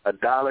real. A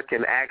dollar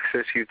can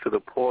access you to the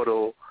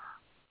portal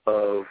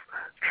of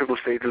triple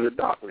stages of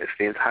darkness,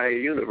 the entire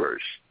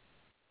universe.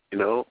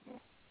 Them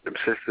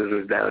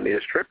sisters is down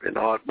there stripping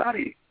hard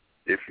body.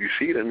 If you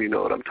see them, you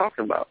know what I'm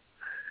talking about.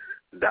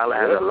 The dollar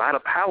has a lot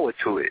of power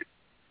to it.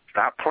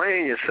 Stop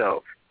playing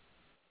yourself.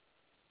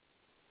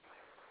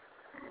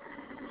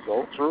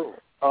 So true.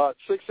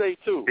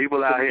 682.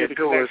 People out here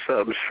doing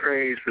something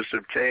strange for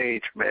some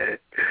change, man.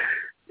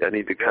 Y'all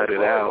need to cut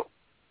it out.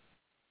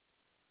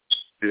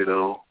 Is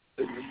the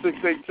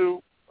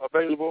 682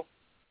 available?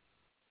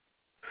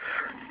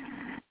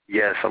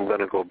 Yes, I'm going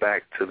to go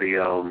back to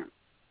the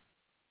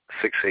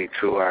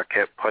 682. I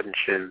kept punching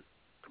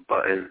the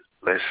button.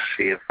 Let's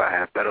see if I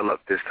have better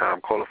luck this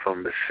time. Caller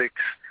from the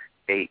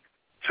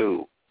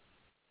 682.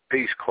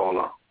 Peace,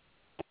 caller.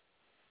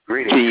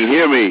 Greetings. Can you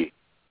hear me?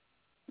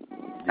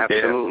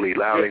 Absolutely,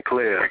 loud and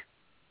clear.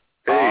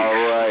 Peace. All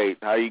right.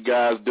 How you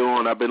guys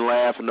doing? I've been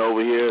laughing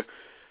over here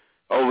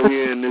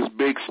in this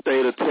big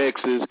state of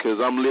Texas, because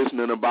I'm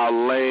listening about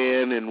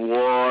land and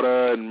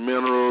water and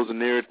minerals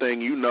and everything.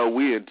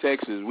 We in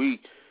Texas, we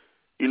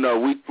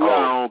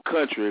our own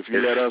country, if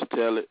you let us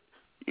tell it.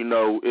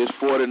 It's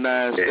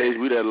 49 states.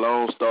 We that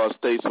Lone Star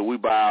state, so we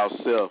by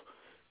ourselves.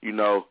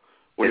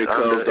 When it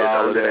comes to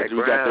all of that, we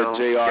got the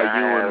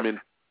J.R. Ewing,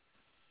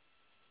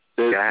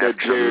 the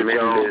Jerry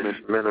Jones,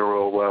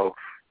 mineral wealth.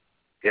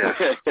 Yes.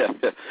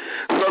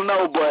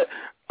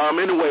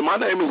 Anyway, my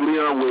name is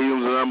Leon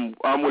Williams, and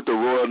I'm with the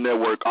Royal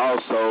Network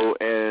also.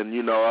 And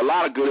a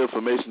lot of good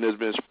information has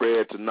been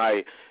spread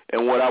tonight.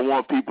 And what I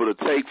want people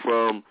to take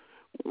from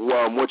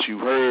what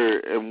you've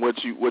heard and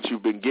what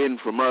you've been getting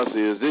from us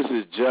is this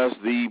is just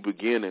the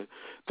beginning.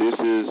 This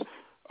is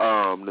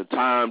the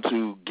time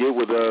to get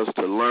with us,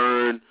 to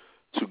learn,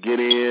 to get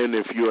in.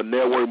 If you're a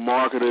network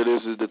marketer,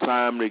 this is the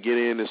time to get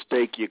in and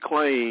stake your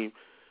claim,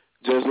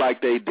 just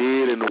like they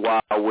did in the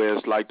Wild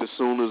West, like the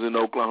Sooners in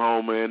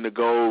Oklahoma and the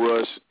Gold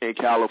Rush in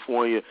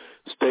California.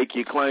 Stake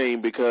your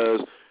claim,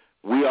 because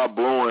we are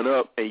blowing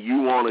up and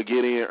you want to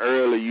get in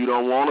early. You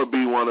don't want to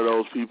be one of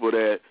those people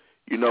that,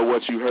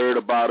 what you heard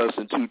about us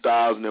in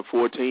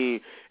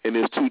 2014 and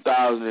it's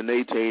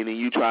 2018 and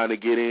you trying to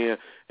get in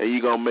and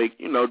you're going to make,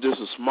 just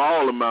a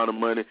small amount of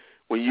money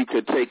when you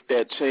could take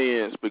that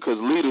chance, because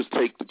leaders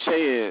take the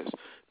chance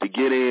to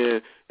get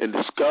in and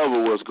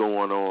discover what's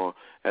going on.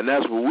 And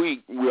that's what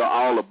we are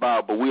all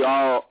about. But we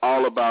are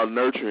all about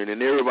nurturing,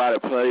 and everybody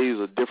plays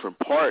a different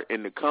part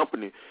in the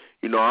company.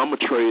 I'm a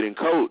trading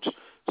coach.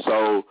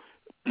 So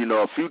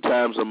a few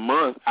times a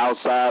month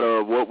outside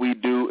of what we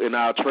do in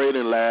our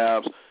trading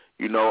labs.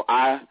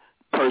 I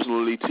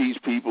personally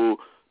teach people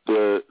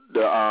the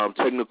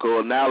technical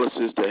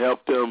analysis to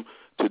help them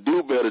to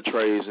do better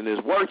trades, and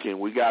it's working.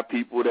 We got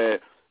people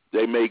that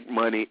they make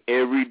money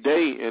every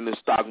day in the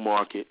stock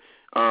market,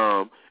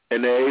 and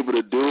they're able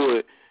to do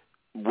it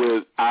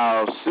with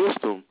our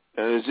system.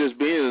 And it's just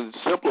being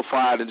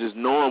simplified and just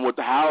knowing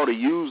how to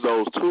use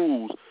those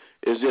tools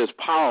is just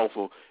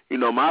powerful.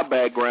 My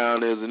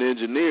background as an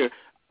engineer,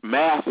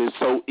 math is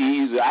so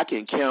easy. I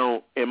can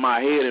count in my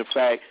head. In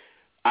fact,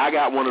 I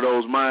got one of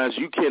those minds.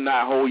 You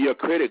cannot hold your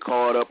credit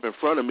card up in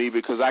front of me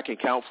because I can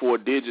count 4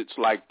 digits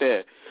like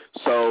that.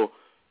 So,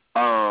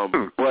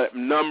 but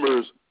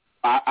numbers,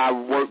 I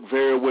work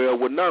very well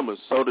with numbers.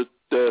 So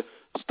the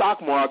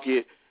stock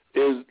market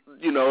is,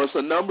 it's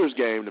a numbers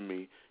game to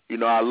me.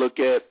 I look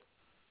at,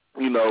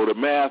 the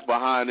math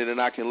behind it,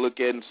 and I can look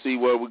at and see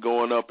where we're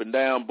going up and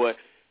down. But,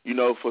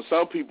 for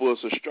some people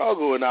it's a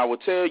struggle, and I will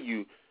tell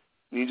you,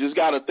 you just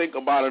got to think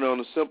about it on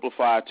the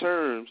simplified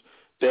terms,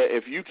 that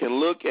if you can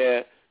look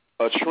at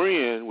a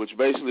trend, which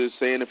basically is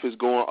saying if it's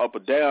going up or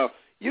down,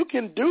 you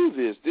can do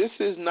this. This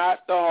is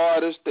not the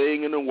hardest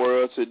thing in the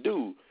world to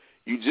do.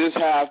 You just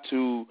have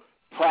to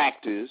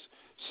practice.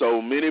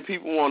 So many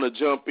people want to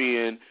jump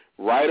in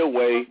right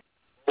away,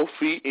 4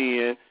 feet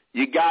in.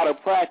 You got to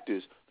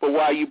practice. But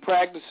while you're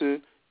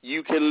practicing,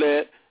 you can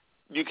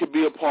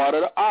be a part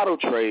of the auto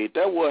trade.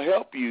 That will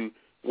help you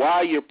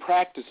while you're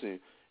practicing.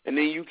 And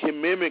then you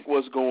can mimic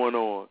what's going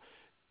on.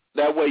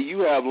 That way you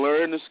have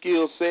learned the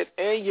skill set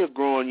and you're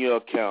growing your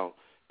account.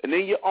 And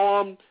then you're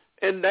armed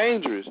and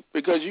dangerous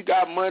because you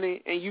got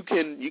money and you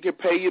can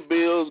pay your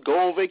bills,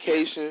 go on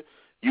vacation.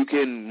 You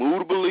can move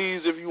to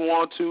Belize if you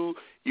want to.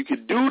 You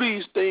can do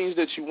these things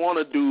that you want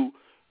to do,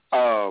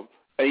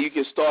 and you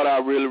can start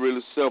out really,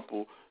 really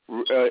simple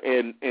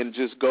and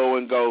just go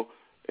and grow.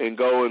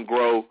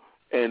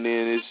 And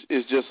then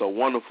it's just a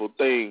wonderful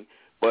thing.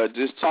 But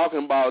just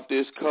talking about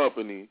this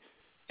company,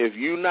 if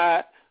you're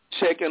not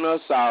checking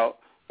us out,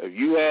 if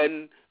you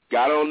hadn't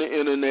got on the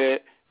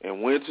internet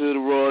and went to the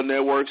Royal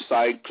Network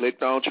site,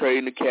 clicked on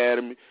Trading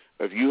Academy,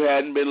 if you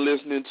hadn't been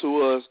listening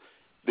to us,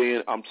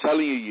 then I'm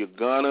telling you, you're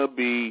going to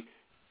be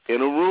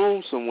in a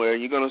room somewhere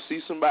and you're going to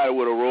see somebody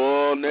with a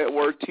Royal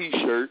Network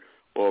T-shirt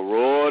or a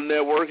Royal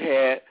Network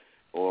hat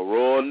or a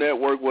Royal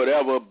Network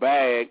whatever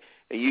bag,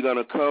 and you're going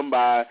to come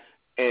by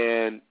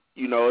and,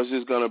 it's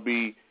just going to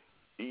be,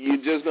 you're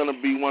just going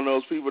to be one of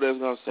those people that's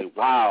going to say,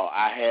 wow,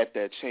 I had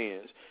that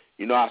chance.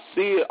 I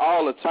see it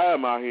all the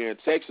time out here in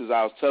Texas.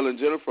 I was telling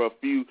Jennifer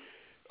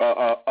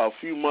a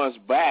few months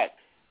back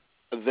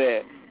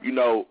that,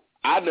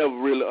 I never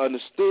really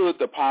understood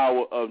the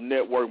power of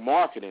network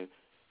marketing.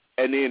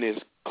 And then it's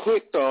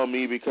clicked on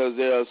me because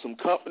there are some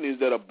companies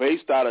that are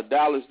based out of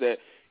Dallas that,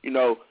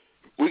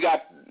 we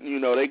got,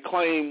 they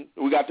claim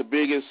we got the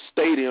biggest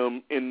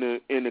stadium in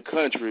the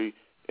country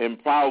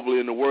and probably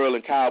in the world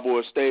in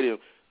Cowboy Stadium.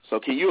 So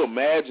can you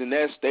imagine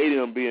that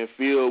stadium being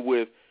filled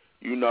with,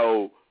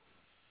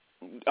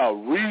 a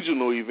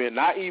regional event,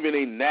 not even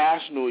a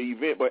national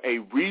event, but a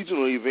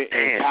regional event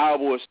in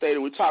Cowboy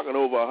Stadium? We're talking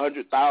over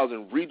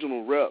 100,000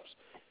 regional reps.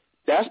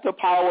 That's the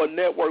power of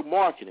network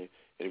marketing.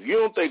 And if you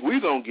don't think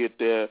we're going to get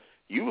there,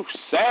 you're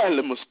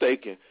sadly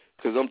mistaken,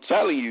 because I'm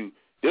telling you,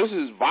 this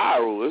is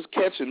viral. It's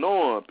catching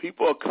on.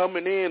 People are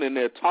coming in and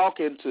they're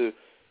talking to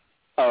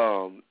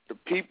the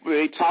people.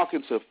 They're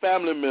talking to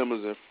family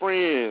members and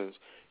friends.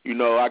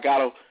 I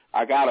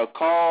got a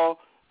call,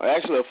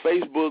 actually a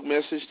Facebook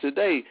message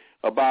today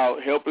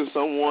about helping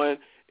someone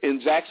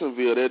in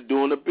Jacksonville. They're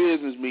doing a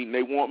business meeting.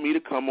 They want me to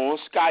come on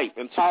Skype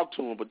and talk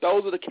to them. But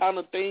those are the kind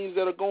of things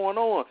that are going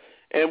on.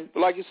 And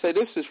like you said,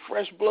 this is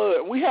fresh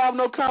blood. We have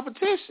no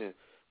competition.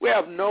 We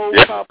have no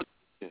competition.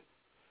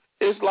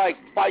 It's like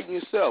fighting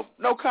yourself.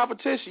 No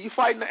competition. You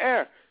fight in the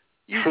air.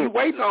 You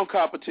waiting on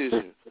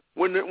competition.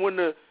 When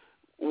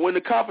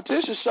the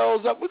competition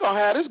shows up, we're gonna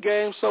have this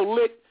game so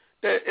lit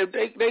that if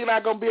they're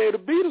not gonna be able to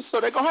beat us,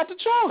 so they're gonna have to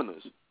join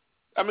us.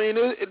 I mean,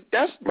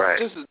 that's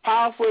just as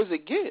powerful as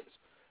it gets.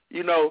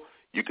 You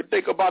can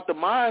think about the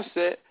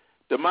mindset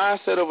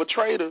of a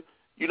trader.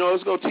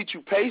 It's going to teach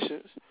you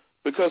patience,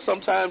 because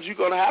sometimes you're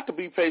going to have to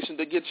be patient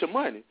to get your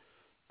money,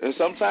 and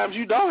sometimes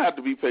you don't have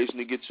to be patient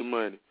to get your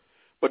money.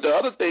 But the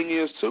other thing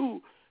is,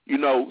 too,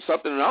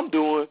 something that I'm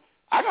doing,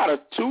 I got a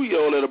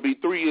 2-year-old that'll be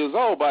 3 years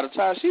old. By the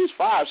time she's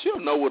 5, she'll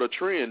know what a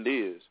trend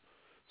is.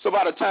 So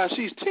by the time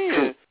she's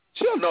 10,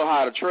 she'll know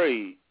how to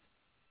trade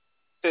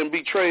and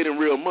be trading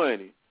real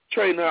money,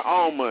 trading her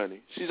own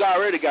money. She's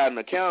already got an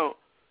account.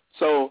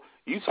 So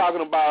when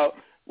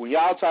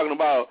y'all talking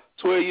about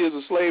 12 years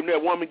of slave and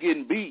that woman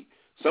getting beat,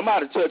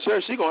 somebody touch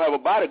her, she going to have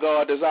a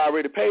bodyguard that's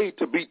already paid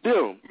to beat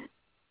them.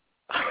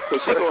 So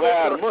she going to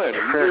have the money.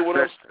 You hear what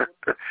I'm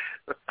saying?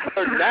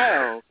 Her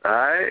down,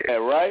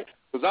 right?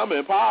 Because I'm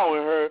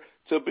empowering her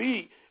to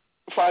be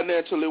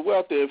financially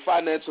wealthy and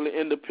financially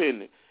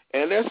independent.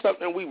 And that's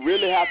something we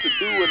really have to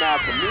do in our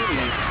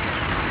community.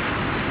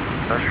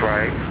 That's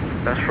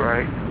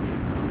right.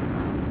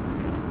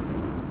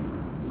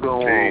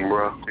 Go on,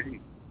 bro.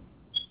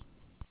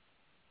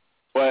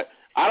 But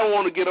I don't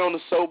want to get on the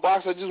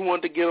soapbox. I just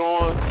wanted to get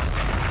on.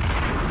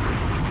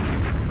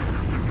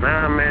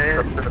 Nah,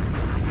 man.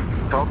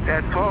 Talk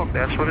that talk.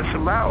 That's what it's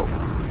about.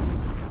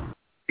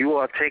 You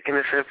are taking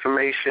this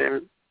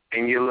information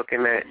and you're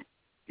looking at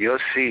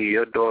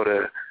your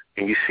daughter,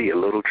 and you see a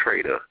little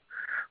trader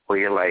where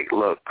you're like,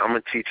 look, I'm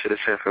going to teach her this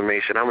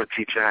information. I'm going to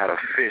teach her how to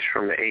fish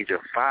from the age of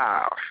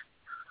 5.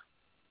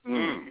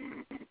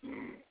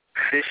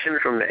 Fishing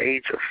from the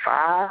age of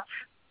 5?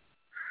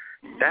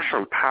 That's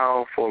some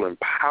powerful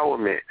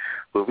empowerment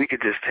where we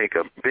could just take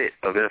a bit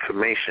of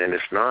information.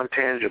 It's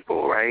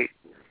non-tangible, right?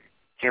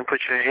 Can't put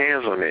your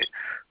hands on it,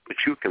 but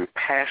you can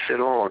pass it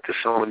on to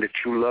someone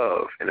that you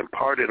love and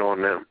impart it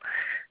on them.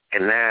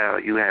 And now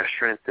you have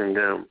strengthened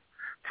them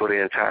for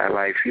their entire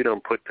life. You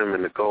don't put them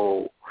in the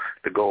gold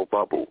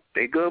bubble.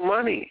 They good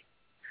money.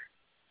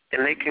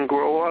 And they can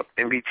grow up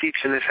and be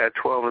teaching this at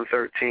 12 and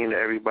 13 to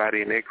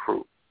everybody in their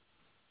crew.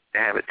 They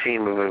have a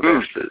team of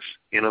investors.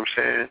 You know what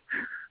I'm saying?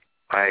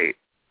 Like,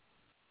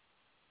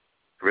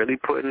 really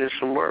putting in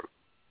some work.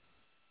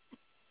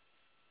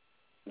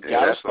 You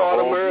gotta start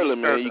them early,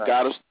 man. You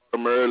gotta start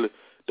them early.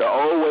 The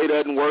old way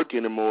doesn't work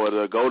anymore.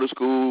 To go to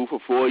school for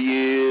 4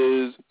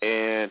 years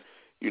and,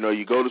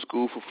 you go to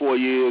school for 4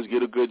 years,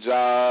 get a good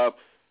job,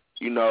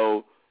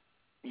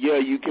 yeah,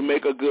 you can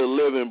make a good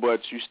living,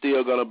 but you're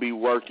still going to be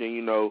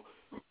working,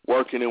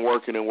 working,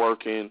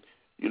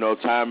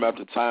 time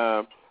after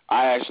time.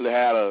 I actually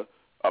had a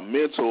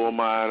mentor of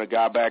mine, a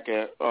guy back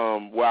at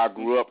where I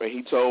grew up, and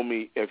he told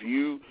me if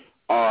you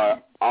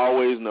are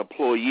always an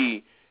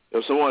employee,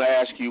 if someone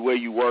asks you where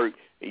you work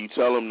and you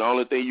tell them the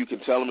only thing you can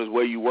tell them is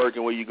where you work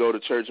and where you go to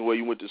church and where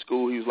you went to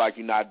school, he was like,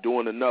 you're not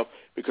doing enough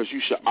because you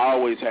should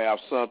always have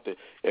something.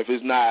 If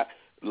it's not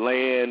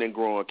land and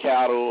growing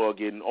cattle or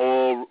getting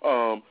oil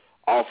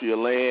off your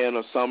land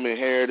or some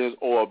inheritance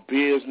or a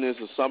business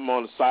or something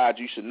on the side,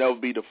 you should never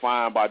be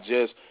defined by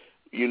just,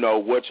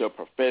 what your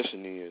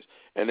profession is.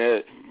 And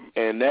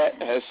that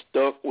has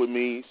stuck with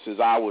me since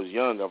I was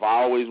young. I've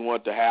always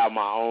wanted to have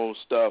my own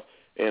stuff.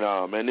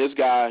 And this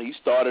guy, he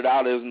started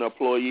out as an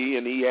employee,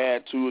 and he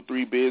had 2 or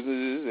 3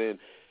 businesses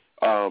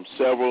and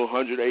several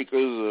hundred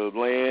acres of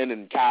land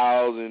and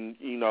cows, and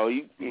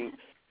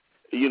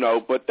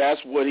but that's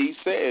what he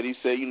said. He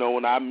said,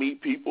 when I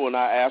meet people and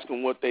I ask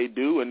them what they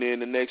do, and then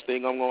the next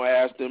thing I'm going to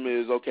ask them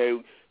is, okay,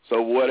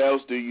 so what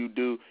else do you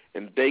do?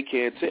 And they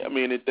can't tell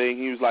me anything.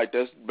 He was like,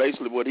 that's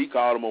basically what he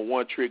called them, a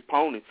one-trick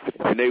pony,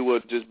 and they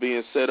were just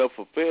being set up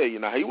for failure.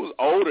 Now, he was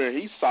older, and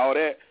he saw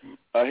that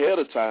ahead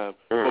of time,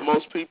 but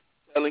most people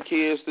telling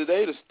kids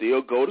today to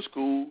still go to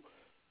school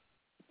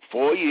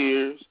 4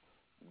 years,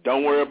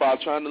 don't worry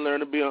about trying to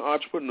learn to be an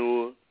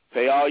entrepreneur,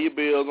 pay all your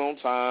bills on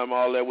time,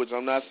 all that, which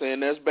I'm not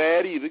saying that's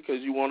bad either,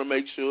 because you want to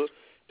make sure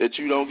that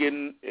you don't get,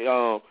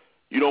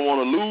 you don't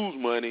want to lose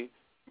money.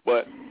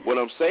 But what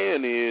I'm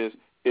saying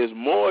is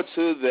more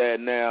to that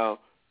now.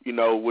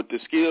 With the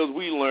skills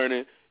we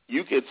learning,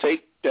 you can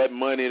take that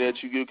money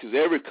that you get, because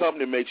every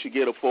company makes you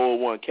get a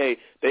 401k.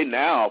 They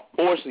now are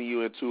forcing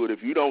you into it.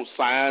 If you don't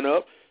sign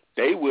up,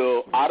 they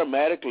will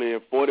automatically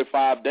in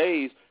 45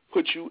 days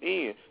put you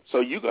in. So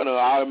you're going to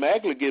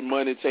automatically get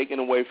money taken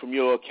away from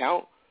your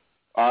account.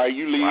 All right,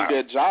 you leave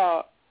that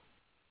job,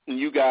 and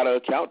you got an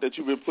account that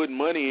you've been putting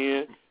money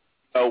in.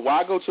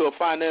 Why go to a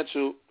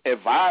financial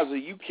advisor?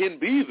 You can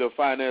be the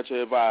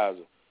financial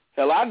advisor.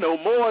 Hell, I know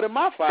more than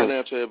my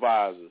financial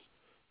advisors,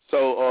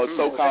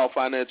 so-called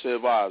financial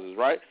advisors,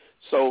 right?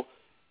 So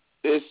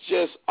it's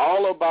just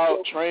all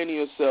about training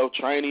yourself,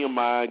 training your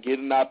mind,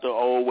 getting out the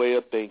old way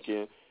of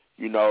thinking,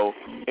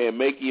 and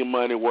making your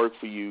money work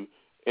for you.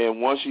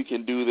 And once you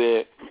can do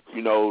that,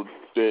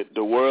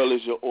 the world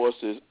is your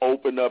oyster,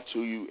 open up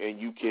to you, and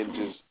you can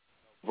just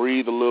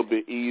breathe a little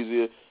bit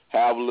easier,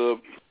 have a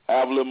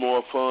little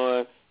more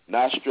fun,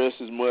 not stress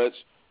as much,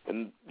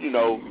 and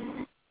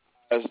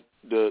as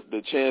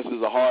the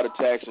chances of heart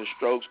attacks and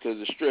strokes because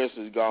the stress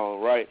is gone,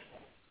 right?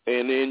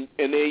 And then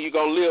you're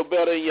gonna live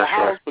better in your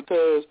house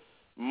because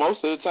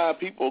most of the time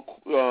people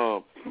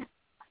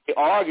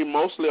argue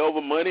mostly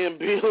over money and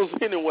bills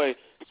anyway.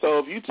 So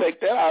if you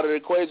take that out of the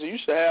equation, you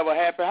should have a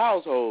happy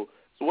household.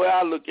 It's the way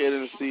I look at it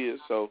and see it.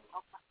 So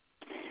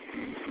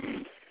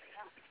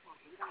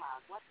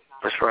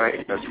that's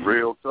right. That's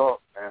real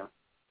talk, man.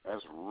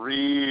 That's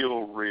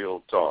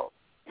real talk.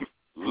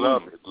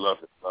 Love it.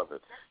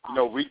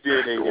 We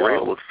did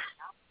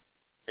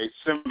a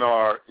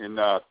seminar in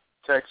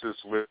Texas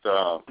with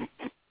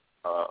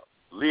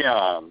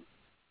Leon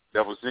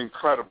that was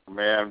incredible,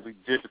 man. We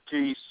did the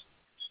piece.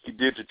 He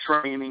did the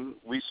training.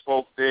 We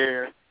spoke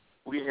there.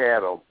 We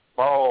had a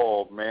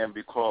ball, man,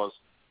 because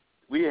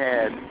we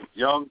had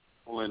young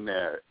people in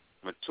there,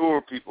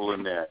 mature people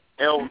in there,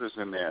 elders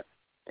in there,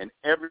 and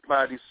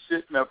everybody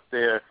sitting up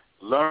there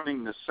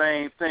learning the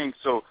same thing.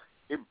 So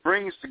it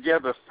brings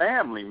together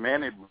family,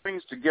 man. It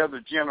brings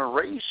together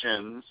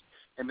generations,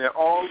 and they're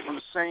all on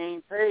the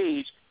same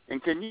page.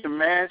 And can you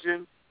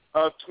imagine,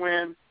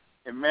 Twin,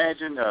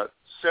 imagine a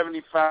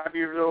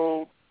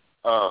 75-year-old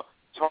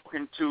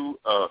talking to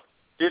a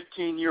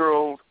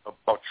 15-year-old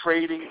about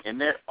trading, and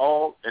they're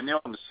on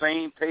the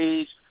same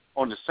page,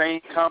 on the same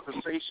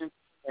conversation,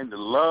 and the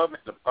love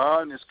and the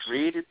bond is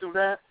created through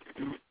that,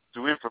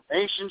 through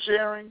information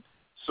sharing.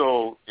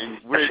 So, and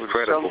we're able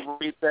to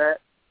celebrate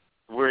that.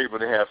 We're able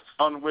to have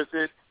fun with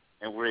it,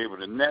 and we're able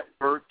to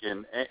network,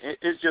 and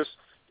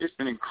it's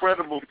an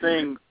incredible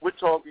thing. We're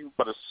talking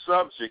about a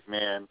subject,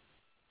 man,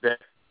 that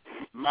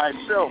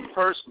myself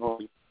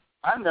personally,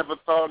 I never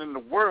thought in the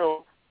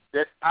world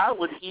that I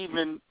would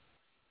even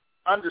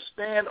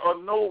understand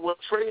or know what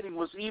trading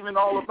was even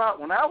all about.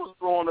 When I was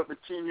growing up at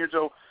 10 years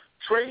old,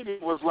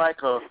 trading was like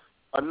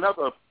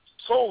another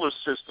solar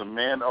system,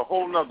 man, a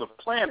whole nother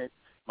planet.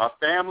 My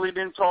family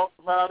didn't talk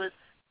about it.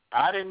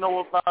 I didn't know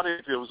about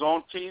it. If it was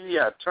on TV,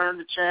 I turned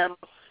the channel,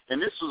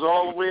 and this was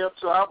all the way up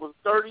till I was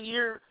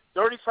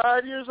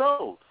 35 years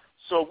old.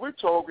 So we're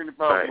talking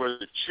about where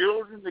the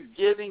children are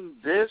getting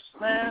this,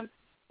 man,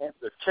 and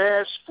the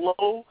cash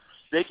flow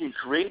they can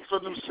create for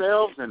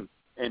themselves, and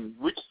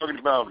we're talking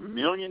about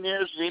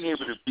millionaires being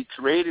able to be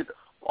created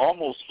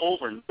almost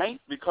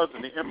overnight because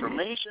of the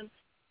information.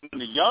 When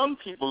the young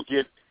people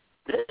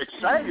they're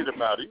excited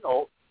about it. You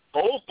know,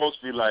 old folks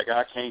be like,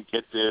 I can't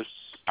get this.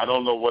 I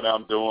don't know what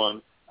I'm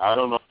doing. I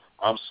don't know.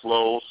 I'm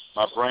slow.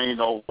 My brain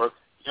don't work.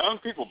 Young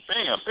people,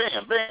 bam,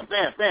 bam, bam,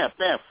 bam, bam,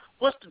 bam.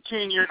 What's the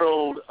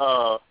 10-year-old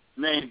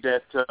name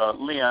that,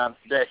 Leon,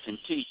 that can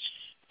teach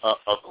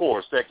a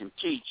course, that can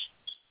teach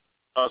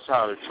us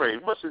how to trade?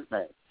 What's his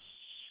name?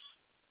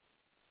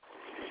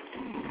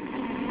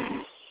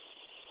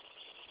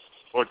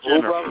 Or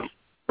Jennifer.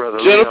 Brother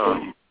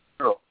Jennifer.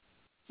 Leon.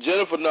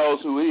 Jennifer knows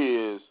who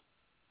he is.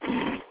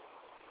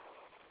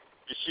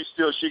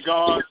 Is she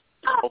gone?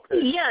 Okay.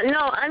 Yeah,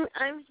 no,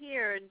 I'm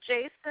here.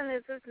 Jason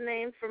is his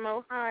name, from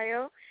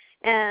Ohio,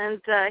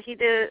 and he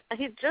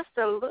just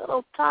a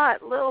little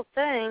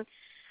thing,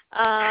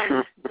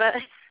 but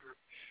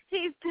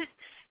he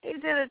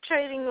did a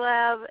trading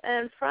lab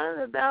in front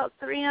of about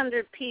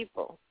 300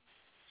 people.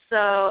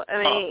 So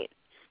I mean,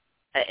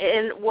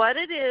 and what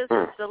it is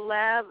the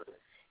lab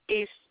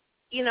is,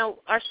 you know,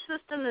 our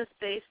system is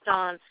based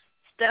on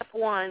step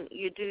 1,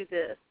 you do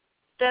this.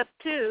 Step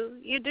 2,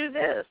 you do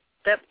this.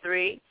 Step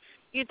 3,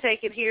 you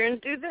take it here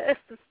and do this.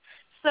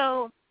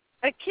 So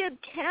a kid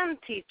can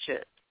teach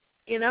it,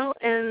 you know,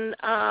 and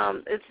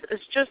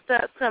it's just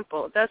that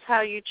simple. That's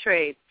how you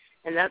trade,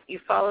 and that you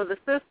follow the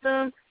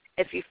system.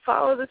 If you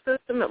follow the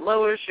system, it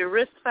lowers your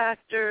risk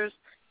factors.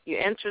 You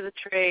enter the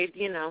trade,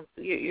 you know,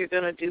 you're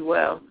going to do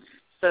well.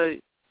 So,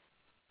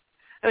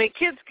 I mean,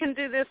 kids can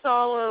do this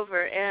all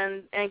over,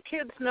 and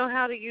kids know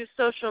how to use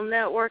social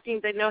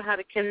networking. They know how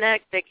to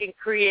connect. They can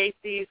create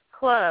these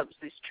clubs,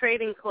 these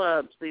trading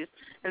clubs, these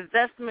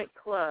investment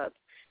clubs.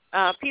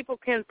 People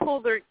can pull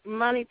their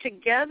money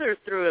together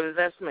through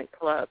investment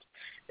clubs.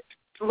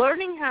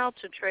 Learning how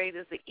to trade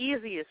is the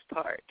easiest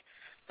part.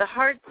 The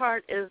hard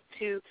part is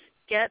to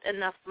get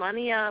enough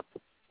money up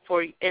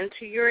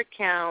into your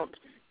account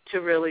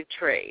to really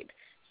trade.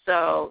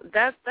 So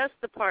that's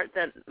the part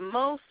that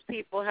most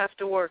people have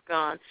to work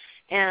on.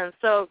 And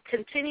so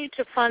continue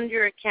to fund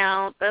your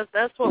account.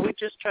 That's what we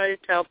just try to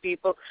tell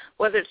people,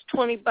 whether it's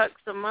 $20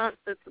 a month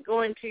that's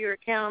going to your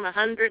account,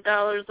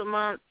 $100 a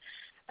month.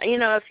 You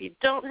know, if you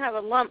don't have a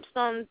lump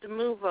sum to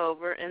move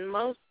over, and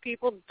most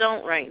people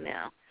don't right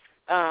now,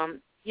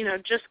 you know,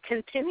 just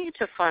continue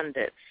to fund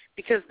it,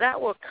 because that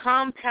will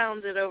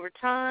compound it over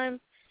time.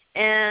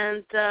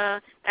 And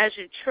as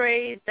you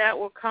trade, that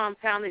will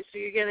compound it, so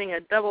you're getting a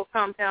double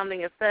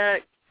compounding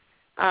effect,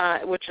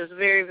 which is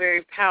very,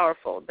 very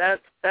powerful.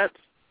 That's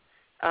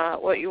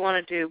what you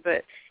want to do.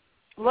 But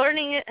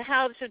learning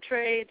how to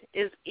trade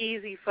is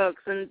easy,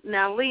 folks. And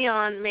now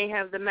Leon may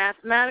have the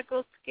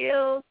mathematical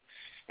skills,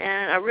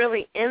 and I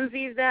really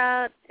envy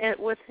that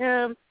with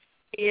him.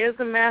 He is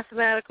a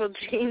mathematical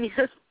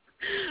genius.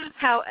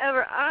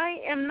 However, I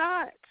am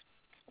not.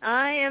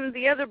 I am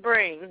the other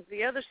brain,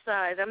 the other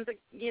side. I'm the,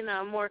 you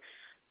know, more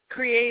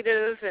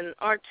creative and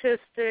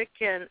artistic,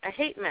 and I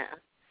hate math.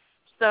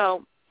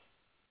 So,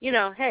 you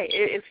know, hey,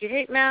 if you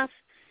hate math,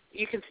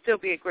 you can still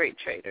be a great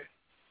trader.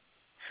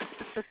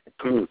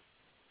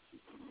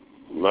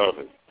 Love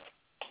it.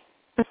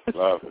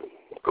 Love it.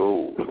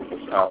 Cool.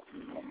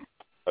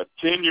 A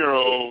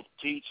 10-year-old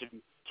teaching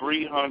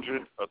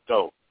 300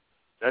 adults.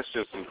 That's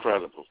just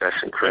incredible.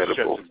 That's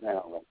incredible.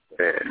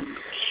 Yeah.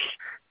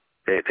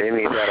 They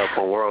need that up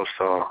on World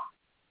Star.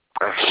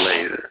 That's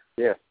amazing.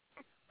 Yeah.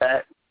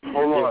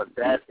 Hold on.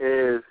 That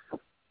is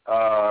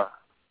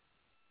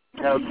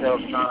telltale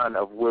sign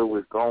of where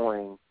we're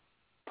going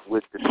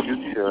with the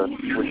future,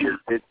 with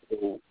this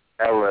digital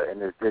era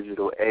and this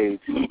digital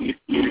age.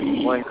 You're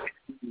going to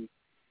see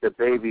the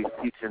babies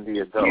teaching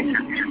the adults.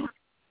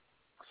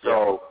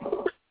 So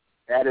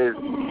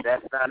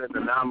that's not an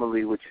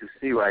anomaly, what you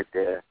see right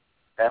there.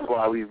 That's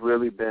why we've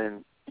really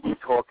been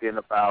talking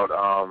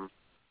about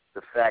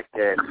the fact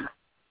that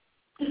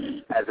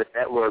as a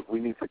network,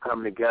 we need to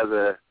come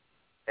together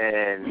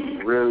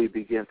and really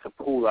begin to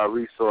pool our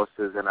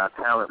resources and our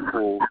talent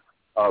pool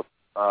of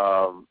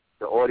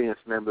the audience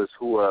members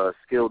who are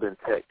skilled in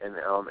tech in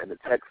the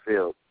tech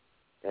field.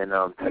 and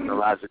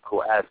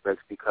technological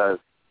aspects, because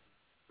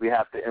we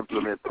have to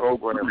implement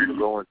programs to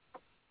go into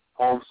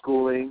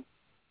homeschooling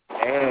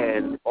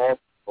and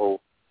also,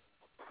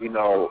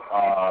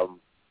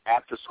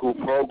 after-school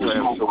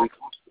programs so we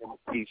can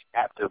teach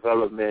app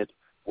development,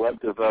 web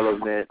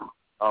development,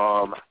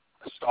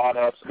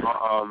 startups,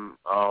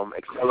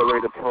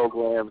 accelerator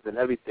programs, and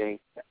everything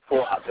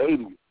for our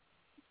babies.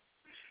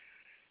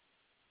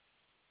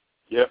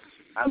 Yep.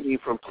 I mean,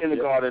 from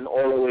kindergarten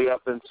all the way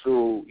up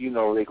until,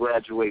 they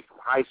graduate from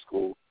high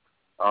school.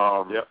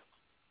 Yep.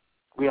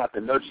 We have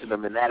to nurture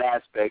them in that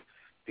aspect,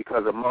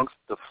 because amongst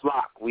the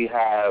flock we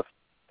have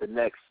the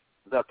next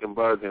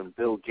Zuckerberg and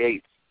Bill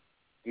Gates,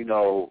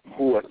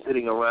 who are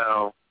sitting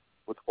around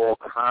with all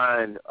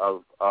kind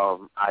of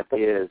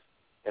ideas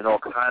and all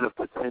kind of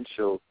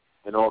potential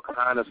and all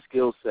kind of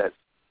skill sets,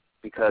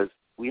 because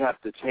we have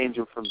to change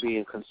them from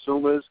being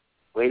consumers,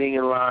 waiting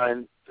in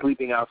line,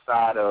 sleeping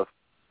outside of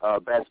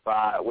Best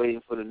Buy,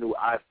 waiting for the new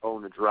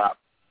iPhone to drop,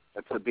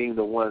 to being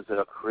the ones that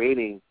are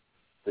creating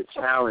the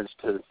challenge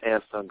to the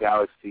Samsung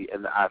Galaxy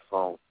and the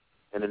iPhone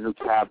and the new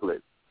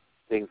tablet,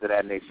 things of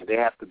that nature. They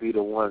have to be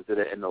the ones that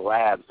are in the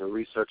labs and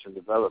research and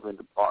development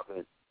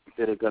department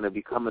that are going to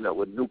be coming up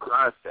with new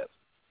concepts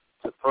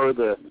to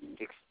further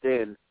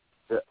extend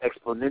the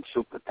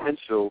exponential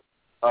potential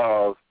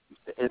of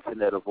the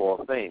Internet of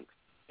all things.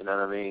 You know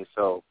what I mean?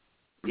 So,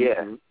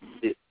 yeah,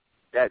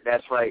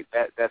 that's right.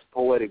 That's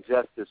poetic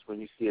justice when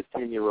you see a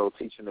 10-year-old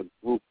teaching a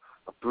group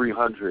of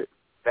 300.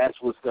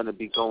 That's what's going to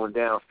be going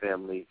down,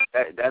 family.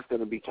 That's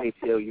going to be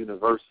KTL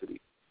University.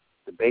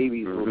 The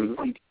babies will be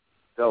teaching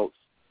adults,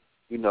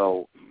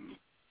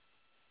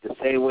 the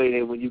same way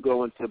that when you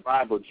go into the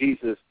Bible,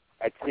 Jesus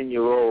at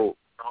 10-year-old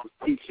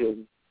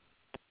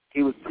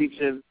he was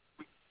teaching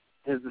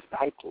his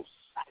disciples.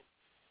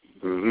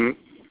 Mm-hmm.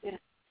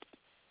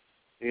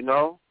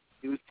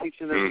 He was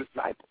teaching his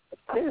disciples at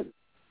 10.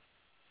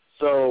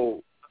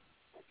 So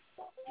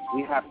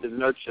we have to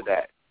nurture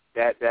that.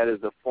 That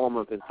is a form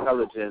of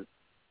intelligence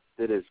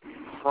that is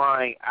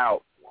crying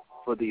out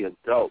for the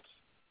adults,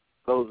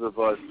 those of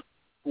us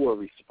who are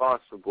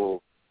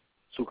responsible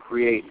to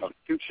create a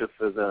future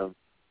for them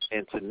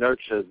and to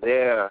nurture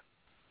their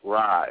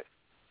rise.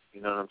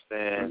 You know what I'm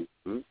saying?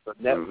 The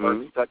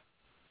networks such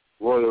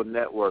Royal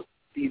Network,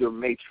 Cedar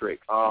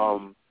Matrix,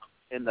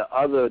 and the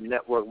other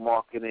network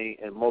marketing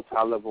and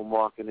multi-level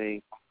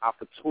marketing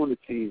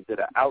opportunities that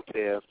are out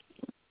there,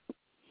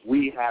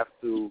 we have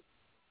to,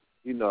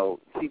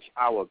 teach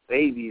our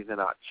babies and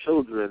our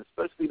children,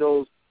 especially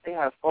those, they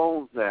have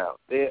phones now.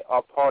 They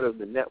are part of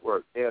the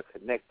network. They are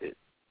connected.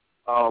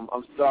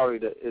 I'm sorry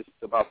that it's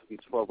about to be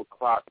 12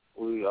 o'clock.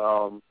 We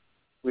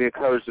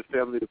encourage the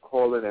family to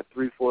call in at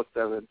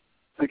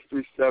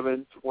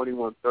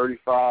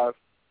 347-637-2135,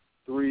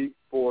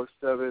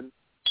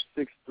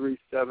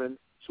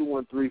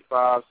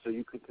 347-637-2135, so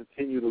you can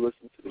continue to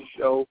listen to the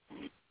show.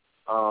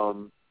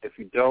 If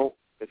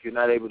you're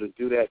not able to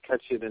do that,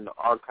 catch it in the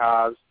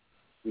archives.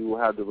 We will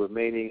have the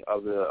remaining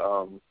of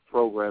the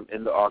program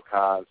in the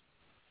archives.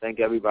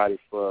 Thank everybody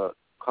for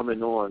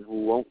coming on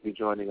who won't be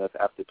joining us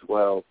after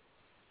 12.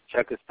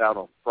 Check us out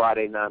on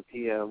Friday, 9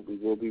 p.m. We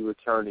will be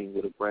returning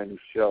with a brand new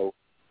show.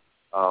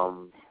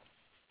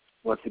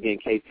 Once again,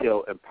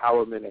 KTL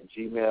Empowerment at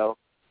Gmail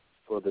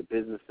for the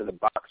Business in the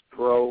Box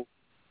Pro,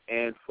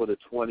 and for the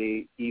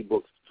 20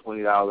 ebooks,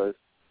 $20.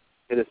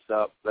 Hit us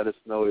up. Let us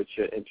know that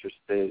you're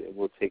interested, and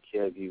we'll take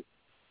care of you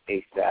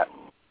ASAP.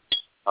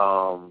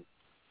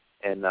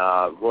 And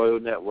Royal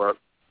Network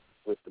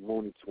with the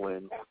Mooney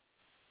twins.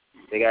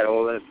 They got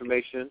all the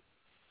information.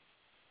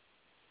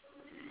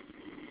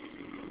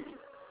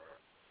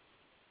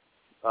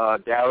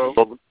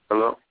 Darryl?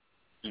 Hello?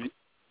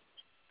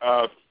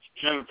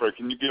 Jennifer,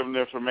 can you give them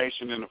the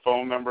information and the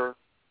phone number?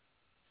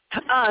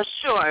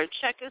 Sure.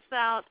 Check us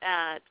out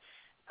at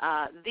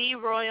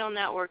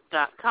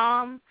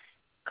theroyalnetwork.com.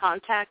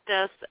 Contact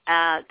us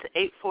at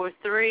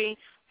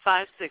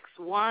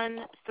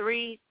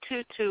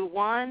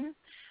 843-561-3221.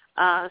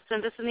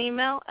 Send us an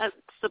email at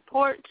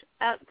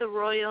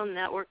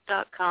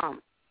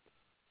support@theroyalnetwork.com.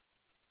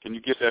 Can you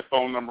get that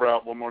phone number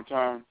out one more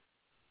time?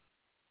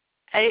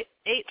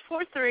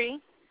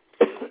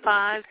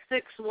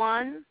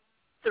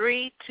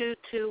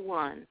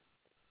 843-561-3221.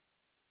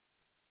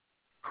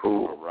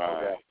 Cool. All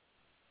right.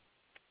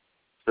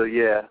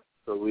 Okay.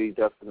 So we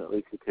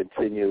definitely could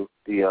continue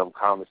the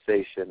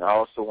conversation. I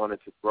also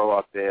wanted to throw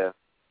out there,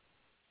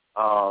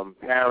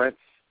 parents,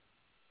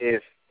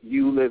 if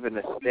you live in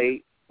a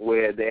state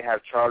where they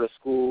have charter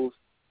schools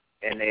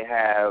and they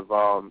have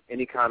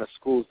any kind of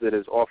schools that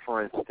is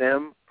offering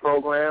STEM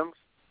programs,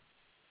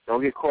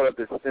 don't get caught up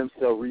in stem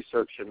cell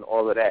research and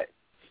all of that.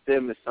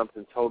 STEM is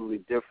something totally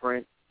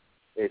different.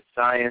 It's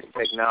science,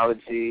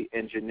 technology,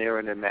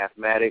 engineering, and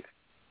mathematics.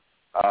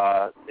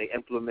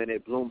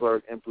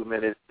 Bloomberg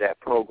implemented that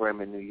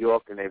program in New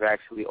York, and they've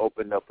actually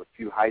opened up a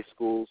few high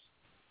schools.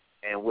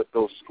 And what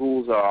those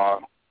schools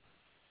are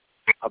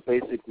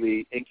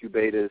basically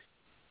incubators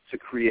to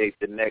create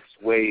the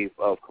next wave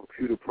of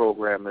computer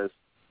programmers,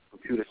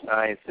 computer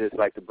scientists,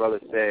 like the brother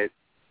said,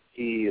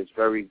 he is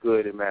very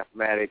good in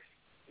mathematics.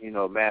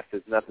 Math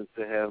is nothing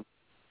to him.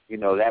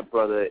 That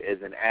brother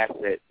is an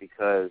asset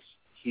because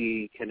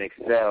he can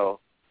excel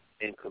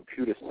in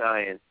computer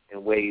science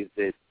in ways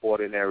that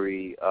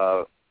ordinary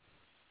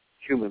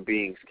human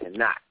beings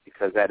cannot,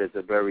 because that is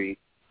a very,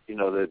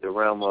 the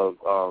realm of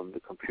the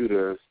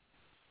computers,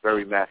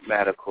 very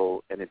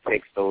mathematical, and it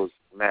takes those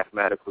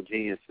mathematical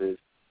geniuses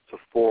to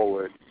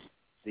forward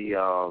the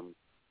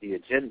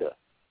agenda.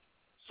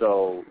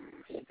 So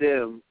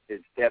STEM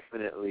is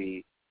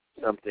definitely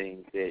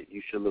something that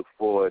you should look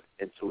forward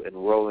into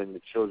enrolling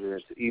the children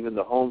into, even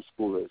the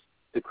homeschoolers.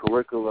 The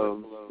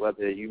curriculum,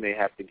 whether you may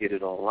have to get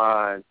it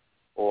online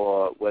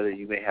or whether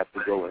you may have to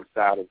go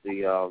inside of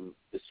the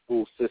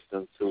school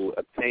system to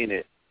obtain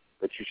it,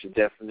 but you should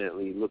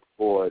definitely look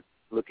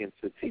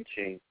into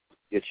teaching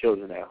your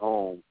children at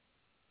home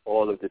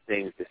all of the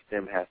things that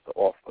STEM has to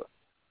offer,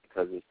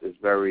 because it's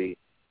very,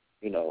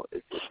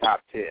 it's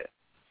top tier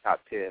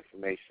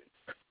information.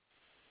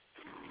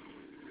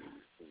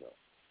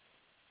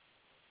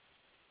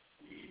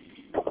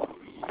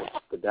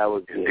 But that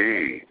was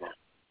indeed.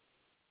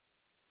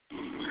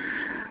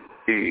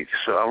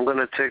 So I'm going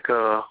to take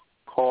a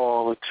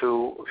call or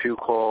two, a few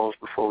calls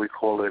before we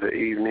call it an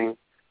evening.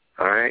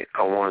 All right?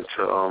 I want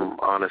to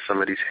honor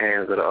some of these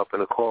hands that are up in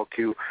the call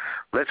queue.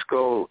 Let's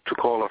go to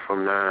caller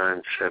from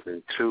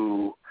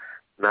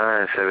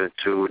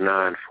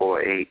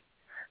 972-948.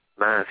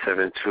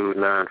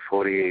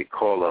 972-948.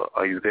 Caller,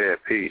 are you there?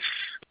 Peace.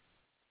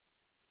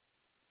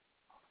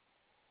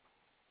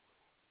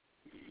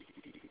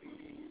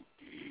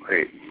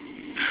 Wait.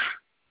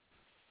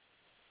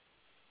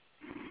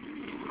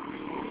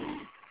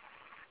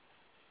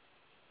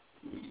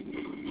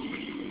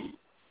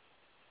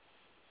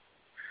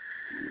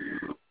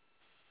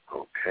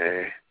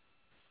 Okay.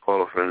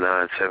 Caller from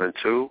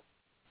 972.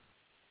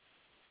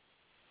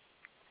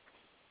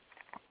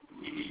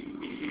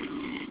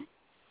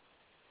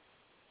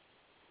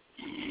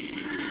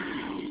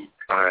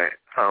 All right.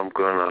 I'm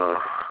gonna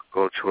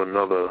go to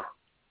another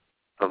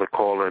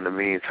caller in the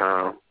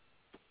meantime.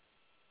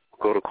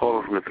 Go to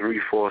caller from the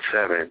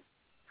 347.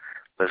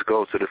 Let's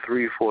go to the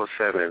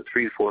 347,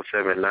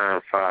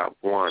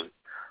 347-951.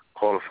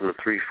 Caller from the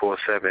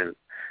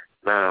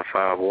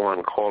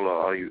 347-951. Caller,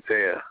 are you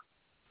there?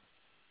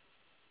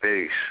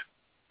 Peace.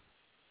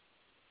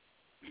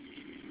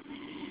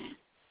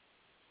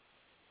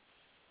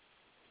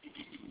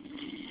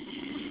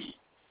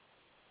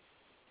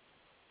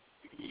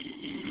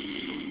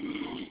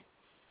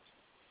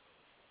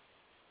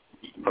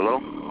 Hello?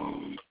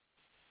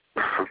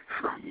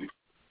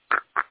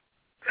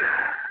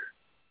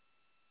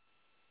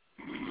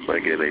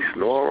 Like, get a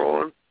snore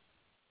on?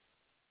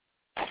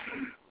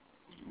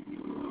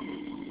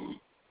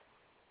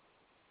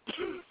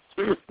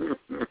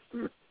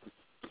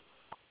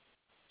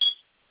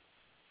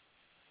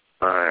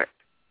 All right.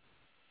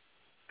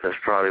 That's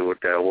probably what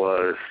that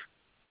was.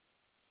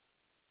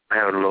 I'm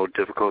having a little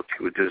difficulty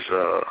with this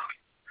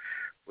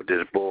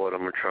board. I'm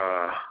gonna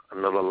try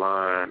another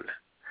line.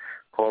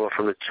 Caller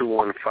from the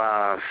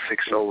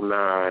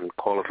 215-609.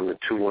 Caller from the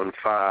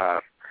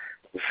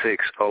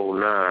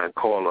 215-609.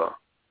 Caller.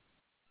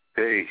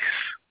 Peace.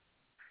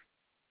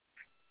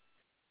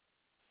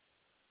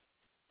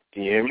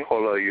 Can you hear me?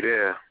 Caller, are you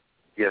there?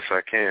 Yes,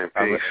 I can.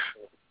 Peace.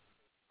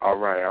 All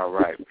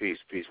right. Peace.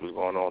 What's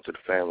going on to the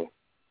family?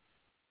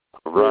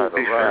 All right.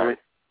 Family.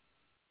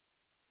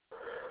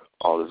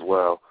 All is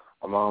well.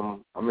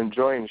 I'm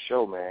enjoying the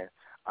show, man.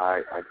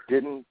 I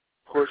didn't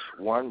push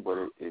one,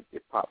 but it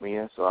popped me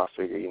in, so I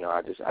figured,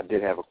 I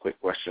did have a quick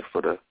question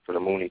for the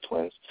Mooney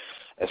twins,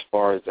 as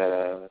far as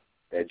that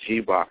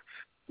G box.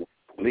 I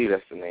believe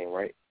that's the name,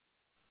 right?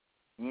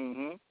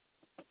 Mhm.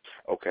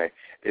 Okay.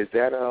 Is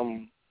that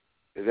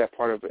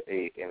part of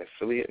an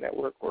affiliate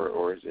network,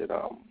 or is it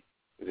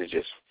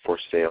just for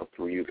sale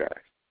through you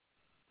guys?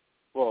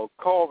 Well,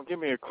 give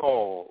me a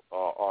call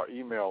or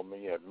email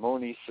me at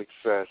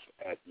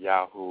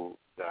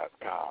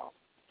mooneysuccess@yahoo.com.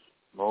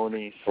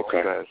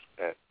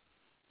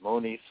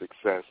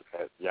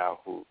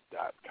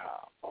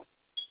 mooneysuccess@yahoo.com.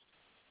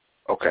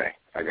 Okay,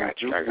 I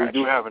got you. We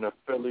do have an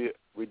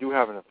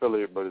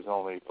affiliate, but it's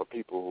only for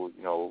people who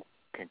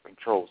can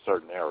control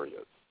certain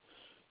areas.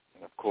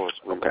 And of course,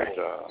 we have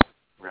to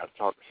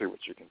talk to see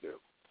what you can do.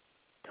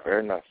 Fair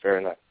enough.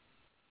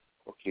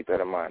 We'll keep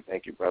that in mind.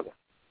 Thank you, brother.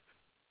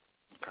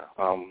 Okay.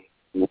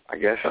 I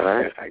guess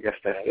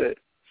that's it.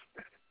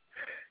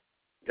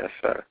 Yes,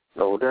 sir.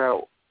 No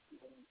doubt.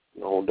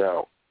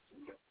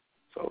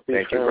 So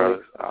thank you,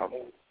 brothers.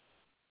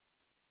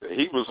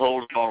 He was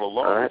holding on a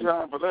long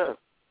time for that.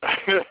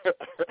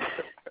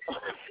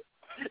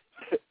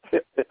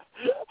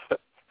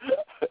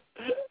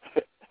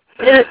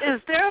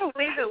 Is there a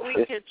way that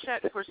we could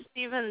check for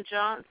Stephen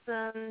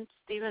Johnson?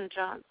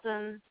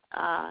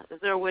 Is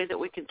there a way that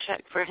we could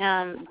check for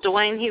him?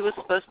 Dwayne, he was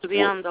supposed to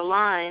be on the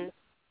line.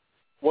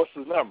 What's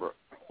his number?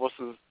 What's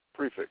his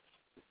prefix?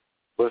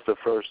 What's the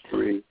first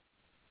three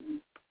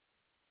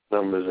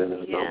numbers in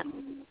his number?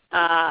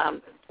 I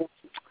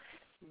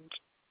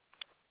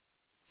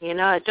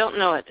don't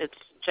know it.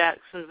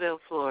 Jacksonville,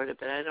 Florida,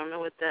 but I don't know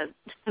what that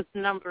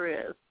number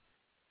is.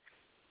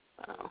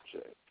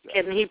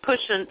 Can he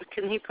push a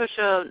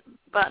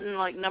button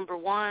like number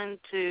 1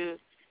 to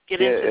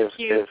get into the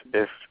queue?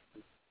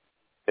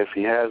 If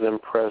he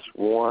hasn't pressed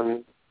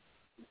 1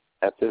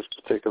 at this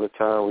particular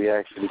time, we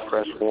actually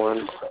press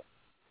 1.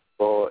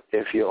 Or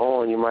if you're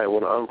on, you might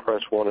want to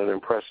unpress 1 and then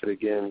press it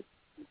again,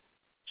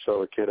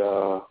 so it could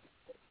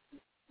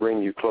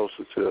bring you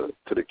closer to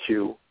the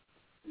queue.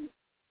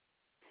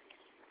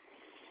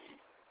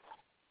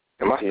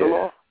 Am I still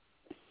off?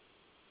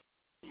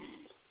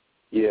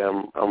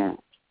 Yeah, I'm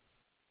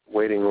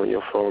waiting on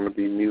your phone to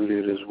be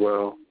muted as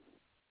well.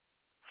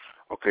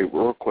 Okay,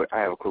 real quick, I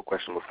have a quick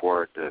question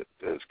before the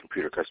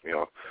computer cuts me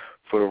off.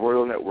 For the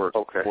Royal Network,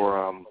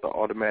 for the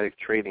automatic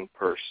trading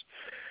purse,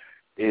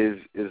 is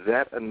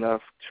that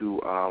enough to,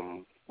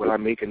 will I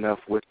make enough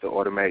with the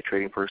automatic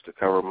trading purse to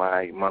cover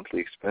my monthly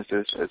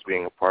expenses as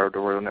being a part of the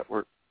Royal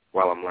Network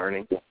while I'm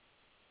learning?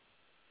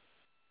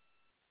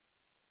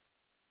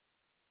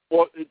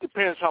 Well, it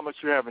depends how much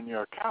you have in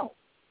your account.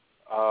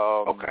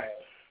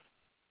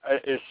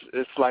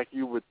 It's like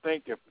you would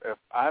think if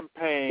I'm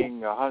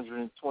paying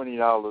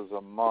 $120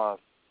 a month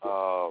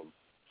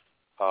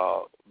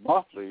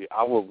monthly,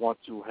 I would want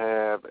to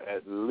have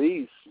at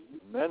least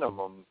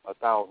minimum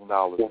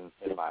 $1,000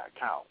 in my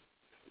account,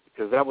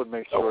 because that would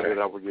make sure that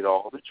I would get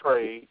all the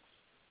trades,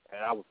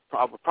 and I would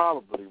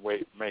probably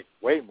make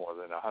way more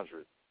than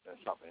 $100 and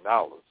something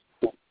dollars.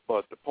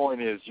 But the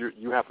point is,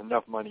 you have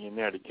enough money in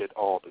there to get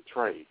all the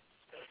trades.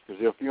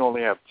 Because if you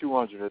only have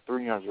 200 or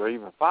 300 or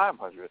even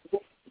 500,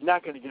 you're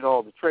not going to get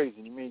all the trades,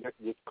 and you may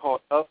get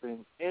caught up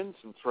in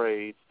some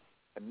trades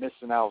and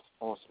missing out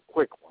on some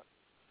quick ones.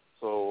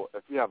 So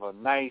if you have a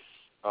nice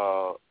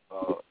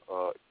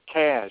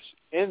cash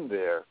in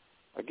there,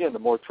 again, the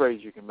more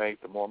trades you can make,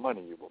 the more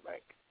money you will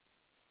make.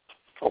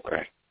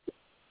 Okay.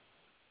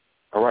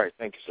 All right.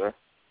 Thank you, sir.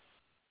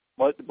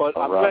 But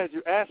I'm glad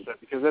you asked that,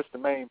 because that's the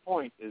main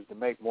point, is to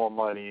make more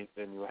money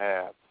than you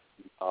have,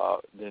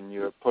 than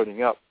you're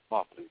putting up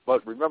monthly.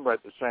 But remember,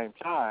 at the same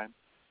time,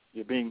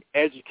 you're being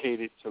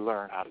educated to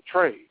learn how to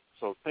trade.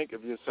 So think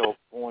of yourself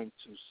going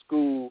to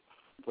school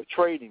for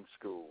trading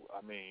school.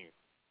 I mean,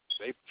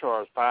 they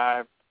charge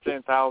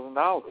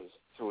 $5,000-$10,000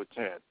 to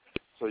attend.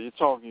 So you're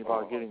talking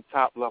about getting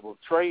top-level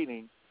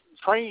training,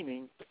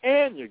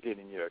 and you're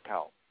getting your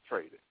account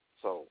traded.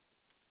 So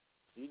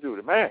you do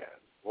the math.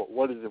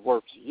 What is it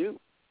worth to you? It's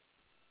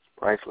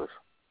priceless.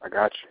 I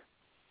got you.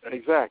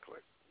 Exactly.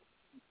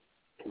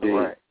 Indeed.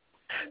 Right.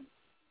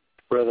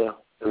 Brother,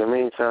 in the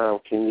meantime,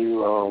 can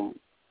you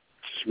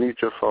just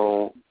mute your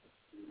phone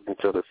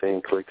until the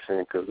thing clicks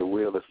in, because the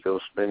wheel is still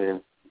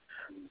spinning.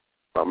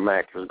 My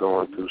Mac is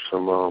going through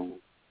some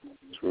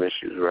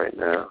issues right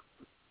now.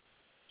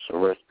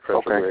 Some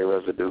retrograde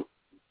residue.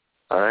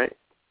 All right?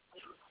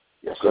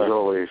 Yes, sir. As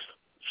always,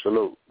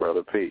 salute,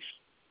 brother. Peace.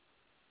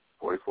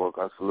 44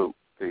 gun salute.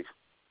 Peace.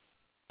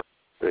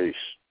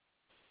 Peace.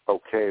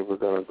 Okay, we're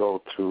going to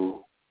go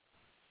to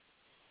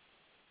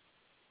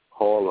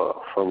caller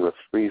from the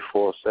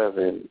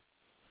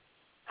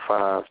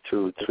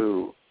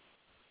 347-522.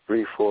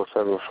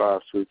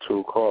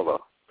 347-522 caller.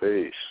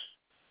 Peace.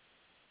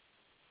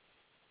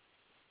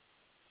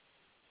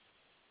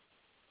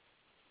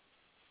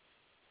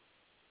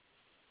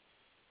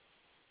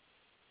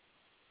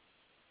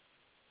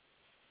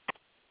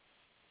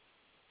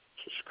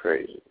 This is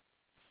crazy.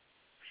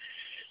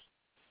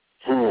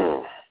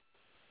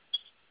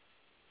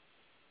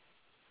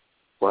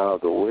 While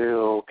the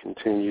wheel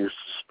continues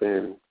to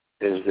spin,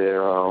 is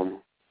there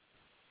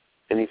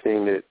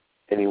anything that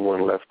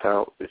anyone left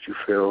out that you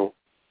feel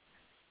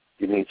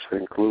you need to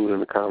include in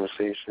the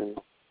conversation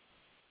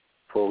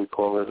before we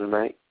call it a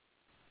night?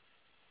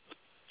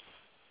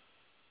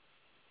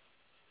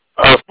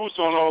 Who's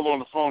on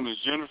the phone? Is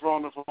Jennifer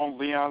on the phone?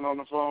 Leon on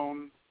the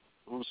phone?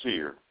 Who's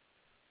here?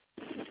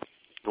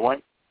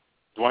 Dwayne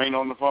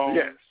on the phone?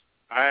 Yes,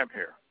 I am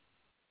here.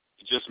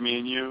 Just me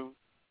and you?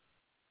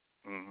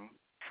 Mm-hmm.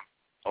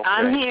 Okay.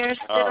 I'm here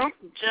still.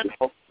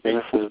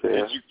 Jennifer's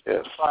there.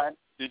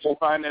 Did you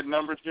find that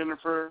number,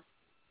 Jennifer?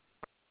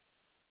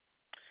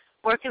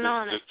 Working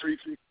on it.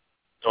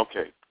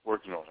 Okay,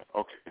 working on it.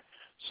 Okay.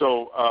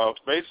 So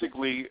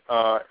basically,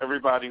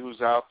 everybody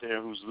who's out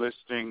there who's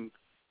listening,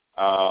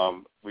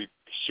 we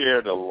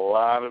shared a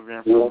lot of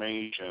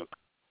information.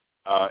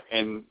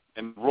 And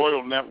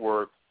Royal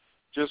Network,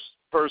 just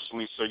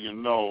personally so you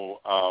know,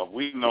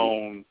 we've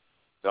known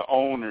the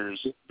owners,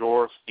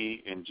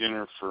 Dorothy and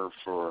Jennifer,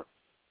 for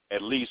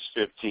at least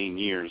 15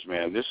 years,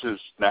 man. This is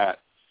not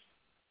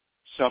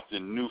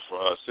something new for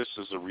us. This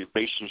is a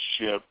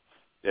relationship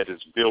that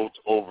is built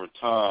over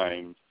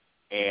time.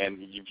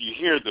 And if you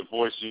hear the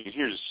voice, you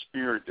hear the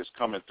spirit that's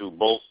coming through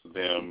both of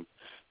them.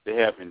 They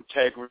have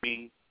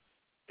integrity.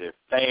 They're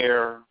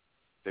fair.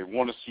 They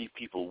want to see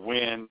people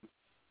win.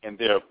 And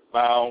they're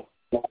about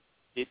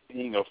it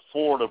being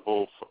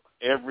affordable for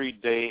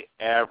everyday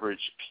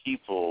average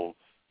people.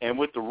 And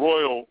with the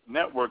Royal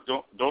Network,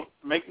 don't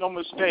make no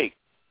mistake.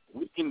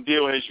 We can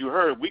deal, as you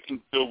heard, we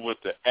can deal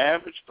with the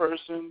average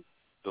person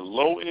the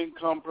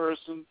low-income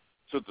person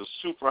to the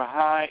super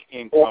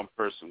high-income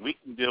person. We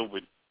can deal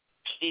with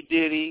P.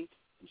 Diddy,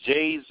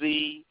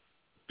 Jay-Z,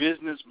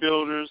 business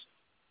builders,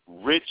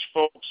 rich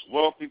folks,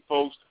 wealthy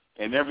folks,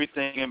 and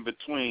everything in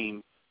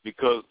between,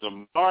 because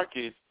the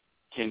market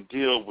can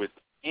deal with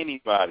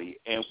anybody,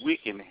 and we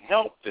can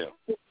help them.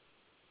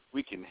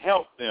 We can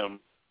help them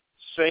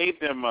save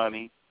their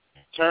money,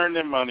 turn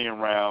their money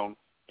around,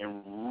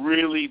 and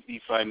really be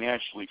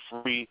financially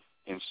free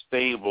and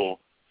stable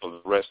for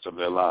the rest of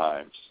their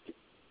lives.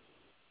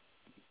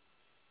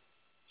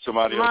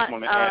 Somebody else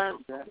want to add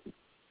to that?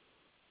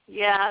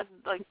 Yeah,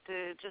 I'd like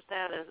to just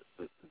add a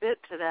bit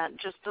to that.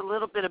 Just a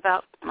little bit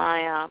about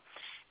my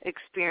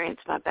experience,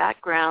 my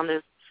background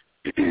is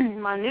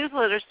my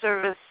newsletter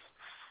service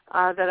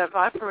that I've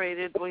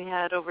operated, we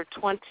had over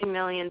 $20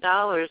 million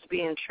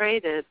being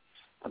traded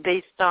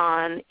based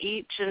on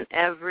each and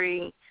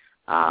every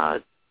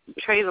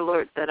trade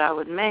alert that I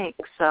would make.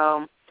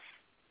 So,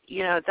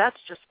 that's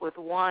just with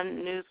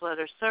one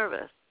newsletter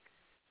service.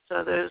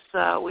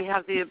 So we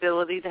have the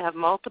ability to have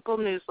multiple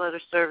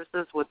newsletter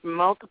services with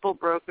multiple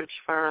brokerage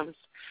firms.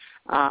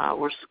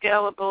 We're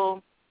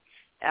scalable.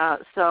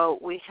 So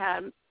we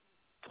had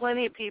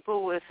plenty of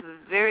people with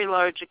very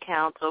large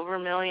accounts, over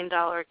 $1 million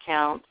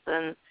accounts.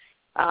 And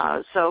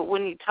so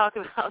when you talk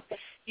about,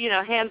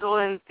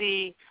 handling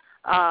the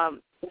a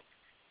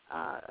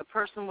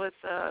person with,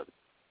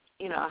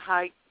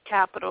 high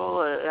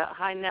capital, a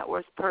high net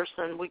worth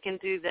person, we can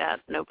do that,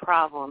 no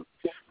problem.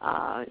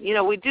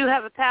 We do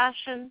have a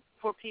passion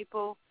for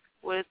people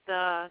with,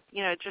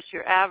 just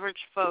your average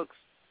folks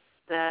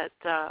that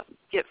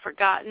get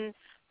forgotten.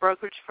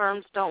 Brokerage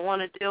firms don't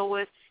want to deal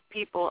with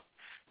people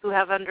who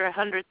have under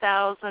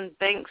 100,000.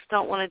 Banks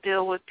don't want to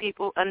deal with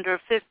people under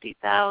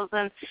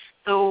 50,000.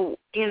 So,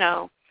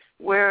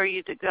 where are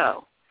you to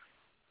go?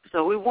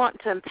 So we want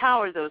to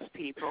empower those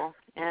people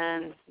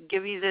and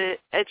give you the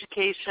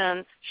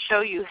education,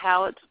 show you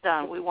how it's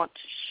done. We want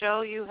to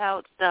show you how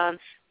it's done.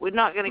 We're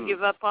not going to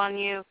give up on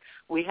you.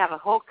 We have a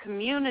whole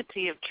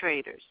community of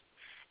traders.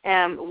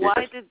 And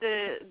why did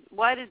the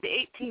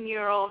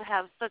 18-year-old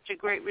have such a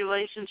great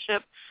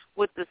relationship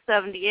with the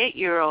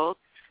 78-year-old?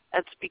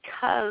 That's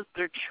because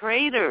they're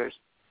traders,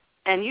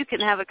 and you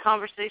can have a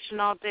conversation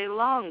all day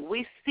long.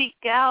 We seek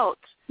out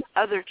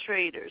other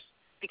traders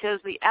because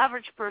the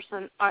average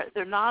person,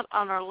 they're not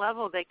on our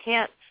level. They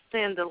can't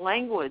stand the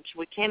language.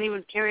 We can't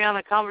even carry on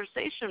a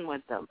conversation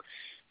with them.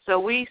 So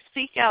we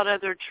seek out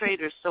other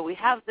traders. So we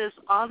have this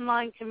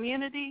online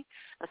community,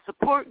 a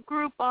support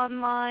group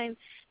online,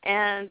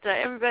 and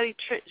everybody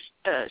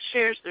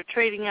shares their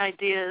trading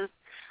ideas.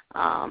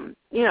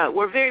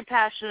 We're very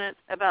passionate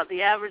about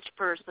the average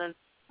person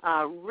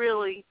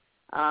really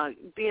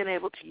being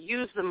able to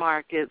use the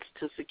markets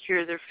to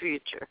secure their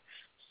future.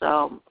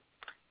 So,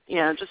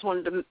 just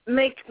wanted to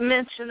make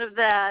mention of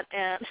that.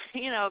 And,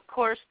 of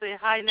course, the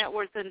high net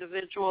worth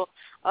individual,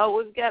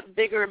 we've got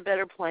bigger and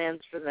better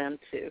plans for them,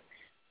 too.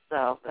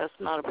 So that's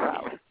not a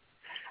problem.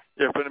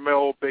 Yeah, for the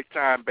old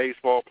big-time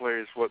baseball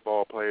players,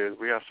 football players,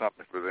 we have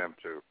something for them,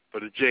 too. For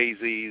the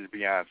Jay-Z's,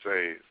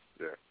 Beyoncé's,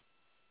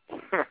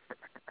 yeah.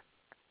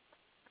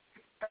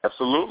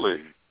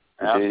 Absolutely.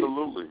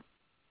 Absolutely.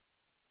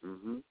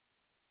 Mm-hmm.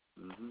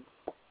 Mm-hmm.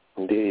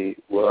 Indeed.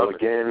 Well,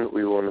 again,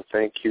 we want to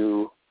thank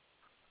you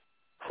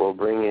for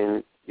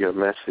bringing your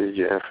message,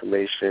 your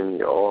information,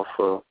 your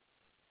offer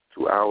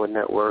to our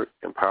network,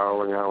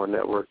 empowering our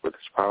network with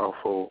this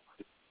powerful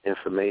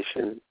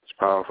information, this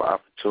powerful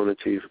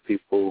opportunity for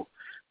people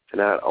to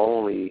not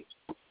only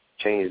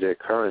change their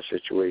current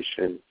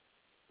situation,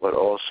 but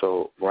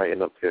also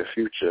brighten up their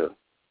future,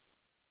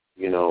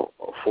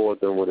 afford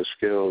them with a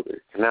skill that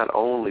can not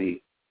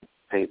only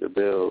pay the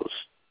bills,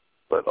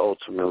 but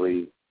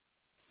ultimately,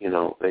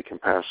 they can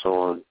pass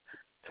on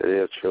to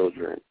their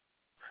children,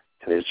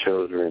 and their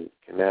children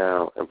can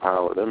now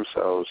empower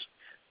themselves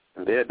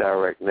in their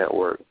direct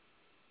network.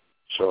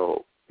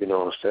 So,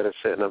 instead of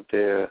sitting up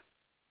there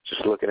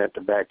just looking at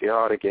the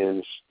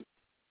backyardigans,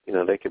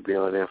 they could be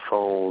on their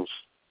phones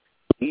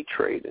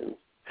e-trading.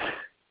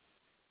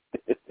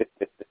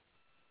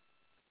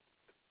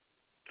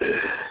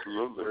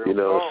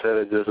 Instead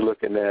of just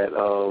looking at,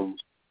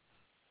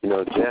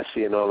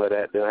 Jesse and all of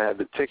that, they'll have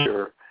the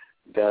ticker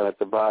down at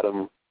the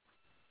bottom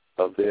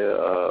of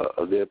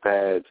their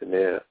pads, and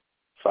they're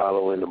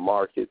following the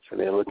markets, and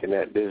they're looking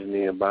at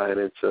Disney and buying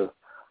into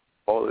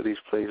all of these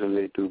places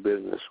they do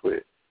business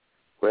with.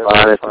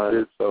 Wherever they find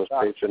themselves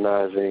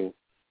patronizing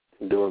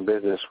and doing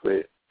business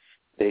with,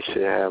 they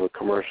should have a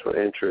commercial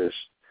interest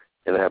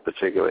in that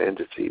particular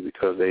entity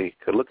because they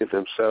could look at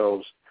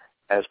themselves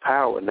as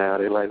power now.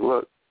 They're like,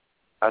 look,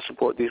 I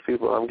support these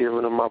people. I'm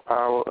giving them my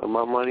power and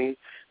my money.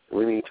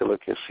 We need to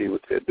look and see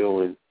what they're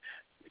doing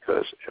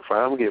because if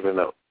I'm giving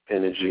up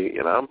energy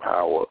and I'm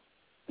power,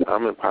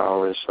 I'm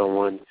empowering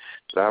someone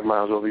that I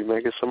might as well be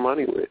making some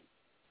money with.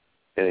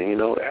 And,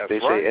 they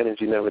say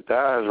energy never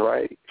dies,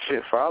 right?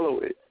 Shit, follow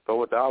it.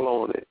 Throw $1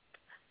 on it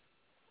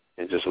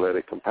and just let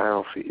it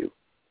compound for you.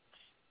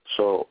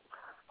 So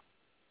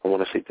I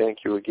want to say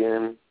thank you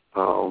again.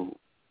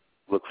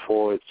 look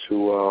forward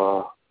to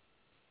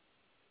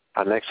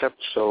our next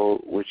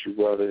episode with you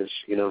brothers.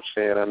 You know what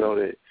I'm saying? I know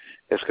that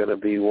it's going to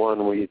be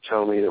one where you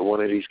tell me that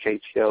one of these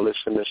KTL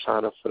listeners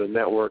signed up for the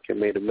network and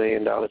made $1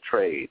 million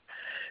trade.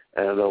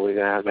 And I know we're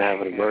going to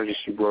have an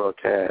emergency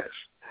broadcast.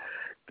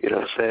 You know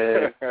what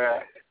I'm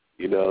saying?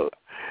 You know,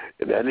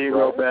 and that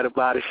Negro better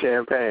buy the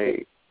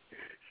champagne.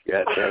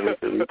 God damn it,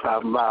 we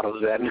popping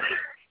bottles that night.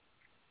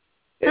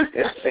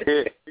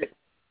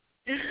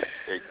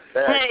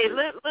 Hey,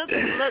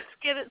 let's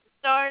get it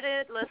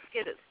started.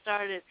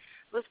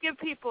 Let's give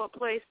people a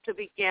place to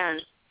begin.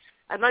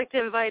 I'd like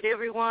to invite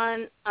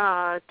everyone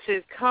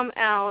to come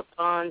out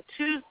on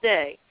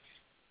Tuesday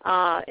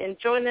and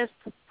join us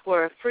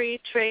for a free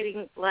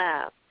trading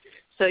lab.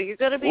 So you're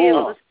going to be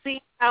able to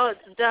see how it's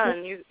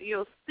done.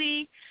 You'll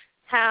see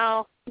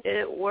how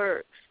it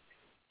works.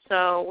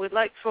 So we'd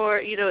like for,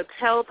 it's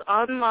held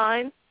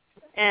online,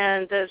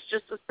 and there's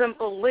just a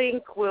simple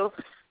link we'll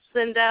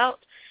send out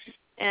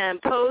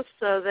and post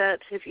so that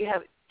if you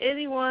have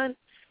anyone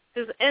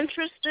who's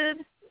interested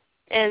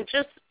and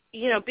just,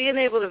 being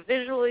able to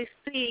visually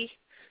see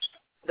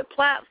the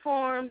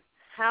platform,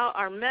 how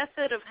our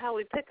method of how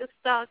we pick a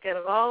stock out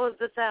of all of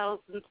the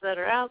thousands that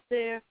are out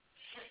there,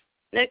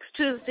 next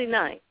Tuesday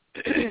night.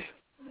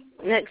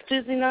 Next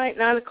Tuesday night,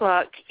 9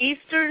 o'clock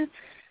Eastern,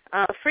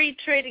 free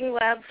trading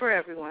lab for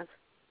everyone.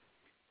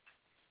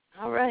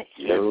 All right.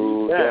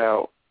 No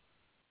doubt.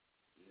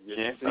 You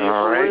can't see it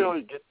for real.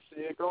 You get to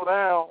see it go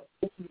down.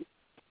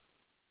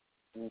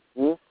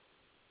 Mm-hmm.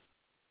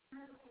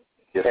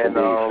 Yes, and,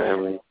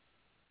 family.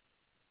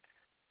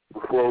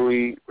 Before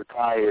we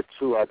retire,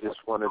 too, I just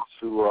wanted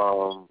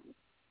to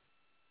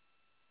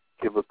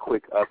give a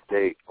quick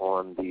update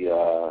on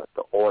the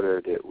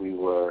order that we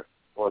were,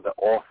 or the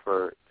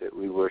offer that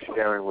we were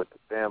sharing with the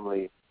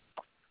family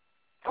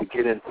to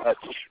get in touch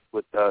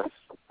with us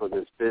for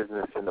this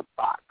Business in the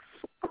Box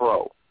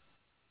Pro.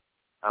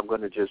 I'm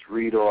going to just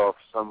read off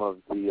some of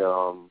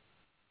the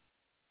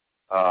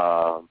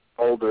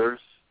folders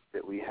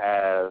that we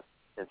have.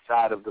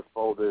 Inside of the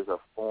folders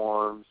are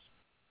forms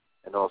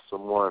and also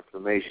more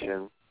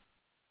information.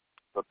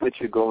 But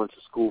picture going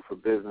to school for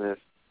business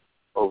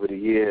over the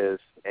years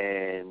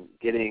and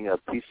getting a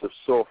piece of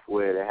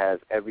software that has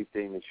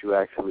everything that you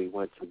actually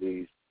went to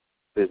these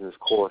business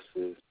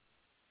courses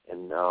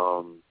and,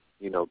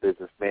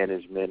 business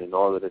management and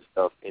all of this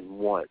stuff in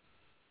one.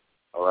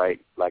 All right?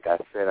 Like I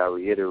said, I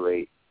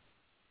reiterate,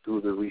 do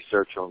the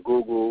research on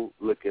Google,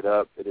 look it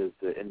up. It is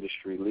the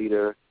industry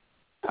leader,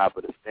 top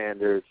of the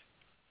standards,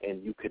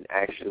 and you could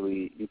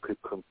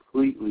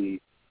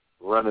completely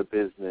run a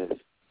business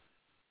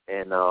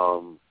and,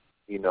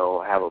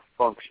 have a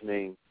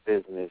functioning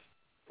business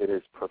that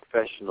is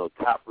professional,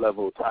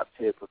 top-level,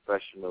 top-tier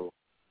professional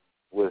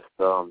with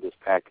this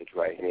package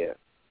right here.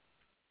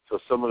 So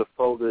some of the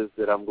folders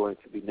that I'm going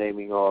to be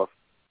naming off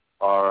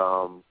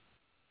are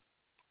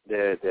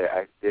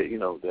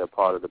they're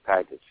part of the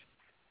package.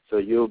 So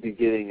you'll be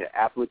getting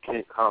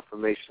applicant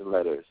confirmation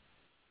letters.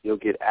 You'll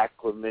get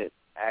applicant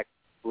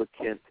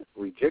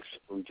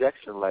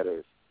rejection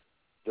letters.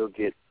 You'll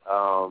get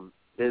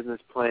business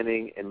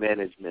planning and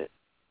management,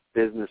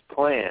 business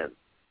plans,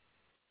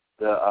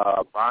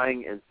 the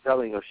buying and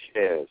selling of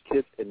shares,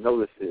 tips and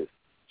notices,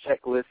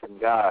 checklists and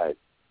guides,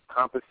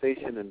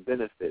 compensation and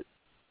benefits,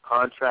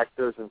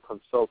 contractors and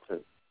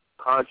consultants,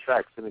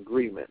 contracts and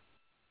agreements,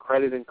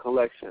 credit and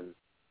collections,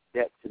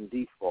 debts and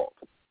default,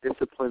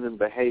 discipline and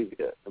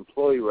behavior,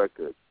 employee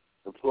records,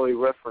 employee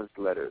reference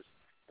letters,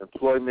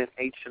 employment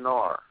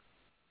H&R,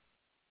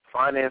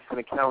 finance and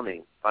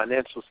accounting,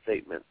 financial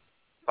statements,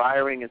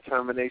 firing and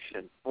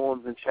termination,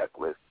 forms and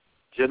checklists,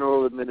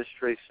 general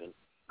administration,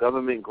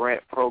 government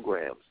grant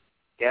programs,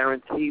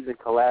 guarantees and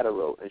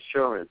collateral,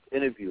 insurance,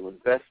 interview,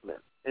 investment,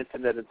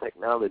 internet and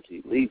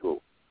technology,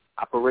 legal,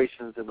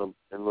 operations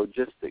and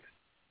logistics,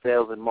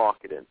 sales and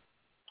marketing.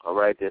 All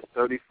right, there's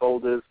 30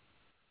 folders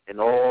in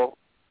all.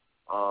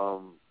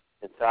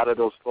 Inside of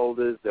those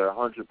folders, there are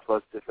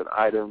 100-plus different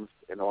items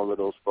in all of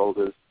those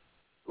folders.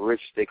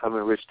 They come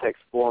in rich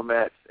text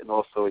formats and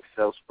also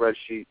Excel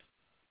spreadsheets.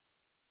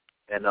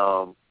 And,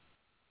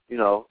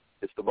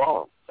 it's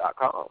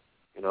thebomb.com.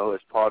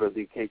 It's part of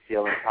the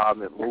KTL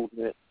empowerment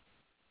movement.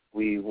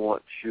 We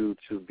want you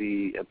to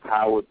be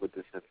empowered with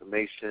this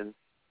information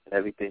and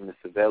everything that's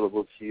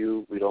available to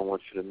you. We don't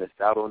want you to miss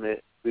out on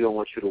it. We don't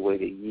want you to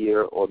wait a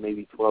year or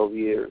maybe 12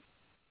 years,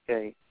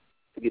 okay,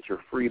 to get your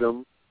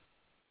freedom.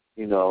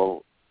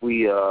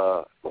 We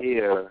are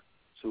here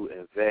to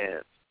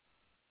advance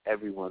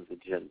everyone's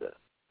agenda,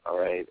 all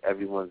right,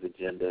 everyone's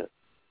agenda.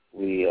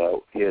 We are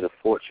here to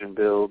fortune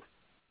build,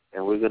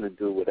 and we're going to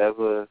do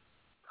whatever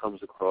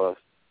comes across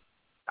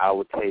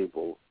our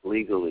table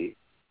legally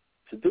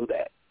to do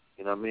that.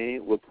 You know what I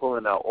mean? We're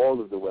pulling out all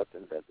of the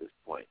weapons at this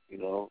point.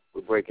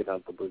 We're breaking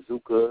out the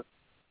bazooka,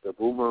 the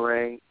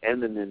boomerang,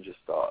 and the ninja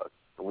stars,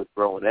 and we're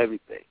throwing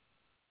everything.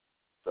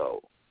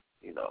 So,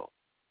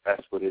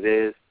 that's what it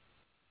is.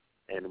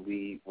 And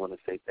we want to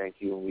say thank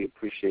you, and we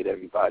appreciate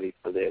everybody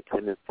for their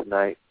attendance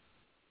tonight.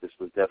 This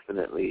was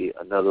definitely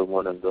another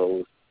one of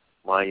those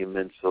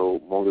monumental,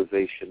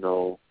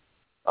 motivational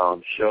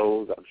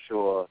shows.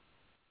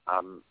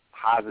 I'm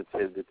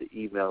positive that the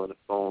email and the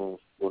phones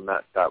will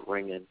not stop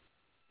ringing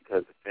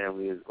because the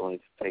family is going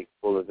to take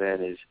full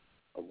advantage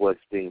of what's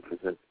being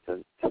presented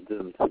to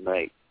them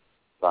tonight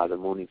by the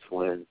Mooney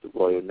twins, the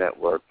Royal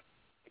Network,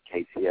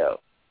 and KTL.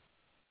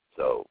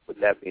 So with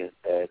that being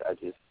said, I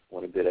just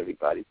want to bid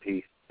everybody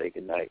peace, say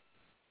good night.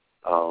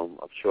 I'm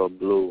sure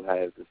Blue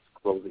has this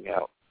closing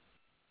out.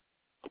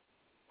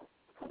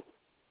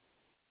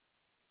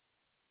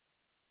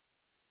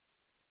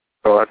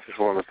 So I just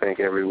want to thank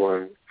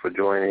everyone for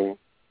joining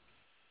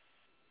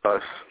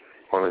us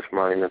on this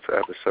monumental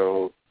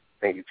episode.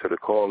 Thank you to the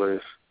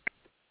callers.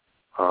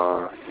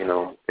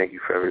 Thank you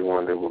for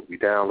everyone that will be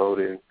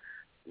downloading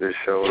this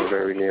show in the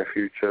very near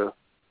future.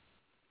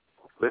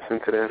 Listen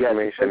to the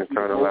information,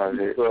 internalize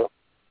it.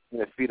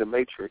 See the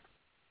Matrix.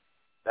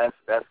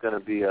 That's going to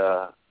be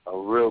a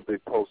real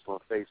big post on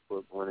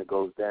Facebook when it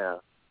goes down.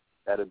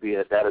 That'll be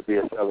a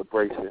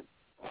celebration.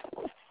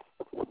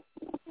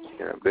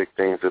 Yeah, big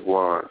things have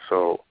won.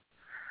 So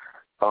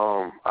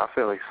I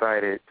feel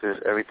excited.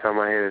 Just every time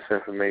I hear this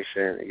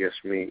information, it gets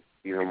me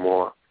even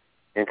more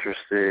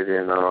interested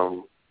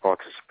in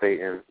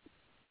participating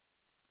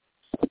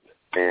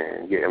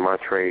and getting my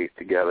trade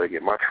together,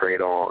 get my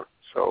trade on.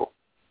 So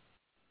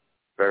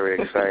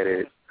very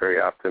excited,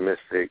 very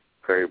optimistic,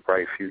 very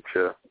bright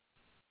future.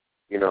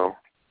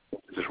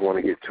 Just want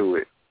to get to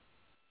it.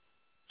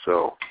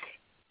 So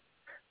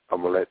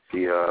I'm going to let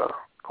the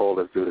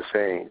callers do the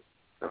same.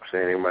 I'm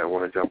saying they might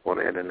want to jump on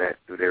the internet,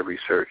 do their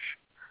research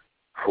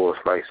before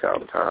it's lights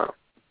out time.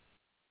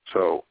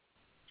 So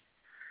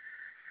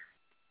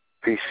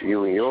peace to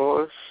you and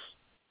yours.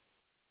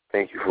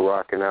 Thank you for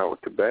rocking out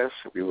with the best.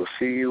 We will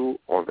see you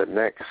on the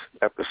next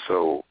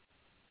episode.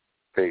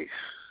 Peace.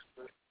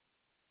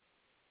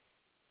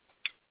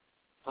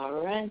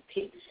 All right,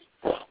 peace.